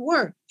diseases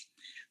work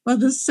for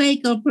the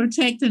sake of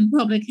protecting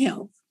public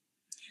health.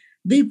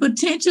 The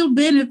potential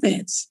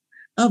benefits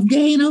of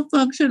gain of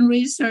function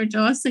research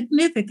are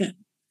significant,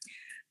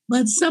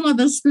 but some of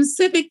the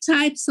specific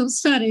types of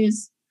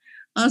studies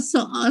are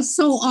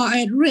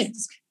at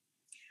risk.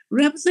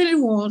 Representative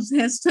Walsh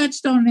has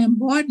touched on an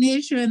important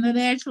issue in the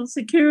national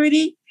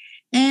security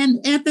and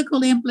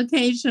ethical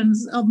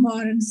implications of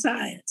modern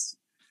science.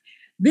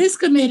 This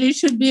committee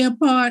should be a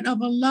part of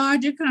a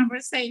larger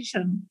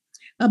conversation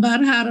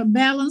about how to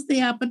balance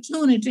the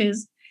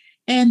opportunities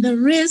and the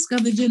risk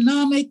of the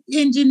genomic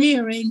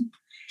engineering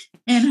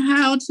and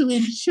how to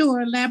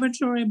ensure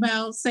laboratory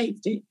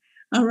biosafety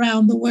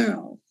around the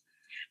world.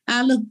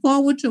 I look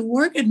forward to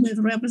working with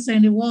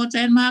Representative Walsh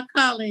and my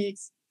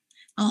colleagues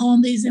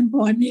on these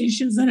important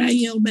issues, and I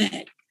yield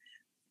back.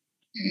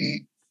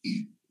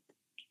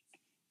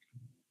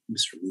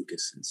 Mr.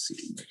 Lucas and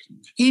seeking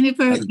Any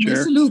further,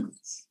 Mr.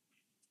 Lucas?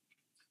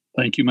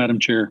 Thank you, Madam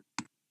Chair.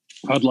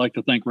 I'd like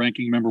to thank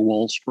Ranking Member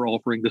Walsh for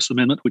offering this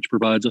amendment, which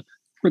provides a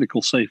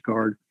critical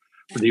safeguard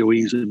for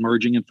DOE's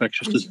emerging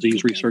infectious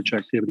disease research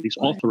activities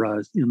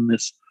authorized in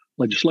this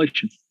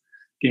legislation.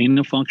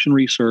 Gain-of-function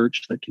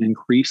research that can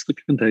increase the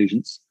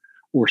contagions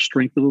or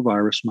strength of a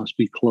virus must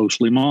be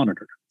closely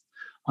monitored.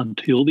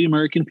 Until the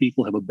American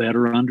people have a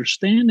better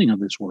understanding of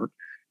this work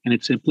and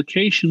its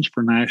implications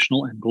for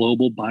national and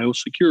global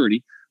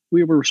biosecurity, we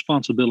have a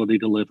responsibility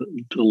to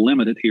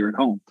limit it here at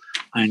home.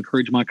 I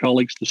encourage my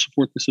colleagues to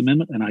support this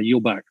amendment, and I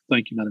yield back.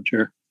 Thank you, Madam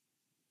Chair.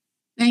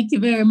 Thank you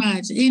very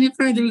much. Any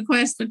further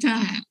requests for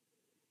time?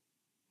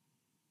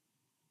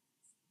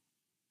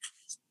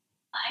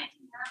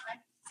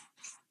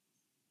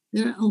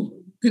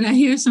 Did I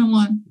hear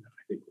someone?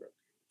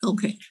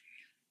 Okay.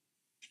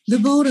 The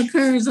vote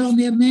occurs on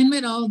the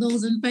amendment. All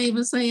those in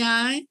favor say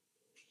aye.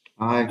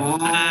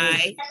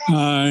 Aye.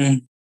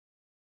 Aye.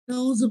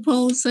 Those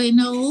opposed say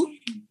no.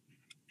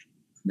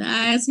 The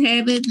ayes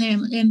have it,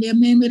 and the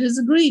amendment is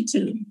agreed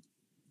to.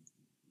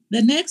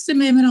 The next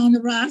amendment on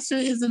the roster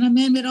is an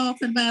amendment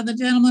offered by the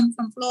gentleman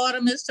from Florida,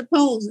 Mr.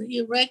 Posey.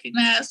 You're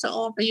recognized to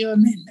offer your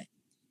amendment.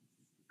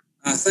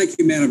 Thank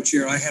you, Madam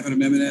Chair. I have an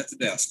amendment at the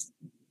desk.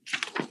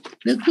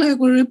 The clerk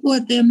will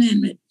report the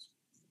amendment.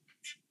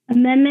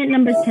 Amendment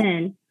number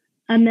 10,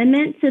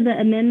 amendment to the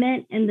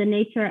amendment in the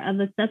nature of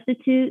a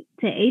substitute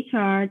to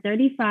HR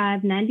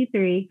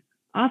 3593,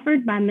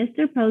 offered by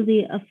Mr.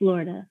 Posey of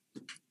Florida.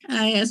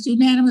 I ask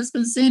unanimous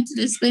consent to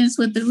dispense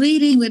with the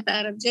reading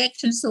without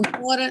objection, so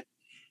ordered.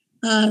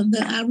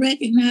 I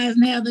recognize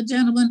now the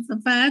gentleman for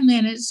 5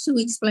 minutes to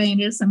explain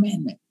this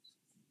amendment.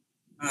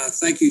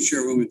 Thank you,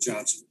 Chairwoman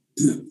Johnson.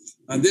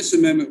 This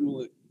amendment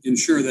will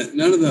ensure that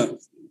none of the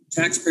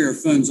taxpayer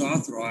funds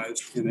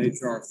authorized in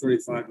HR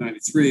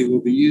 3593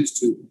 will be used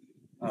to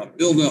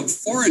build up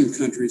foreign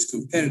countries'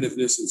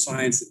 competitiveness in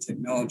science and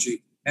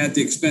technology at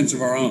the expense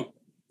of our own.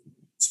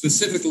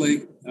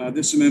 Specifically,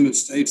 this amendment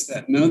states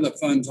that none of the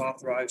funds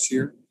authorized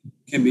here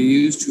can be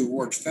used to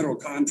award federal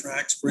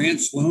contracts,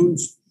 grants,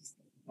 loans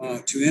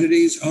to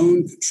entities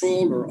owned,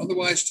 controlled, or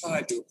otherwise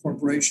tied to a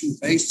corporation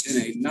based in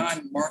a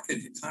non-market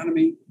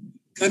economy,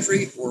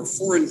 country, or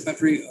foreign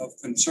country of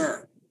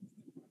concern.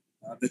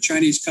 The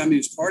Chinese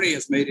Communist Party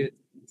has made it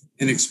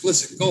an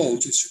explicit goal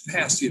to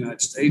surpass the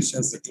United States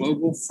as the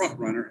global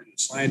frontrunner in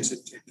science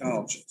and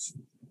technologies.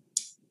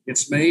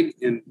 Its Made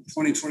in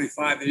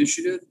 2025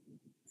 initiative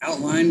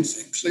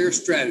outlines a clear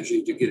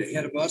strategy to get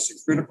ahead of us in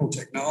critical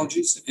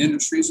technologies and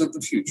industries of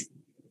the future.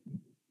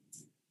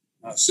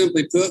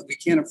 Simply put, we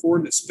can't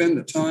afford to spend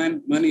the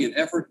time, money, and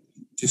effort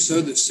to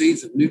sow the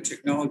seeds of new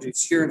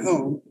technologies here at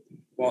home,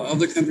 while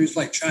other countries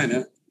like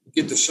China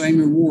get the same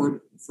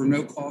reward for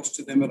no cost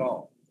to them at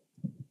all.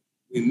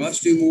 We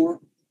must do more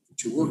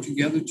to work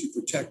together to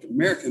protect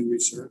American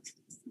research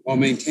while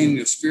maintaining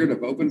a spirit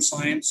of open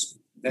science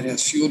that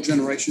has fueled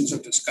generations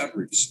of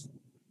discoveries.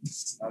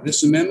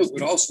 This amendment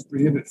would also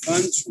prohibit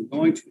funds from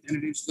going to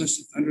entities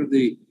listed under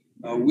the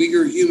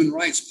Uyghur Human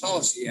Rights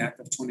Policy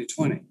Act of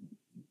 2020.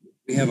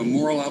 We have a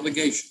moral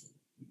obligation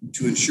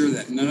to ensure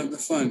that none of the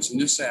funds in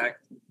this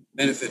act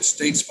benefit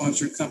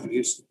state-sponsored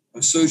companies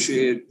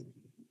associated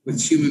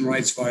with human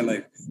rights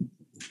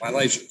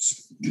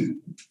violations.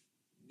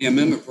 The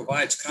amendment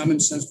provides common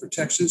sense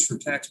protections for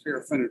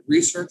taxpayer-funded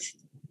research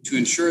to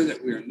ensure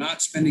that we are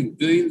not spending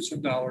billions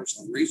of dollars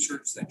on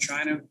research that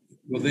China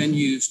will then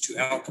use to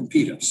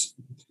outcompete us.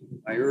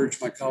 I urge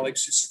my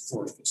colleagues to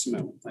support this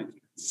amendment. Thank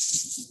you.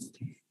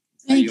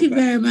 Thank you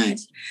very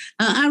much.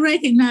 I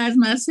recognize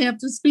myself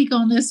to speak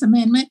on this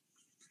amendment.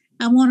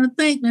 I want to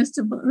thank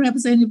Mr.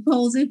 Representative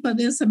Posey for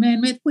this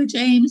amendment, which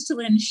aims to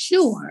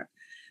ensure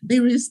the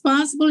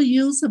responsible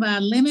use of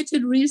our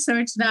limited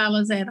research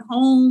dollars at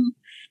home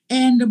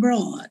and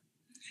abroad.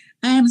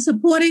 I am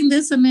supporting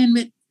this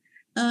amendment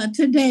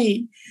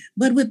today,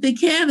 but with the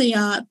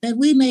caveat that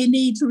we may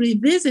need to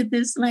revisit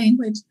this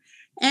language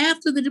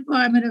after the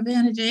Department of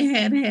Energy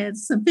had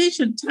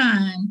sufficient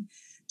time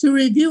to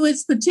review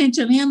its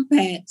potential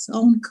impacts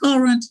on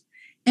current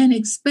and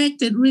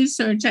expected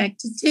research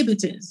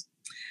activities.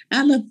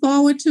 I look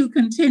forward to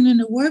continuing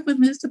to work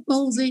with Mr.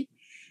 Posey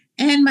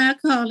and my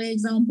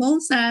colleagues on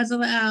both sides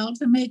of the aisle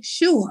to make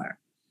sure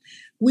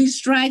we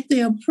strike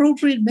the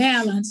appropriate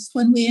balance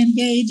when we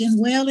engage in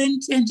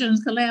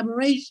well-intentioned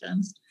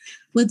collaborations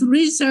with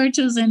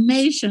researchers and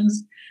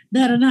nations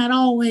that are not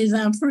always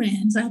our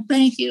friends. I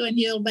thank you and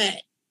yield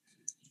back.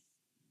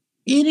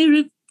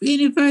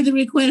 Any further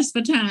requests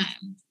for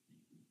time?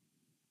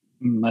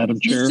 Madam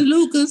Chair. Mr.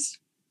 Lucas.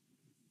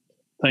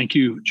 Thank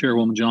you,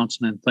 Chairwoman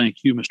Johnson, and thank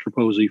you, Mr.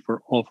 Posey,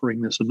 for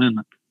offering this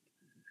amendment.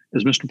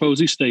 As Mr.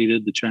 Posey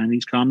stated, the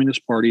Chinese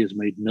Communist Party has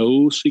made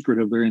no secret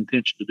of their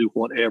intention to do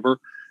whatever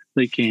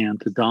they can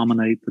to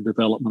dominate the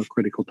development of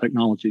critical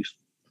technologies.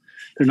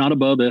 They're not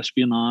above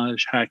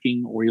espionage,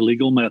 hacking, or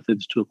illegal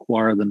methods to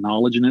acquire the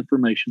knowledge and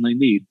information they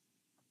need.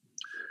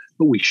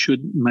 But we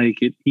shouldn't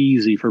make it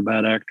easy for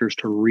bad actors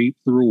to reap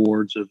the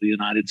rewards of the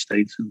United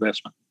States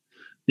investment.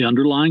 The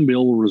underlying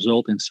bill will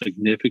result in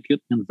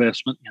significant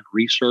investment in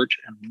research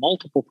and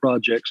multiple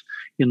projects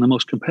in the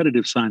most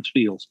competitive science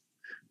fields.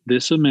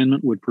 This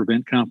amendment would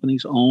prevent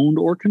companies owned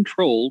or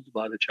controlled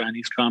by the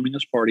Chinese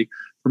Communist Party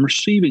from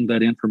receiving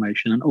that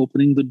information and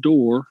opening the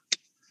door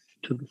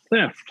to the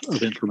theft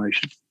of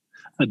information.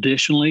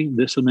 Additionally,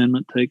 this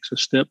amendment takes a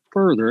step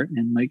further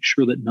and makes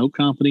sure that no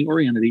company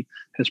or entity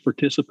has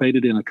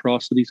participated in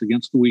atrocities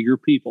against the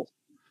Uyghur people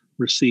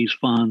receives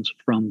funds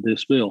from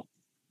this bill.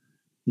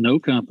 No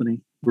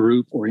company,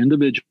 group, or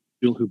individual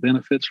who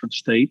benefits from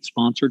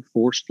state-sponsored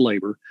forced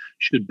labor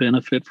should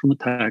benefit from the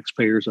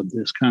taxpayers of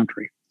this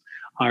country.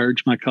 I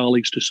urge my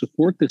colleagues to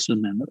support this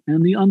amendment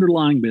and the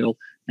underlying bill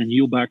and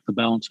yield back the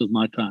balance of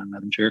my time,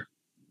 Madam Chair.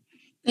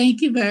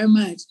 Thank you very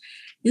much.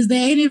 Is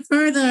there any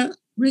further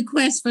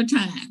requests for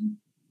time?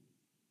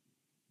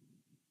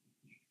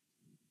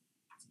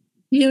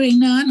 Hearing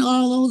none,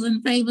 all those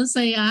in favor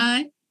say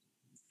aye.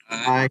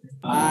 Aye.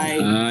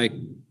 Aye.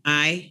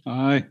 Aye.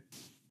 Aye.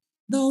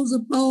 Those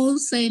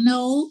opposed say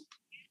no.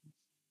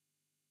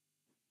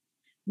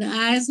 The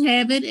ayes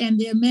have it, and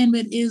the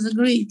amendment is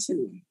agreed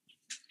to.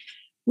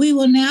 We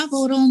will now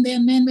vote on the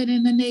amendment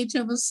in the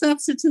nature of a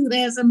substitute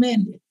as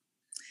amended.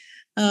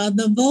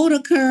 The vote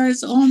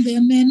occurs on the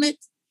amendment.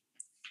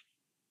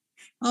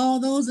 All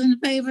those in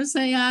favor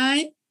say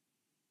aye.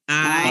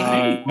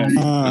 Aye.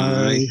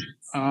 Aye.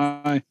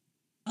 Aye.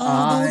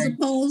 All those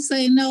opposed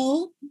say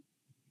no.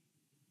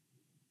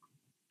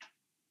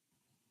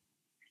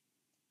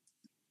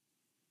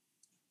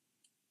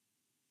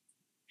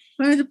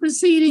 Further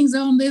proceedings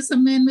on this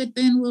amendment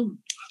then will,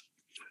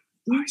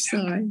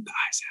 sorry.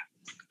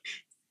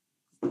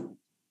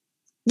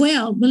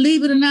 Well,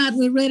 believe it or not,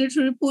 we're ready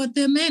to report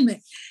the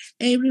amendment.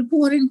 A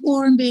reporting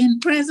quorum being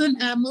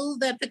present, I move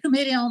that the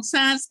Committee on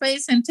Science,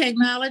 Space, and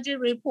Technology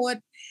report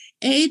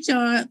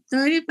H.R.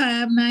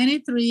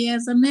 3593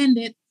 as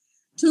amended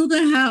to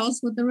the House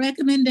with the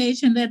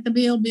recommendation that the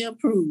bill be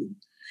approved.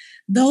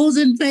 Those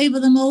in favor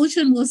of the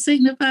motion will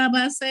signify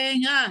by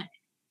saying aye.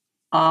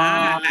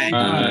 Aye.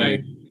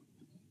 Aye.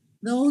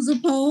 Those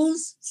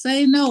opposed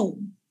say no.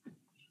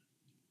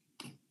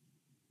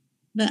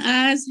 The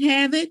ayes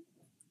have it.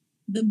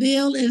 The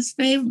bill is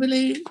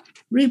favorably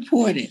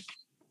reported.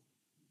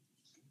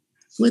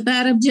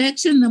 Without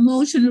objection, the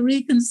motion to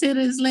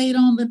reconsider is laid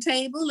on the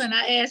table, and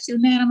I ask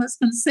unanimous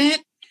consent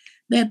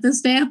that the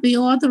staff be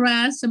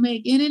authorized to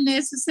make any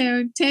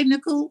necessary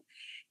technical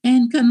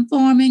and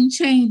conforming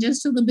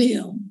changes to the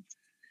bill.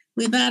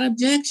 Without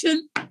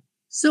objection,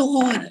 so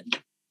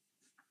ordered.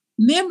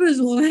 Members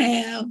will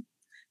have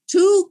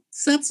 2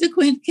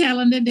 subsequent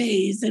calendar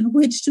days in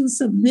which to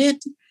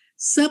submit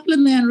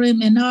supplementary,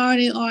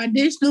 minority, or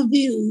additional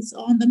views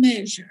on the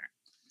measure.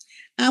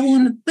 I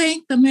want to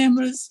thank the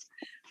members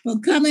for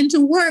coming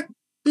to work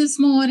this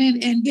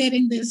morning and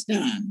getting this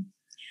done.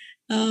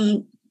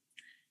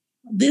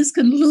 This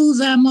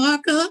concludes our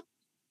markup,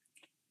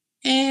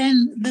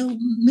 and the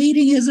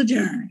meeting is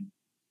adjourned.